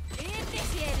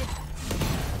 Initiated.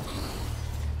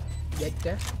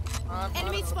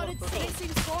 Enemy spotted.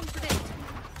 Placing swarm grenade.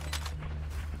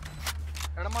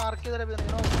 എടാ മാർക്ക് ചെയ്തേ.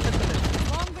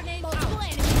 Swarm grenade.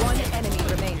 One enemy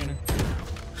remaining.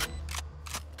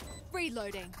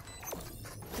 Reloading.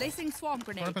 Placing swarm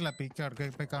grenade. കുഴപ്പമില്ല.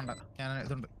 പിക്കാണ്ട. ഞാൻ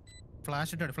ഇതുണ്ട്.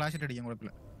 Flash ഇട്ട് അടിക്കാം.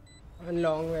 കുഴപ്പമില്ല. അവൻ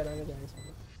ലോങ് വരാൻ ചാൻസ്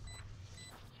ഉണ്ട്.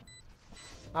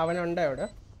 അവനുണ്ടോ അവിടെ?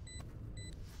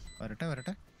 വരട്ടെ.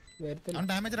 വരത്തില്ല. അവൻ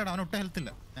ഡാമേജ് ആണ്. അവൻ ഒട്ടും ഹെൽത്ത്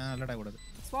ഇല്ല. ഞാൻ നല്ലടാ കൂടെ.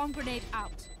 Swarm grenade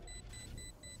out.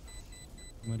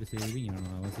 സേവിങ്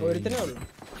ആണോ? ഒരുത്തനേ ഉള്ളൂ.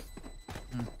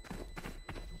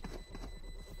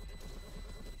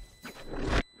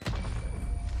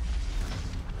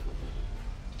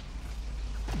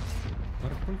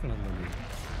 Purple കളറിലല്ലേ?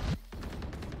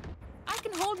 I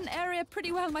can hold an area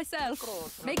pretty well myself.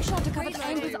 Make sure to cover the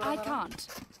angles I can't.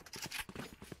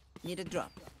 Need a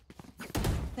drop.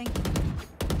 Thank you.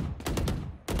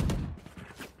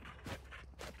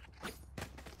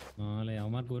 4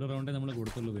 അവന്മാർക്ക് ഒരു റൗണ്ടേ നമ്മൾ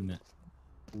കൊടുത്തുള്ളൂ. പിന്നെ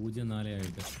 0-4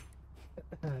 ആയിട്ട്.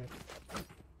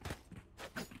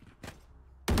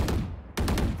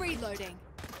 Reloading.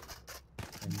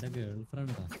 എന്റെ ഗേൾ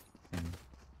ഫ്രണ്ടാ.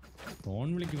 ഫോൺ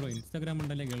വിളിക്കുമ്പോ ഇൻസ്റ്റാഗ്രാം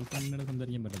ഉണ്ടല്ലേ, ഗേൾ ഫ്രണ്ടിനോട്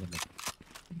സംസാരിക്കാൻ പറ്റത്തില്ല.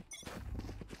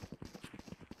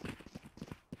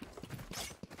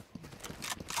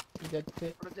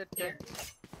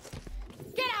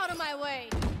 Get out of my way.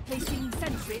 Placing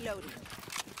sentry loading.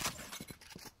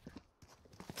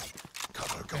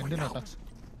 Cover going out.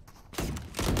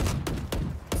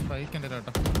 Spike ഉണ്ട്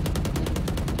കേട്ടോ.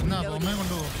 എന്നാ ബൊമ്മയെ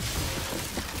കൊണ്ടുപോകും.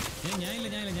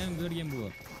 ഞാൻ കേറിയാൻ പോവാ.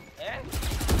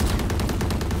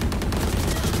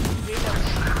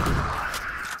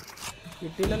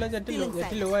 കിട്ടിയില്ലല്ലോ. ജെറ്റ്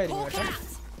ലോ ആയിരിക്കും കേട്ടോ.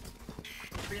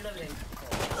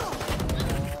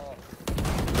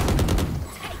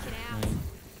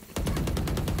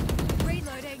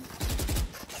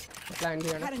 പ്ലാൻ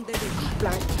ചെയ്യണം.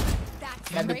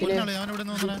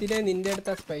 നിന്റെ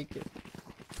അടുത്ത സ്പൈക്ക്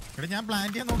ഞാൻ പ്ലാൻ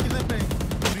ചെയ്യാൻ നോക്കിയത്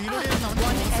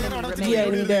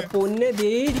എന്റെ പൊന്നെ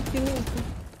ദേ ഇരിക്കുന്നു.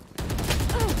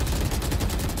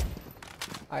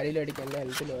 ആരെങ്കിലും അടിക്കല്ലേ?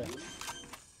 Health law.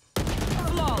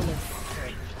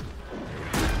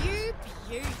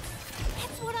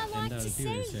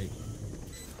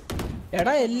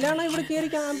 എടാ എല്ലാം ഇവിടെ കേറി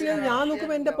ക്യാമ്പ് ചെയ്യാൻ. ഞാൻ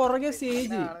നോക്കുമ്പോ എന്റെ പുറകെ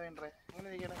സ്റ്റേജ്.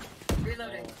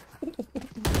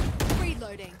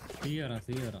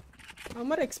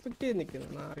 അമ്മ എക്സ്പെക്ട് ചെയ്ത് നിക്കുന്നു.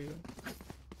 അറിയോ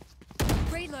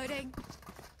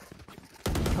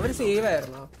അവര് സേവ്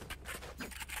ആയിരുന്നോ?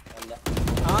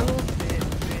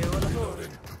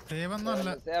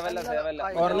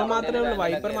 ഒരെണ്ണം മാത്രമേ ഉള്ളൂ.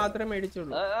 വൈപ്പർ മാത്രമേ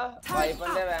മേടിച്ചുള്ളൂ.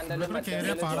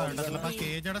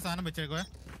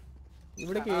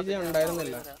 ഇവിടെ കേജ്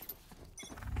ഉണ്ടായിരുന്നില്ല.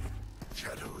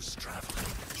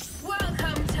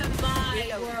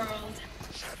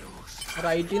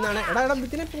 റൈറ്റിൽ നിന്നാണ്. എടാ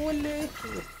ഇതിനെ പോവല്ലേ?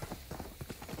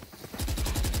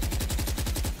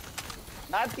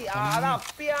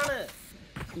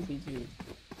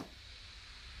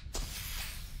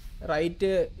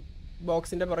 റൈറ്റ്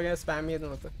ബോക്സിന്റെ പുറകെ സ്പാം ചെയ്ത്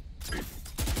നോക്ക്.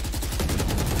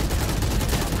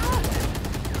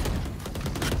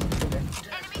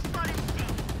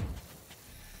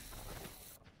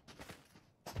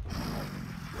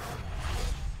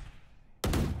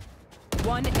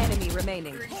 One enemy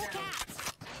remaining.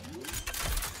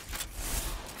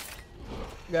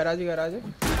 Garage.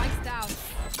 Spikes down.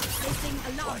 Placing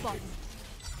alarm bot.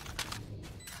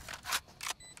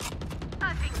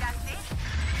 I think that's it.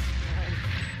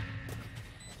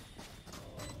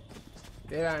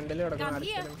 Down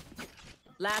here.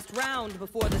 Last round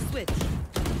before the switch.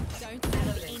 Don't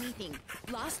settle anything.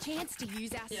 Last chance to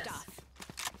use our stuff.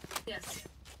 Yes.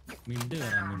 മിണ്ട്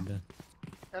വരാം മിണ്ട്.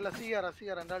 അല്ല Sierra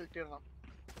എന്റെ അൾട്ടി ഇടണം.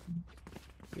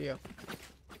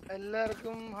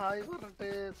 എല്ലാവർക്കും hi പറഞ്ഞിട്ട്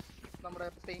നമ്മുടെ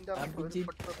painter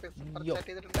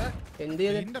ചെയ്തിട്ടുണ്ട്. എന്ത്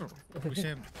ചെയ്തിട്ടുണ്ടോ?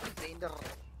 പെയിന്റർ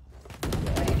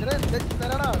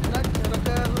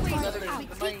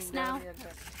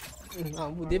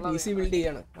പുതിയ PC ബിൽഡ്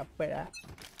ചെയ്യാണ്. അപ്പഴാ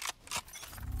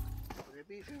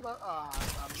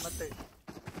അന്നത്തെ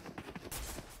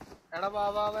എടാ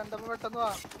വാ എന്റെ പെട്ടെന്ന്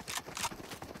വാ.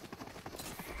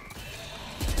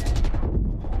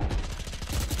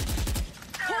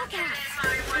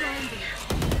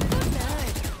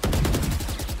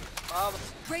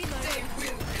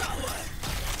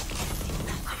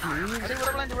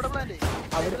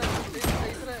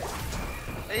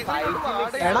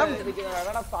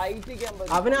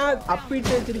 അവനാ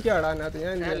അപ്പിട്ട് വെച്ചിരിക്കുവാടാ അതിനകത്ത്.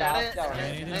 ഞാൻ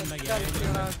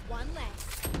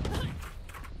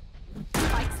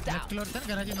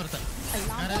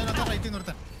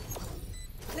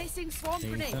Placing swarm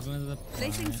grenade.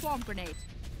 Placing swarm grenade.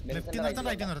 Left നിർത്താൻ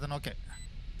റൈറ്റ് നിർത്താൻ. Okay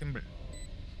simple.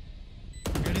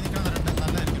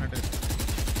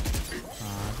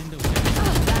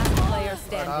 Player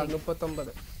standing.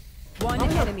 39. One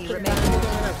enemy remaining.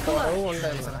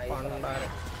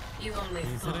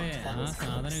 ആ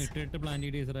സാധനം ഇട്ടിട്ട് പ്ലാൻ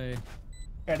ചെയ്ത്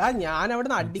എടാ ഞാൻ അവിടെ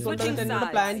നിന്ന് അടിക്കൊണ്ടത് എന്നോട്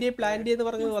പ്ലാൻ ചെയ്ത്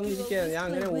പറഞ്ഞ് വന്നിരിക്കുകയാണ്. ഞാൻ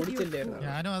അങ്ങനെ ഓടിച്ചില്ലായിരുന്നു.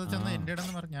 ഞാനും അത് ചെന്ന് എന്റെ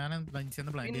ഇടന്ന് പറഞ്ഞു. ഞാൻ പ്ലാൻ ചെയ്തു.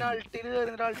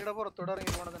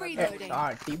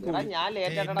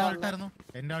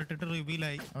 എന്റെ ആൾട്ടിട്ട്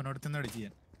റിവീലായി. അവനോട് ചെന്ന് അടിച്ചു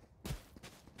ഞാൻ.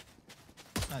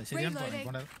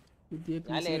 ശരിയാണ്.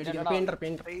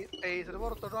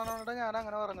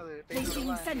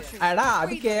 എടാ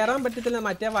അത് കേറാൻ പറ്റത്തില്ല.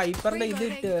 മറ്റേ വൈപ്പറിന്റെ ഇത്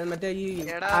മറ്റേ ഈ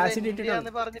ആസിഡ്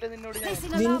ഇട്ടിട്ടുണ്ട്.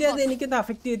 നിന്റെ അത് എനിക്കത്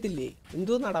അഫക്ട് ചെയ്യത്തില്ലേ?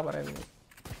 എന്തോന്നാടാ പറയുന്നത്?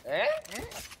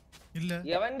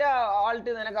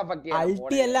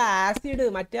 അൾട്ടി അല്ല ആസിഡ്.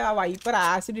 മറ്റേ ആ വൈപ്പർ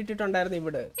ആസിഡ് ഇട്ടിട്ടുണ്ടായിരുന്നു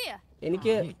ഇവിടെ.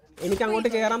 എനിക്ക് അങ്ങോട്ട്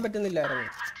കേറാൻ പറ്റുന്നില്ലായിരുന്നു.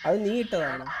 അത് നീ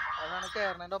ഇട്ടതാണ്.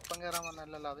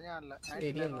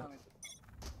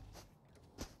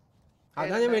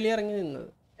 അതാ ഞാൻ വെളിയിറങ്ങി നിന്നത്.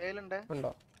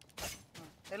 ഉണ്ടോ?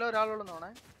 ഒരാളോട് നോണേ.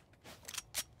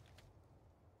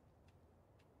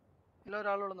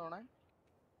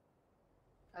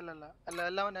 അല്ല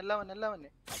എല്ലാവന്നെ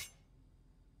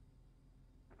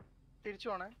തിരിച്ചു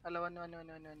പോണേ. അല്ല വന്നെ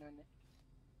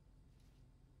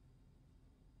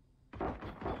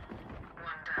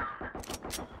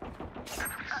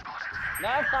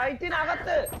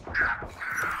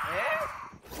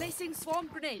Placing swarm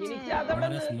grenade.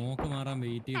 സ്മോക്ക് മാറാൻ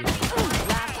വെയിറ്റ് ചെയ്തു.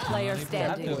 Last player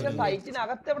standing.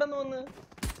 സൈറ്റിനകത്ത് എവിടെ നിന്ന് വന്ന്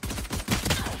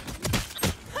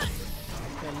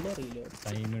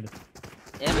ടൈം എടുത്തു.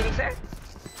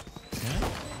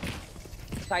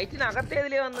 സൈറ്റിനകത്ത്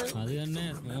ഏതിലേ വന്ന്? അത് തന്നെ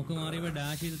സ്മോക്ക് മാറിയപ്പോ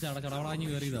ഡാഷ് ചെയ്ത് ചടചടവളാഞ്ഞ്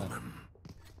കേറിയതാ.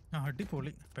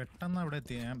 അടിപൊളി. പെട്ടെന്ന് അവിടെ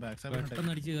എത്തി. ഞാൻ ബാക്ക് സൈഡ്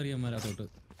പെട്ടെന്ന് അടിച്ച് കയറിയന്മാരത്തോട്ട്.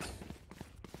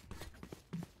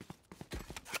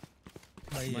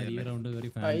 റൗണ്ട് കയറി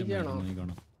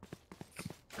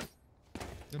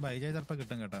ബൈജായി ചിലപ്പോ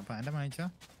കിട്ടും കേട്ടോ. ഫാൻ്റെ വാങ്ങിച്ചാ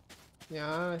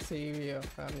ഞാൻ സേവ് ചെയ്യാ.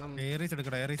 കാരണം ഏറീസ്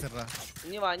എടുക്കടാ. ഏറീസ് ഇടാ.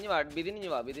 ഇനി വാ ബിദിനി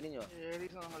വാ.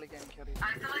 ഏരീസ് ഒന്നും കളിക്കാൻ എനിക്കറിയാം.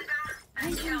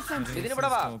 ബിദിനി ഇവിടെ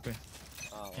വാ.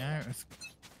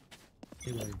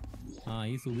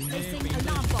 ഈ സുബിന്റെ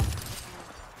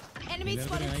Enemy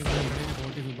spotted.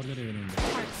 സൂപ്പർ ചെറിയ വരുന്നുണ്ട്.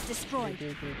 Destroyed.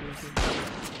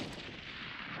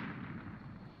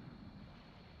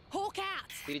 Hawk out.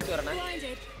 തിരിച്ചു വരണേ.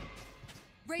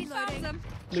 Reloading them.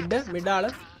 മിഡ് ആള്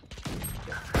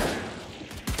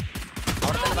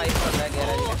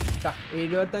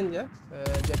 75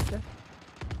 ജസ്റ്റ്.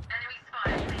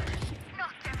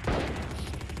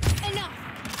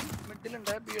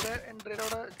 മിഡിലുണ്ട്. ബിയുടെ എൻട്രിയുടെ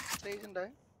അവിടെ സ്റ്റേജ് ഉണ്ട്.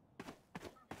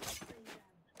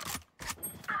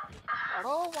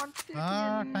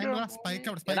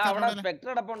 സ്പെക്ടർ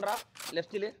അടപ്പുണ്ടാ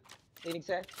ലെഫ്റ്റില്.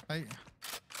 ഫീനിക്സേ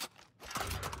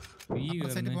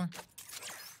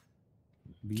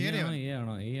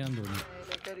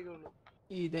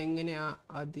ഇതെങ്ങനെയാ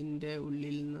അതിന്റെ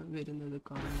ഉള്ളിൽ നിന്ന് വരുന്നത്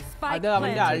കാണുന്നത്? അത്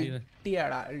അവന്റെ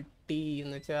അൾട്ടിയാടാ. അൾട്ടി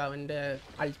എന്ന് വെച്ചാൽ അവന്റെ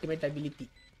അൾട്ടിമേറ്റ് അബിലിറ്റി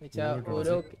എന്ന് വെച്ചാൽ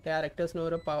ഓരോ ക്യാരക്ടേഴ്സിന്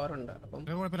ഓരോ പവർ ഉണ്ട്. അപ്പം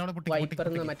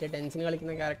വൈപ്പറിന് മറ്റേ ടെൻസിന്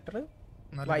കളിക്കുന്ന ക്യാരക്ടർ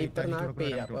വൈപ്പറിനാണ്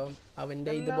പേര്. അപ്പം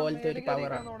അവന്റെ ഇതുപോലത്തെ ഒരു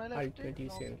പവറാണ് അൾട്ടിമേറ്റ്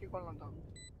യൂസ് ചെയ്യുന്നത്.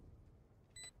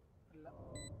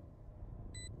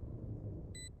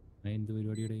 എന്ത്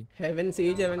പരിപാടിയുടെ ഹെവൻ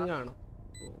സീജ് ഹെവൻ കാണും.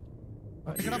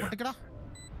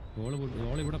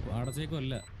 ഇവിടെ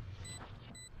അടച്ചേക്കല്ല.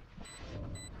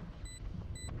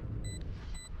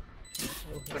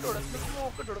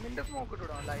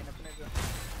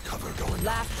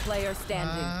 Last player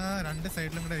standing. രണ്ട്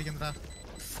സൈഡിലും കൂടെ ഇരിക്കുന്നതാ.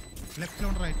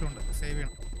 ലെഫ്റ്റിലുണ്ട് റൈറ്റിലുണ്ട്. സേവ്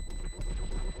ചെയ്യണം.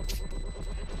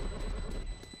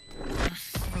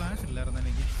 ഫ്ലാഷ് ഇല്ലായിരുന്നു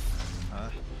എനിക്ക്.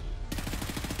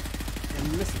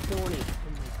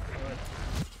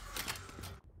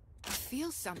 I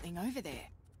feel something over there.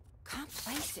 Can't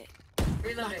place it.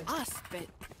 Like us, but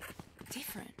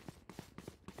different.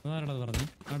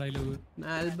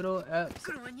 Bro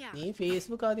നീ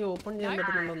ഫേസ്ബുക്ക് ആദ്യം ഓപ്പൺ ചെയ്യാൻ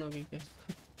പറ്റുന്നുണ്ടോ നോക്കിക്കേ.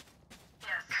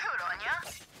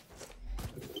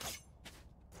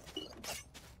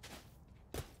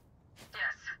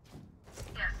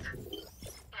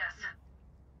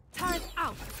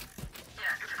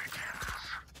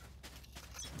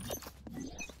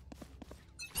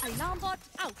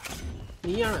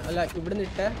 നീയാണ് അല്ല ഇവിടെ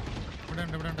നിട്ടേ.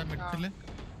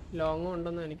 ലോങ്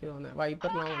ഉണ്ടെന്ന് എനിക്ക് തോന്നുന്നത്.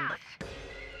 വൈപ്പർ ലോങ് ഉണ്ട്.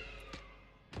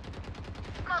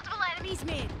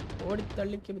 ഓടി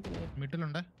തള്ളിക്ക്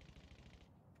മിഡിലുണ്ട്.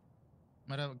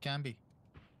 ക്യാമ്പി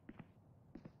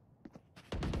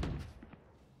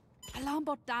Alarm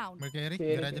bot down.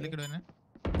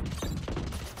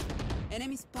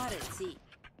 Enemy spotted. See.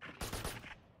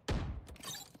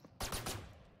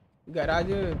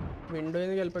 Garage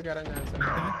വിൻഡോയിൽ ചിലപ്പോ കയറാൻ ചാൻസ് ഉണ്ട്.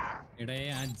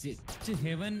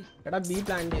 എടാ ബി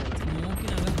പ്ലാൻ ചെയ്യണം.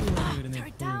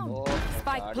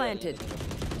 Spike planted.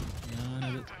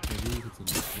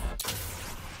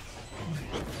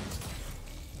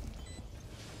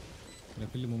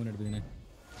 ലെഫ്റ്റിൽ മൂവ്മെന്റ് എടുത്തിങ്ങനെ.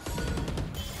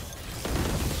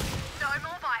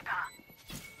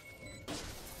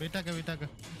 വെയിറ്റ്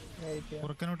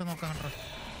പുറക്കനോട്ട് നോക്കാം.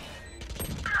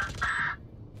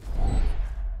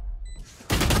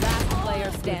 Last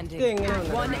player standing.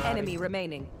 One enemy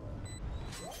remaining.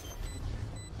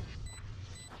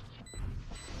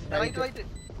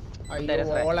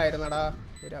 ഓളായിരുന്നടാ.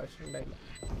 ഒരു ആവശ്യം ഉണ്ടായില്ല.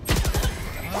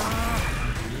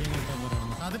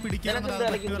 അത് പിടിക്കാൻ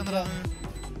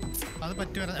അത്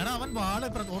പറ്റുവാ. അവൻ വാള്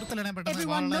ഓർത്തില്ലേ പെട്ടെന്ന്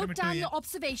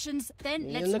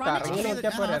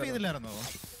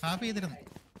ഹാപ്പി ചെയ്തിരുന്നു.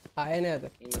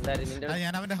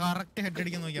 ഞാൻ അവന്റെ കറക്റ്റ് ഹെഡ്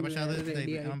അടിക്കാൻ നോക്കിയാ. പക്ഷെ അത്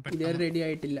റെഡി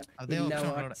ആയിട്ടില്ല.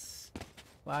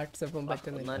 വാട്സപ്പും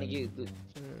പറ്റുന്നില്ല.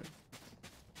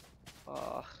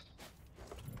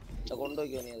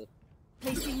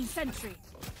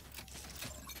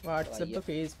 വാട്സപ്പ്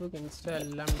ഫേസ്ബുക്ക് ഇൻസ്റ്റ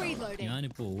എല്ലാം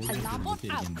ഞാനിപ്പോ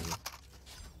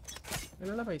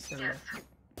അതിനുള്ള പൈസ ഉണ്ടോ?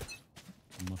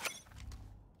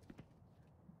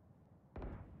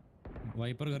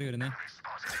 വൈപ്പർ കയറി വരുന്നേ.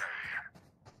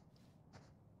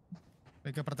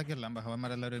 അപ്പുറത്തേക്കല്ല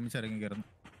ഭവന്മാരെല്ലാവരും ഒരുമിച്ച് ഇറങ്ങി കയറുന്നു.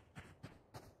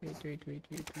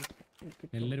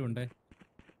 എല്ലാരും ഉണ്ടേ.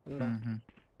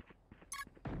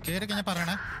 കേരൊക്കെ ഞാൻ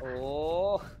പറയണേ.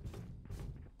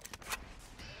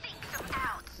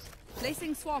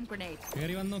 Placing swarm grenade.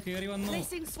 കേറി വന്നു.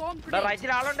 Placing swarm grenade.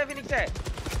 റൈറ്റിൽ ആളുണ്ട് phoenix.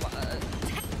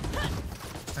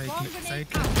 Right side.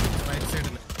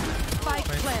 Spike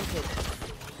planted.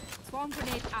 Swarm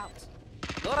grenade out.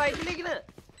 No right ലേക്കിന്.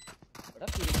 എടാ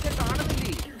ഫിനിക്സ്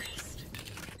കാണുന്നില്ലേ?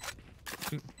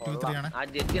 2-3 ആണ്. ആ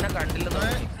ജെറ്റിനെ കണ്ടില്ലെന്ന്.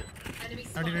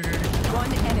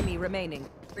 One enemy remaining.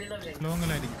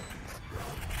 ലോങ്ങിലായിരിക്കും.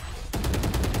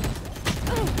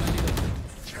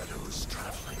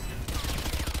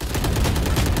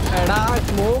 എടാ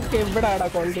സ്മോക്ക് എവിടാടാ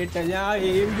കൊണ്ടിട്ട? ഞാൻ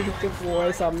എയിം പിടിച്ച് പോയ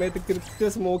സമയത്ത് കൃത്യ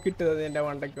സ്മോക്ക് ഇട്ടത് എന്റെ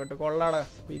വണ്ടക്കോട്ട്. കൊള്ളാടാ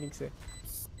ഫീനിക്സ്.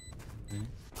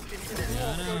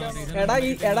 എടാ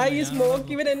ഈ സ്മോക്ക്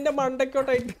ഇവൻ എന്റെ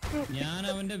മണ്ടക്കോട്ടായിട്ട്. ഞാൻ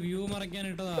അവന്റെ വ്യൂ മറയ്ക്കാൻ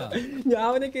ഇട്ടതാ. ഞാൻ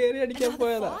അവനെ കേറി അടിക്കാൻ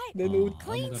പോയതാ.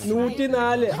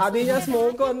 104. അത് ഞാൻ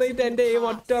സ്മോക്ക് വന്നിട്ട് എന്റെ എയിം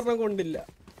ഒറ്റൊരെണ്ണം കൊണ്ടില്ല.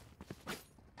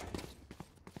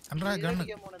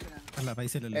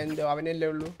 എന്തോ അവനല്ലേ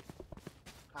ഉള്ളൂ.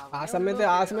 ആ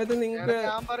സമയത്ത് നിങ്ങക്ക്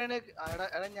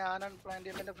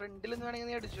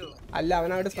അല്ല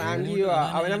അവനവിടെ സ്പാം ചെയ്യുക.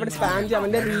 അവനവിടെ സ്പാം ചെയ്യും.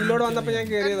 അവന്റെ റീലോഡ് വന്നപ്പോ ഞാൻ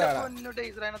കേറിയതാണ്.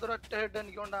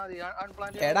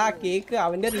 എടാ കേക്ക്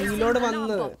അവന്റെ റീലോഡ്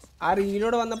വന്ന് ആ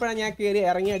റീലോഡ് വന്നപ്പോഴാണ് ഞാൻ കേറി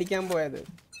ഇറങ്ങി അടിക്കാൻ പോയത്.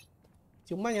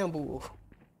 ചുമ്മാ ഞാൻ പോവോ?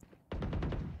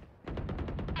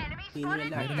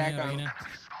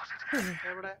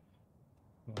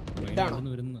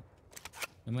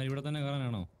 ഇവിടെ തന്നെ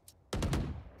കയറാനാണോ?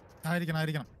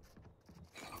 ആയിരിക്കണം.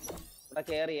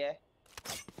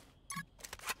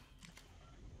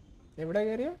 എവിടെ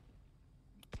കേറിയോ?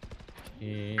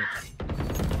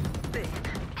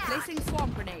 Placing swarm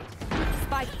grenade.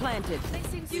 Spike planted.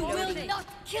 You will not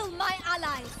kill my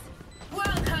allies.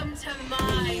 Welcome to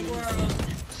my world.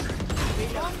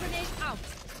 Swarm grenade out.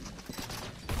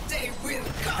 They will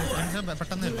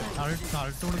പെട്ടെന്ന്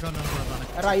ആൾട്ട് കൊടുക്കാനുള്ള കുഴപ്പമാണ്.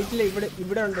 റൈറ്റില്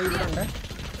ഇവിടെ ഉണ്ട്.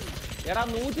 എടാ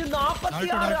 146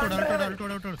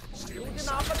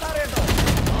 കേട്ടോ.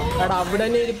 എടാ അവിടെ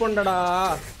തന്നെ ഇരിപ്പുണ്ടടാ.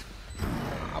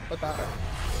 46.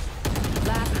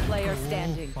 Last player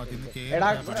standing. എടാ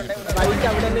റൈറ്റ്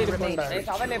അവിടെ തന്നെ ഇരിപ്പുണ്ട്.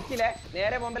 അവൻ ലെഫ്റ്റിലെ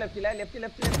നേരെ പോകുമ്പോ ലെഫ്റ്റ്.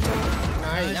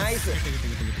 നൈസ്.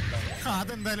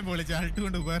 അതെന്തായാലും പൊളിച്ച് ആൾട്ട്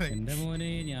കൊണ്ട് ഉപകാരം. എന്റെ മോനെ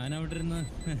ഞാൻ അവിടെ ഇരുന്ന്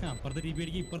അപ്പുറത്തെ ടീപ്പി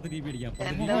അടിക്കും ഇപ്പുറത്തെ ടീപ്പി അടിക്കാം.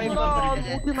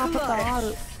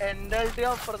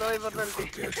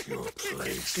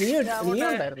 നീ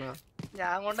ഉണ്ടായിരുന്നോ?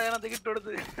 ഞാൻ കൊണ്ട് അതിനകത്ത്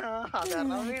കിട്ടുകൊടുത്ത്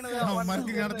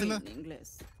അവന്മാർക്ക് കാണത്തില്ല.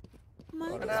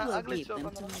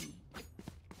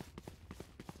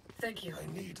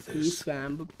 ഈ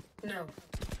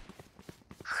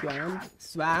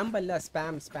സ്വാമ്പ് അല്ല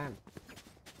spam.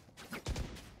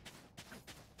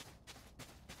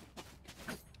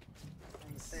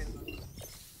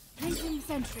 Placing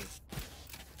sentry.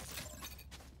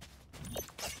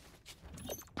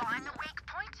 Find the weak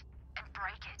point and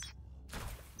break it.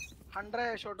 100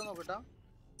 shot നോക്കട്ടോ.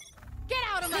 Get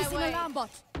out of my way. Alarm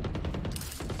bot.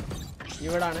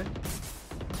 ഇവിടാണ്.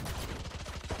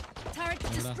 Turret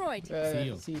destroyed.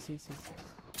 See.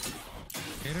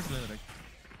 കേറിട്ടില്ല.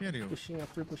 കേറിയോ? Pushing up,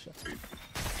 full push up.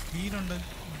 ഹീലുണ്ട്.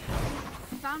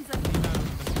 Found them.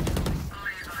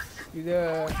 ഇത്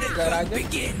ഗാരാജ്.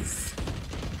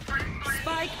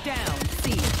 Spike down. C.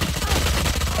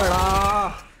 എടാ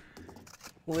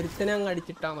ഒരുത്തനെ അങ്ങ്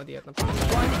അടിച്ചിട്ടാ മതിയായിരുന്നു.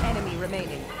 One enemy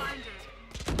remaining.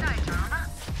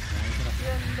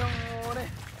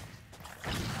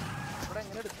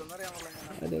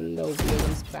 അതെന്താ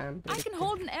ഉപയോഗം spam. I can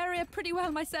hold an area pretty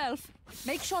well myself.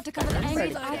 Make sure to cover the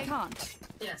angles I can't.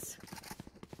 Yes.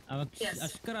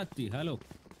 Ashkarati, hello.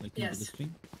 Welcome to the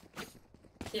stream.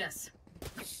 Yes.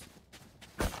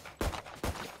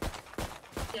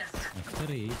 Ashkar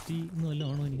 80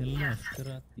 എന്നല്ലാണോ എനിക്കല്ല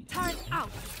അഷ്കറാത്തി.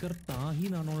 അഷ്കർ താഹി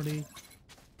എന്നാണോടെ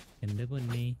എന്റെ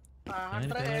പൊന്നെ.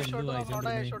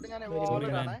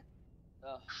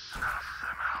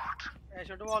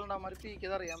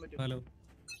 Hello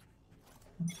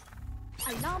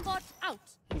Alarm bot out.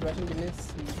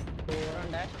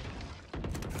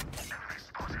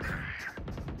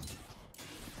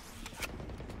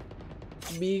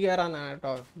 B കയറാനാ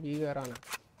കേട്ടോ. B കയറാനാ.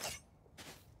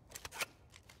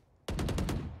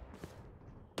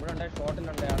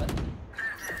 ഷോട്ടിലുണ്ട് ആള്.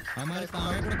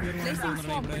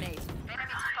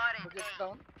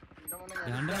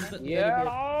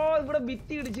 ഇവിടെ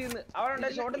ഭിത്തി ഇടിച്ചിരുന്ന്. അവിടെ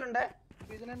ഷോട്ടിലുണ്ട്.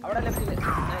 അവിടെ ലെഫ്റ്റില്.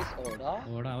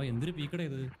 ഓടാ അവൻ എന്തൊരു പീക്കട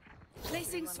ഇത്.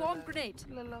 Placing swarm grenade.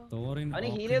 അവന്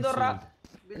ഹീൽ ചെയ്തോറാ.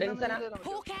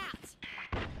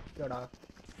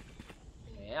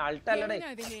 അൾട്ടല്ലടേ.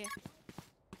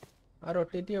 ആ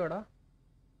റൊട്ടേറ്റ് ചെയ്യോടാ.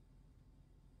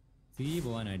 സി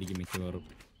പോവാനായിരിക്കും മിക്കവാറും.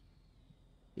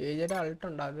 ഏജയുടെ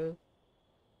അൾട്ടുണ്ട്. അത്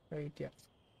വെയിറ്റ് ചെയ്യാം.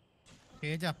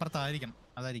 കേജ് അപ്പുറത്തായിരിക്കണം.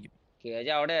 അതായിരിക്കും.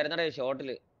 കേജ് അവിടെ ആയിരുന്നടേ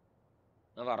ഷോട്ടില്.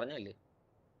 ഞാൻ പറഞ്ഞല്ലേ.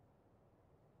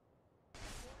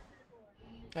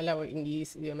 അല്ല ഈ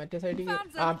മറ്റേ സൈഡിൽ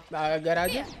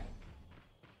ഗരാജ്.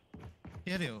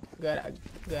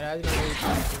 ഗരാജ്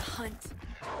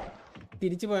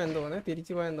തിരിച്ചു പോയെന്ന് തോന്നേ.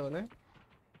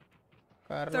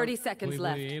 30 seconds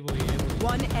left.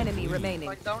 One enemy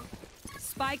remaining.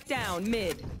 Spike down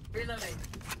mid. Reloading.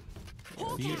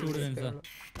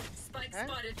 Spike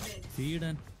spotted mid.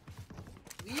 സീഡൻ.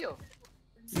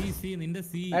 C നിന്റെ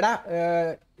സി. എടാ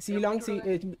സി ലോങ്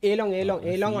എ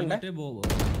ലോങ് ഉണ്ട്.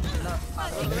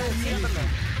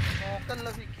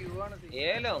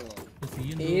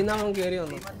 ഏന്നാവൻ കേറി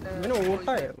വന്നു. ഇവന്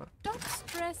ഓട്ടായിരുന്നു. Don't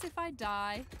stress if I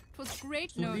die. It was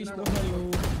great knowing you.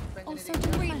 Also to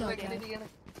reload.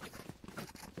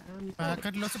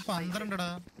 Packet loss 12 ടാ.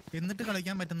 എന്നിട്ട്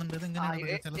കളിക്കാൻ പറ്റുന്നുണ്ട്. ഇത് എങ്ങനെയാണ്?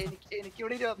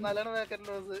 എനിക്കിവിടെ 24 ആണ് പാക്കറ്റ്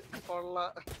ലോസ്.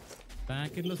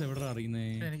 പാക്കറ്റ് ലോസ് എവിടെ അറിയുന്നേ?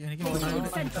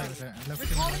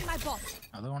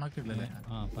 അത് ഓണാക്കില്ലല്ലേ?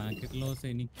 ആ പാക്കറ്റ് ലോസ്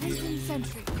എനിക്ക്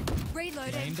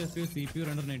CPU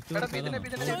render net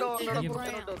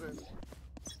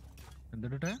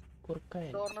എന്തിട്ടെ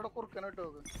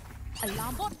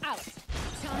Alarm bot out.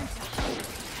 Time to hunt.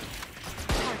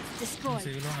 Destroy.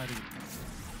 സീലോൺ ആയിരിക്കും.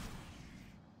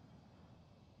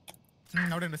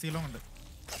 അവിടെ ഉണ്ട്. സീലോൺ ഉണ്ട്.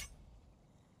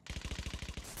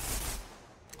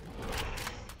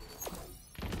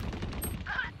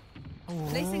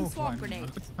 Placing swarm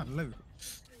grenade. നല്ലത്.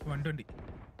 120.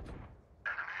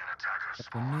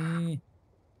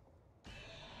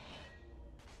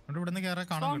 ഇവിടെ നിന്ന് കേറാൻ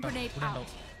കാണാൻ കേട്ടോ. ഇവിടെ ഉണ്ടാവും.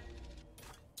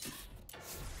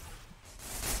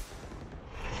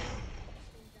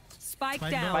 Spike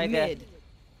down mid.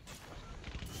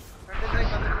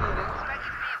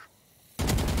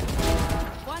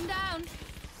 One down.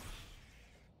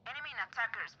 Enemy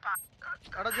attackers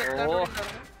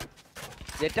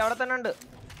jet അവിടെ തന്നെ ഉണ്ട്.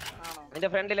 നിന്റെ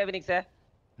ഫ്രണ്ടിലെ ഫിനിക്സേ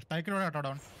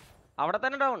അവിടെ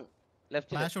തന്നെ ഡൗൺ.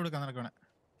 ലെഫ്റ്റ് ഫ്ലാഷ് കൊടുക്കാൻ നടക്കണേ.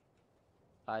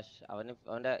 ഫ്ലാഷ്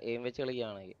അവന്റെ എയിം വെച്ച്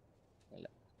കളിക്കുകയാണെങ്കിൽ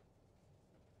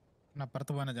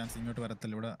അപ്പുറത്ത് പോകാനാ ചാൻസ്, ഇങ്ങോട്ട്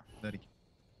വരത്തില്ല. ഇവിടെ ഇതായിരിക്കും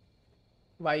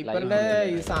വൈപ്പറിന്റെ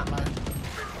ഈ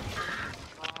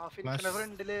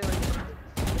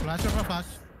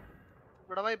ഫ്ലാഷ്.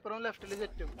 ഇവിടെ വൈപ്പറും ലെഫ്റ്റില്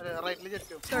ജെറ്റും റൈറ്റില്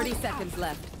ജെറ്റും. 30 seconds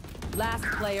left. Last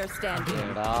player standing.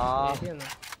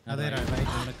 അതെ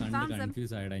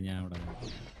കൺഫ്യൂസ് ആയിടാ ഞാൻ അവിടെ.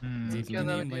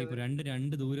 വൈപ്പ്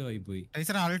രണ്ട് ദൂരമായി പോയി.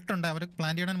 അൾട്ട് ഉണ്ട്, അവര്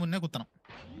പ്ലാൻ ചെയ്യണ മുന്നേ കുത്തണം.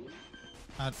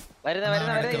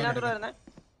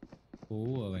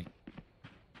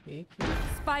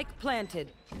 Spike planted.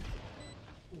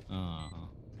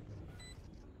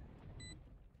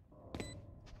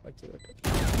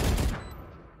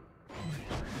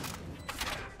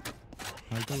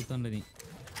 ആൾട്ട് കുത്തണ്ട നീ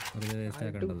വെറുതെ വേസ്റ്റ്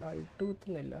ആക്കണ്ടത്. ആൾട്ട്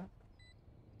കുത്തുന്നില്ല.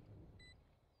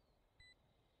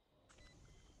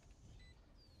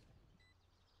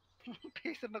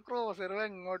 ക്രോസർ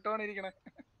എങ്ങോട്ടാണ് ഇരിക്കണേ?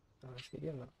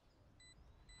 ശരിയെന്നാ.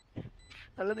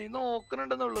 അല്ല നീ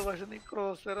നോക്കണുണ്ടെന്നുള്ളു, പക്ഷെ നീ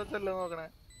ക്രോസർ വെച്ചല്ല നോക്കണേ.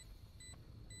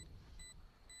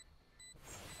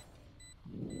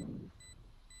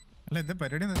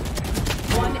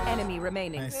 One enemy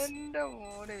remaining. എന്റെ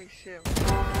മോനെ വിഷയം.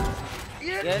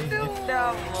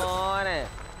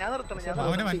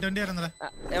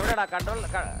 എവിടെടാ കൺട്രോൾ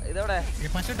ഇതെവിടെ?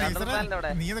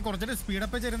 നീ കുറച്ചുകൂടി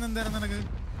സ്പീഡപ്പ് ചെയ്യുന്ന എന്തായിരുന്നു നിനക്ക്?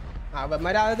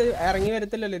 അവന്മാരത് ഇറങ്ങി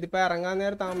വരത്തില്ലല്ലോ. ഇതിപ്പോ ഇറങ്ങാൻ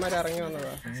നേരത്തെ അവന്മാർ ഇറങ്ങി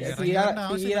വന്നതാ.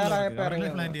 തീരാറായപ്പോ ഇറങ്ങി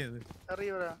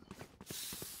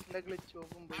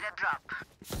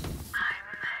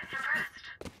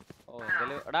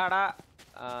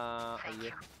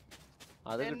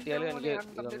അത് കിട്ടിയാലും എനിക്ക്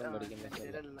ഇതൊന്നും മേടിക്കണ്ടേ.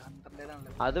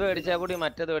 അത് മേടിച്ചാൽ കൂടി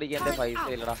മറ്റേത് മേടിക്കേണ്ട പൈസ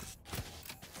ഇല്ലടാ.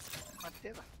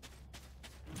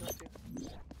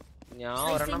 ഞാൻ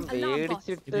ഒരെണ്ണം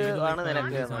മേടിച്ചിട്ട് ആണ്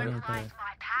നിനക്ക്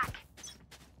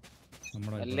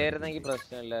അല്ലായിരുന്നെങ്കിൽ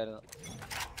പ്രശ്നമില്ലായിരുന്നു.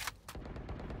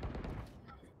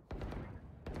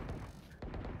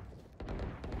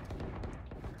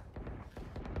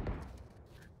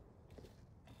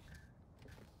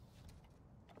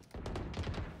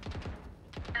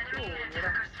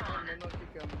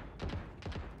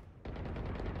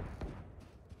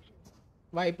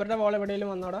 വൈപ്പറിന്റെ ബോൾ എവിടെയെങ്കിലും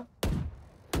വന്നോടാ?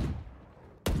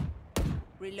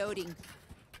 Reloading.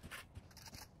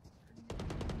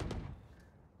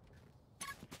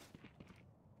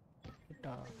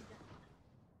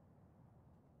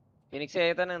 ഫിനിക്സ്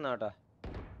ആയി തന്നെ നിന്നോട്ടാ.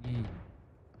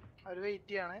 ഒരു വെയിറ്റ്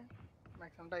ചെയ്യാണ്.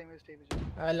 Maximum time waste ചെയ്യിപ്പിച്ചു.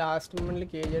 Last മൊമെന്റിൽ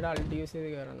കേജിയുടെ അൾട്ടി use ചെയ്ത്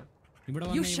കേറണം.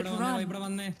 ഇവിടെ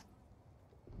വന്നേ.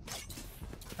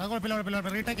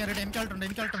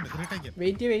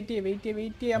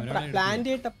 വെയിറ്റ് പ്ലാൻ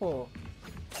ചെയ്തിട്ടപ്പോ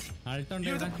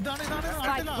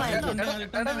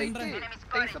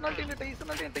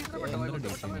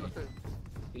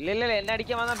ഇല്ല എന്നെ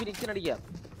അടിക്കാൻ വന്നാ ഫിനിക്സിന് അടിക്കാം.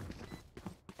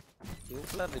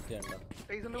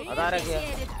 അതാരൊക്കെയാ?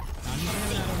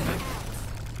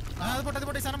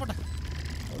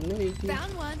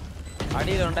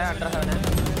 അടിയിലുണ്ട് അണ്ടർഹവന്.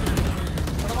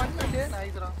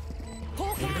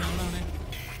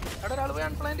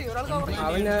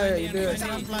 അവന് ഇത്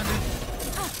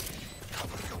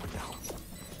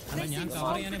ഞാൻ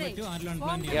കവർ ചെയ്യാനേ പറ്റൂ. ആരെല്ലാം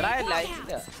അൺപ്ലാൻ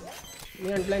നീ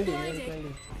അൺപ്ലാൻ ചെയ്യും.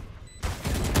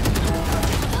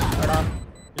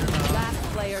 Last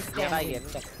player standing.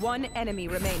 One enemy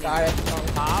remaining.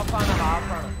 Half ആണ്.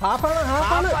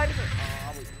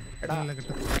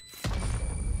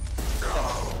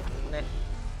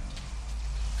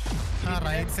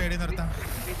 റൈറ്റ് സൈഡിൽ നിർത്താം.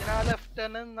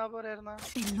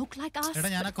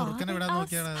 ഞാൻ കുറുക്കനെ വിടാൻ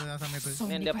നോക്കിയാണ് ആ സമയത്ത്.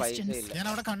 ഞാൻ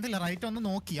അവിടെ കണ്ടില്ല. റൈറ്റ് ഒന്ന്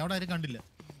നോക്കി, അവിടെ ആരും കണ്ടില്ല.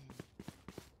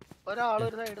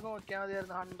 ഒരാളൊരു സൈഡ് നോക്കിയാൽ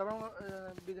മതിയായിരുന്നു. ഹണ്ടറും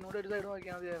ഇതിനോട് ഒരു സൈഡ്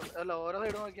നോക്കിയാൽ മതിയായിരുന്നു. അല്ല ഓരോ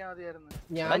സൈഡ് നോക്കിയാൽ മതിയായിരുന്നു.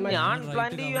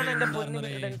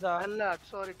 അല്ല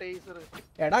സോറി ടേസർ.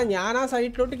 എടാ ഞാൻ ആ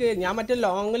സൈഡിലോട്ട് കയറി. ഞാൻ മറ്റേ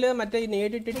ലോങ്ങില് മറ്റേ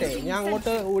നേടിട്ടിട്ടേ ഞാൻ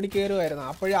അങ്ങോട്ട് ഓടി കയറുമായിരുന്നു.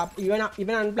 അപ്പോഴ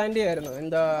ഇവൻ അൺപ്ലാൻ ചെയ്യായിരുന്നു.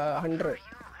 എന്താ ഹണ്ടർ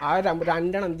ആ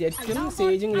രണ്ടെണ്ണം ജെറ്റും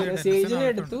സേജിനെ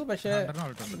എടുത്തു. പക്ഷെ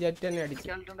ജെറ്റ് തന്നെ അടിച്ചു.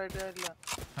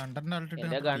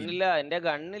 എന്റെ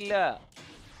ഗണ്ണില്ല.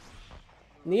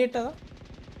 നീ ഇട്ടതാ?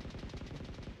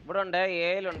 ഇവിടെ ഉണ്ട്,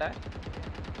 ഏലുണ്ട്.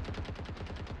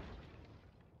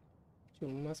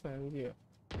 ചുമ്മാ സ്പാം ചെയ്യോ.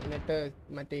 എന്നിട്ട്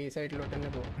മറ്റേ ഈ സൈഡിലോട്ട് തന്നെ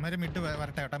പോകും. മിഡ്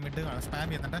വരട്ടെ കേട്ടോ. മിഡ് സ്പാം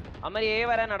ചെയ്യുന്നുണ്ട്. അമ്മ എ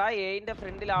വരാനടാ. എന്റെ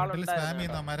ഫ്രണ്ടിൽ ആളുണ്ട്. സ്പാം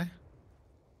ചെയ്യുന്നു അമ്മാരെ.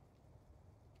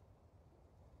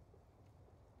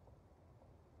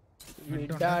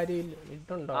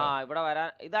 ഇവിടെ വരാൻ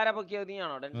ഇതാരാ പൊക്കിയോ?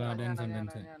 നീയാണോ?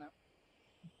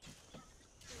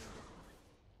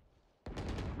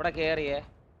 ഇവിടെ കേറിയേ.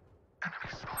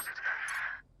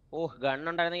 ഓ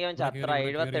ഗണ്ണുണ്ടായിരുന്നെങ്കിൽ അവൻ ചത്ര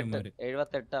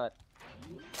 78 അവൻ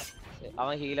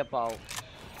അവൻ ഹീലപ്പ് ആവും.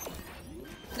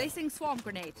 Placing swarm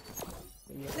grenade.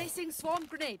 Placing swarm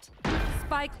grenade.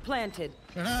 Spike planted.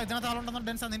 ഇതിനകത്ത് ആളുണ്ടെന്ന്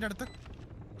ഡെൻസ് നിന്റെ അടുത്ത്.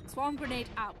 Swarm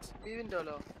grenade out.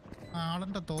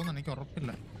 ആളുണ്ട് തോന്നുന്നു, എനിക്ക്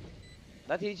ഉറപ്പില്ല.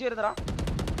 തിരിച്ചു വരുന്നടാ.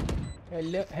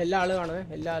 എല്ലാ ആള് കാണുവേ,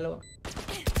 എല്ലാ ആളും.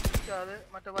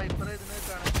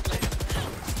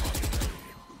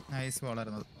 നൈസ്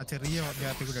വളരുന്നത് ആ ചെറിയ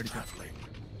ഗ്യാപ്പിൽ കൂടി അടിച്ചു.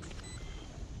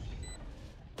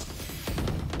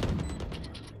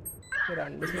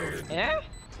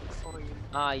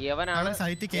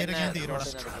 സൈറ്റിൽ കയറി തീരോടാ.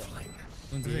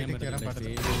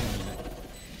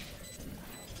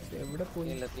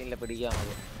 പിടിക്കാൻ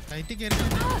സൈറ്റിൽ കയറി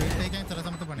ചില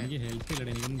സമയത്ത് പണി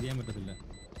ചെയ്യാൻ പറ്റത്തില്ല.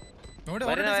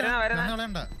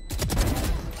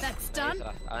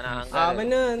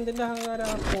 അവന് എന്തിന്റെ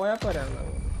അഹങ്കാരം പോയാ പോരാണ്.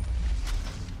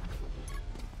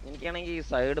 എനിക്കാണെങ്കിൽ ഈ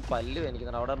സൈഡ് പല്ല് എനിക്ക്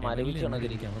അവിടെ മരവിച്ചാണ്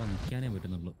അവിടെ നിൽക്കാനേ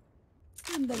പറ്റുന്നുള്ളൂ.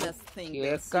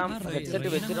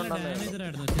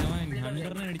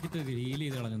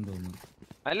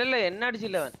 അല്ലല്ല എന്നെ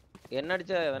അടിച്ചില്ല അവൻ, എന്നെ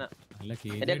അടിച്ച അവനാ.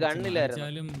 എന്റെ ഗണ്ണില്ലായിരുന്നു.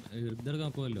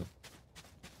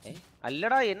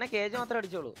 അല്ലടാ എന്നെ കേജ് മാത്രമേ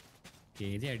അടിച്ചോളൂ.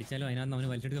 കേജ് അടിച്ചാലും അതിനകത്ത് അവന്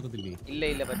വലിച്ചെടുക്കത്തില്ലേ? ഇല്ല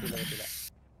ഇല്ല പറ്റില്ല പറ്റില്ല.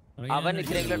 അവൻ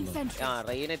ഇത്തിരിയെങ്കിലും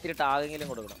റെയിന് ഇത്തിരി ടാഗെങ്കിലും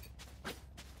കൊടുക്കണം.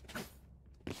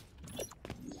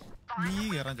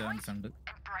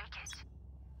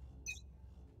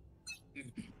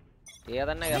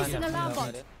 ഏതന്നെ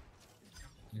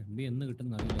എന്ന്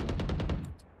കിട്ടുന്ന അറിയില്ല.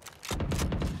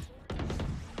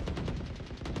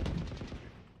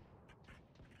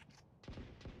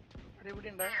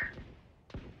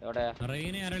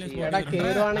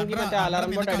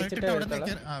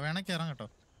 വേണേ കേറാം കേട്ടോ.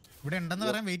 ഇവിടെ ഉണ്ടെന്ന്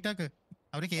പറയാൻ വെയിറ്റ് ആക്ക്.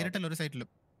 അവര് കേറിട്ടല്ലോ ഒരു സൈറ്റിലും.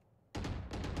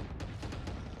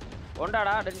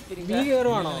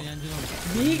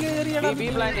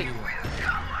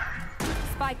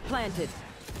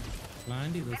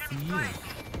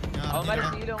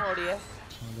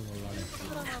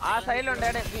 ആ സൈഡിലുണ്ട്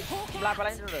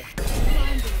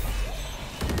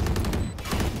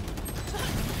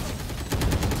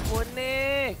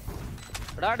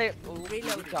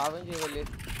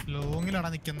ലോങ്ങിലാണ്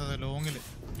നിക്കുന്നത്. ലോങ്ങില്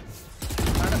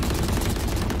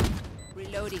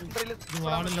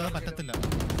വാളില്ലാതെ പറ്റത്തില്ല.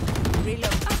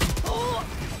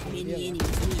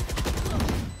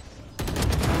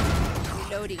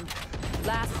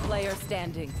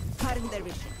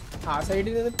 ആ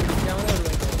സൈഡിൽ നിന്ന് പിടിക്കാവുന്നേ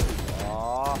ഉള്ളൂ.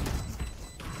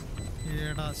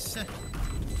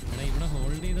 ഇവിടെ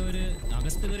ഹോൾഡ് ചെയ്തവര്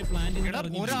അകത്ത് കയറി പ്ലാൻ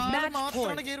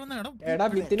എടാ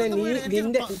പിന്നെ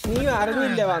നീ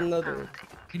അറിഞ്ഞില്ലേ വന്നത്?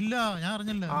 ഇല്ല ഞാൻ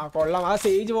അറിഞ്ഞില്ല. ആ കൊള്ളാം. ആ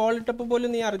സേജ് വാൾ ഇട്ടപ്പോ പോലും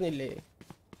നീ അറിഞ്ഞില്ലേ?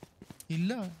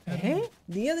 ഇല്ല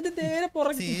നീ അതിന്റെ നേരെ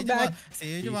പുറകെ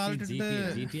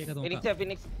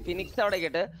ഫിനിക്സ് അവിടെ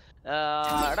കേട്ട്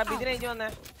എടാ ബിദിനെ ഇഞ്ഞു വന്നേ.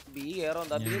 ബി കേറോ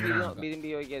എന്താ? ബിദിൻ ബി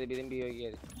ചോദിക്കാതെ, ബിദിൻ ബി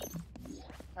ചോദിക്കാതെ.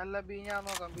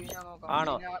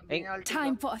 ആണോ?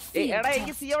 എടാ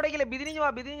എനിക്ക് സി അവിടെ ബിദിനിഞ്ഞു വാ,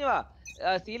 ബിദിനിഞ്ഞു വാ.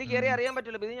 സീല് കയറി അറിയാൻ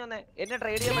പറ്റില്ല. ബിദിഞ്ഞു വന്നേ. എന്നെ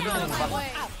ട്രേഡ് ചെയ്യാൻ പറ്റില്ല.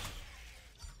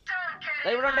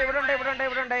 ഇവിടെ ഉണ്ട് ഇവിടെ ഉണ്ട് ഇവിടെ ഉണ്ട്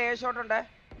ഇവിടെ ഉണ്ട്. എ ഷോട്ട് ഉണ്ട്,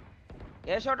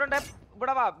 എ ഷോട്ട് ഉണ്ട്.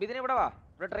 ഇവിടെ വാ ബിദിന്, ഇവിടെ വാ,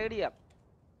 ഇവിടെ ട്രേഡ് ചെയ്യാം.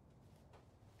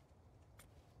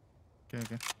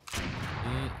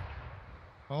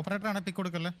 ഓപ്പറേറ്റർ ആണ് പിക്ക്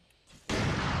കൊടുക്കല്ലേ?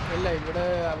 ഇല്ല ഇവിടെ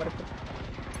അവർക്ക്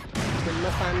പിന്നെ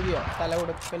ഫാമിലിയോ തല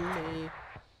കൊടുക്കല്ലേ.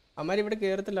 അമ്മാരിവിടെ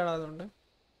കേറത്തില്ലടാ. അതുകൊണ്ട്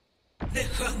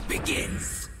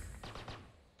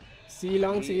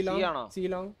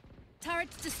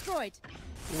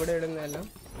ഇവിടെ ഇടുന്നതെല്ലാം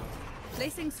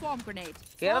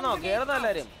കേറണോ? കേറുന്നോ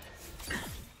എല്ലാരും?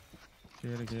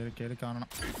 കേറി കാണണം.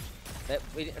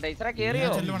 കേറിയോ?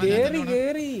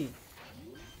 കേറി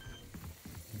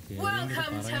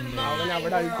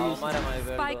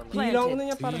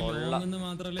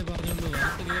മാത്രല്ലേ പറഞ്ഞുള്ളൂ.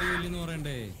 കേറിയില്ലെന്ന്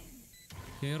പറയണ്ടേ?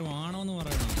 കേറുവാണോന്ന്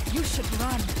പറയണം.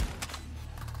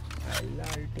 എല്ലാ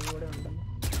അൾട്ടി കൂടെ ഉണ്ടല്ലോ.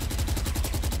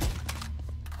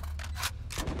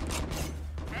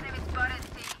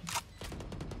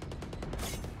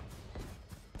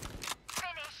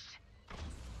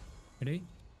 എടേ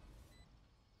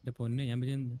എന്റെ പൊന്നെ ഞാൻ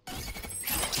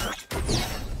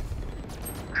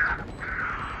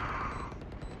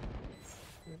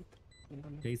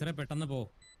ടേസറെ പെട്ടെന്ന് പോ.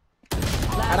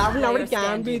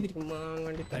 ക്യാമ്പ് ചെയ്തിരിക്കും.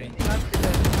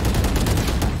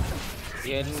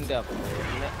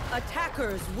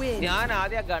 ഞാൻ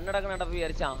ആദ്യം ഗണ്ണെടുക്കണപ്പോ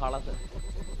വിചാരിച്ച ആളത്.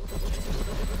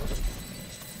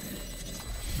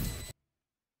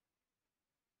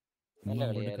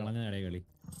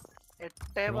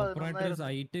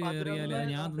 സൈറ്റ് കേറിയാല്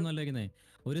ഞാൻ അതൊന്നല്ലേ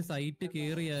ഒരു സൈറ്റ്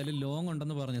കേറിയാല് ലോങ്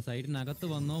ഉണ്ടെന്ന് പറഞ്ഞു. സൈറ്റിനകത്ത്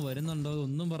വന്നോ വരുന്നുണ്ടോ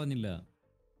ഒന്നും പറഞ്ഞില്ല.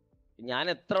 ഞാൻ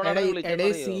എത്ര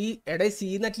സി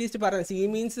അറ്റ്ലീസ്റ്റ് പറയാം. സി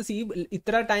മീൻസ് സി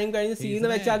ഇത്ര ടൈം കഴിഞ്ഞ് സി എന്ന്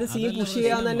വെച്ചാൽ അത് സി പുഷ്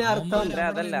ചെയ്യാന്ന് തന്നെ അർത്ഥം.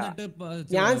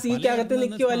 ഞാൻ സിക്കകത്ത്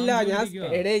നിൽക്കുവല്ല,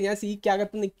 ഞാൻ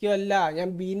സിക്കകത്ത് നിൽക്കുവല്ല, ഞാൻ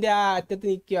ബീന്റെ ആ അറ്റത്ത്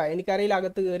നിൽക്കുക. എനിക്കറിയില്ല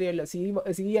അകത്ത് കയറിയല്ലോ. സി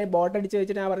ബോട്ട് അടിച്ച്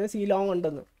വെച്ചിട്ട് ഞാൻ പറഞ്ഞ സി ലോങ്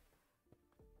ഉണ്ടെന്ന്.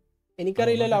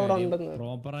 എനിക്കറിയില്ലല്ലോ അവിടെ ഉണ്ടെന്ന്.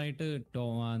 പ്രോപ്പറായിട്ട്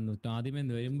ആദ്യമേ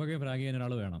വരുമ്പോഴേ ഫ്രാഗ് ചെയ്യാൻ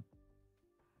ഒരാൾ വേണം.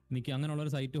 എനിക്ക് അങ്ങനെയുള്ള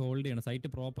ഒരു സൈറ്റ് ഹോൾഡ് ചെയ്യണം. സൈറ്റ്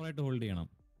പ്രോപ്പറായിട്ട് ഹോൾഡ് ചെയ്യണം.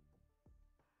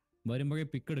 വരുമ്പോഴേ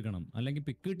പിക്ക് എടുക്കണം. അല്ലെങ്കിൽ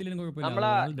പിക്ക് കിട്ടിയില്ലെങ്കിൽ കുഴപ്പമില്ല.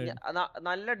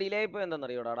 നല്ല ഡിലേ ഇപ്പൊ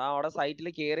എന്താണെന്നറിയോടാ, അവിടെ സൈറ്റിൽ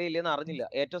കേറിയില്ലെന്ന് അറിഞ്ഞില്ല.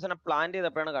 ഏറ്റവും അവസാനം പ്ലാൻ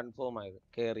ചെയ്തപ്പോഴാണ് കൺഫേം ആയത്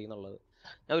കേറി എന്നുള്ളത്.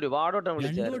 ഞാൻ ഒരുപാട് വട്ടം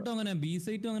വിളിച്ചായിരുന്നു. അങ്ങനെ ബി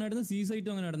സൈറ്റും അങ്ങനെ ആയിരുന്നു, സി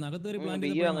സൈറ്റും അങ്ങനെ ആയിരുന്നു. അകത്ത് ഒരു പ്ലാൻ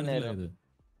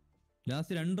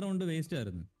ലാസ്റ്റ് 2 റൗണ്ട് വേസ്റ്റ്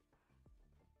ആയിരുന്നു.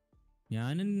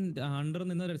 ഞാനും ഹണ്ടർ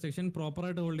നിന്ന സെക്ഷൻ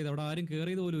പ്രോപ്പറായിട്ട് ഹോൾഡ് ചെയ്ത് അവിടെ ആരും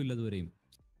കേറിയത് പോലും ഇല്ല ഇതുവരെയും.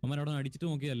 അമ്മ അവിടെ അടിച്ചിട്ട്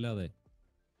നോക്കിയല്ലാതെ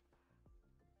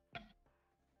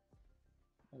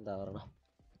എന്താ പറയണം.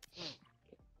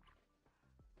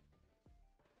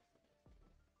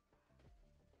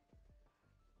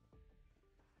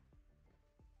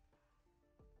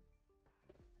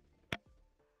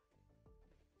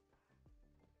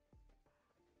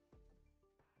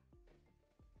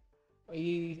 ഈ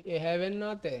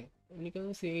ഹെവനകത്തെ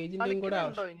എനിക്കൊന്ന് സേജിന്റെയും കൂടെ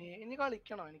ഇനി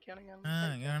കളിക്കണോ? എനിക്കാണെങ്കിൽ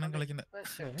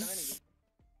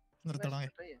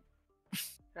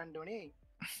 2 മണിയായി.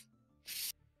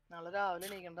 നാളെ രാവിലെ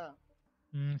എണീക്കണ്ട.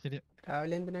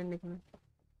 രാവിലെ എന്തിനാ എണീക്കുന്നത്?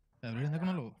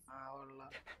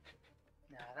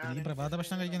 പ്രഭാത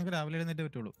ഭക്ഷണം കഴിക്കാൻ രാവിലെ എഴുന്നേറ്റ്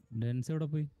പറ്റുള്ളൂ.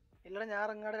 ഇല്ലടാ ഞാൻ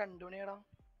ഇറങ്ങാട് 2 മണിയാടാ.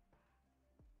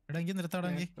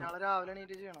 നാളെ രാവിലെ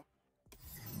എണീറ്റ് ചെയ്യണം.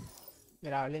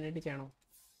 രാവിലെ എണീറ്റ് ചെയ്യണോ?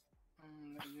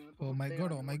 ഓ മൈ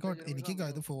ഗോഡ് എനിക്ക്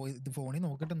ഇത് ഫോണിൽ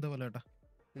നോക്കിട്ട് എന്താ പോലെ കേട്ടാ.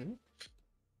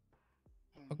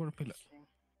 കുഴപ്പമില്ല.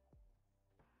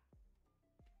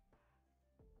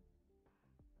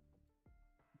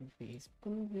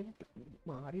 ഫേസ്ബുക്ക്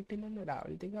മാറിയിട്ടില്ലല്ലോ.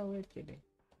 രാവിലത്തേക്ക് ആവുമായിരിക്കല്ലേ.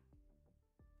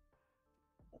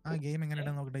 ആ ഗെയിം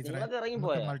എങ്ങനെയാ നോക്കട്ടെ.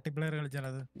 മൾട്ടിപ്ലെയർ കളിച്ചാൽ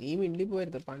അത് നീ മിണ്ടി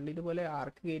പോയത് പണ്ടിതുപോലെ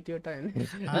ആർക്ക് കയറ്റി വിട്ടാ.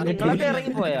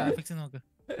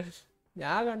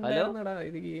 ഞാൻ കണ്ടായിരുന്നടാ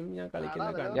ഇത് ഗെയിം. ഞാൻ കളിക്കുന്ന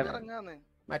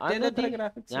മറ്റേ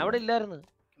ഗ്രാഫിക്സ്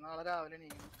നാളെ രാവിലെ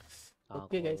എണീക്കണം.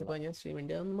 ഓക്കെ ഗൈസ്, അപ്പോൾ ഞാൻ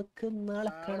സ്ട്രീമിന്റെ നമുക്ക്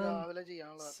നാളെ കാണാം.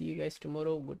 See you guys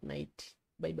tomorrow. Good night.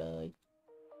 Bye bye.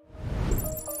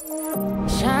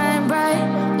 Shine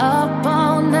bright up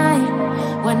all night.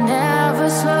 We're never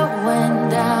slowing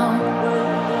down.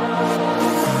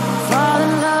 Fall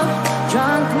in love,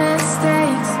 drunk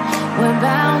mistakes. We're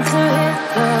bound to hit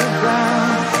the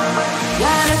ground.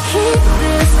 Gotta keep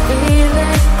this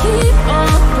feeling, keep